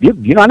 you're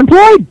not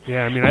employed.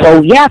 Yeah, I mean,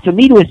 for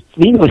me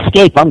to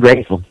escape, I'm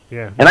grateful.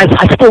 Yeah, and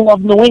I still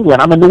love New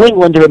England. I'm a New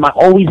Englander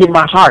always in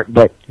my heart,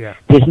 but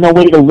there's no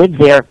way to live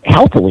there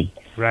healthily.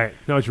 Right.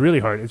 No, it's really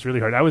hard.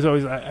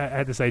 I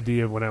had this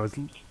idea when I was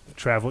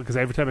traveling, because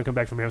every time I come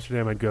back from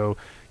Amsterdam, I'd go,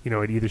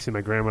 I'd either see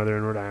my grandmother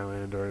in Rhode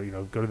Island, or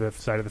go to the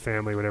side of the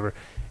family, whatever.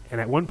 And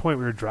at one point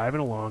we were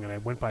driving along, and I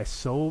went by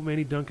so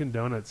many Dunkin'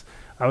 Donuts.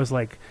 I was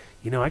like,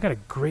 I got a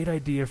great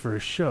idea for a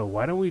show.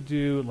 Why don't we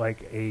do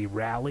like a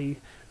rally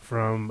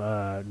from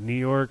New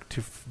York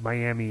to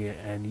Miami,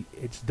 and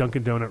it's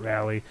Dunkin' Donut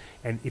rally.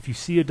 And if you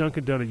see a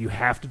Dunkin' Donut, you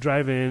have to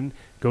drive in,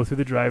 go through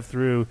the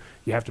drive-through.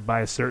 You have to buy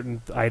a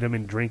certain item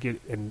and drink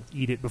it and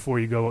eat it before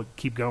you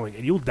keep going,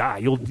 and you'll die.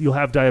 You'll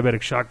have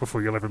diabetic shock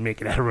before you'll ever make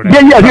it out of Rhode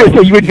Island.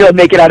 So you would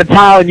make it out of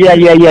town. Yeah.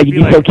 You'd be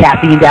like, so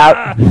caffeined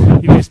out.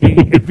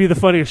 It'd be the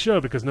funniest show,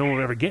 because no one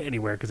would ever get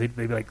anywhere, because they'd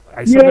be like,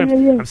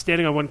 I'm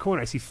standing on one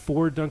corner, I see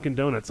 4 Dunkin'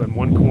 Donuts on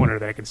one corner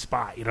that I can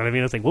spot. You know what I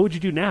mean? I was like, what would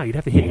you do now? You'd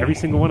have to hit every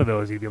single one of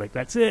those. You'd be like,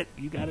 that's it.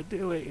 You got to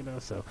do it.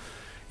 So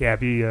yeah, it'd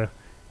be a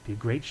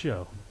great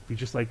show. Be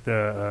just like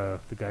the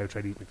guy who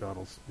tried to eat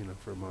McDonald's,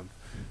 for a month.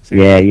 So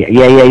yeah.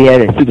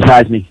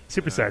 Supersize me.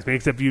 Supersize me,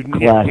 except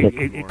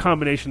a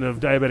combination of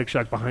diabetic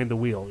shock behind the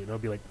wheel.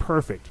 It'd be like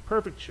perfect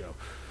show.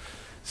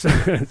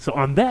 So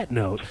on that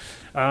note,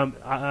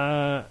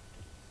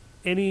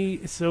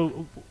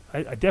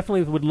 I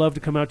definitely would love to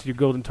come out to your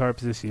Golden Tarps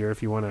this year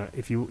if you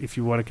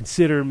wanna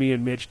consider me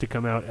and Mitch to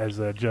come out as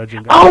a judge.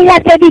 Oh yeah,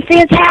 that'd be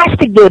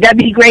fantastic, dude. That'd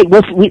be great.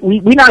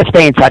 We not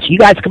stay in touch. You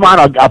guys come on.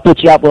 I'll put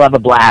you up. We'll have a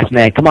blast,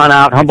 man. Come on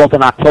out, Humboldt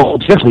in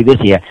October, especially this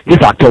year. This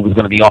October's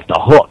going to be off the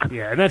hook.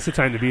 Yeah, and that's the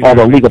time to be. All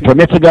the legal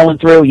permits are going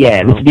through.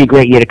 Yeah, this would be a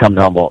great year to come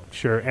to Humboldt.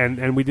 Sure,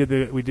 and we did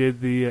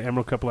the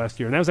Emerald Cup last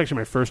year, and that was actually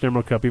my first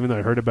Emerald Cup, even though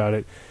I heard about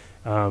it.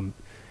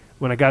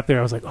 When I got there,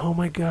 I was like, oh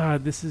my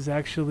god, this is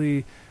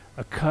actually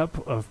a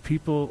cup of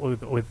people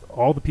with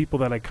all the people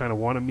that I kind of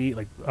want to meet,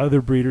 like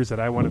other breeders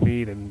that I want to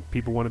meet, and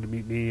people wanted to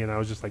meet me, and I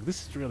was just like,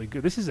 this is really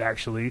good. This is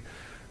actually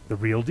the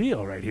real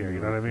deal right here. You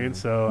know what I mean?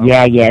 So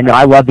no,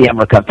 I love the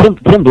Emerald Cup. Tim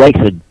Blake's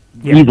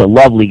he's a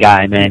lovely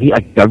guy, man. He's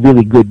like a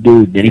really good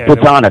dude, and he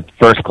puts on a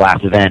first class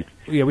event.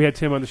 Yeah, we had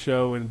Tim on the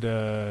show, and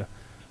I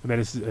met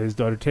his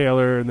daughter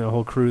Taylor and the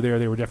whole crew there.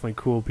 They were definitely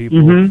cool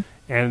people,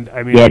 and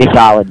I mean, they're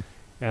solid.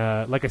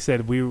 Like I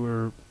said, we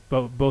were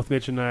both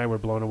Mitch and I were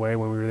blown away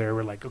when we were there.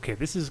 We're like, okay,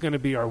 this is going to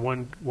be our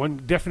one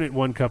definite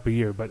 1 cup a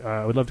year. But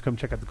I would love to come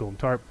check out the Golden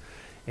Tarp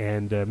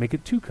and make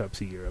it 2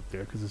 cups a year up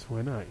there, because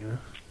why not?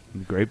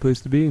 Great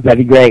place to be. That'd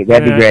be great.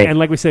 That'd be great. And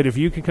like we said, if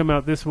you can come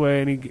out this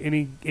way,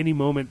 any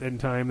moment in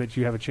time that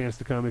you have a chance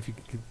to come, if you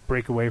could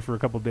break away for a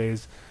couple of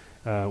days,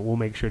 we'll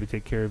make sure to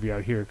take care of you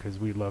out here, because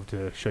we'd love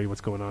to show you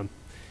what's going on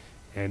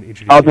and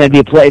introduce. Oh, it'd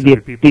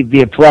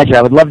be a pleasure.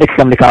 I would love to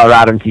come to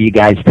Colorado and see you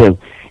guys too.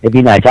 It'd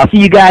be nice. I'll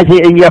see you guys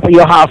in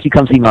your house. You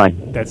come see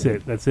mine. That's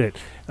it.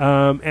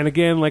 And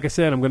again, like I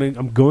said,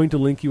 I'm going to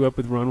link you up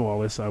with Ron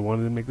Wallace. I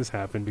wanted to make this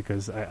happen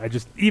because I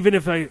just, even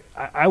if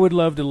I would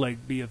love to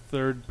like be a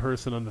third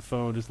person on the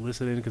phone just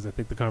listening, because I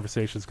think the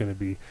conversation is going to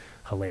be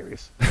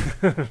hilarious.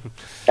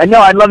 I know,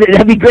 I'd love it.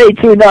 That'd be great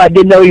too. No, I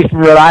didn't know he was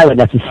from Rhode Island.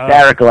 That's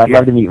hysterical. I'd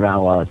love to meet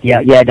Ron Wallace.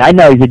 Yeah, I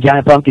know he's a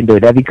giant pumpkin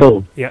dude. That'd be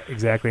cool. Yeah,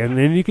 exactly. And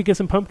then you could get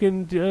some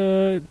pumpkin,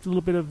 a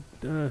little bit of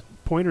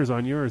pointers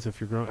on yours if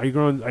you're growing. Are you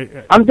growing?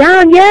 I'm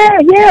down. Yeah.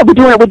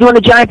 We're doing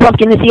a giant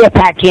pumpkin this year.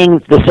 Pat King,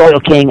 the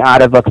Soil King,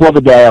 out of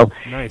Cloverdale.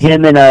 Nice.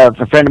 Him and a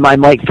friend of mine,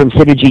 Mike from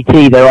Synergy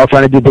GT. They're all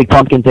trying to do a big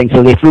pumpkin thing.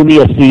 So they threw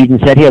me a seed and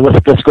said, "Here, let's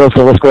grow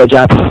a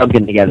giant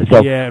pumpkin together."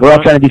 So we're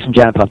all trying to do some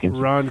giant pumpkins.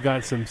 Ron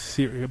got some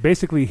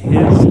basically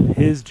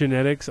his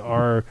genetics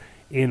are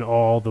in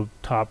all the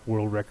top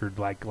world record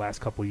like last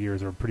couple of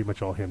years, or pretty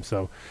much all him.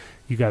 So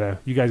you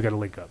guys gotta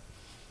link up.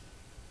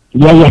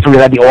 Yeah, for real,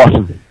 that'd be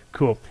awesome.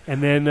 Cool.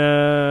 And then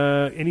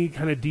any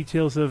kind of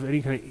details of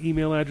any kind of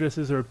email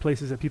addresses or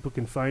places that people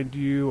can find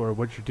you or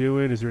what you're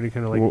doing? Is there any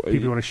kind of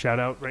people you want to shout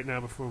out right now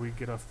before we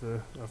get off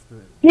the?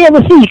 Yeah,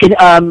 let's see. You can.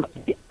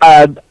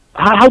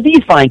 How do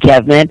you find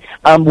Kev, man?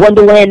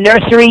 Wonderland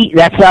Nursery.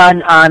 That's on.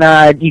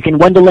 You can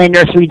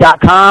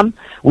wonderlandnursery.com.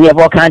 We have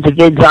all kinds of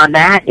vids on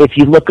that. If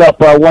you look up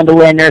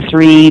Wonderland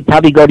Nursery,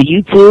 probably go to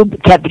YouTube.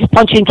 Just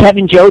punch in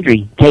Kevin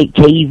Jodry,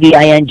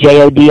 Kevin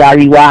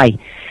Jodry.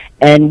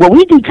 And what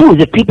we do, too,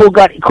 is if people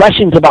got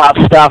questions about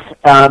stuff,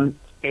 and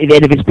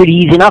if it's pretty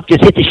easy enough,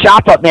 just hit the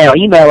shop up, man, or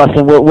email us,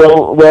 and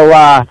we'll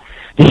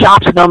the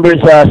shop's number is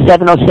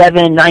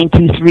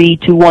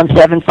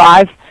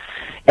 707-923-2175,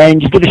 and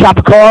just give the shop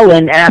a call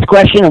and ask a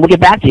question, and we'll get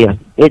back to you.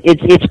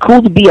 It's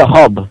cool to be a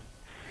hub.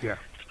 Yeah.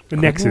 A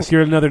nexus.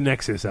 You're another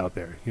nexus out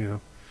there,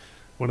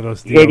 one of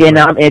those deals.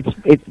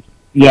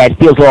 It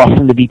feels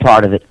awesome to be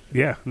part of it.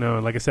 Yeah, no,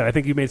 like I said, I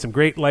think you made some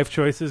great life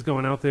choices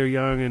going out there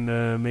young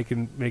and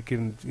making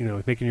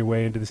your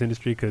way into this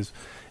industry because,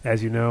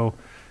 as you know,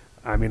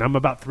 I mean, I'm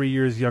about 3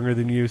 years younger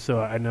than you,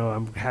 so I know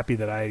I'm happy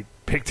that I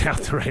picked out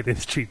the right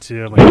industry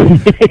too. I'm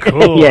like,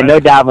 cool. Yeah, no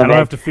doubt, man. I don't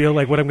have to feel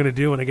like what I'm going to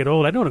do when I get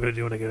old. I know what I'm going to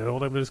do when I get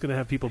old. I'm just going to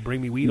have people bring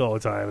me weed all the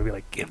time and be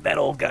like, give that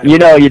old guy. You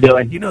know what you're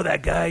doing. You know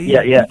that guy.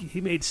 Yeah. He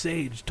made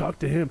sage. Talk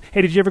to him.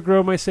 Hey, did you ever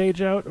grow my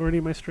sage out or any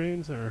of my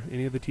strains or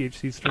any of the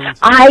THC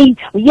strains? Yeah,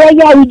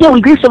 we did.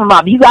 We grew some of them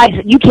up. You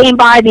came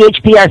by the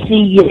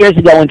HPRC years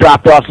ago and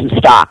dropped off some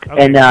stock.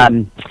 Okay,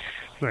 and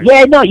nice.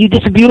 Yeah, no, you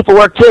did some beautiful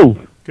work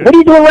too. Good. What are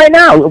you doing right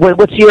now?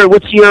 What's your?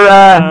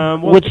 I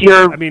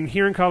mean,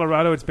 here in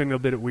Colorado, it's been a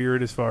bit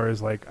weird as far as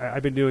like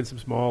I've been doing some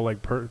small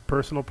like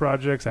personal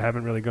projects. I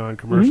haven't really gone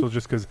commercial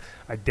just because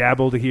I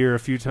dabbled here a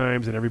few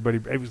times, and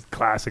it was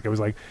classic. I was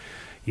like,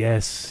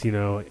 yes,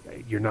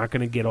 you're not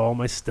going to get all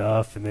my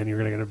stuff, and then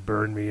you're going to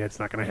burn me. It's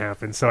not going to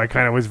happen. So I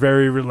kind of was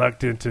very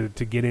reluctant to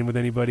get in with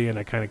anybody, and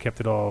I kind of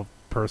kept it all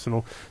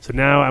personal. So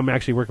now I'm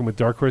actually working with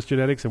Dark Horse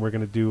Genetics, and we're going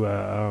to do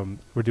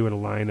we're doing a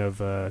line of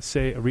we're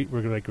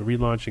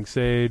relaunching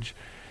sage.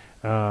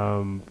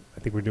 I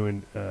think we're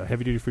doing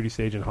heavy duty fruity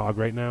sage and hog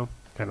right now.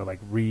 Kind of like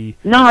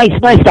nice.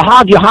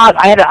 Your hog.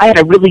 I had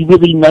a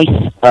really nice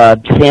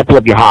sample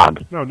of your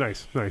hog. Oh,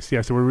 nice. Yeah,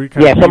 so someone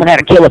had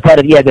a killer cut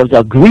of there was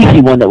a greasy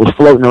one that was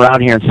floating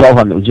around here in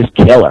Soho that was just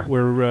killer.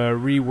 We're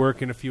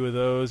reworking a few of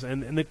those,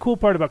 and the cool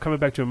part about coming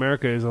back to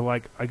America is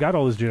I got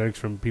all this genetics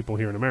from people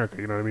here in America.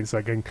 You know what I mean? So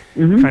I can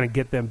kind of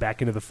get them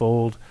back into the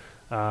fold.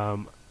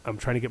 I'm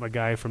trying to get my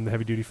guy from the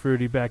heavy duty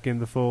fruity back in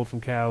the fold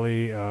from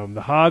Cali.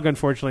 The hog,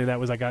 unfortunately,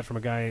 I got from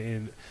a guy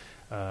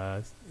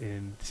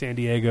in San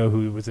Diego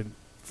who was a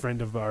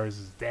friend of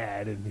ours'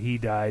 dad, and he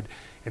died,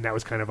 and that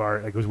was kind of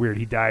it was weird.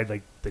 He died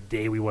like the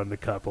day we won the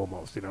cup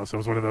almost, so it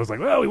was one of those like,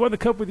 well, we won the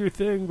cup with your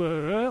thing, but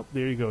well,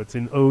 there you go. It's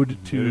an ode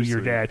to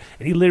your dad,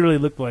 and he literally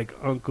looked like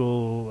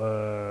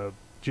Uncle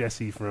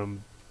Jesse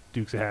from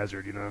Dukes of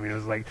Hazzard, I mean, it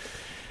was like,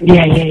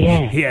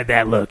 yeah. He had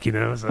that look, so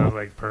I was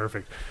like,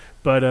 perfect.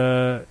 But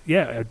I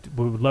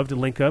would love to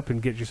link up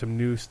and get you some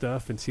new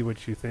stuff and see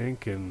what you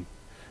think. And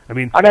I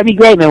mean, that'd be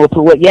great, man.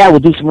 We'll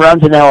do some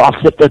runs, and then I'll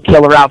sip the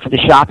killer out for the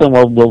shop, and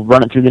we'll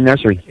run it through the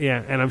nursery.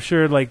 Yeah, and I'm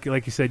sure, like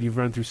you said, you've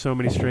run through so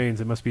many strains.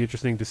 It must be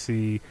interesting to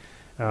see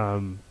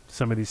some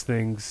of these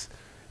things.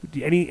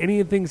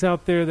 Any things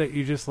out there that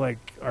you just are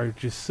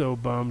just so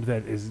bummed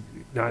that is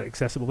not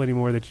accessible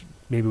anymore? That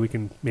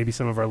maybe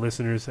some of our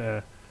listeners,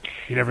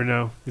 you never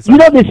know. There's two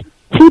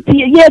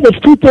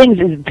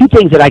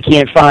things that I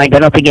can't find. I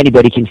don't think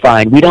anybody can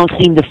find. We don't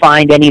seem to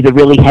find any of the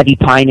really heavy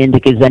pine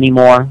indicas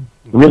anymore.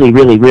 Really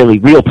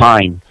real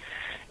pine,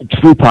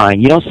 true pine.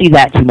 You don't see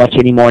that too much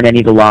anymore in any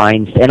of the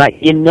lines. And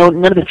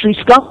none of the true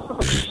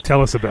skunks.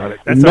 Tell us about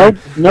it.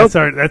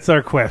 That's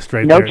our quest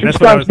right there. No true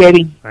skunks,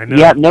 baby. I know.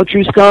 Yeah, no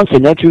true skunks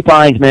and no true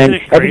pines, man.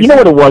 You know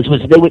what it was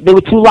they were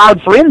too loud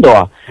for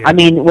indoor. Yeah. I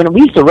mean, when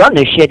we used to run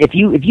this shit, if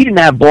you didn't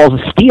have balls of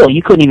steel,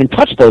 you couldn't even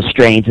touch those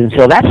strains. And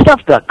so that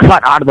stuff got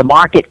cut out of the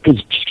market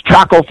because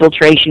charcoal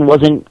filtration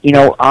wasn't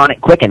on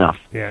it quick enough.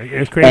 Yeah,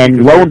 it's crazy.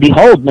 And lo and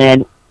behold,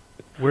 man.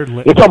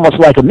 It's almost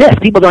like a myth.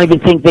 People don't even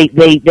think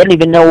they don't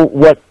even know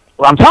what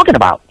I'm talking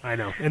about. I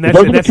know, and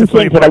those are the two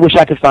things that I wish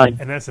I could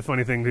find. And that's the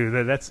funny thing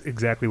too. That's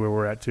exactly where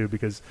we're at too,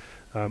 because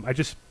I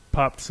just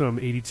popped some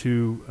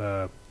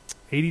 82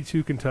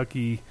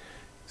 Kentucky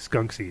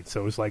skunk seeds.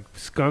 So it was like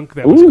skunk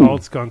that was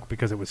called skunk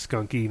because it was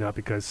skunky, not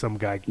because some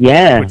guy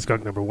put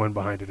skunk number 1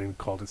 behind it and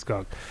called it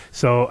skunk.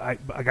 So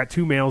I got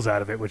 2 males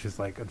out of it, which is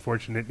like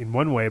unfortunate in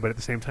one way, but at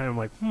the same time I'm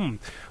like,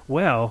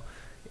 well,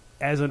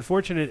 as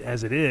unfortunate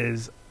as it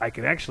is, I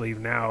can actually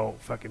now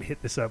fucking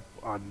hit this up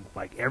on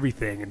like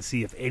everything and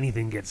see if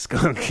anything gets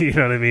skunk. You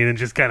know what I mean? And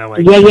just kind of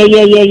like yeah.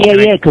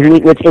 Because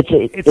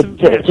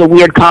it's a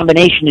weird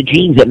combination of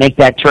genes that make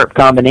that terp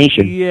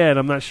combination. Yeah, and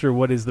I'm not sure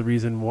what is the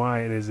reason why.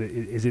 And is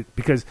it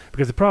because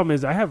the problem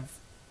is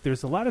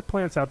there's a lot of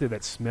plants out there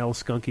that smell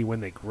skunky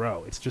when they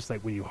grow. It's just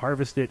like when you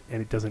harvest it and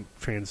it doesn't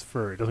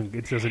transfer. It doesn't.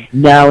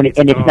 No, and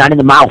it's not in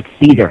the mouth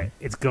either. Yeah,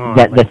 it's gone.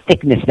 That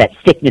thickness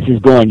is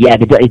gone. Yeah,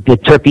 the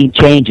terpene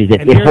changes.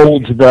 It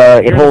holds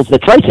the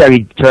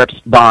tricery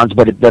terps bonds,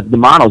 but the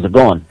monos are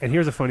gone. And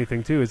here's a funny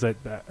thing too: is that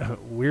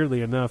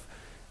weirdly enough,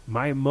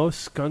 my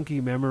most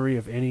skunky memory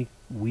of any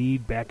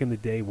weed back in the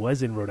day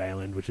was in Rhode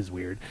Island, which is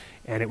weird,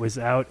 and it was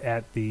out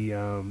at the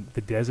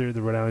desert,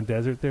 the Rhode Island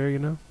desert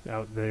there,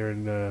 out there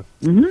in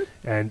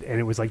and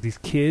it was like these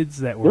kids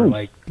that were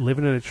like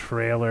living in a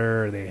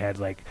trailer. They had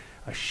like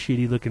a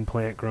shitty looking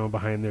plant growing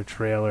behind their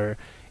trailer,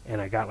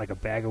 and I got like a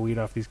bag of weed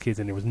off these kids,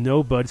 and there was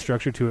no bud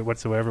structure to it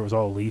whatsoever. It was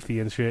all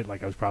leafy and shit.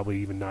 Like I was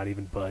probably not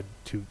even bud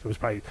to. It was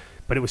probably.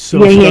 But it was so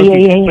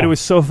skunky. But it was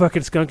so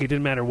fucking skunky. It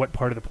didn't matter what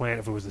part of the plant,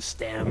 if it was the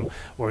stem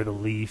or the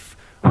leaf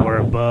or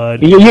a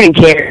bud. You didn't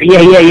care.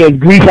 Yeah.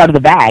 Grease out of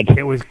the bag.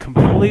 It was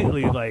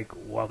completely like,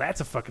 well, that's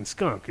a fucking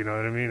skunk. You know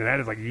what I mean? And that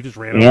is like you just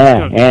ran over a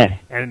skunk.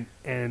 Yeah.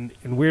 And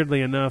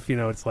weirdly enough,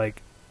 it's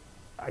like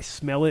I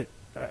smell it.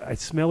 I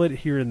smell it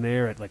here and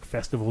there at like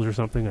festivals or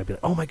something. I'd be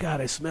like, oh my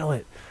god, I smell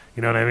it.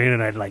 You know what I mean?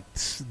 And I'd like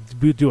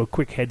do a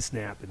quick head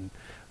snap and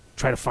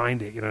try to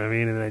find it, you know what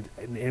I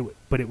mean?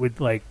 But it would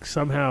like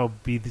somehow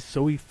be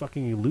so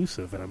fucking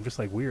elusive, and I'm just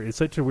like weird. It's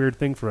such a weird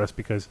thing for us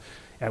because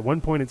at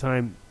one point in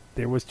time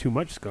there was too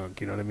much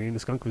skunk, you know what I mean? The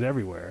skunk was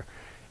everywhere,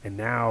 and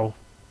now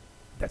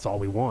that's all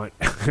we want,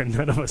 and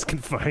none of us can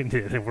find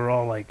it, and we're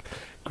all like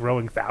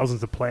growing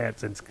thousands of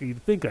plants, and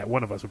you'd think that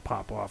one of us would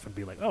pop off and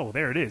be like, oh,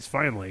 there it is,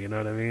 finally, you know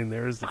what I mean?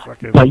 There's the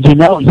fucking... But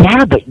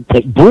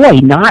but boy,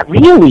 not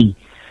really.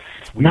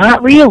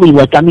 Not really.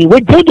 Like, I mean,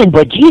 we're digging,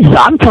 but Jesus,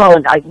 I'm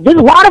telling. There's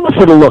a lot of us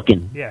that are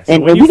looking. Yes.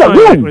 And we got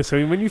room.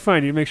 So when you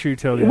find it, make sure you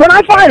tell me. When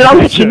I find it, I'll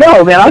let you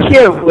know, man. I'll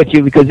share it with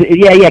you because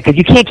because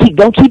you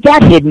don't keep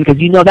that hidden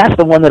because that's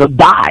the one that'll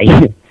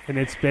die. And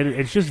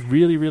it's just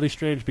really, really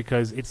strange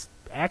because it's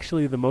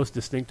actually the most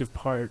distinctive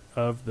part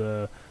of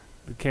the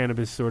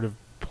cannabis sort of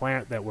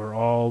plant that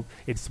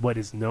it's what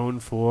is known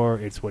for.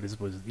 It's what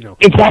was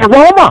It's that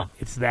aroma.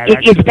 It's that.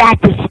 It's that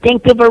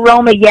distinctive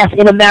aroma. Yes,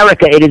 in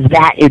America, it is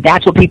that.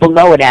 That's what people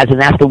know it as, and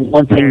that's the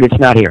one thing that's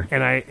not here.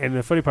 And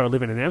the funny part of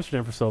living in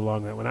Amsterdam for so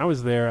long that when I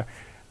was there,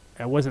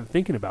 I wasn't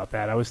thinking about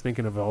that. I was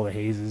thinking of all the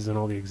hazes and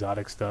all the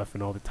exotic stuff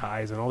and all the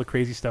ties and all the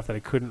crazy stuff that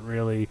I couldn't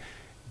really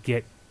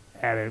get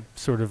at a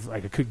sort of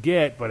like I could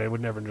get, but I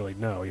would never really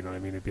know. You know what I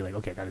mean? It'd be like,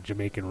 okay, I got a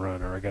Jamaican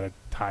run or I got a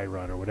Thai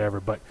run or whatever,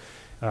 but.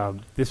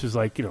 This was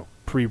like,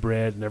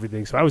 pre-bred and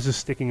everything. So I was just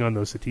sticking on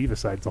those sativa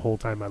sides the whole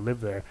time I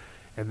lived there.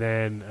 And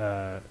then,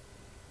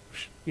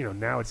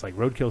 now it's like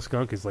roadkill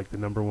skunk is like the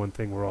number one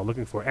thing we're all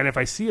looking for. And if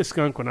I see a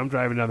skunk when I'm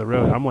driving down the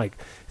road, I'm like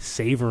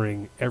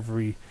savoring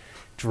every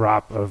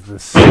drop of the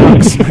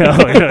skunk smell.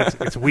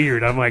 It's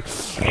weird. I'm like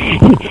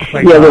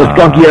little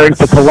skunk urine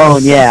for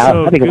cologne. Yeah,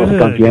 so I think it was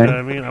skunk urine. You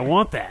know what I mean? I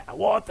want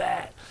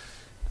that.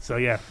 So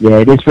yeah. Yeah,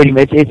 it is pretty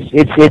much.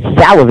 It's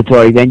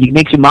salivatory. Then it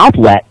makes your mouth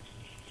wet.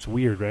 It's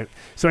weird, right?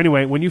 So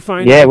anyway, when you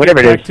find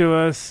whatever get it back is. to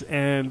us,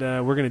 and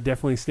we're going to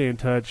definitely stay in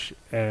touch,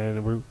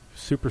 and we're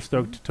super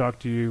stoked to talk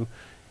to you.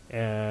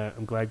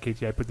 I'm glad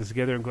KTI put this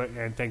together,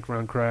 and thank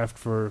Ron Kraft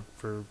for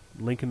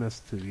linking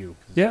us to you.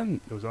 Yeah.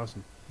 It was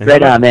awesome.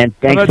 Right on, man.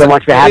 Thanks so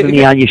much for having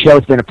me on your show.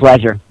 It's been a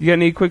pleasure. You got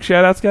any quick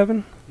shout-outs,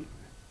 Kevin?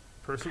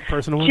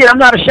 Personal one? Shit, I'm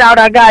not a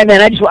shout-out guy,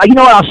 man.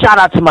 I'll shout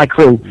out to my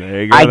crew.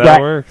 There you go, that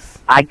works.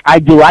 I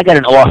do. I got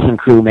an awesome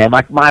crew, man.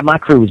 My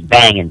crew is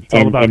banging,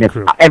 and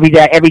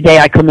every day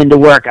I come into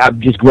work,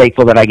 I'm just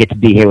grateful that I get to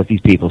be here with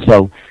these people.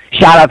 So,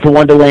 shout out to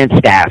Wonderland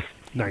staff.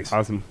 Nice,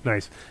 awesome,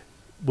 nice.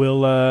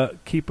 We'll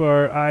keep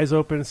our eyes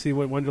open and see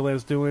what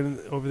Wonderland's doing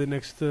over the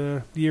next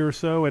year or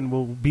so, and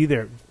we'll be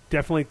there.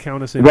 Definitely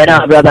count us in. Right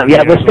on, brother.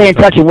 Yeah, we'll stay in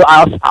touch, and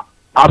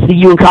I'll see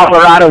you in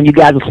Colorado, and you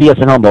guys will see us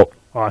in Humboldt.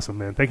 Awesome,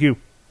 man. Thank you.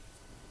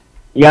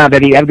 Yeah,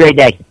 baby. Have a great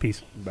day.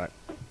 Peace. Bye.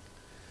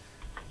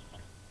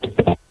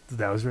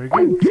 That was very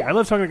good. I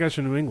love talking to guys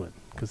from New England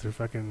because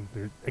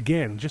they're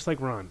again, just like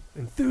Ron,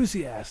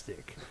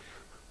 enthusiastic,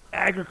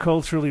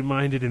 agriculturally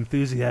minded,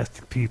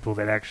 enthusiastic people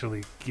that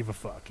actually give a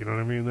fuck. You know what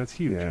I mean? That's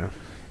huge.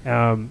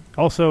 Yeah.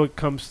 Also, it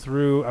comes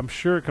through. I'm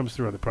sure it comes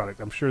through on the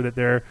product. I'm sure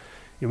that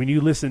when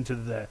you listen to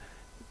the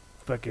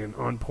fucking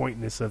on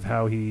pointness of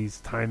how he's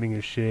timing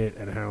his shit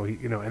and how he,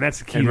 and that's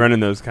the key. And running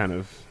those kind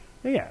of.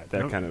 Yeah.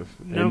 That kind of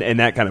in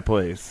that kind of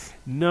place.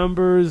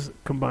 Numbers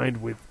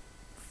combined with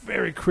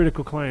very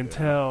critical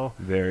clientele.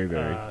 Very,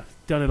 very.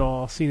 Done it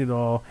all, seen it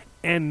all,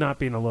 and not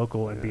being a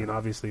local and being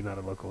obviously not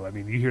a local. I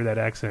mean, you hear that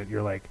accent,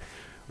 you're like,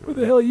 where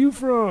the hell are you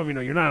from? You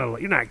know, you're not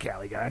a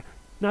Cali guy.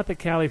 Not that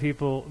Cali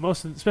people,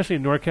 especially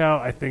in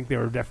NorCal, I think they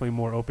were definitely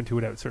more open to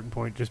it at a certain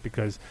point, just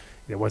because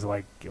it wasn't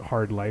like a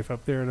hard life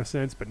up there in a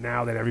sense. But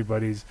now that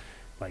everybody's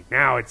like,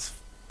 now it's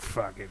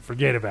fuck it,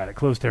 forget about it,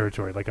 closed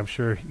territory. Like, I'm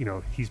sure, you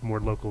know, he's more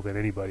local than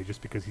anybody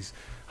just because he's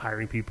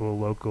hiring people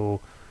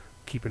local,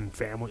 keeping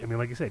family. I mean,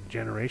 like I said,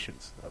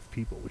 generations of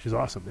people, which is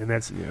awesome. And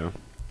that's,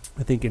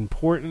 I think,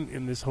 important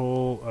in this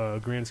whole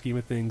grand scheme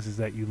of things, is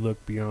that you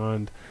look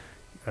beyond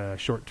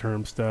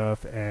short-term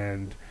stuff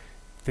and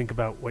think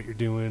about what you're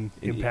doing,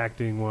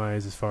 impacting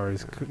wise, as far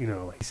as, you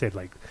know, like you said,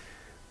 like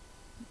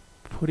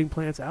putting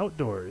plants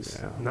outdoors,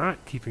 not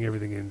keeping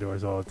everything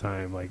indoors all the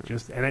time. Like,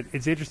 just, and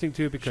it's interesting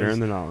too, because sharing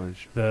the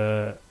knowledge.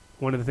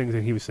 One of the things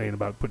that he was saying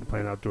about putting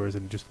plant outdoors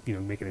and just, you know,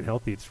 making it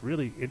healthy, it's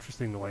really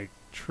interesting, like,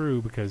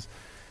 true, because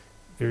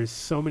there's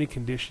so many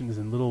conditions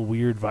and little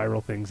weird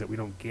viral things that we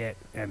don't get,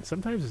 and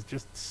sometimes it's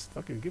just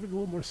fucking give it a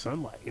little more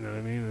sunlight, you know what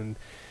I mean? And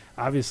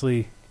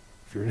obviously,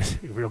 if you're in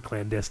a real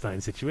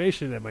clandestine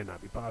situation, that might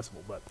not be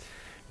possible. But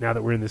now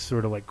that we're in this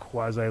sort of like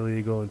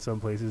quasi-legal in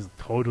some places,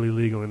 totally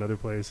legal in other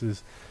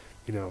places,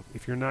 you know,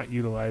 if you're not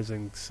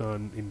utilizing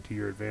sun into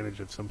your advantage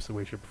of some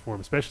way, shape, or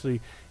form, especially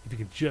if you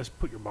can just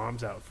put your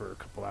moms out for a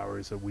couple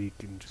hours a week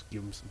and just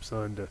give them some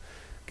sun to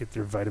get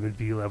their vitamin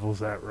B levels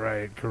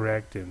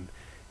correct, and,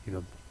 you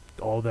know,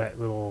 all that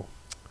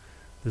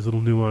there's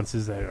little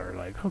nuances that are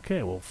like,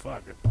 okay, well,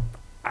 fuck it,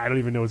 I don't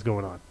even know what's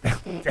going on.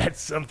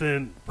 That's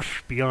something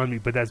beyond me,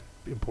 but that's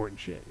important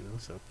shit, you know.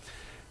 So,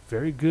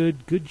 very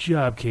good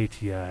job,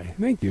 KTI.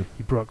 Thank you.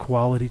 You brought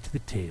quality to the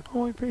table.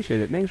 Oh, I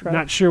appreciate it. Thanks, Rob.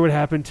 Not sure what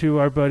happened to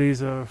our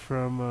buddies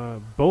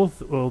from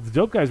both. Well, the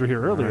dope guys were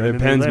here earlier. Their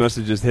pens must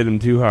have just hit them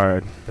too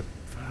hard.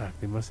 Fuck,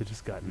 they must have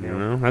just gotten nailed. You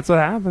know, that's what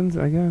happens,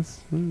 I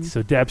guess.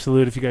 So, Dab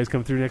Salute. If you guys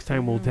come through next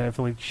time, we'll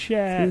definitely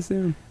chat. See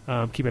you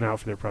soon. Keep an eye out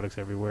for their products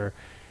everywhere.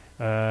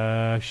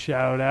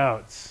 Shout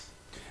outs.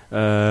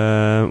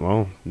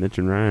 Well, Mitch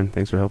and Ryan,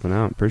 thanks for helping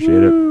out.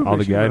 Appreciate it. All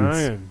Mitch the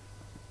guidance.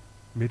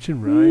 Mitch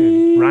and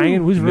Ryan.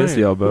 Ryan? Who's Ryan? Miss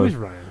y'all both. Who's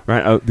Ryan?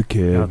 Ryan, oh, the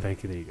kid. Oh,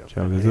 thank you. There you go.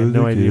 I had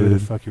no idea who the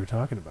fuck you were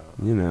talking about.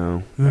 You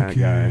know, that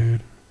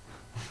guy.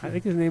 I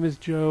think his name is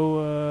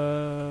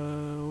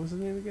Joe, what's his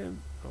name again?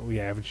 Oh,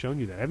 yeah, I haven't shown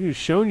you that. I haven't even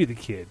shown you the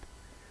kid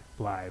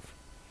live.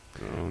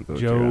 Oh,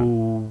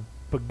 Joe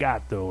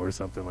Pagato or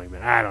something like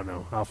that. I don't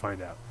know. I'll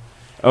find out.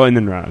 Oh, and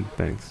then Rod.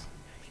 Thanks.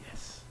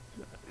 Yes.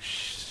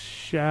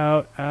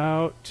 Shout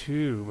out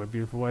to my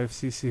beautiful wife,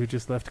 Cece, who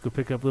just left to go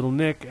pick up little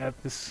Nick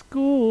at the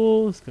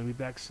school. He's going to be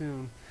back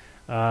soon.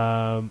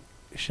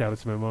 Shout out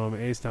to my mom,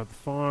 Ace, down at the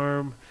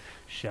farm.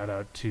 Shout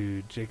out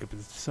to Jacob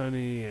and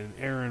Sonny and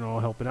Aaron, all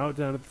helping out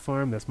down at the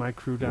farm. That's my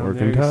crew down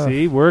working there. Tough.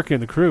 See, working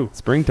the crew.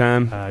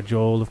 Springtime.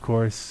 Joel, of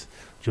course.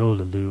 Joel,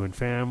 Lou, and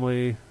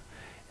family.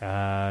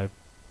 Shout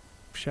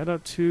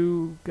out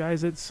to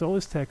guys at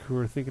Solus Tech who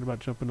are thinking about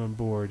jumping on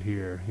board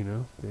here. You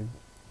know,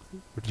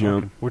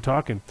 we're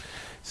talking.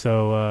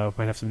 So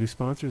might have some new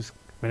sponsors.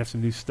 Might have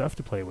some new stuff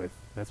to play with.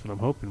 That's what I'm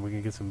hoping. We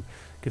can get some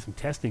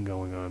testing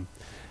going on.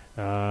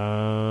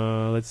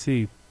 Let's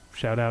see.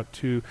 Shout out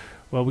to.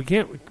 Well, we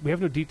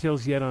have no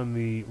details yet on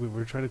the.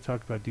 We're trying to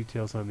talk about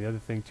details on the other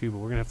thing too, but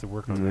we're gonna have to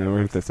work on that. We're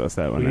gonna have to suss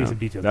that one we need out. Some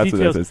details. That's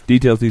details, what that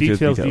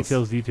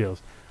says.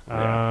 Details.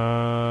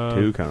 Yeah.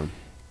 To come.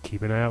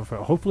 Keep an eye out for.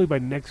 Hopefully by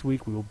next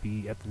week we will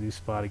be at the new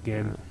spot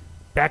again. Yeah.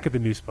 Back at the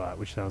new spot,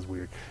 which sounds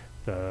weird.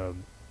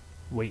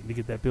 Waiting to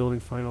get that building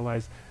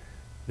finalized.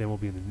 Then we'll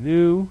be in the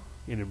new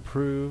and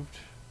improved.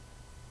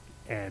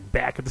 And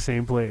back at the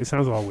same place. It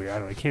sounds all weird. I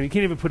don't know. You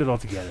can't even put it all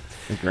together.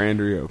 The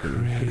grand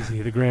reopening.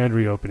 Crazy. The grand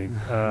reopening.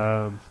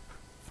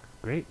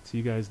 Great. See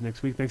you guys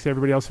next week. Thanks to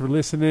everybody else for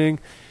listening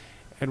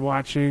and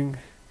watching.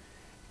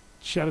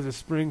 Shout out to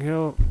Spring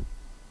Hill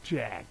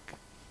Jack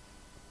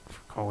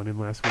for calling in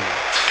last week.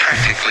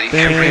 Practically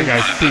every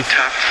one of the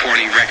top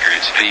 40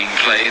 records being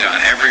played on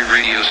every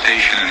radio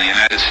station in the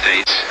United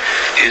States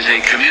is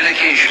a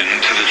communication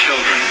to the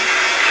children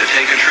to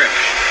take a trip,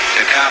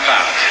 to cop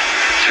out,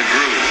 to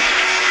groove.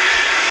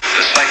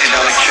 The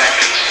psychedelic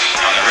jackets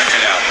on the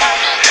record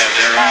albums have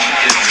their own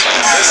hidden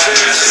This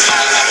is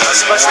a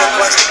special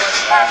question.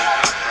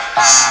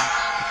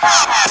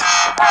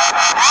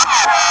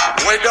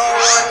 We don't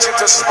want you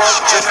to smoke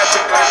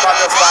genetically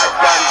modified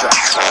ganja.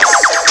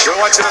 We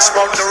want you to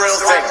smoke the real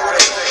thing.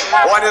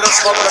 We want you to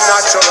smoke the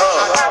natural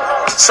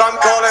herb. Some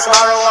call it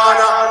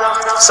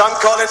marijuana, some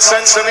call it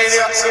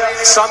sensimedia,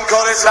 some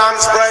call it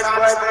lamb's bread,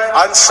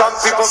 and some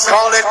people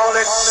call it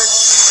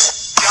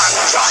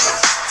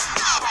ganja.